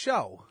is the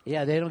show.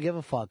 Yeah, they don't give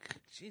a fuck.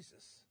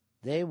 Jesus.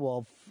 They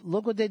will.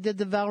 Look what they did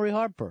to Valerie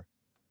Harper.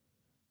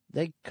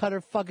 They cut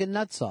her fucking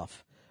nuts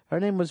off. Her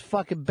name was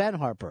fucking Ben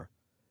Harper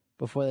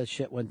before that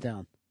shit went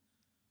down.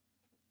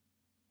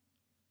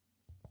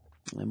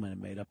 They might have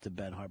made up the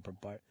Ben Harper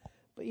part.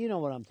 But you know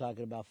what I'm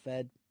talking about,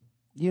 Fed.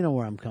 You know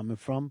where I'm coming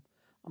from.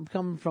 I'm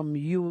coming from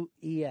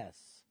UES.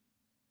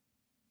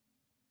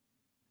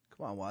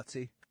 Come on,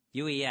 Watsy.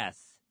 UES.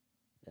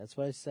 That's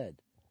what I said.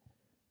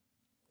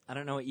 I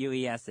don't know what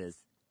UES is.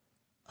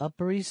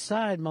 Upper East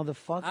Side,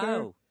 motherfucker.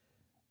 Oh.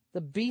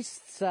 The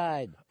Beast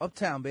Side.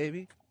 Uptown,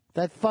 baby.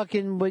 That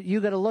fucking, what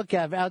you gotta look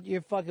at out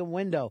your fucking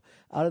window,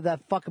 out of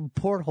that fucking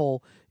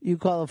porthole you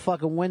call a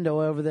fucking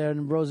window over there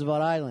in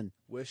Roosevelt Island.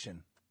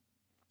 Wishing.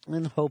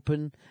 And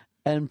hoping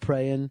and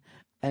praying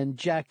and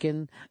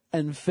jacking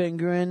and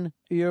fingering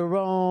your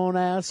own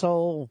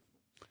asshole.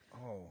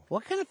 Oh.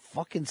 What kind of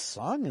fucking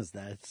song is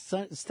that?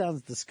 It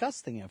sounds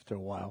disgusting after a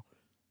while.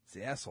 It's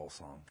the asshole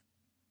song.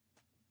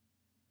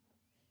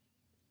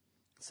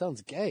 It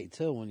sounds gay,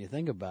 too, when you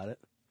think about it.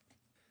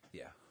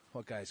 Yeah.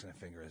 What guy's going to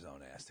finger his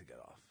own ass to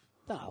get off?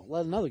 No,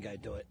 let another guy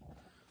do it.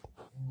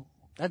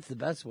 That's the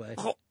best way.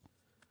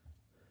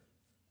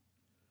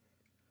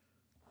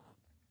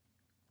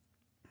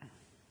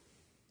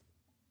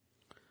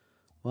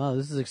 Wow,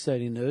 this is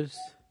exciting news.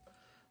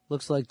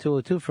 Looks like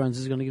 202 Friends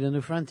is going to get a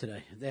new friend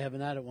today. They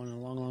haven't had one in a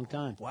long, long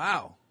time.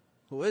 Wow.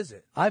 Who is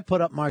it? I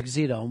put up Mark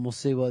Zito, and we'll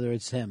see whether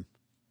it's him.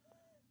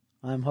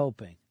 I'm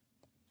hoping.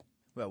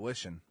 Well,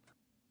 wishing.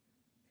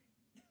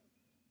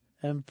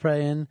 And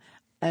praying,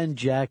 and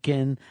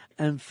jacking,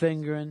 and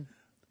fingering.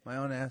 My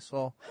own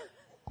asshole.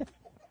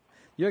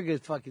 You're a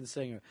good fucking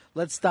singer.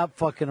 Let's stop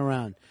fucking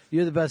around.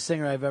 You're the best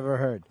singer I've ever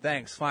heard.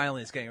 Thanks.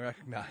 Finally, it's getting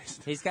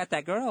recognized. He's got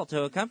that girl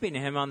to accompany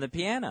him on the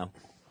piano.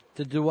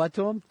 To do what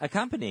to him?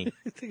 Accompany.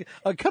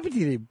 Accompany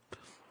him.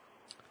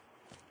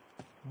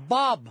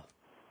 Bob,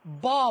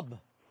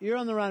 you're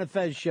on the Ron and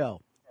Fez show.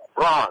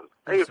 Ron,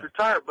 hey, if you're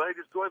tired, buddy,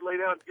 just go ahead and lay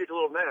down and get a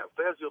little nap.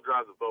 Fez, you'll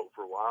drive the boat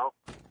for a while.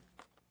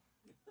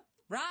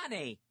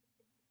 Ronnie!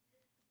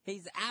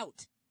 He's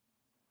out.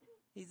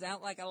 He's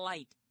out like a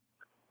light.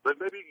 But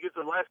maybe you can get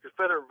the Alaska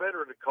Federal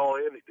veteran to call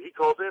in. He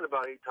calls in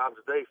about 8 times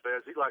a day,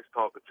 Fez. He likes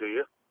talking to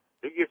you.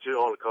 He can get you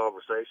on a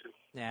conversation.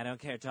 Yeah, I don't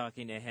care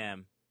talking to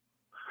him.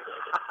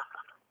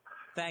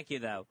 Thank you,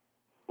 though.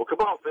 Well,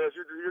 come on, Fez.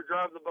 You're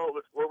driving the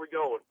boat. Where are we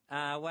going?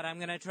 What I'm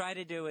going to try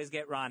to do is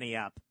get Ronnie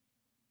up.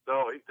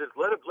 No, just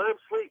let him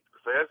sleep,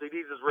 Fez. He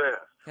needs his rest.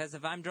 Because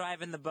if I'm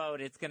driving the boat,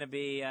 it's going to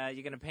be,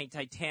 you're going to paint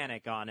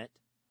Titanic on it.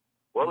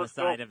 Well, on the let's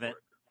side go of it.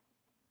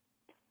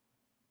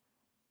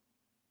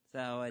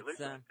 So it's,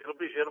 it'll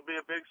be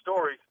a big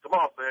story. Come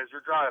on, Fez. You're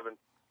driving.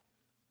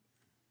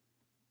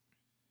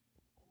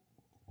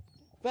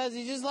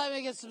 Fezzy, just let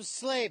me get some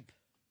sleep.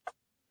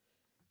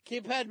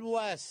 Keep heading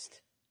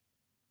west.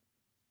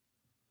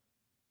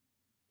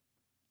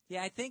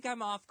 Yeah, I think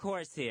I'm off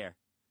course here.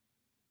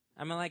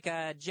 I'm like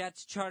a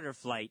Jets charter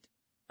flight.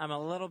 I'm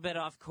a little bit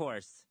off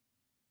course.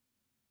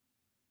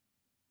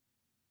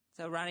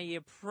 So, Ronnie,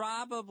 you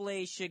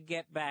probably should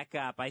get back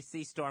up. I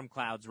see storm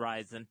clouds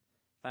rising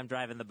if I'm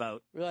driving the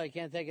boat. Really? I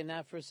can't take a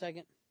nap for a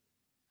second?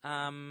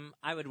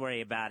 I would worry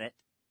about it.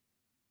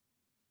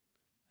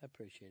 I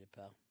appreciate it,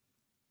 pal.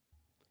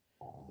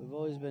 We've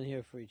always been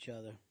here for each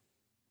other.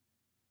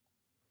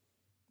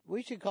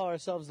 We should call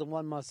ourselves the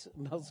One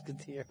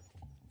Musketeer.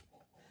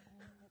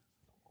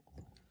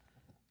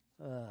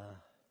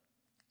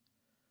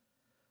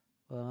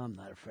 Well, I'm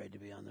not afraid to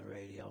be on the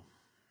radio.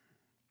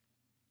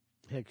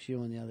 Hicks,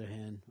 you on the other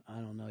hand, I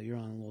don't know. You're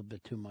on a little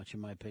bit too much, in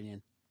my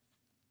opinion.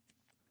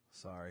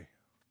 Sorry.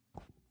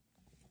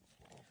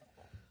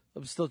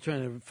 I'm still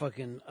trying to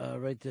fucking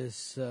write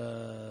this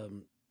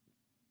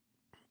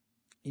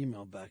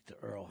email back to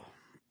Earl.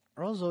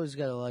 Earl's always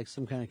got like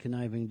some kind of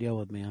conniving deal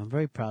with me. I'm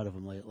very proud of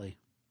him lately.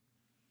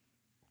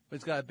 But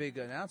he's got a big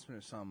announcement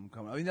or something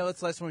coming. I mean, that's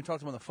the last time we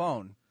talked to him on the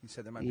phone. He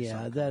said there might be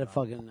something. Yeah, that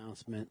fucking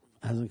announcement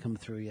hasn't come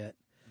through yet.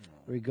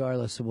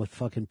 Regardless of what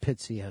fucking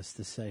Pitsy has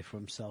to say for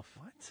himself.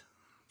 What?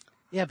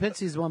 Yeah,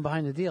 Pitsy's the one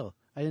behind the deal.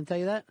 I didn't tell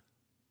you that?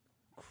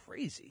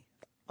 Crazy.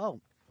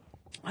 Oh,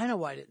 I know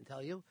why I didn't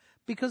tell you.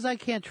 Because I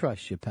can't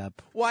trust you,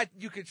 Pep. What?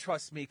 You can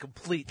trust me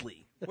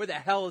completely. Where the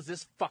hell is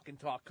this fucking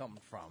talk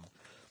coming from?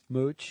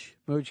 Mooch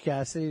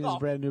Cassidy, his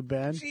brand new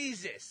band.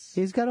 Jesus.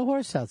 He's got a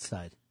horse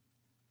outside.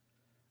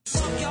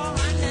 Fuck your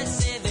Honda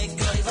Civic,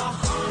 cause a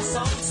horse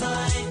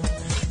outside.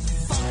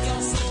 Fuck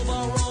your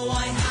Subaru,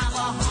 I have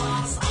a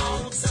horse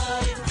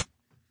outside.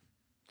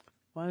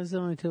 Why is there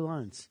only 2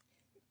 lines?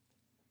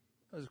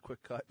 That was a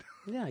quick cut.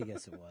 Yeah, I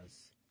guess it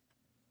was.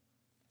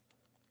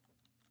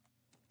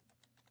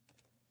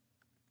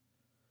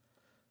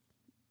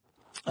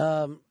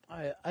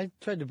 I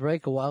tried to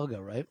break a while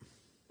ago, right?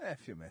 A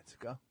few minutes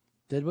ago.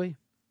 Did we?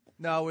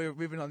 No,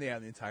 we've been on the air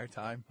the entire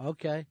time.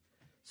 Okay.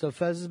 So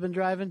Fez has been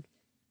driving?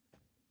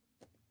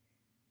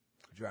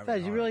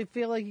 Fez, you really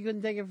feel like you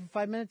couldn't take it for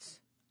 5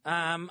 minutes?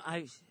 I'm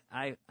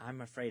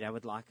afraid I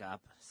would lock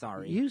up.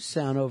 Sorry. You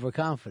sound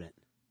overconfident.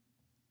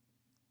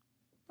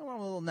 I want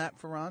a little nap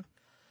for Ron.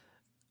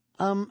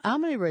 How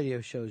many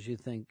radio shows do you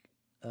think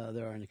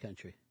there are in the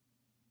country?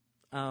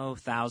 Oh,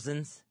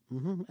 thousands.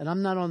 Mm-hmm. And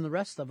I'm not on the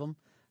rest of them,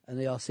 and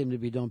they all seem to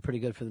be doing pretty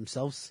good for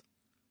themselves.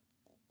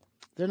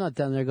 They're not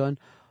down there going,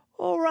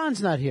 oh,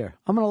 Ron's not here.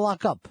 I'm going to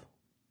lock up.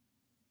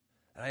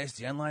 Did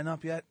ISDN line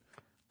up yet?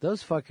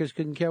 Those fuckers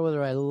couldn't care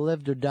whether I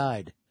lived or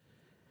died.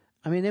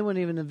 I mean, they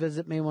wouldn't even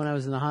visit me when I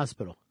was in the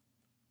hospital.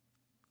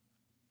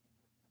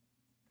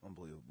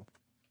 Unbelievable.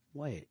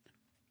 Wait.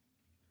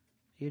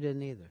 You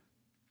didn't either.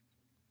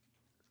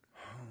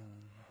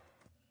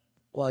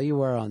 Well, you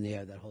were on the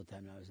air that whole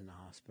time I was in the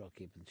hospital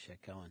keeping shit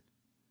going.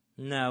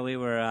 No, we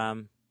were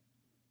in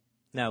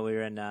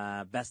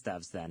best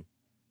ofs then.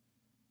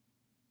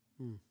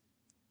 All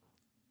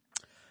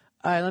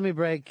right, let me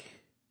break.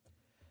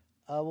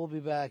 We'll be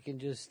back in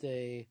just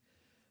a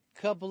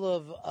couple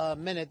of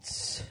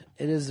minutes.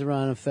 It is the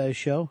Ron and Fez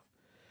show.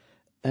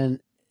 And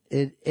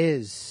it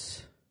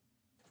is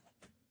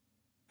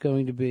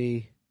going to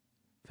be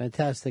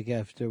fantastic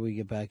after we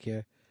get back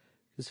here,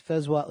 because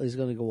Fez Whatley's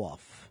going to go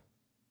off.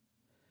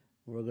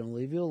 We're going to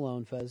leave you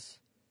alone, Fez.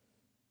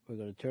 We're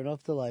going to turn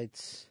off the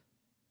lights,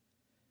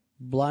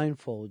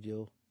 blindfold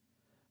you,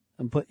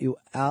 and put you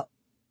out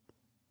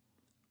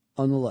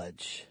on the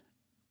ledge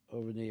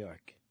over New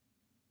York.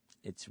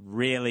 It's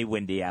really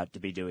windy out to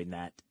be doing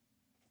that.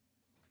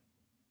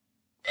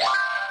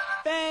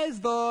 Fez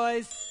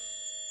voice.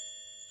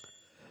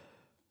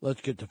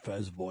 Let's get the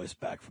Fez voice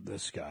back from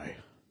this guy.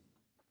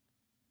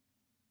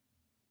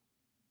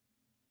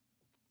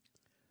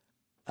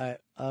 All right,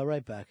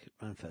 right back.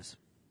 Ron Fez.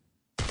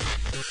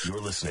 You're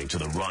listening to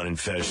the Ron and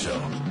Fez Show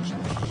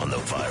on the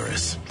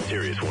Virus.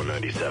 Sirius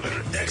 197,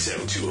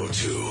 XM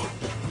 202.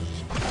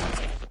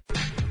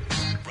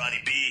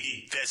 Ronnie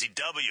B, Fezzy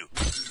W.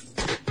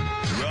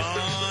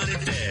 Ron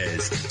and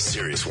Fez.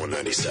 Sirius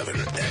 197,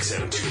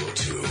 XM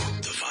 202.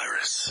 The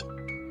Virus.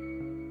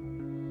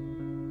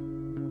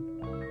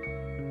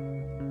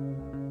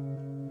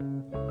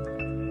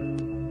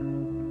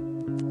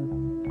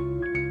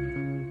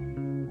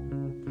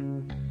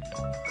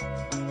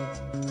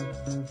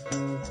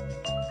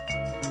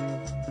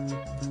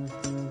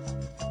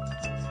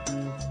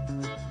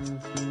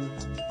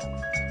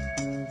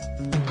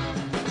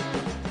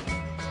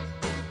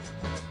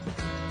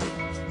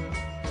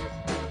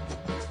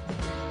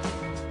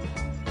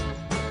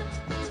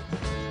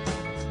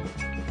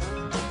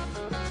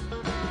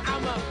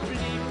 I'm a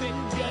pretty big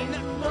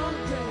giant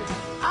monkey.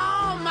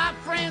 All my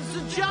friends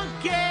are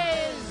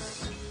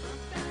junkies.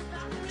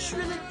 It's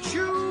really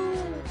true.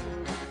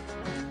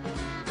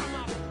 I'm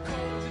a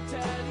cold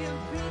Italian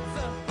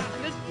pizza. I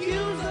could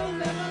use a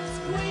lemon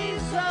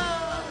squeezer.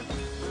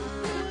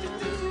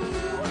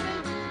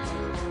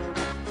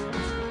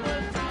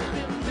 I've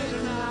been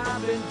bitten,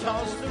 I've been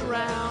tossed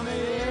around in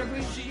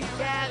every she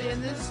cat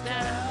in this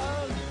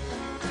town.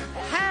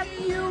 Have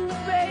you,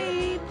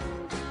 babe?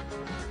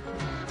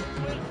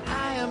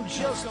 I am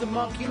just a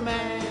monkey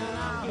man.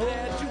 I'm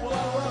glad you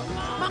are a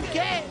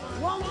monkey.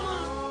 1, 2.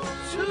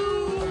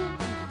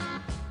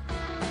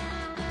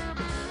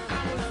 I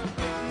was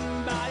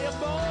bitten by a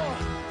boar.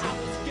 I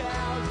was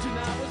gouged and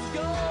I was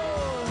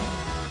gone.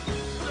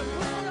 I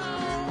put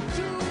on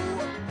 2.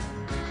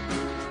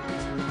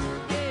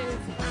 Yes,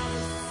 I'm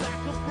a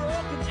sack of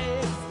broken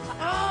eggs.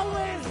 I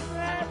always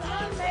have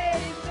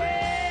unmade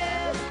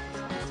bed.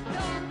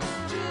 Don't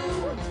do.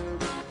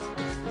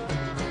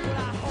 But I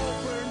hope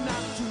we're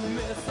not too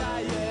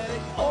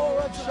messianic or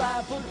a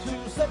trifle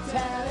too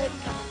satanic.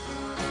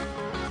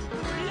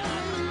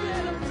 Young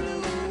red and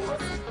blue.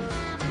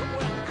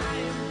 Well, I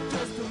am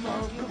just a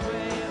monkey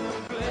man.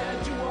 I'm glad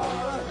you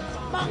are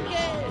a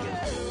monkey.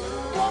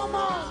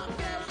 Woman.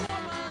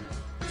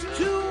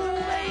 2,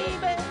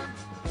 baby.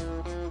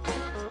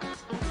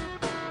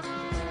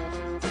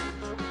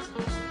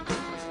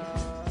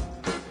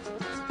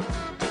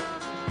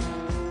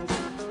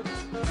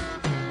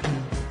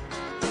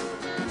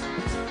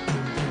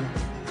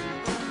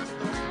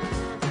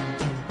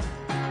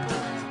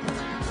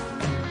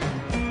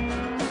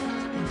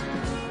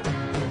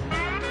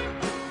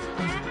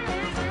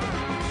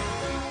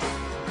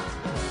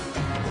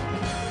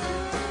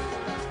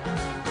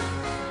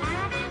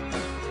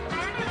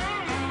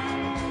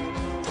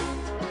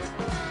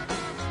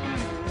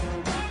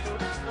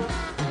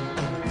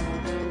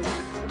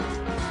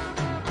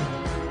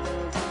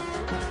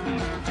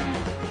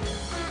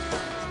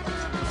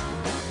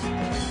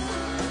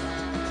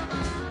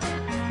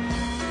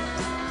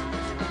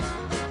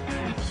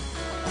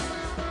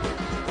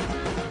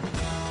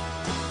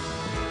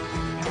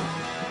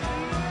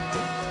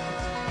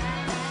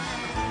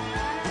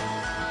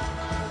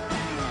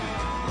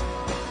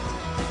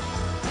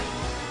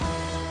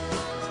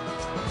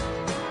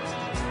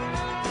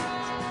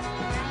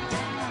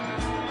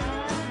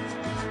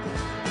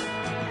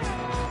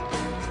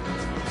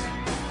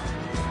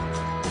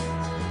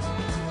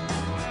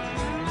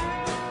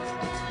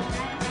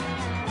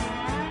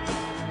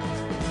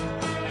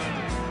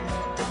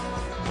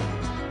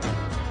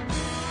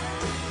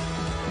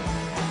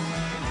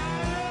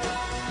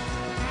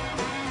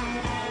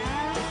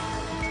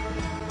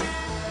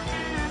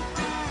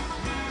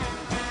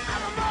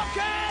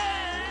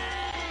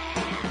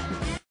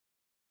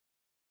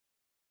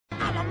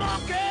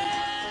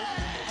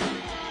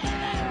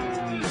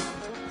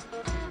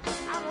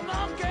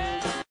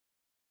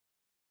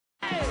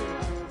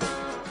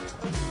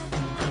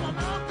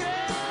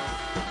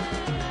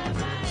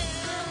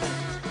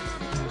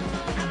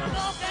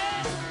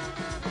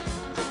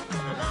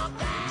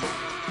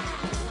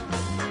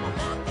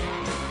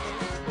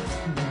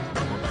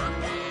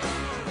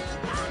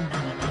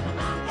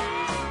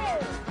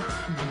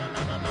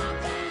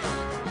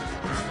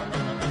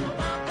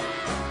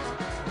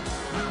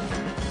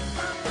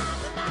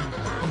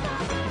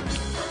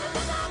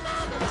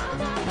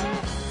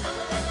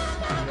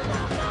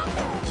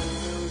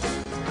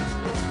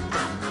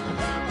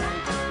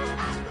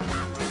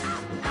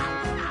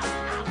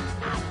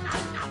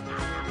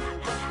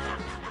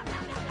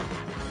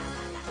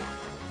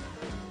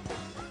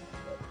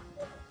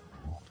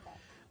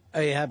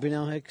 Are you happy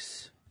now,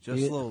 Hicks?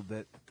 Just a little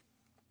bit.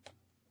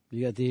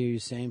 You got to hear your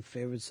same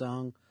favorite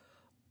song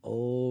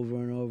over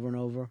and over and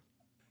over?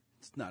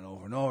 It's not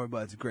over and over,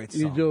 but it's a great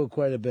You song. do it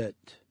quite a bit.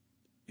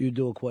 Nothing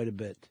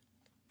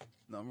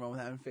wrong with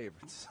having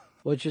favorites.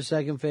 What's your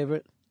second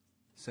favorite?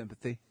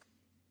 Sympathy.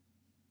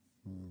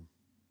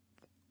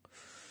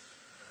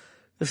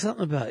 There's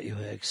something about you,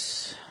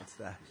 Hicks. What's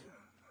that?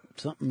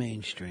 Something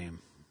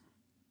mainstream.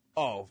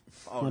 Oh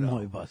I'm no.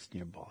 only busting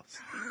your balls.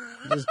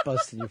 I'm just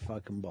busting your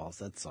fucking balls,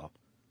 that's all.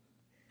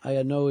 I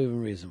got no even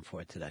reason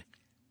for it today.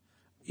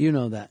 You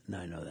know that, and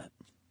I know that.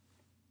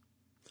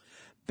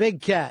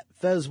 Big Cat,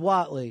 Fez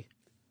Watley.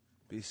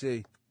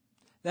 BC.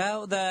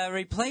 Though the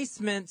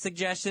replacement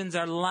suggestions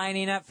are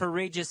lining up for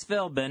Regis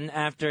Philbin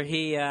after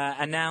he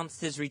announced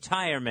his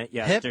retirement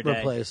yesterday. Hip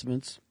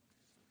replacements.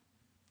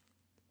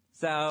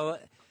 So,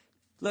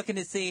 looking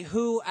to see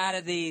who out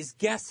of these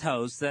guest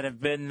hosts that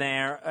have been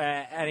there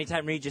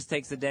anytime Regis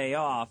takes a day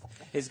off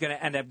is going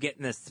to end up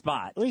getting this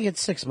spot. We get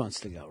 6 months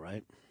to go,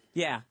 right?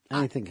 Yeah.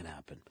 Anything can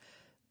happen.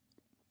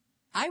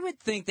 I would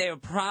think they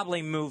would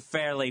probably move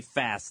fairly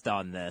fast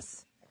on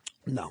this.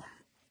 No.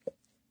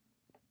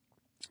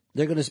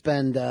 They're going to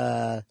spend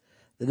the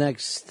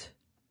next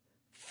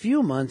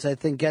few months, I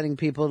think, getting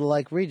people to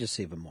like Regis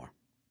even more.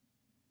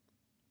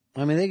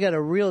 I mean, they got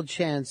a real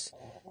chance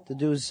to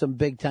do some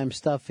big-time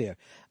stuff here.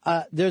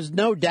 There's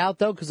no doubt,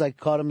 though, because I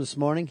caught him this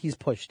morning, he's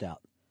pushed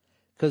out.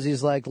 Because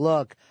he's like,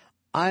 look,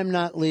 I'm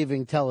not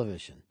leaving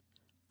television.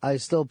 I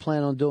still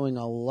plan on doing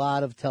a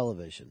lot of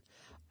television.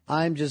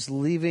 I'm just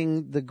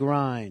leaving the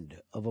grind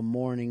of a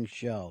morning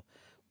show.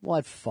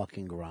 What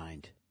fucking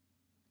grind?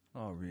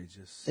 Oh,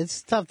 Regis.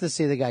 It's tough to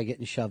see the guy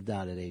getting shoved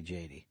out at age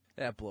 80.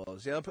 That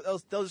blows. Yeah, they're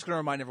just going to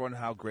remind everyone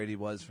how great he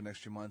was for the next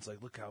few months.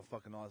 Like, look how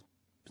fucking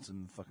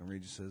awesome fucking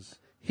Regis is.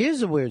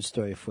 Here's a weird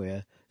story for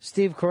you.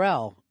 Steve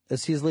Carell,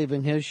 as he's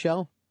leaving his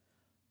show,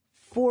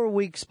 4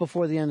 weeks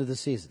before the end of the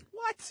season.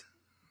 What?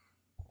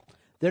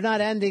 They're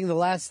not ending the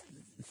last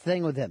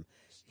thing with him.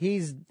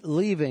 He's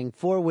leaving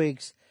 4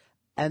 weeks,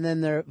 and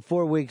then they're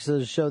 4 weeks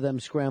to show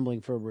them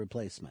scrambling for a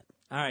replacement.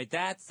 All right,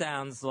 that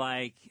sounds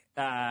like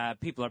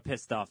people are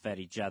pissed off at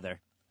each other.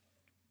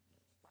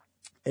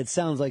 It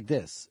sounds like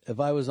this. If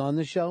I was on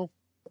the show,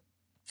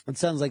 it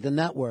sounds like the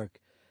network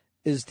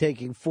is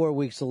taking 4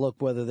 weeks to look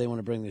whether they want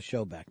to bring the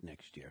show back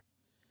next year.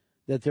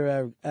 That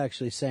they're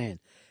actually saying,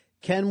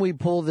 can we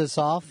pull this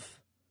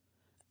off?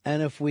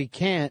 And if we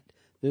can't,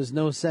 there's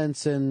no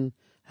sense in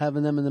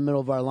having them in the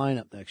middle of our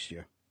lineup next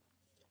year.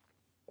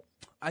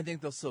 I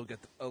think they'll still get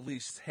at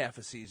least half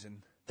a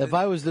season. If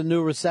I was the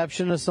new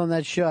receptionist on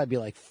that show, I'd be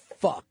like,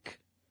 fuck.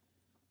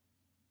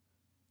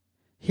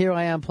 Here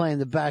I am playing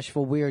the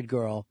bashful weird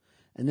girl,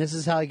 and this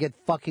is how I get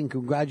fucking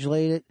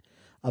congratulated?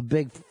 A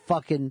big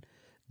fucking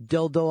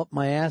dildo up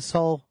my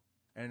asshole?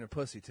 And her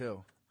pussy,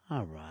 too.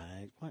 All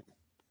right. What?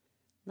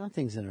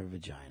 Nothing's in her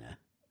vagina.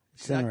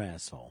 It's in her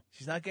asshole.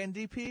 She's not getting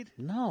DP'd?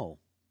 No.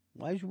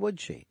 Why would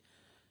she?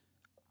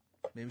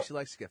 Maybe she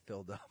likes to get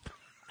filled up.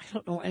 I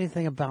don't know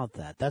anything about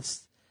that.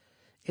 That's,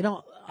 you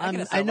know, I'm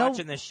going to start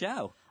watching this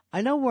show.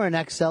 I know we're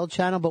an XL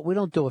channel, but we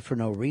don't do it for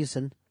no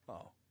reason.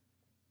 Oh.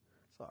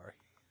 Sorry.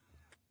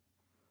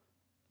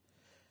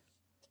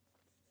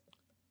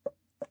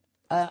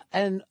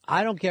 And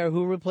I don't care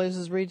who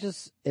replaces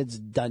Regis. It's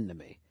done to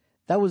me.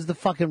 That was the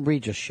fucking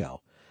Regis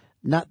show.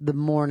 Not the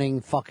morning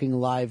fucking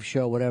live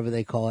show, whatever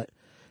they call it.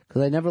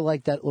 Because I never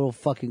liked that little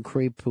fucking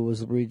creep who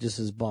was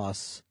Regis's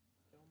boss.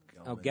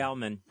 Oh,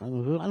 Gelman. I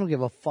don't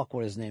give a fuck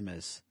what his name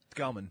is.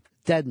 Gelman.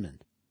 Deadman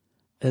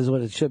is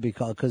what it should be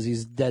called because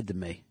he's dead to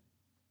me.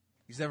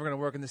 He's never going to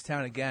work in this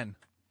town again.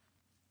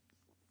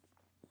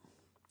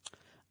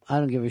 I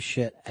don't give a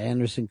shit.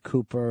 Anderson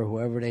Cooper,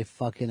 whoever they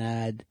fucking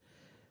add.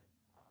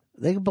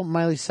 They can put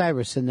Miley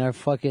Cyrus in there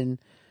fucking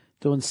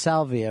doing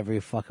salvia every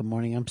fucking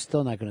morning. I'm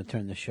still not going to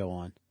turn the show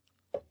on.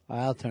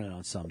 I'll turn it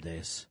on some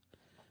days.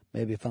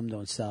 Maybe if I'm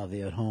doing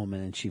salvia at home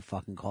and then she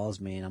fucking calls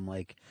me and I'm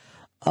like,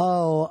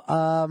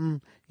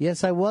 oh,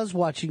 yes, I was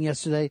watching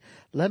yesterday.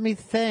 Let me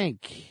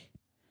think.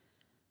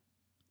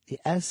 The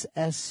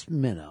SS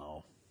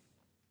Minnow.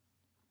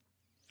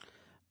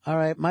 All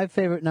right, my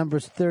favorite number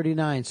is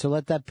 39, so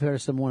let that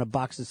person want a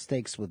box of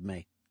steaks with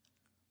me.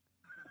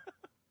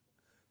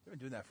 We've been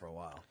doing that for a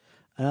while.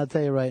 And I'll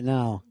tell you right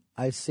now,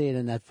 I see it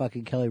in that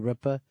fucking Kelly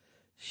Ripa.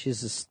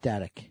 She's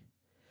ecstatic.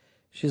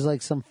 She's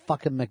like some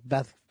fucking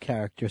Macbeth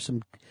character,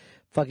 some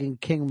fucking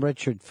King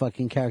Richard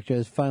fucking character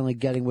that's finally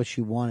getting what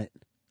she wanted.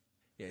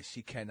 Yeah,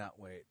 she cannot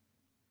wait.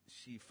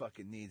 She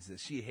fucking needs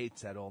this. She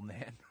hates that old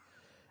man.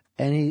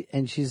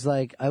 And she's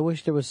like, I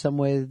wish there was some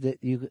way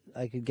that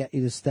I could get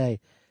you to stay.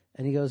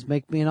 And he goes,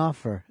 make me an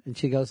offer. And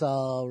she goes,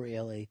 oh,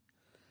 really?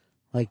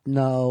 Like,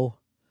 no,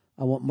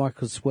 I want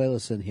Marcos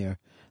Suelas in here.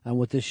 I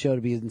want this show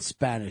to be in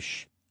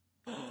Spanish.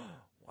 Wow.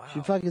 She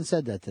fucking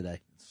said that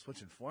today.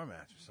 Switching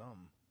formats or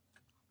something.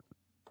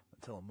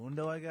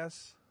 Telemundo, I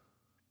guess?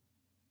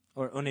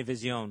 Or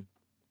Univision.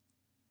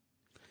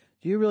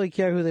 Do you really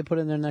care who they put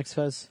in there next,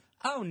 Fez?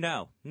 Oh,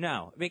 no,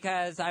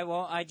 because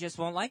I just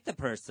won't like the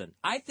person.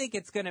 I think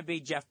it's going to be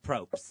Jeff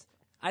Probst.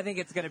 I think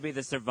it's going to be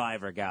the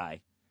Survivor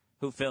guy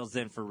who fills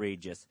in for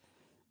Regis.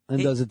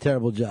 And does a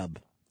terrible job.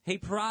 He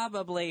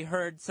probably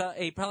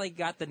he probably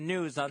got the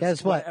news on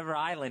Guess what? whatever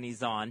island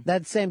he's on.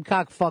 That same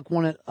cockfuck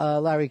wanted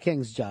Larry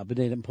King's job, but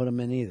they didn't put him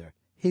in either.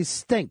 He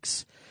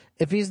stinks.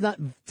 If he's not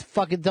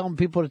fucking telling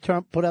people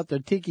to put out their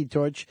tiki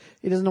torch,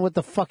 he doesn't know what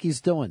the fuck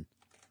he's doing.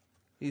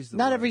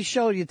 Not every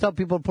show you tell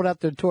people to put out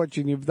their torch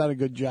and you've done a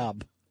good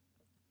job.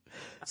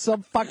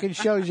 Some fucking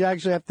shows you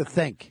actually have to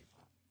think.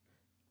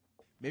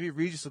 Maybe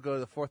Regis will go to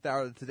the 4th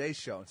hour of the Today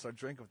Show and start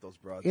drinking with those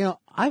broads. You know,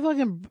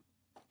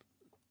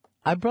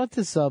 I brought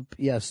this up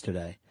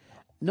yesterday.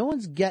 No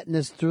one's getting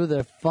this through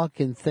their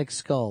fucking thick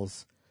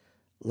skulls.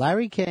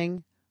 Larry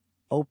King,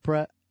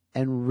 Oprah,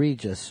 and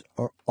Regis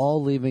are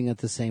all leaving at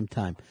the same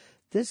time.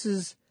 This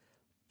is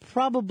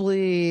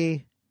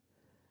probably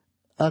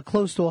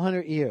close to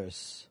 100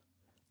 years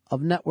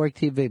of network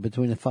TV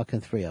between the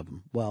fucking three of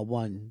them. Well,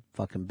 one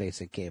fucking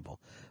basic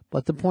cable.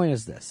 But the point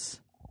is this.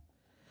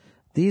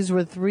 These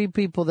were three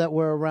people that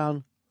were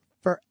around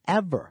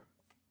forever.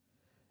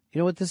 You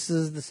know what this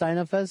is the sign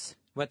of as?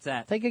 What's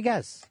that? Take a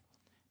guess.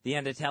 The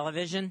end of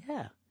television?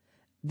 Yeah.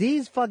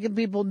 These fucking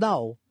people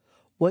know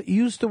what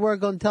used to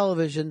work on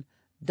television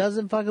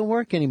doesn't fucking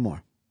work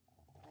anymore.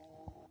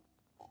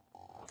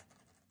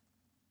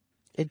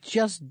 It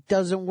just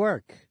doesn't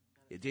work.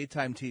 Yeah,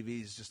 daytime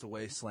TV is just a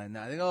wasteland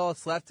now. I think all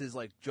that's left is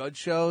like judge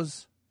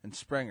shows and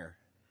Springer.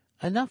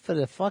 Enough of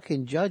the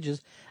fucking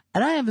judges.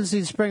 And I haven't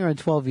seen Springer in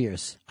 12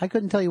 years. I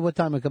couldn't tell you what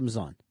time it comes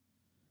on.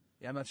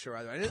 Yeah, I'm not sure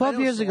either. 12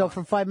 years ago,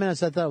 for 5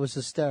 minutes, I thought it was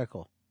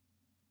hysterical.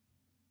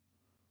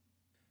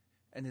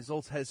 And his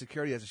old head of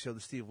security has a show,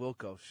 the Steve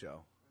Wilkos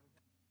Show.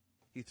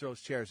 He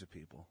throws chairs at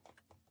people.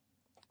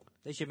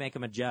 They should make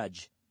him a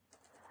judge.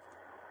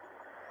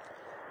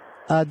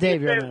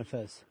 Dave, you're on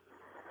Fez.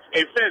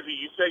 Hey, Fezzy,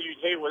 you said you'd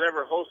hate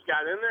whatever host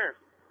got in there.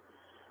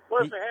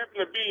 What if it happened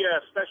to be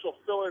a special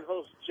fill-in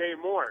host, Jay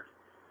Moore?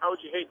 How would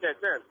you hate that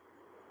then?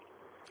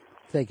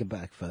 Take it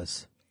back,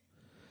 Fez.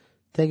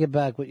 Take it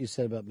back what you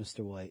said about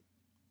Mr. White,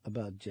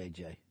 about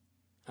JJ.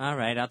 All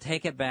right, I'll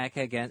take it back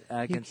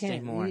against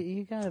Jay Moore.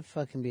 You gotta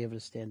fucking be able to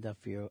stand up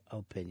for your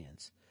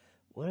opinions.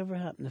 Whatever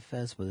happened to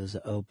Fez with his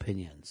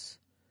opinions?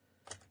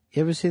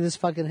 You ever see this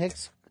fucking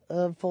Hicks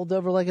fold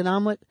over like an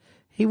omelet?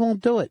 He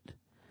won't do it.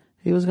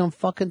 He was going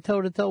fucking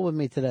toe-to-toe with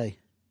me today.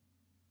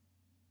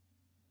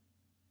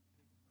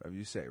 Whatever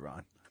you say,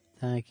 Ron.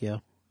 Thank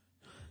you.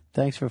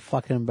 Thanks for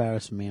fucking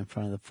embarrassing me in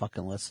front of the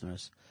fucking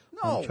listeners.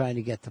 No. I'm trying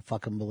to get to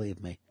fucking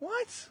believe me.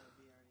 What?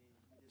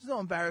 There's no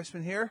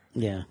embarrassment here.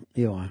 Yeah,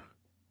 you are.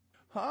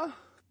 Huh?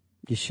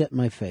 You shit in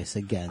my face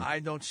again.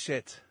 I don't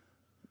shit.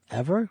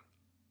 Ever?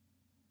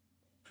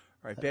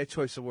 All right, bad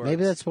choice of words.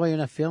 Maybe that's why you're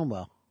not feeling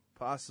well.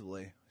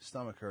 Possibly.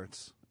 Stomach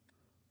hurts.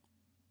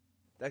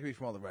 That could be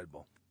from all the Red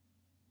Bull.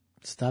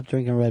 Stop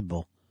drinking Red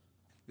Bull.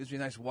 Gives me a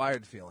nice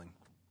wired feeling.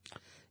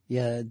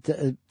 Yeah,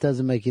 it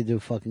doesn't make you do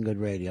fucking good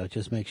radio. It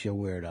just makes you a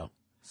weirdo.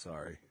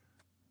 Sorry.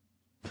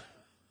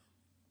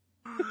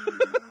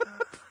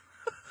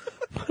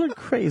 What a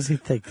crazy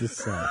thing to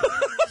say.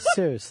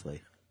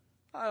 Seriously.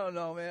 I don't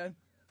know, man.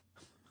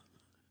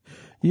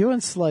 You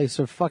and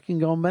Slice are fucking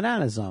going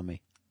bananas on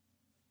me.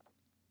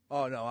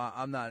 Oh, no,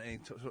 I'm not any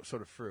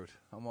sort of fruit.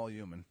 I'm all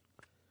human.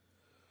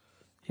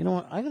 You know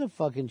what? I gotta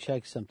fucking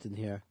check something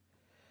here.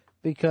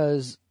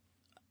 Because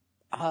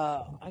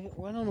I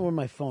don't know where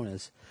my phone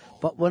is.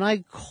 But when I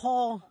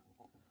call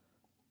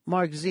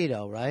Mark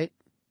Zito, right?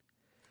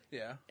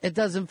 Yeah. It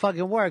doesn't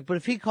fucking work. But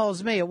if he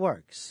calls me, it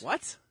works.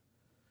 What?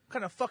 What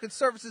kind of fucking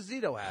service does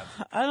Zito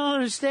have? I don't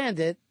understand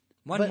it.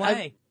 One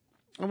way.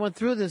 I went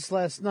through this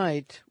last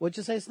night. What'd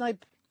you say,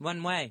 Snipe?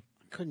 One way.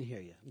 I couldn't hear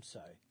you. I'm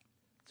sorry.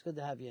 It's good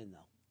to have you in, though.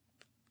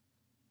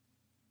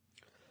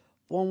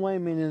 One way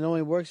meaning it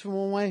only works for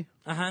one way?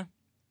 Uh-huh.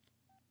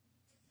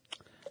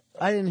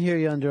 I didn't hear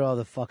you under all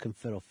the fucking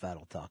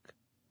fiddle-faddle talk.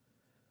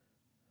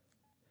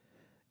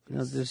 You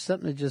know, there's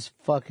something that just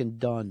fucking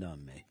dawned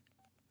on me.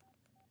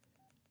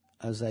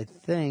 As I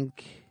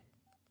think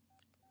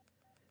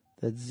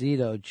that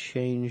Zito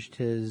changed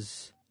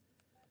his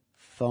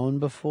phone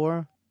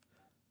before,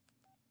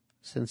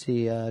 since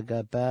he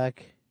got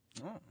back.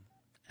 Oh.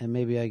 And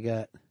maybe I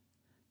got...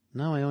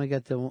 No, I only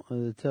got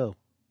the two.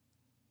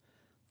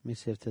 Let me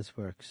see if this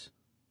works.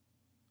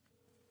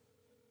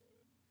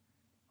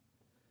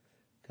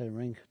 Got a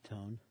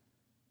ringtone.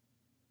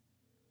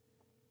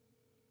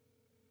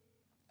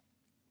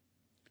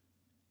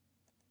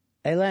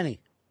 Hey, Lenny.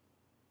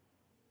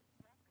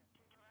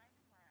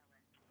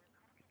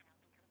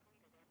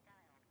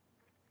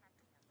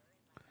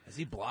 Has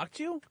he blocked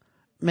you?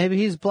 Maybe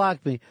he's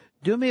blocked me.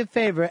 Do me a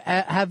favor.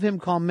 Have him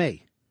call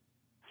me.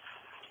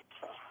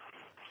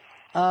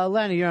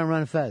 Lenny, you're on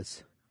Run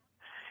Fez.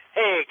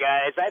 Hey,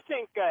 guys, I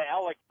think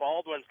Alec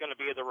Baldwin's going to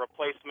be the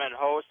replacement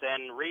host,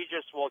 and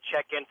Regis will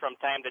check in from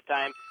time to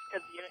time,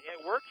 because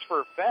it works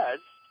for Fez.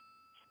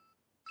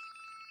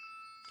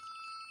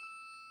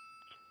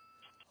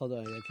 Hold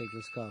on, I gotta take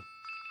this call.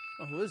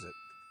 Oh, who is it?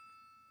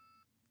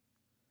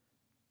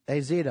 Hey,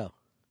 Zito.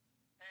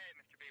 Hey,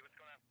 Mr. B, what's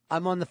going on?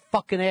 I'm on the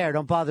fucking air.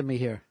 Don't bother me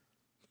here.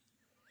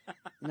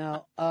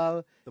 Now,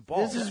 ball.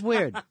 this is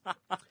weird.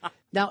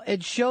 Now,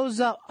 it shows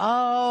up.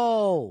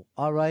 Oh,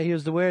 all right.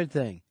 Here's the weird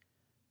thing.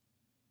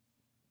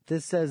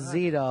 This says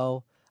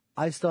Zito.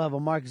 I still have a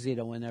Mark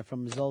Zito in there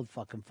from his old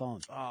fucking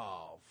phone.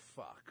 Oh,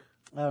 fuck.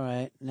 All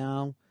right.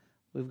 Now,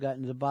 we've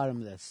gotten to the bottom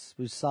of this.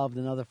 We've solved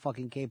another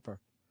fucking caper.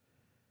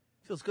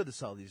 Feels good to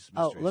solve these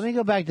Oh, mysteries. let me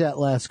go back to that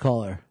last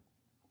caller.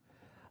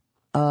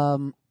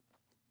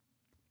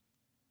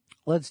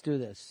 Let's do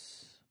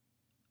this.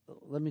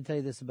 Let me tell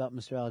you this about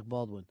Mr. Alec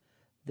Baldwin.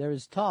 There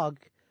is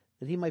talk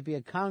that he might be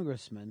a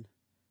congressman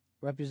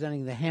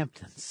representing the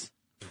Hamptons.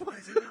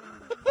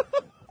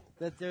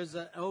 That there's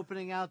an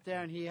opening out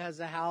there and he has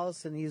a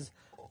house and he's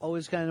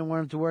always kind of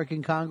wanted to work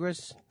in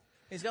Congress.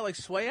 He's got like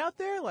sway out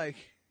there? Like,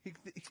 he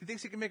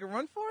thinks he can make a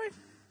run for it?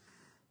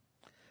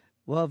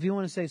 Well, if you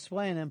want to say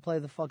sway and then play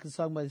the fucking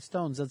song by the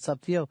Stones, that's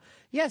up to you.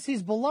 Yes,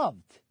 he's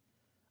beloved.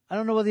 I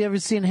don't know whether you ever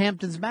seen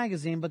Hamptons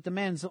magazine, but the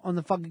man's on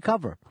the fucking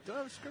cover. Don't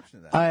have a description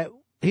of that. All right,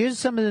 here's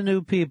some of the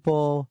new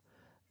people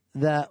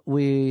that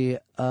we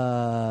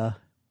have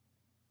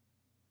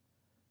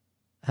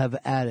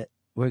added.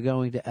 We're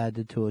going to add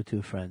the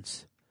 202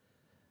 friends.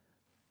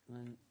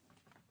 And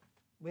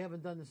we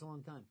haven't done this in a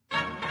long time.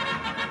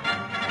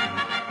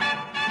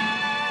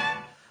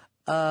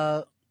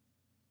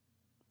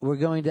 We're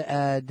going to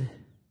add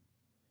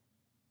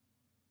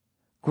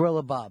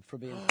Gorilla Bob for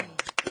being.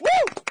 Woo!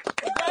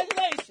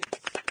 Congratulations!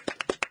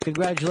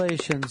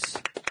 Congratulations,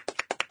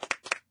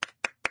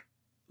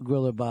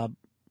 Gorilla Bob.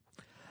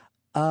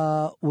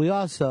 We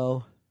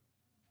also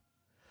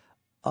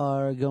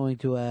are going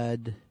to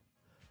add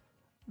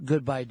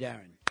Goodbye,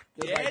 Darren.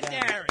 Yeah,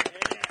 Darren.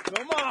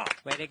 Come on.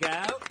 Way to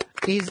go.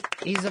 He's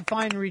a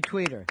fine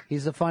retweeter.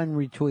 He's a fine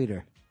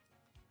retweeter.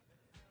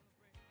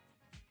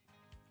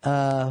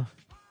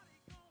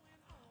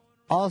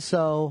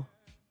 Also,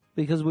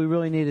 because we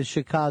really need a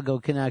Chicago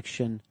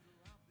connection,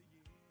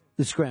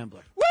 the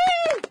Scrambler.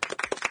 Woo!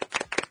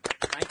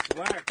 Nice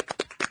work.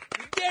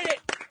 You did it!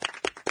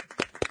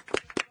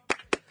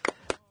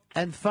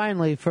 And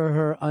finally, for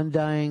her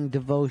undying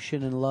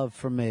devotion and love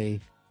for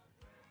me,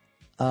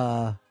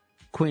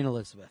 Queen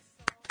Elizabeth.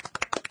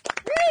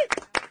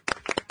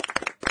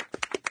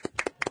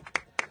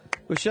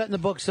 We're shutting the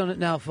books on it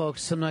now,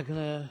 folks. I'm not going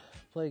to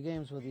play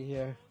games with you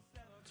here.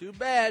 Too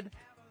bad.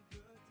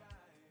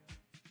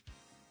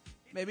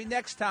 Maybe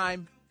next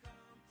time.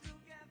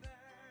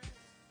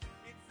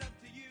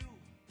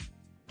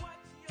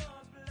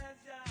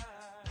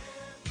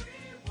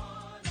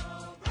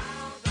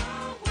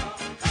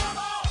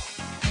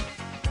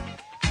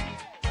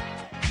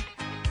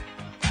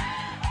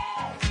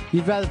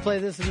 You'd rather play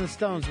this than the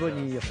Stones,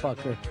 wouldn't you, you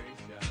fucker?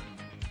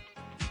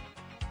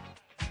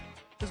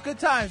 It's good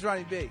times,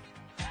 Ronnie B.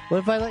 What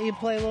if I let you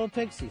play Little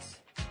Pixies?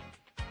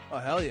 Oh,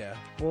 hell yeah.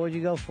 What would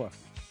you go for?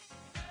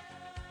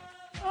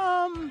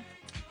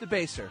 The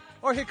baser.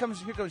 Or here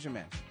comes your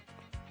man.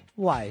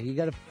 Why? You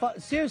got to...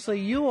 Seriously,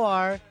 you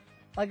are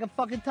like a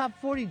fucking top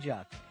 40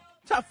 jock.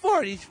 Top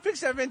 40?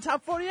 Fix never been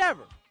top 40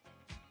 ever.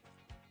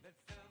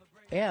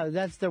 Yeah,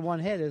 that's their one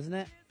hit, isn't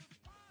it?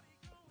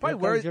 Probably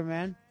Where's your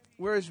man?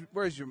 Where's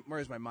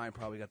my mind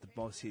probably got the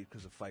most heat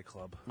because of Fight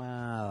Club. Oh,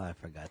 I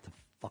forgot the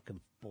fucking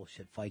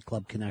bullshit Fight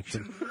Club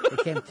connection.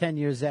 It came 10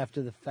 years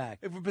after the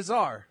fact. It was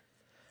bizarre.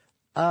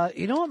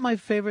 You know what my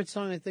favorite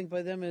song I think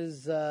by them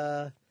is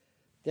There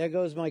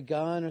Goes My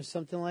Gun or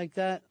something like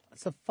that?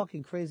 It's a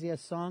fucking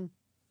crazy-ass song.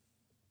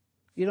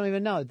 You don't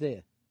even know it, do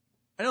you?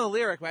 I know the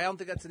lyric, but I don't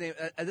think that's the name.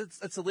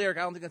 That's the lyric.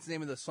 I don't think that's the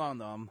name of the song,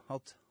 though.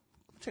 I'll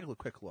take a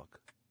quick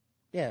look.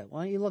 Yeah,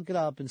 why don't you look it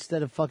up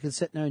instead of fucking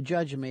sitting there and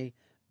judging me?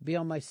 Be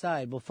on my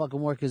side. We'll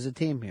fucking work as a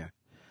team here.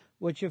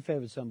 What's your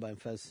favorite song by them,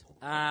 Fez?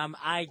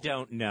 I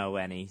don't know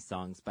any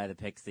songs by the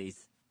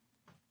Pixies.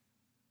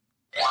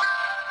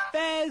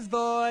 Fez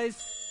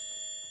voice.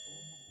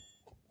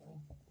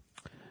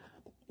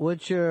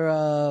 What's your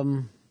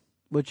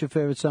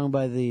favorite song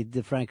by the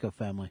DeFranco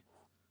family?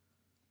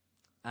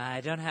 I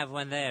don't have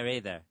one there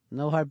either.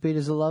 No Heartbeat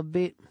is a Love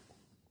Beat?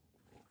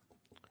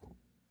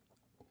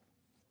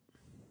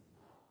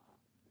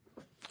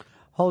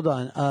 Hold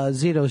on.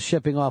 Zito's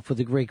shipping off with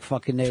the Greek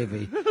fucking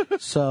Navy.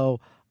 So,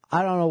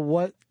 I don't know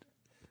what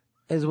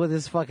is with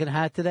his fucking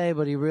hat today,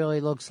 but he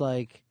really looks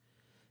like,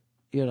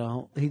 he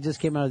just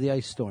came out of the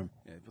ice storm.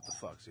 Yeah, what the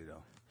fuck,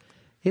 Zito?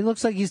 He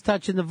looks like he's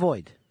touching the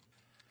void.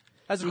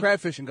 How's the crab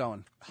fishing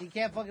going? You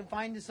can't fucking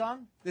find the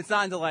song? It's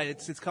not in Delight.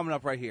 It's coming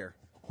up right here.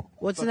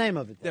 What's the name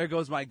of it? There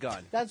Goes My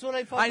Gun. That's what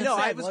I fucking I know.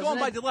 said, I was wasn't going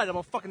by it? Delight. I'm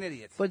a fucking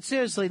idiot. But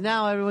seriously,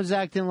 now everyone's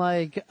acting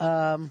like,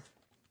 all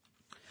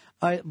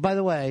right, by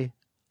the way,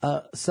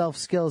 Self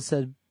Skill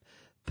said,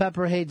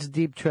 Pepper hates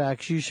deep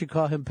tracks. You should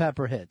call him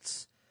Pepper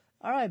Hits.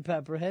 All right,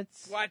 Pepper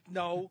Hits. What?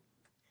 No.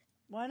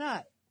 Why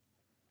not?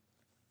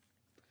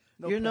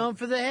 No You're Pepper. known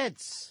for the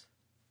hits.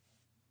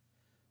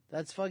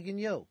 That's fucking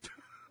you.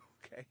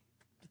 Okay.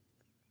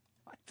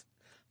 What?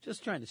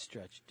 Just trying to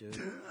stretch, dude.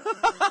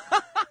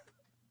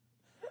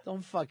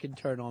 Don't fucking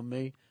turn on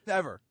me.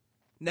 Never.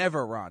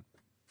 Never, Ron.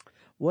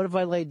 What if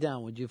I laid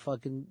down? Would you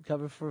fucking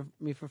cover for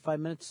me for 5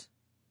 minutes?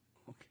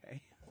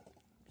 Okay.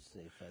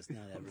 see, Fez.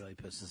 Now that really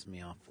pisses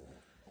me off.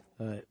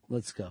 All right,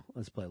 let's go.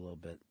 Let's play a little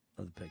bit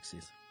of the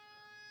Pixies.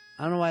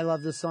 I don't know why I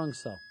love this song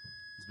so.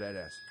 It's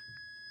badass.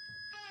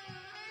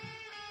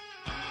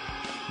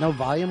 No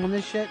volume on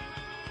this shit?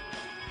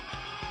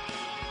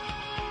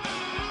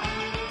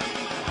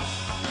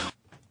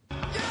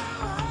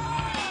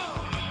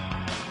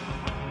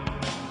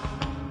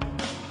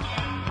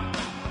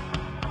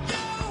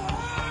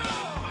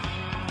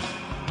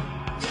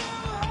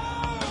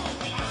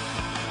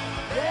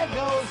 There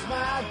goes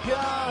my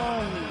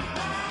gun.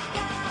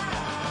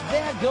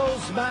 There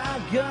goes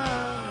my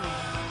gun.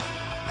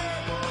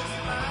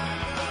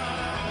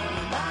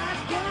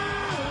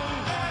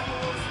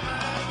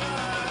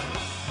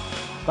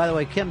 By the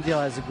way, Kim Deal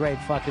has a great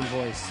fucking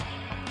voice.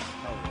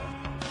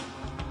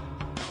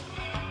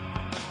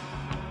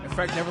 In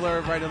fact, never let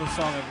her write another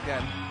song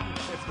again.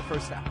 It's the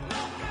first half.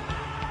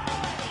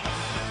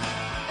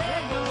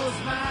 There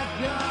goes my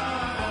gun.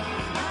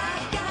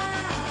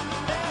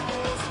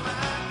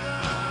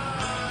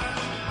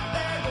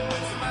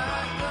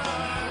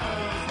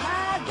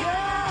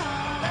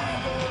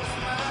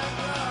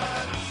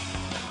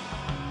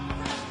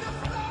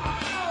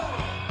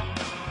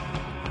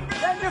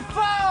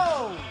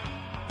 Foe!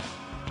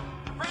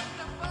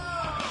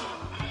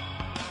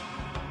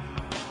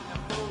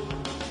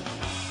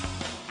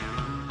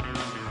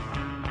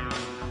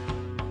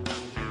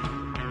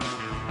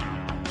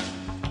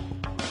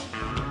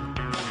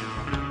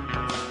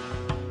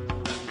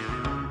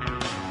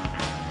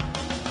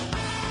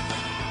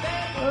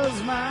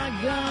 There's my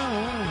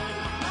gun.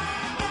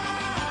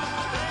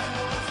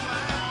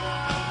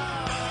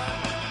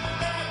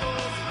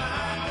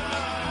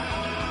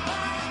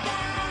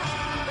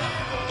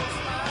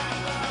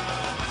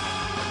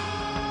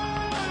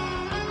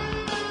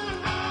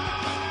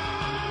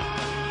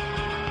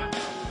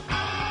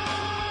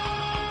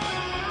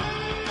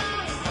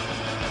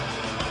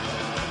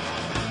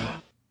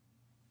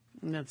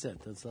 And that's it.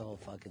 That's the whole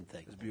fucking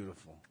thing. It's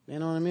beautiful. You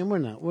know what I mean?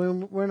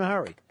 We're in a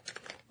hurry.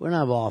 We're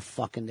not all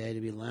fucking day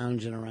to be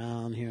lounging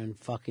around here in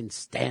fucking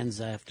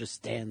stanza after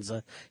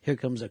stanza. Here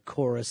comes a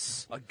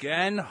chorus.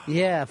 Again?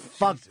 Yeah,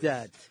 fuck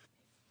that.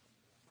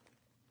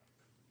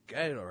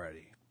 Get it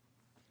already.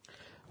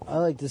 I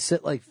like to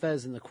sit like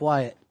Fez in the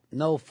quiet.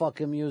 No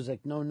fucking music.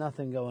 No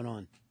nothing going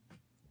on.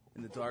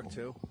 In the dark,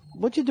 too?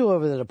 What'd you do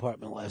over at the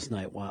apartment last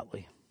night,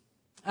 Watley?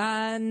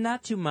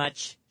 Not too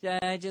much.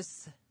 I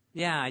just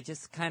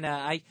kind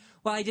of,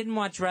 I didn't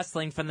watch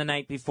wrestling from the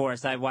night before,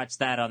 so I watched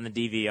that on the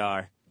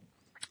DVR.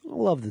 I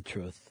love the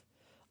truth.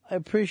 I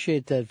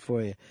appreciate that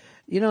for you.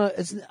 You know,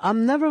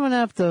 I'm never going to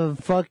have to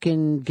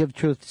fucking give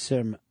truth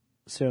to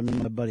Sarah,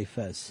 my buddy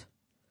Fez.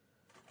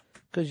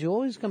 Because you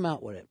always come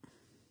out with it.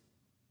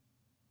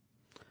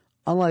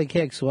 Unlike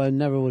Hicks, who I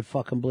never would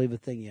fucking believe a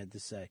thing he had to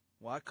say.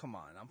 Why? Come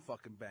on. I'm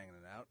fucking banging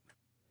it out.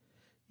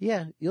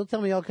 Yeah, you'll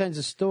tell me all kinds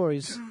of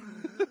stories.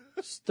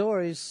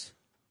 Stories.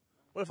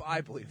 What if I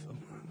believe them?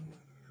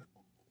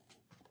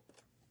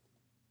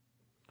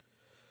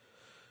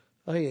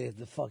 Oh, yeah, get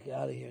the fuck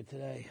out of here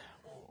today.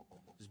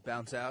 Just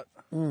bounce out?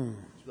 Mm.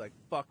 Just be like,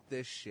 fuck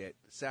this shit.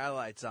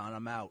 Satellite's on,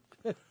 I'm out.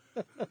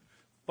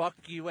 Fuck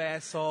you,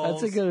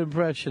 assholes. That's a good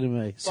impression of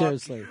me.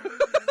 Seriously.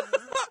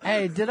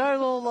 Hey, did our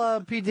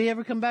little PD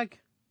ever come back?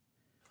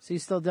 Is he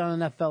still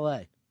down in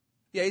FLA?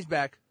 Yeah, he's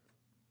back.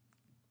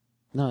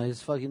 No,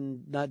 he's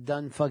fucking not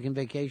done fucking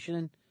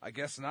vacationing? I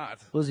guess not.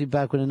 Was he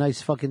back with a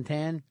nice fucking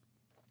tan?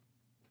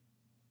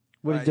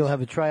 What did he do,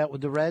 have a tryout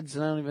with the Reds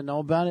and I don't even know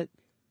about it?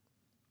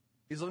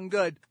 He's looking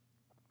good.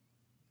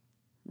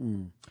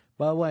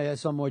 By the way, I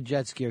saw more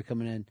Jets gear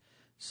coming in.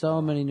 So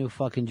many new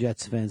fucking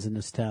Jets fans in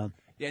this town.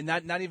 Yeah,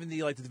 not even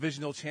the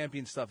divisional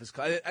champion stuff is.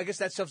 I guess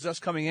that stuff's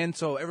just coming in,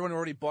 so everyone who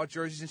already bought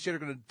jerseys and shit are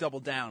going to double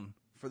down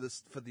for the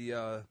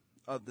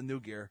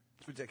new gear.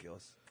 It's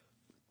ridiculous.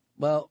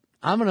 Well,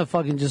 I'm going to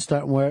fucking just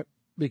start and wear it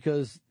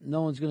because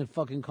no one's going to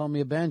fucking call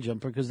me a band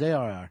jumper because they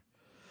are.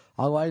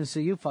 Although I didn't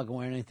see you fucking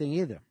wearing anything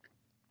either.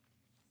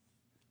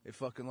 They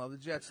fucking love the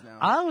Jets now.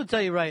 I will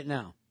tell you right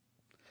now,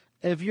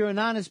 if you're an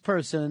honest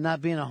person and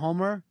not being a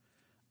homer,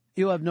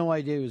 you have no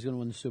idea who's going to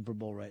win the Super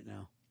Bowl right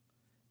now.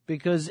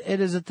 Because it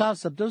is a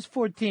toss-up. Those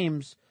four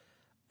teams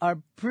are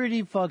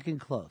pretty fucking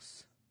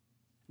close.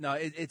 No,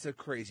 it's a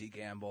crazy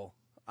gamble.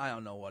 I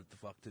don't know what the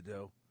fuck to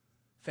do.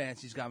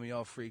 Fancy's got me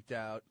all freaked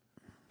out.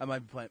 I might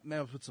be playing. Maybe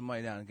I'll put some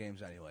money down in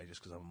games anyway,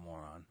 just because I'm a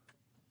moron.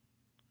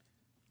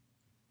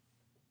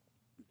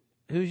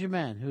 Who's your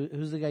man?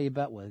 Who's the guy you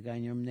bet with? A guy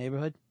in your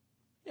neighborhood?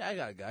 Yeah, I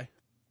got a guy.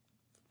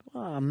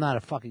 Well, I'm not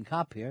a fucking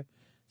cop here.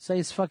 Say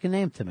his fucking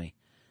name to me.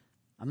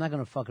 I'm not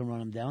going to fucking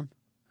run him down.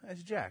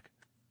 It's Jack.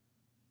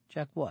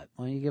 Jack what?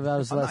 Why don't you give out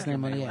his I'm last not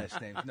name on giving the air?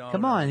 last name. No,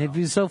 Come no, on, no. if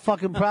he's so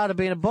fucking proud of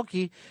being a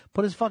bookie,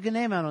 put his fucking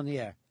name out on the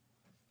air.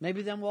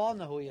 Maybe then we'll all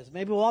know who he is.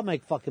 Maybe we'll all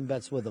make fucking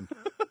bets with him.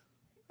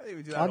 I think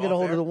we do that I'll get a off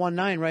hold air. of the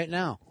 1-9 right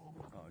now.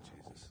 Oh,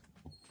 Jesus.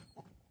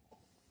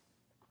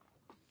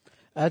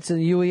 That's in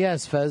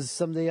UES, Fez.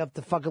 Someday you have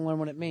to fucking learn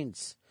what it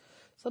means.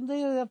 Someday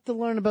you have to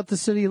learn about the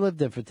city you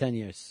lived in for 10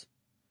 years.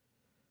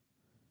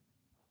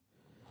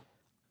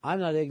 I'm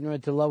not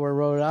ignorant to Lower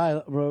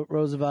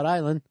Roosevelt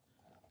Island.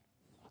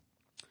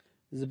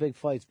 There's a big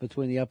fights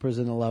between the uppers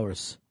and the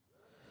lowers.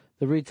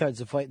 The retards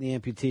are fighting the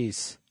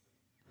amputees.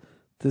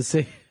 To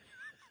see.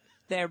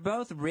 They're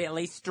both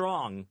really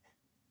strong.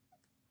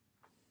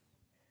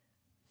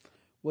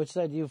 Which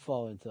side do you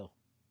fall into?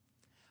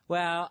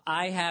 Well,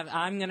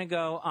 I'm going to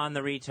go on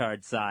the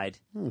retard side.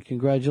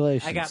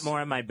 Congratulations. I got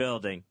more in my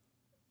building.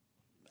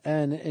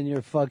 And in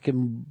your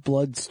fucking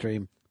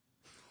bloodstream.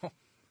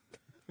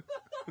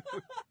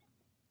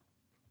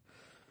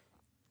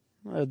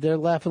 They're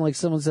laughing like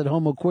someone said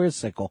homo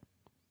queersicle.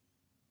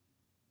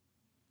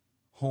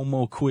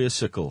 Homo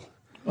queersicle.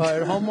 All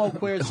right, homo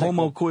queersicle.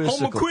 Homo queersicle.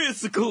 Homo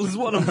queersicle is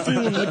what I'm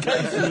feeling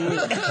occasionally.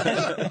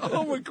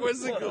 Homo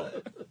queersicle.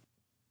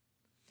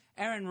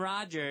 Aaron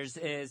Rodgers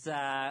is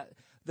the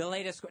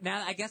latest.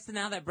 Now, I guess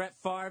now that Brett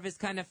Favre is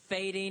kind of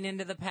fading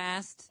into the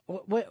past.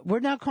 We're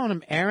now calling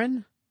him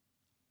Aaron?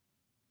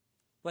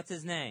 What's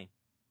his name?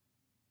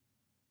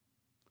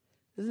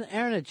 Isn't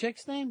Aaron a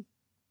chick's name?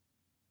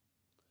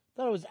 I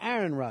thought it was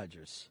Aaron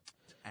Rodgers.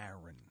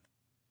 Aaron.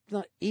 It's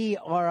not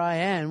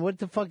E-R-I-N. What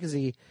the fuck is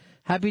he?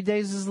 Happy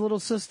Days' little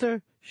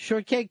sister?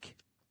 Shortcake?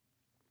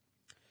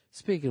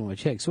 Speaking of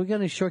which, Hicks, we got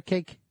any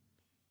shortcake?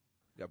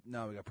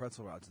 No, we got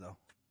pretzel rods, though.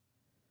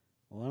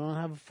 Well, I don't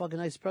have a fucking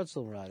nice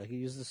pretzel rod. I could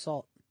use the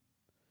salt.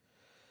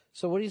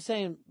 So what are you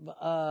saying?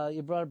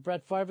 You brought up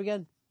Brett Favre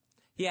again?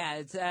 Yeah,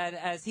 it's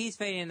as he's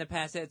fading in the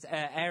past, it's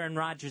Aaron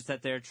Rodgers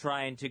that they're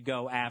trying to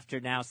go after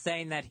now,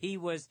 saying that he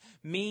was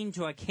mean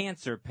to a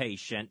cancer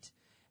patient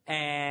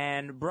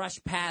and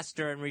brushed past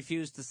her and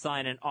refused to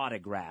sign an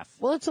autograph.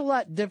 Well, it's a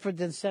lot different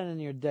than sending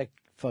your dick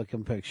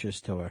fucking pictures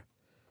to her.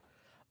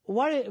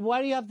 Why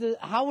do you have to...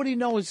 How would he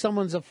know if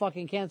someone's a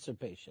fucking cancer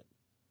patient?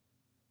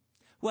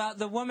 Well,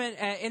 the woman,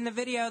 in the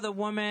video, the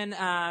woman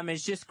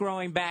is just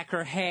growing back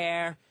her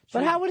hair.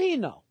 But how would he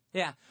know?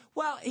 Yeah.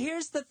 Well,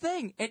 here's the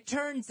thing. It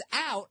turns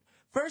out,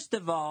 first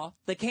of all,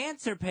 the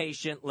cancer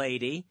patient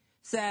lady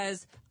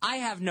says, I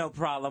have no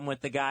problem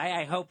with the guy.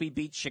 I hope he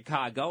beats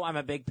Chicago. I'm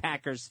a big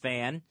Packers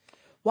fan.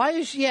 Why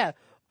is she... Yeah.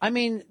 I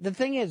mean, the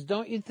thing is,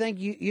 don't you think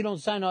you don't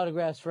sign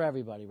autographs for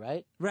everybody,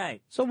 right?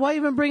 Right. So why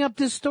even bring up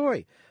this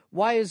story?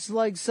 Why is,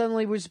 like,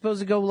 suddenly we're supposed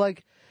to go,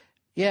 like,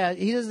 yeah,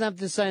 he doesn't have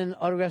to sign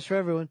autographs for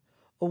everyone.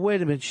 Oh,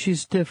 wait a minute,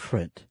 she's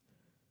different.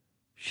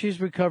 She's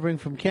recovering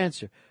from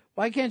cancer.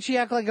 Why can't she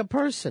act like a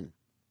person?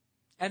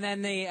 And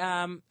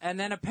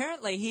then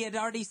apparently he had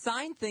already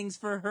signed things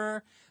for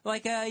her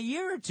like a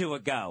year or two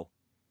ago.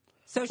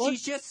 So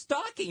she's just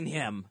stalking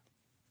him.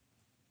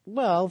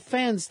 Well,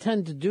 fans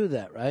tend to do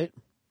that, right?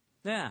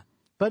 Yeah.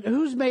 But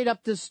who's made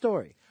up this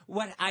story?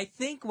 What I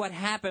think what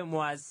happened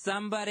was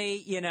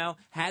somebody,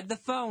 had the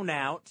phone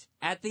out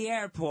at the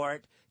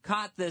airport,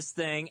 caught this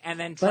thing, and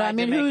then tried But I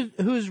mean, to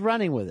make... who's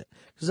running with it?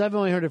 Because I've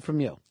only heard it from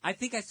you. I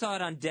think I saw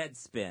it on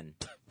Deadspin.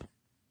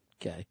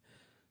 Okay.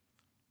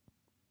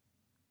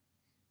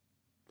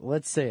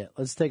 Let's see it.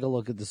 Let's take a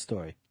look at the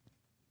story.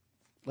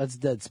 Let's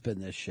Deadspin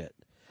this shit.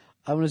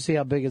 I want to see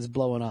how big it's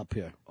blowing up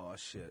here. Oh,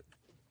 shit.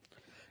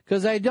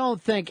 Because I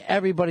don't think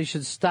everybody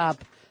should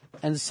stop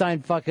and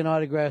sign fucking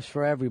autographs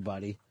for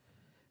everybody.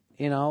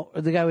 Or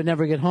the guy would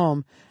never get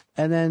home.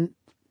 And then,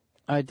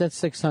 all right, that's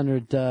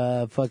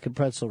 600 fucking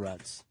pretzel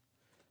rods.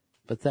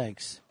 But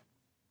thanks.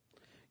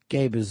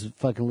 Gabe is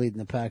fucking leading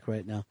the pack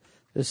right now.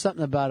 There's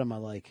something about him I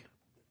like.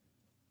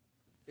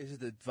 Is it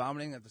the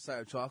vomiting at the side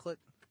of chocolate?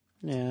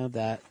 Yeah,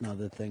 that and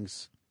other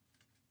things.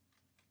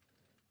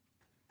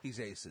 He's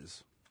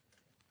aces.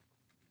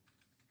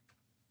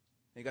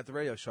 He got the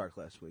Radio Shark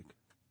last week.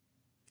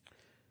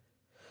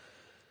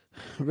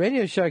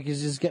 Radio Shark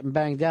is just getting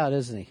banged out,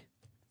 isn't he?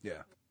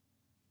 Yeah.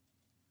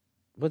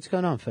 What's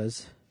going on,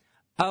 Fez?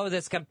 Oh,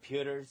 this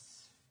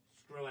computer's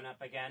screwing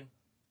up again.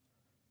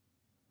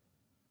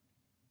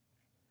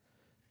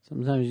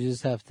 Sometimes you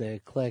just have to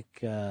click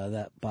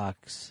that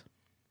box.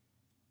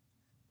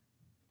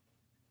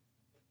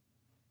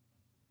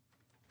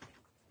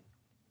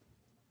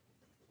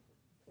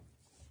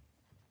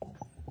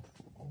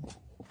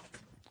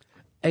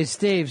 Hey,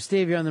 Steve,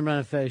 you're on the Run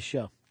of Fez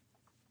show.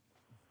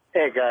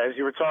 Hey, guys,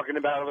 you were talking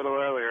about a little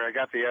earlier. I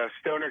got the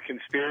stoner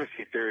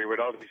conspiracy theory with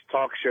all these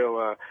talk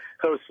show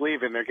hosts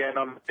leaving. They're getting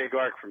on the big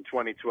arc from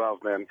 2012,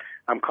 man.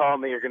 I'm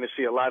calling that you're going to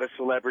see a lot of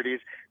celebrities,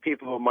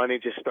 people with money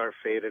just start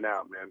fading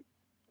out, man.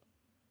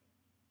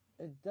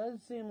 It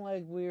does seem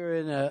like we're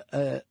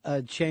in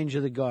a change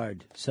of the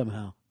guard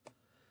somehow.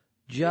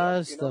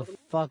 Just a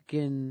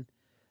fucking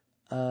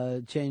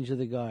change of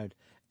the guard.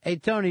 Hey,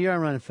 Tony, you're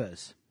on Run of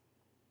Fez.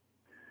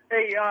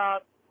 Hey,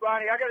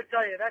 Ronnie, I got to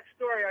tell you, that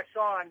story I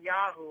saw on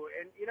Yahoo,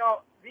 and,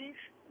 these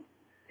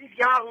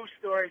Yahoo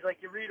stories, like,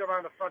 you read them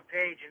on the front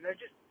page, and they're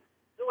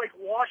like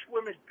wash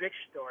women's bitch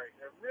stories.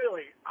 They're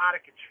really out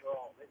of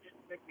control. They just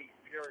make me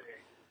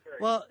infuriated.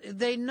 Well,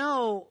 they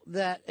know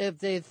that if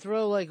they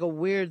throw, like, a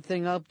weird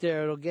thing up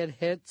there, it'll get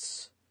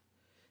hits,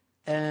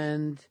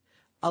 and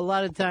a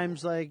lot of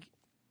times, like,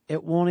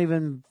 it won't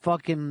even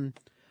fucking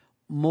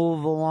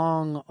move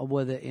along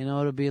with it,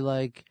 it'll be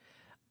like...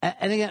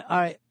 And again, all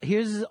right,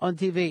 here's on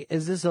TV.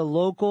 Is this a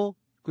local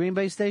Green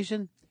Bay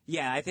station?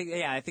 Yeah, I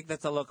think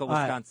that's a local All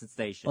right. Wisconsin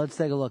station. Let's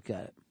take a look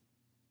at it.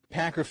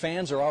 Packer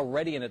fans are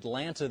already in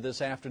Atlanta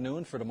this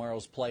afternoon for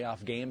tomorrow's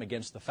playoff game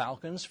against the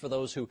Falcons. For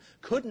those who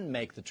couldn't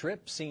make the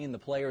trip, seeing the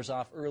players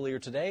off earlier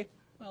today,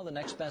 well, the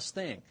next best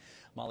thing.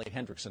 Molly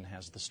Hendrickson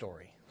has the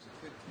story.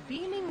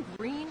 Beaming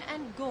green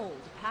and gold,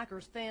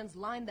 Packers fans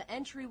lined the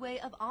entryway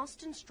of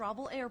Austin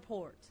Straubel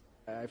Airport.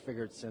 I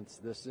figured since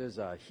this is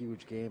a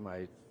huge game,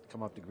 I'd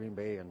come up to Green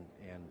Bay and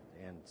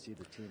see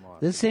the team off.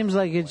 This seems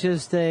like it's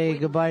just a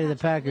goodbye to the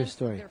Packers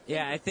story.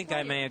 Yeah, I think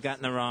I may have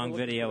gotten the wrong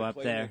video up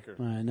there.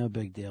 All right, no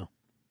big deal.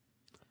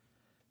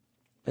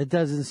 It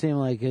doesn't seem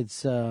like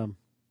it's playing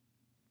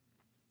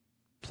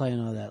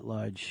all that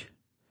large.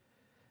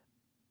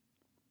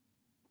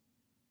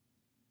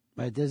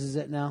 Right, this is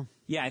it now?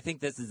 Yeah, I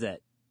think this is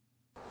it.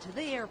 To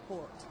the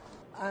airport.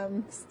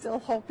 I'm still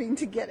hoping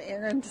to get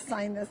Aaron to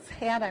sign this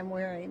hat I'm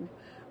wearing.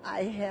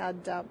 I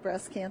had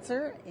breast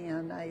cancer,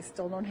 and I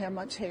still don't have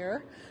much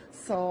hair,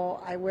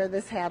 so I wear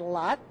this hat a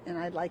lot, and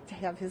I'd like to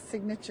have his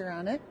signature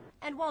on it.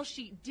 And while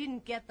she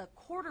didn't get the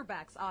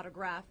quarterback's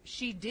autograph,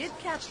 she did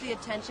catch the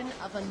attention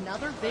of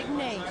another big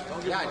name.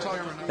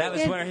 That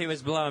was where he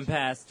was blowing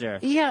past her.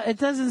 Yeah, it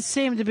doesn't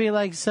seem to be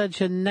like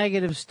such a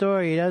negative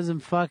story. He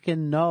doesn't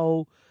fucking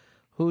know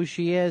who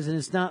she is, and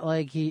it's not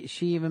like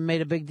she even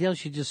made a big deal.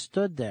 She just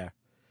stood there.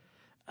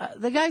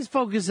 The guy's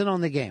focusing on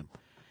the game.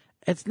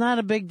 It's not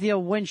a big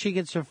deal when she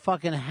gets her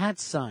fucking hat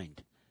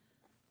signed.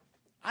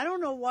 I don't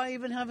know why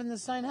even having the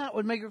signed hat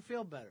would make her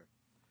feel better.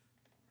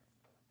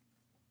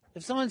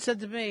 If someone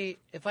said to me,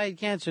 if I had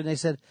cancer, and they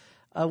said,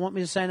 want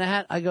me to sign a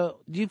hat, I go,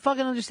 do you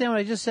fucking understand what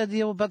I just said to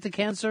you about the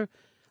cancer?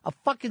 A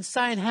fucking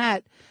signed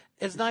hat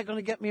is not going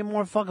to get me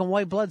more fucking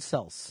white blood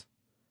cells.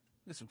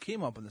 Get some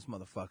chemo up in this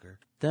motherfucker.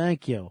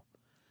 Thank you.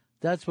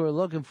 That's what we're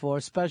looking for.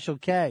 Special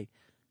K.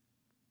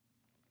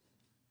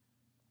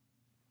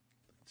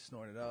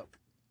 Snort it up.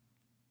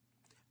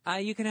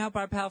 You can help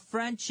our pal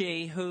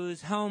Frenchie,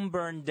 whose home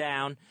burned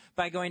down,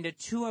 by going to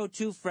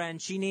 202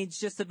 Friends. She needs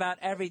just about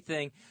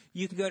everything.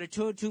 You can go to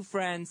 202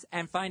 Friends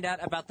and find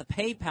out about the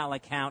PayPal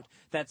account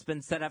that's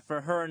been set up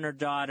for her and her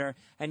daughter,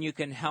 and you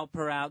can help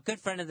her out. Good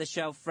friend of the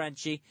show,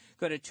 Frenchie.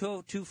 Go to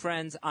 202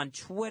 Friends on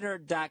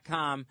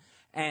Twitter.com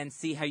and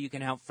see how you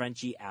can help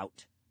Frenchie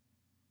out.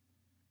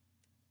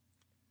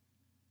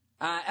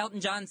 Elton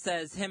John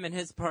says him and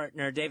his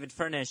partner, David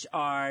Furnish,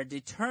 are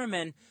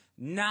determined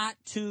not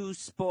to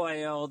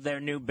spoil their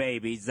new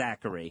baby,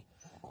 Zachary.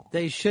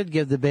 They should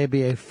give the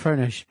baby a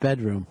furnished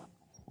bedroom.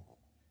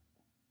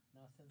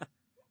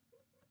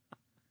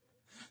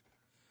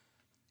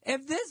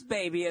 If this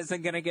baby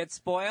isn't going to get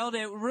spoiled,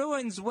 it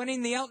ruins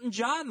winning the Elton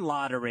John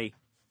lottery.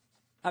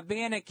 Of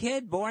being a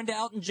kid born to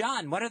Elton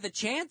John, what are the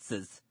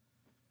chances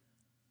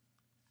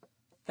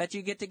that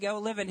you get to go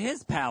live in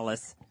his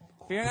palace?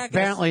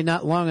 Apparently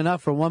not long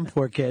enough for one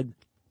poor kid.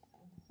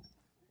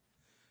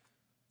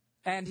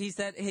 And he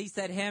said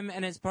him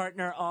and his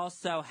partner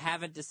also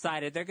haven't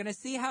decided. They're going to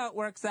see how it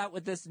works out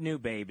with this new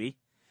baby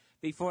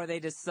before they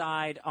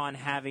decide on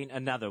having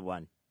another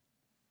one.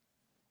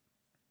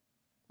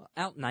 Well,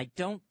 Elton, I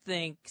don't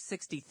think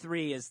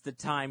 63 is the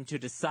time to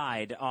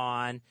decide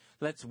on,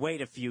 let's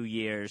wait a few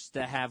years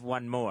to have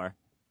one more.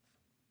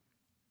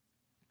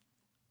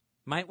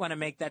 Might want to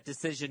make that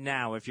decision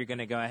now if you're going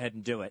to go ahead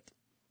and do it.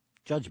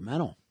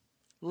 Judgmental.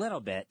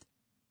 Little bit.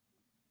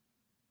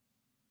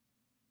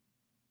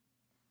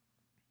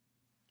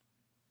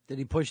 Did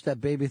he push that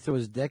baby through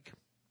his dick?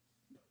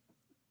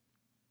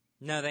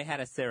 No, they had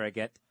a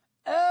surrogate.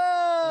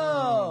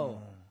 Oh!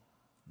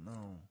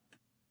 No.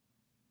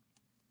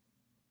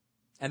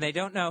 And they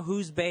don't know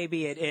whose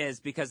baby it is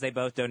because they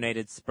both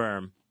donated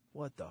sperm.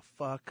 What the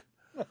fuck?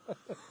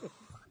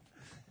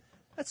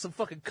 That's some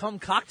fucking cum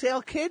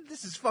cocktail, kid?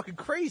 This is fucking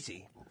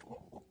crazy.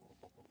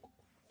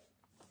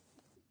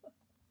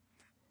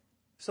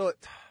 So that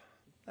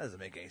doesn't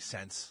make any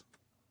sense.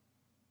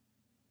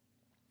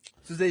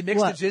 So did they mix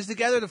What? the jizz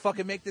together to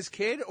fucking make this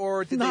kid,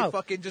 or did No. they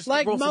fucking just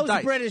like roll some most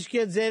dice? British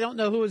kids, they don't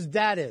know who his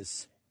dad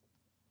is.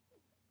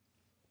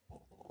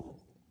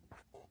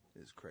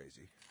 It's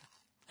crazy.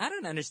 I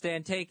don't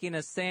understand taking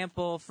a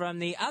sample from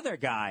the other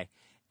guy.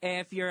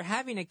 If you're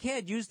having a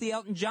kid, use the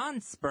Elton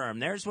John sperm.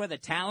 There's where the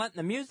talent and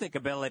the music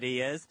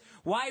ability is.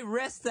 Why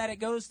risk that it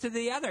goes to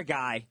the other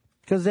guy?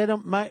 Because they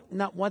might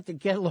not want the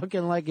kid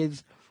looking like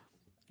he's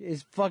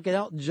fucking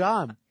Elton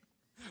John.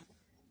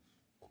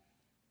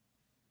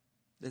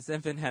 This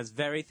infant has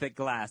very thick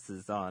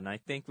glasses on. I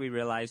think we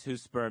realize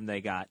whose sperm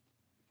they got.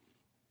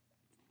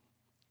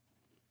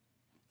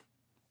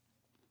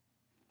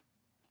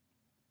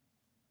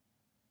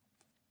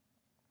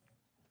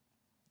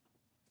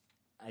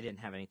 I didn't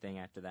have anything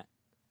after that.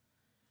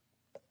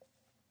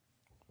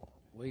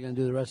 What are you going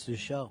to do the rest of the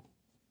show?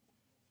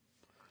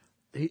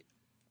 He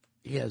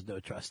has no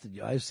trust in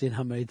you. I've seen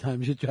how many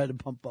times you try to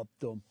pump up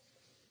to him.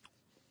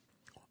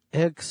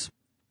 Hicks,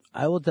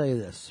 I will tell you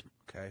this.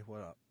 Okay,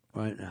 what up?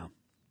 Right now.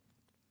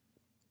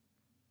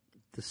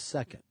 The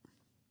second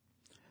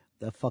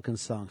that fucking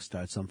song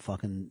starts, I'm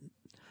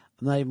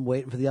not even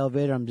waiting for the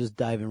elevator. I'm just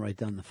diving right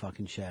down the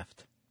fucking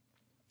shaft.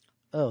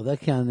 Oh, that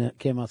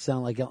came out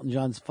sounding like Elton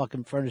John's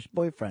fucking furnished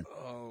boyfriend.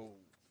 Oh.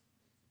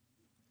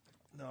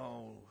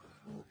 No.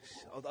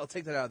 I'll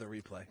take that out of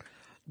the replay.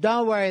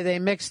 Don't worry, they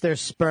mixed their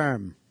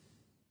sperm.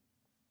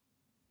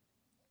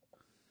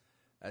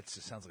 That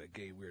just sounds like a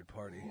gay weird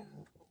party.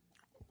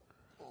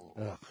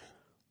 Ugh.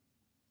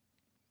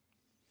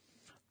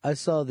 I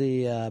saw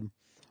the,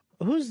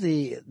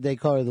 they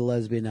call her the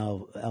lesbian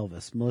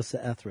Elvis,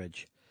 Melissa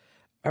Etheridge.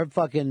 Her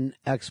fucking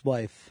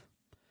ex-wife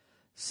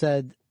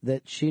said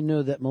that she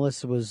knew that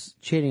Melissa was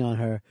cheating on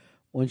her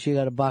when she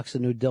got a box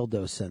of new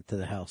dildos sent to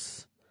the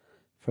house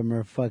from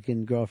her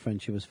fucking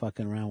girlfriend she was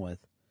fucking around with.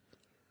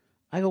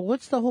 I go,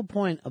 what's the whole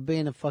point of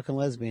being a fucking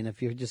lesbian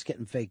if you're just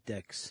getting fake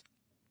dicks?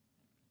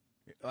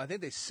 I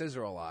think they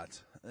scissor a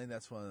lot. I think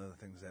that's one of the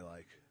things they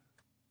like.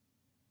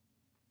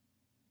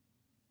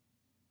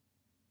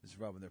 Is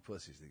rubbing their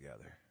pussies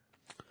together.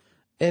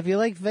 If you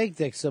like fake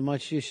dicks so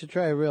much, you should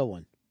try a real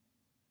one.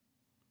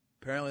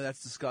 Apparently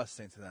that's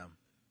disgusting to them.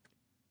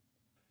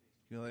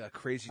 You know, like a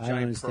crazy I giant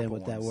don't understand purple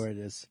what that ones. word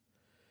is.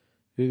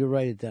 You can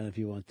write it down if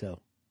you want to.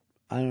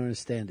 I don't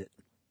understand it.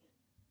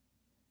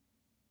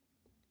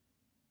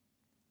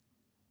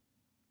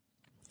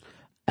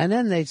 And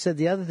then they said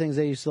the other things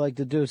they used to like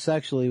to do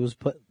sexually was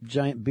put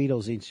giant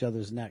beetles in each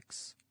other's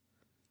necks.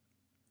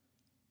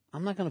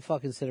 I'm not going to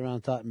fucking sit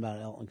around talking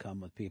about Elton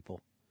Cum with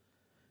people.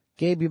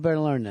 Gabe, you better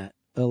learn that.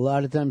 A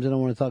lot of times I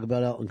don't want to talk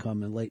about Elton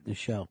Cum late in the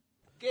show.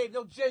 Gabe,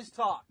 no jizz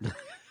talk.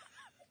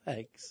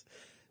 Thanks.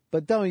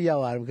 But don't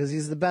yell at him because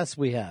he's the best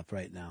we have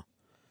right now.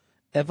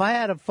 If I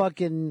had a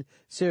fucking,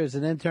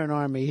 an intern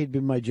army, he'd be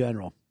my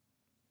general.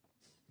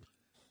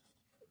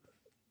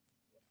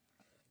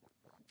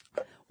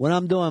 When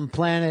I'm doing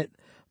Planet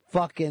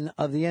fucking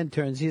of the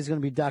interns, he's going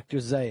to be Dr.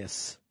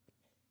 Zaius.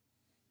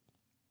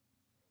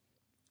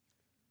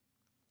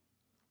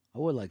 I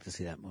would like to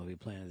see that movie,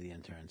 Planet of the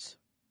Interns.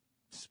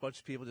 Just a bunch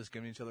of people just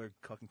giving each other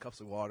fucking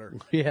cups of water.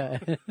 Yeah.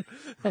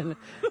 and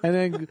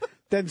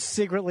then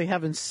secretly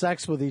having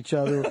sex with each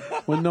other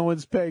when no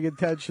one's paying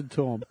attention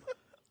to them.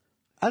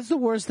 That's the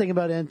worst thing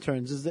about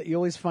interns is that you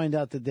always find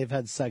out that they've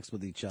had sex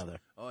with each other.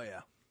 Oh,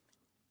 yeah.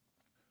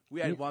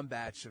 We had one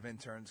batch of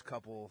interns a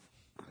couple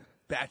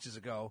batches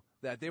ago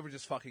that they were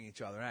just fucking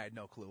each other. And I had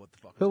no clue what the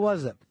fuck. Who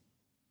was it?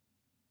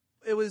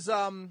 It was,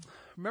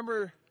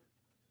 remember,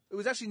 it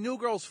was actually New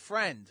Girl's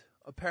friend,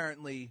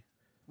 apparently,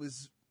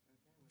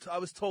 I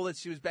was told that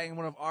she was banging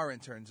one of our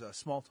interns,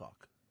 Small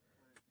Talk.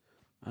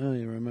 I don't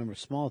even remember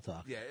Small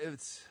Talk. Yeah, it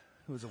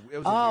was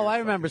I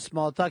remember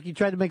Small Talk. He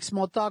tried to make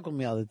small talk with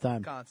me all the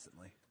time.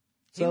 Constantly.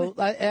 So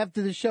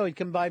after the show, he'd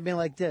come by me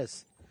like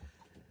this.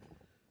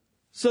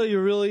 So you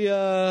really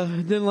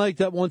didn't like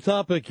that one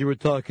topic you were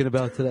talking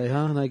about today,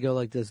 huh? And I go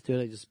like this, dude,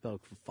 I just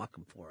spoke for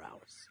fucking 4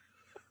 hours.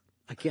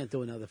 I can't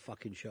do another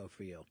fucking show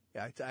for you.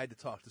 Yeah, I had to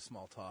talk to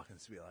Small Talk and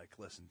be like,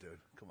 listen, dude,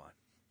 come on.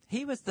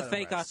 He was the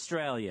fake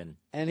Australian.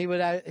 And he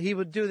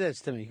would do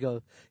this to me.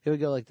 He would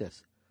go like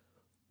this.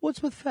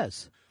 What's with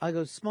Fez? I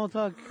go, Small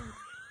Talk,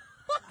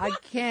 I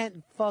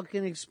can't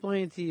fucking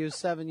explain to you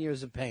 7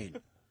 years of pain.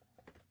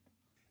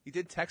 He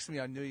did text me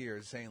on New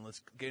Year's saying,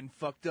 let's get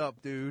fucked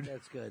up, dude.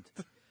 That's good.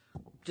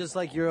 Just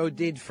like your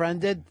OD'd friend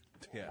did?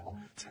 Yeah.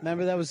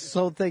 Remember that was this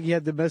whole thing? He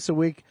had to miss a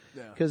week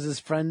Yeah. because his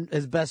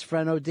best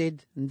friend OD'd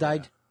and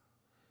died?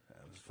 Yeah,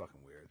 it was fucking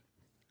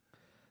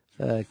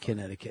weird.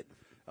 Connecticut.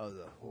 Oh,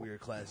 the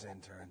weird class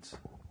interns.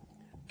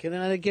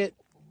 Connecticut,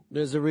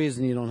 there's a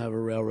reason you don't have a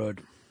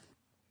railroad.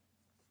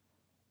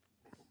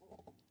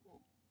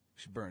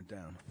 She burned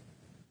down.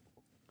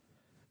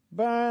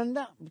 Burn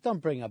down. Don't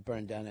bring up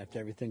burn down after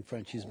everything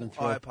Frenchie's been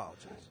through. Oh, I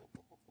apologize.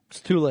 It's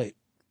too late.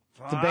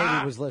 The Ah!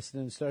 baby was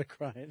listening and started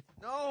crying.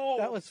 No,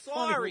 that was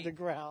funny sorry. with the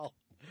growl.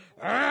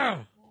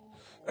 Ah,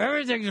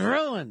 everything's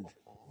ruined.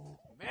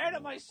 Mad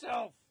at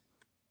myself.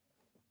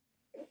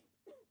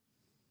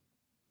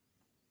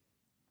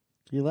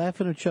 You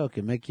laughing or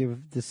choking? Make your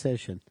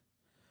decision.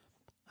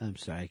 I'm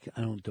sorry,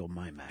 I don't do a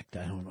mime act.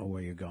 I don't know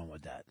where you're going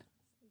with that.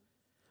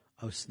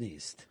 Oh,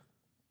 sneezed.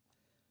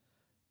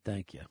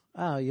 Thank you.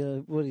 Oh,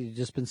 what, have you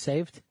just been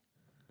saved?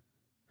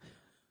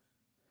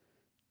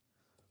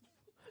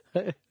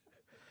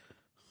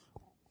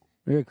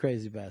 You're a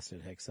crazy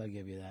bastard, Hicks. I'll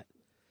give you that.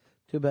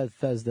 Too bad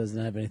Fez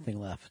doesn't have anything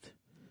left.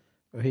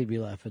 Or he'd be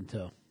laughing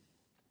too.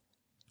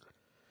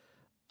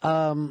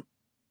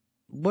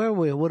 Where are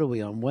we? What are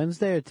we on?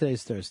 Wednesday or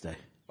today's Thursday?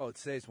 Oh,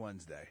 today's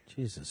Wednesday.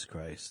 Jesus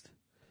Christ.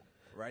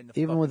 Right in the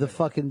Even fucking with the middle.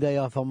 fucking day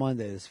off on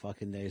Monday, this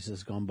fucking day has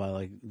just gone by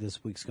like,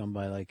 this week's gone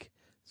by like,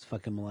 it's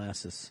fucking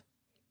molasses.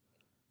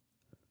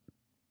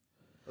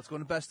 Let's go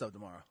to Best of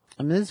tomorrow.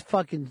 I mean,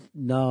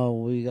 no,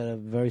 we got a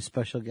very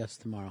special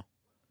guest tomorrow.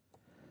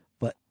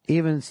 But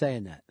even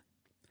saying that,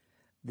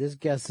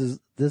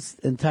 this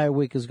entire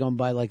week has gone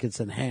by like it's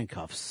in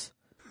handcuffs.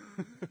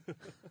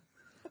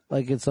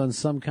 Like it's on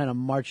some kind of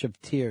march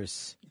of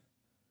tears.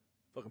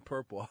 Fucking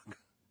perp walk.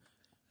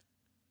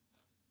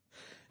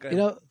 You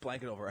know-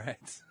 blanket over our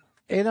heads.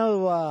 You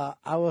know,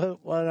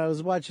 when I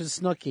was watching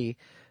Snooki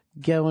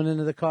going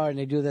into the car and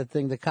they do that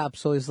thing, the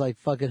cops always like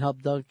fucking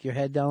help dunk your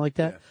head down like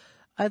that.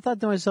 I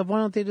thought to myself, why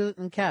don't they do it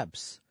in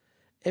cabs?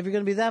 If you're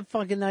going to be that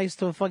fucking nice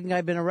to a fucking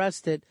guy been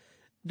arrested,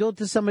 do it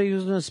to somebody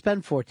who's going to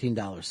spend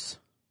 $14.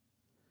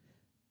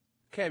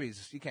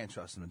 Cabbies, you can't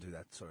trust them to do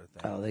that sort of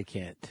thing. Oh, they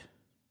can't.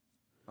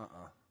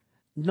 Uh-uh.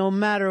 No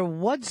matter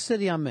what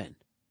city I'm in,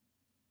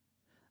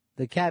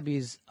 the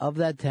cabbies of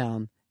that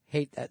town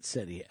hate that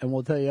city, and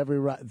will tell you every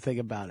rotten thing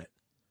about it.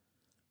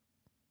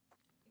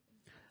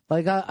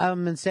 Like,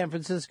 I'm in San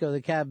Francisco,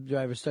 the cab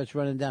driver starts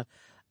running down,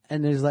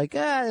 and he's like,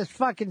 this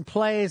fucking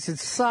place, it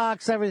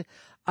sucks, everything.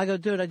 I go,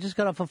 dude, I just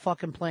got off a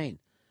fucking plane.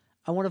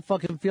 I want to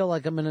fucking feel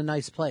like I'm in a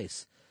nice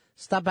place.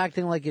 Stop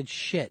acting like it's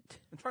shit.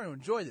 I'm trying to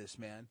enjoy this,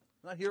 man.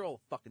 I'm not here all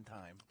the fucking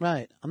time.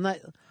 Right.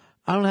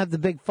 I don't have the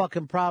big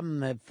fucking problem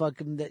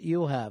that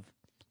you have.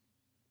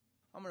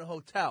 I'm in a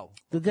hotel.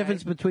 The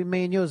difference between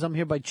me and you is I'm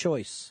here by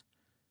choice.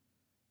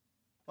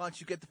 Why don't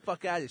you get the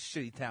fuck out of this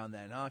shitty town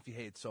then, huh? If you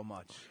hate it so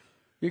much.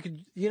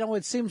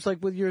 It seems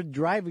like with your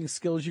driving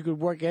skills, you could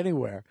work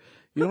anywhere.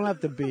 You don't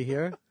have to be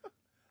here.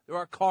 There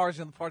are cars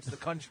in parts of the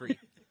country.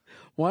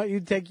 Why don't you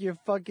take your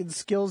fucking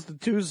skills to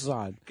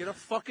Tucson? Get a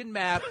fucking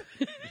map.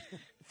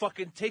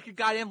 Fucking take your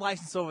goddamn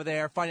license over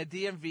there, find a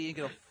DMV, and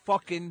get a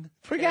fucking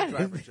Forget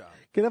driver it. job.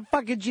 Get a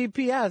fucking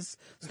GPS.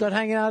 Start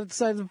hanging out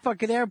outside the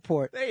fucking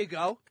airport. There you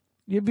go.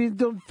 You'd be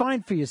doing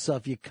fine for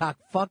yourself, you cock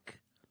fuck.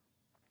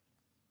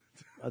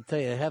 I'll tell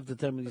you, half the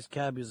time with these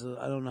cabbies,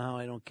 I don't know how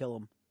I don't kill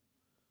them.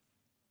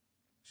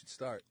 Should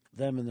start.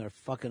 Them and their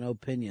fucking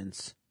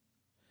opinions.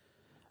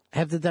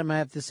 Half the time I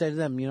have to say to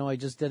them, I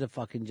just did a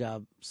fucking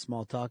job,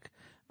 small talk.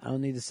 I don't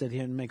need to sit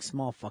here and make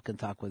small fucking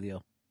talk with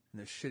you. And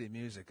there's shitty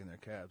music in their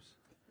cabs.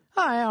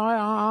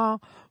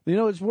 You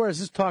know what's worse?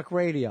 It's talk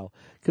radio.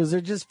 Because they're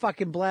just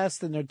fucking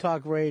blasting their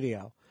talk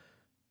radio.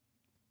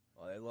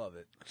 Oh, they love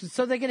it.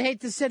 So they can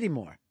hate the city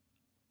more.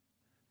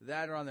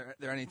 That or on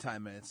their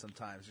anytime minutes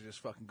sometimes. They're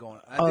just fucking going.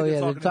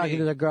 They're talking me.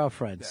 to their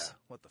girlfriends. Yeah,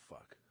 what the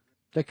fuck?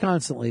 They're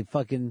constantly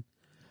fucking,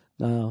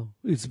 no,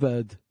 it's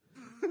bad.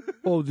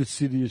 Oh, the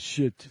city is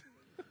shit.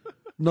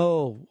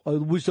 No, I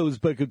wish I was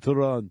back in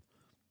Tehran.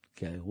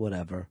 Okay,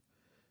 whatever.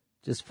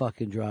 Just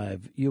fucking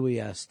drive.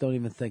 UES. Don't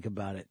even think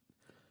about it.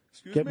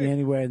 Get me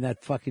anywhere in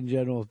that fucking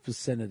general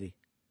vicinity.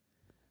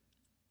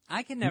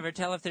 I can never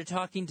tell if they're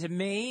talking to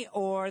me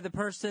or the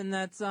person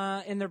that's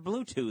in their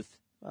Bluetooth.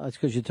 Well, it's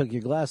because you took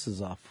your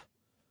glasses off.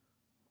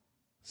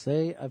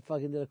 See, I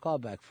fucking did a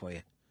callback for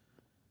you.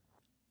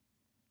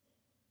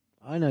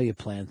 I know you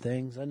plan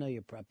things. I know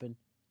you're prepping.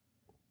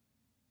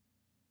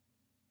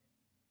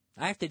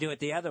 I have to do it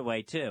the other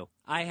way, too.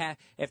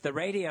 If the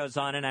radio's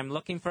on and I'm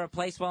looking for a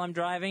place while I'm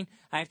driving,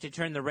 I have to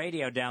turn the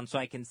radio down so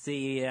I can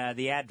see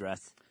the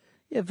address.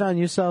 You found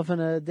yourself in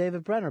a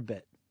David Brenner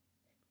bit.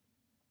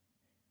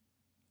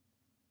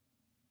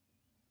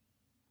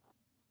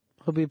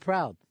 He'll be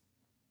proud.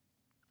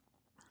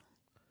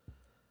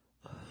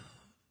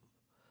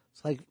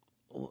 It's like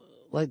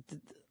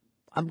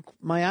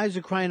my eyes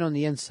are crying on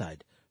the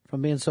inside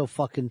from being so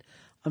fucking.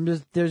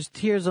 There's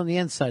tears on the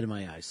inside of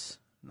my eyes.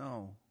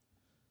 No,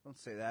 don't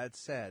say that. It's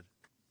sad.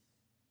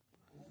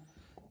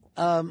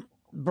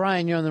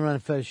 Brian, you're on the Ron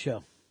and Fez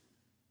show.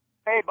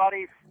 Hey,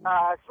 buddies.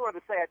 I just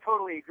wanted to say I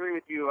totally agree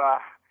with you.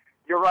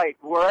 You're right.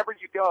 Wherever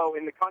you go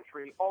in the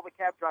country, all the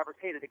cab drivers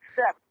hate it,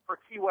 except for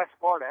Key West,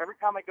 Florida. Every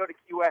time I go to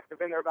Key West, I've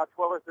been there about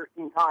 12 or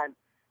 13 times,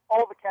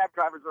 all the cab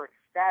drivers are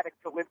ecstatic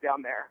to live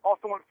down there.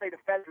 Also want to say to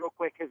Fez real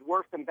quick, his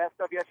worst and best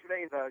of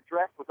yesterday, the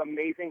dress was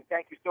amazing.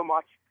 Thank you so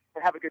much,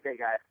 and have a good day,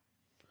 guys.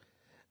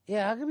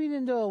 Yeah, how come you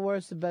didn't do a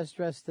worst and best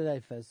dress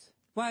today, Fez?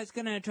 Well, I was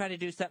going to try to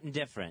do something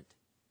different.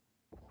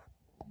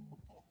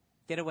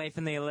 Get away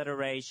from the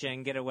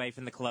alliteration, get away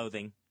from the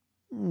clothing.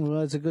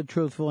 Well, that's a good,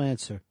 truthful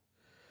answer.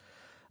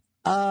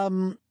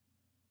 Well,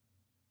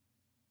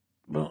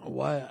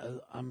 why?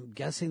 I'm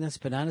guessing that's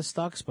banana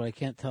stalks, but I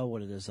can't tell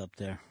what it is up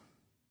there.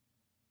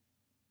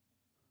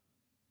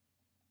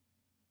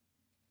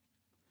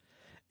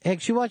 Hey,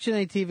 you watching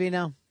any TV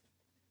now?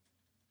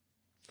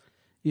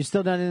 You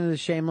still not into the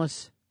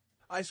Shameless?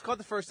 I just caught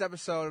the first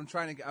episode. I'm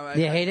trying to.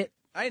 You hate it?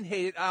 I didn't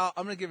hate it. I'm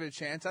going to give it a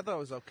chance. I thought it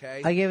was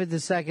okay. I gave it the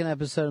second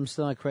episode. I'm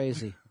still not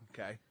crazy.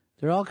 Okay.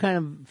 They're all kind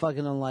of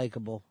fucking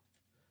unlikable.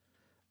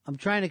 I'm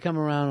trying to come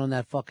around on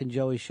that fucking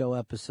Joey Show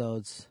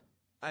episodes.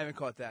 I haven't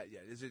caught that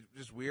yet. Is it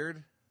just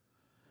weird?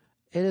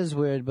 It is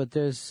weird, but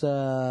there's.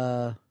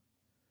 Well,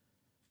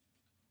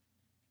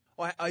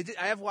 I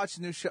have watched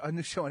a new show on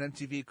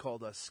MTV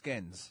called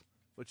Skins,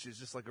 which is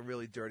just like a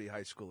really dirty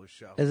high schooler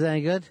show. Is that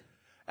any good?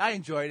 I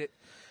enjoyed it.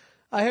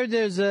 I heard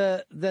there's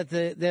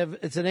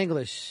it's an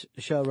English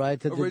show, right?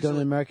 That they're doing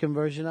an American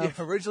version of.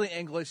 Yeah, originally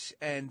English,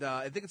 and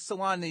I think it's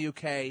still on in the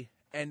UK.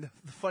 And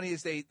the funny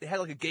is they had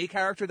like a gay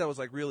character that was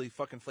like really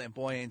fucking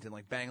flamboyant and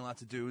like banging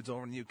lots of dudes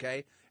over in the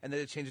UK, and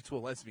then they changed it to a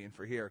lesbian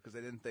for here because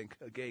they didn't think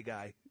a gay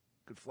guy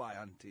could fly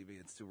on TV.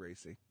 It's too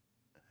racy.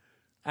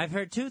 I've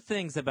heard two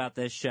things about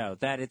this show: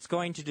 that it's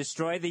going to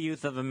destroy the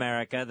youth of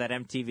America, that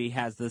MTV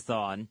has this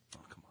on,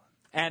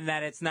 and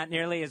that it's not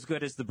nearly as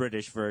good as the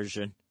British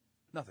version.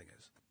 Nothing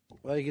is.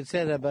 Well, you can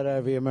say that about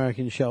every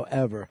American show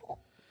ever,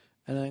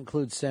 and that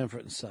includes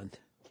Sanford and Son.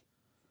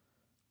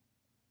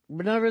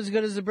 but never as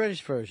good as the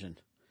British version.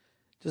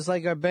 Just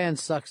like our band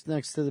sucks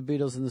next to the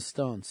Beatles and the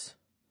Stones.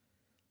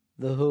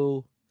 The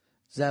Who,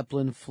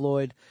 Zeppelin,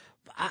 Floyd.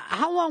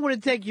 How long would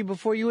it take you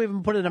before you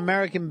even put an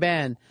American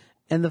band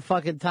in the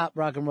fucking top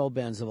rock and roll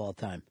bands of all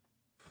time?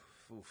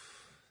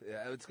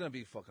 Yeah, it's gonna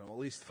be fucking at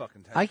least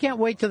fucking 10. I can't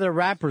wait till their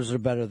rappers are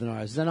better than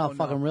ours. Then I'll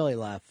fucking really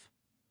laugh.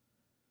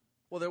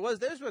 Well,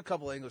 there's been a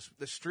couple of English.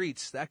 The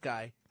Streets, that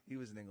guy, he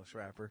was an English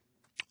rapper.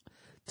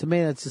 To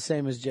me, that's the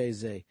same as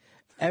Jay-Z.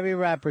 Every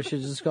rapper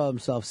should just call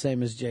himself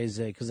same as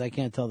Jay-Z because I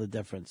can't tell the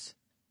difference.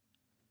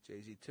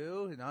 Jay-Z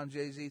 2, and I'm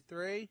Jay-Z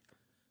 3,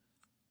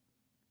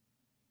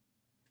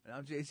 and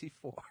I'm Jay-Z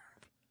 4,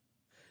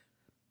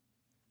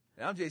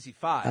 and I'm Jay-Z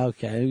 5.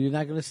 Okay, you're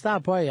not going to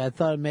stop, are you? I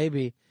thought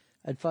maybe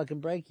I'd fucking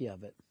break you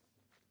of it.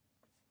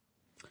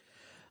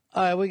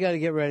 All right, we got to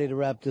get ready to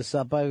wrap this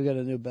up. I've got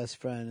a new best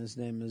friend. His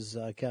name is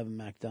Kevin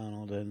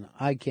MacDonald, and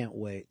I can't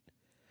wait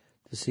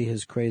to see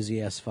his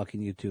crazy-ass fucking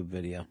YouTube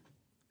video.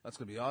 That's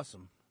going to be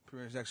awesome.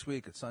 Premieres next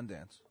week at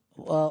Sundance.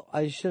 Well,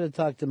 I should have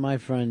talked to my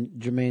friend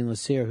Jermaine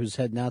Lassier, who's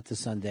heading out to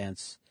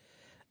Sundance,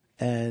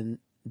 and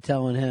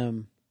telling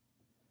him,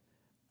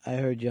 I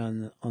heard you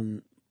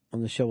on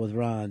the show with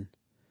Ron,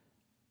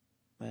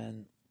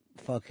 and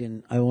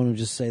fucking, I want to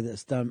just say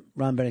this.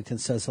 Ron Bennington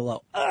says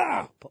hello.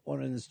 Put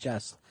one in his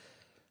chest.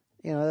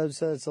 You know,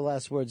 that's the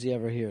last words he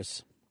ever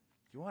hears.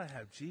 You want to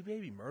have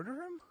G-Baby murder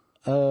him?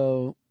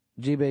 Oh,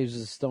 G-Baby's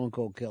a stone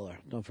cold killer.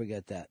 Don't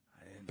forget that.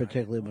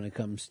 Particularly when it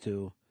comes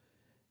to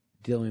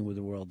dealing with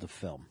the world of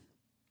film.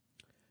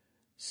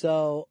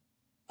 So,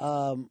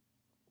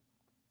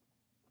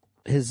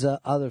 his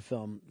other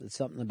film, it's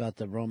something about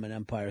the Roman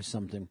Empire or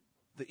something.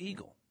 The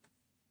Eagle.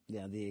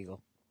 Yeah, The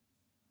Eagle.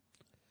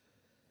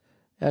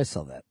 I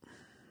saw that.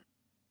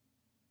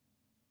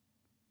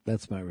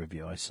 That's my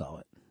review. I saw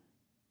it.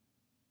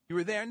 You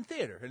were there in the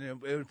theater,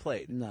 and it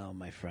played. No,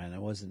 my friend. I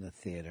wasn't in a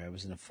theater. I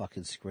was in a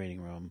fucking screening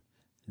room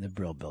in the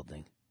Brill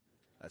Building.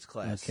 That's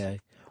class. Okay.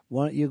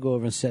 Why don't you go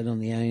over and sit on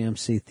the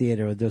AMC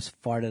theater with those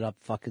farted up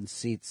fucking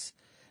seats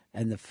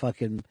and the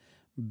fucking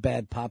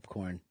bad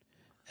popcorn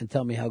and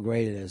tell me how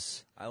great it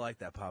is. I like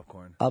that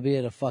popcorn. I'll be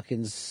at a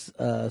fucking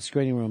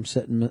screening room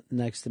sitting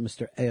next to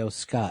Mr. A.O.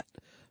 Scott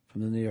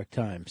from the New York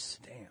Times.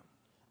 Damn.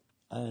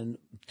 And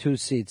 2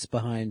 seats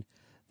behind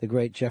the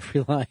great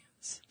Jeffrey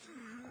Lyons.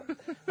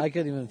 I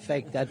couldn't even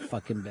fake that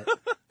fucking bit.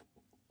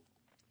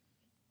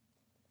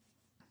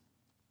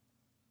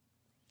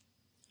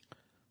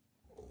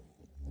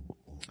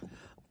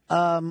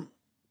 All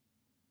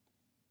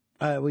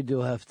right, we do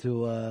have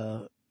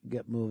to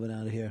get moving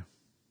out of here.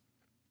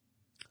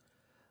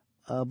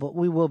 But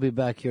we will be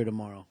back here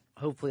tomorrow.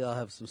 Hopefully I'll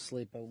have some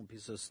sleep. I won't be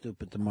so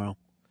stupid tomorrow.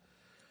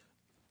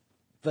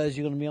 Fez,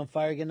 you going to be on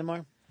fire again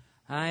tomorrow?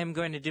 I'm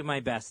going to do my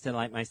best to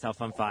light myself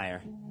on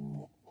fire.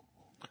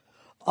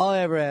 All I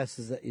ever ask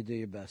is that you do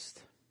your best.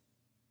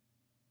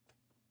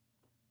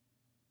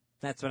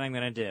 That's what I'm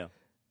going to do.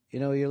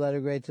 You know your letter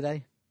grade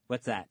today?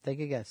 What's that?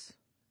 Take a guess.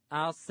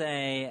 I'll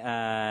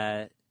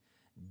say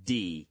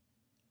D.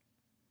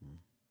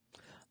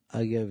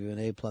 I'll give you an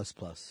A++.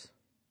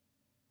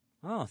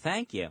 Oh,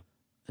 thank you.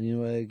 And you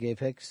know what I gave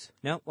Hicks?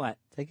 No, what?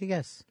 Take a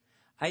guess.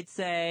 I'd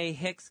say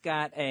Hicks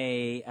got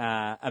a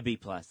B+.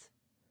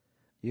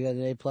 You got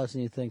an A+ and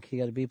you think he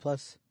got a B+?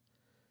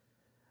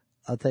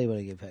 I'll tell you what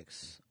I give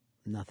Hicks.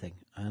 Nothing.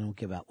 I don't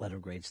give out letter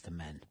grades to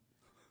men.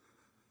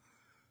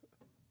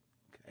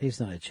 Okay. He's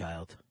not a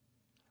child.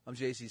 I'm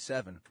JC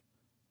 7.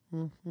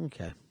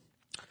 Okay.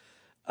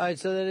 All right,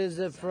 so that is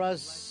it for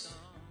us.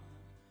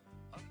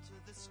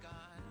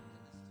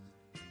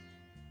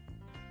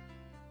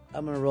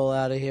 I'm going to roll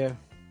out of here.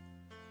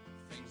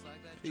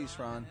 Peace,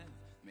 Ron.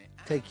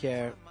 Take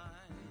care.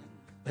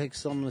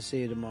 Hicks, I'm going to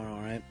see you tomorrow,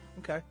 all right?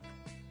 Okay.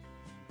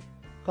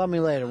 Call me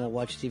later and we'll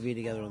watch TV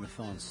together on the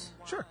phones.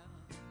 Sure.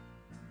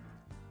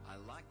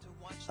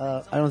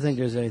 I don't think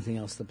there's anything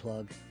else to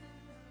plug.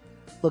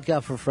 Look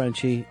out for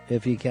Frenchie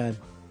if you can.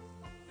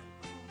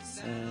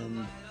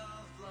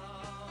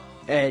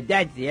 And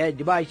that's the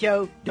end of my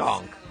show.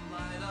 Donk.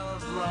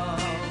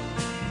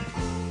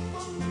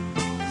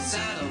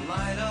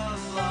 Satellite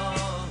of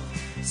love,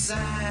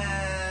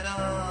 satellite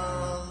of.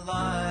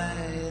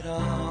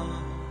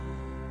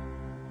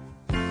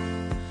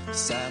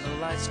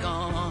 Satellite's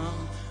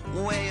gone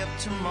way up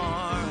to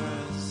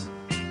Mars.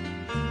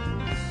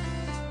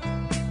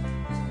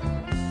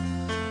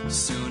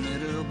 Soon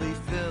it'll be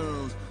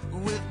filled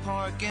with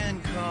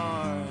parking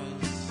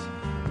cars.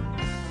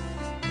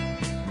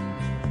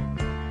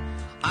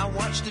 I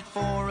watched it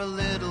for a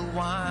little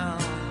while.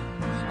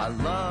 I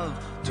love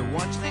to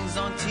watch things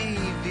on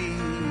TV.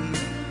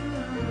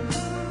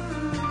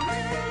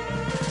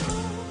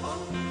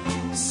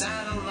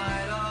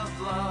 Satellite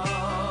of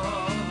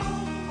love,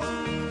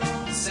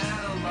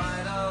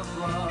 satellite of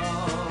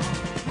love,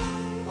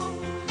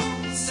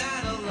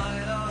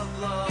 satellite of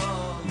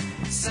love,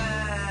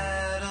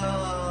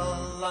 satellite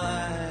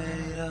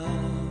of.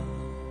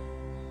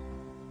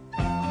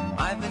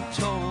 I've been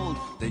told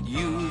that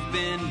you've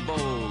been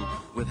bold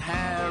with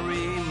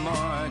Harry,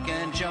 Mark,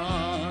 and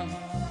John.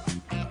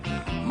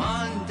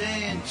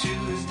 Monday and Tuesday.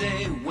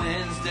 Tuesday,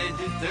 Wednesday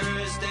through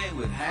Thursday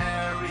with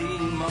Harry,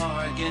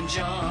 Mark, and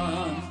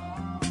John.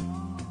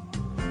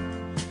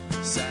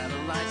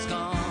 Satellites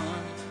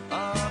gone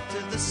up to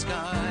the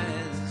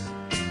skies.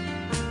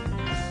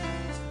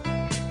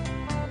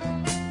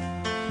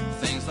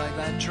 Things like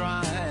that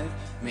drive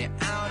me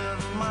out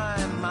of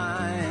my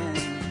mind.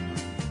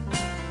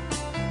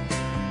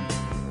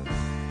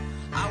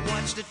 I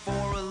watched it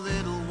for a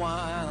little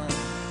while.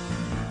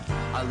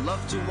 I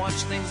love to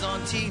watch things on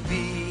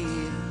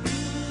TV.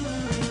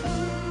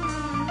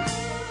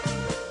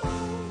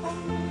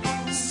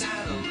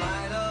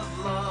 Satellite of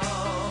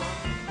love.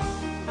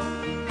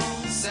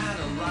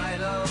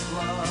 Satellite of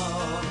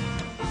love.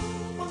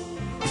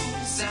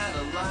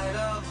 Satellite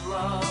of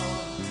love.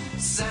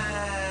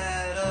 Satellite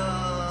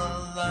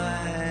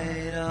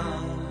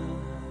of.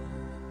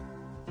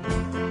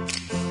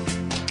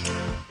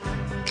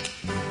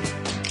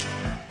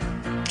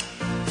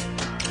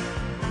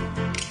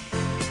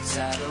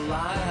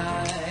 Satellite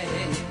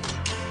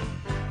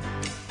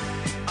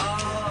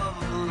of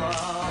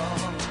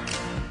love.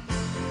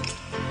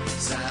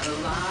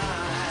 Satellite.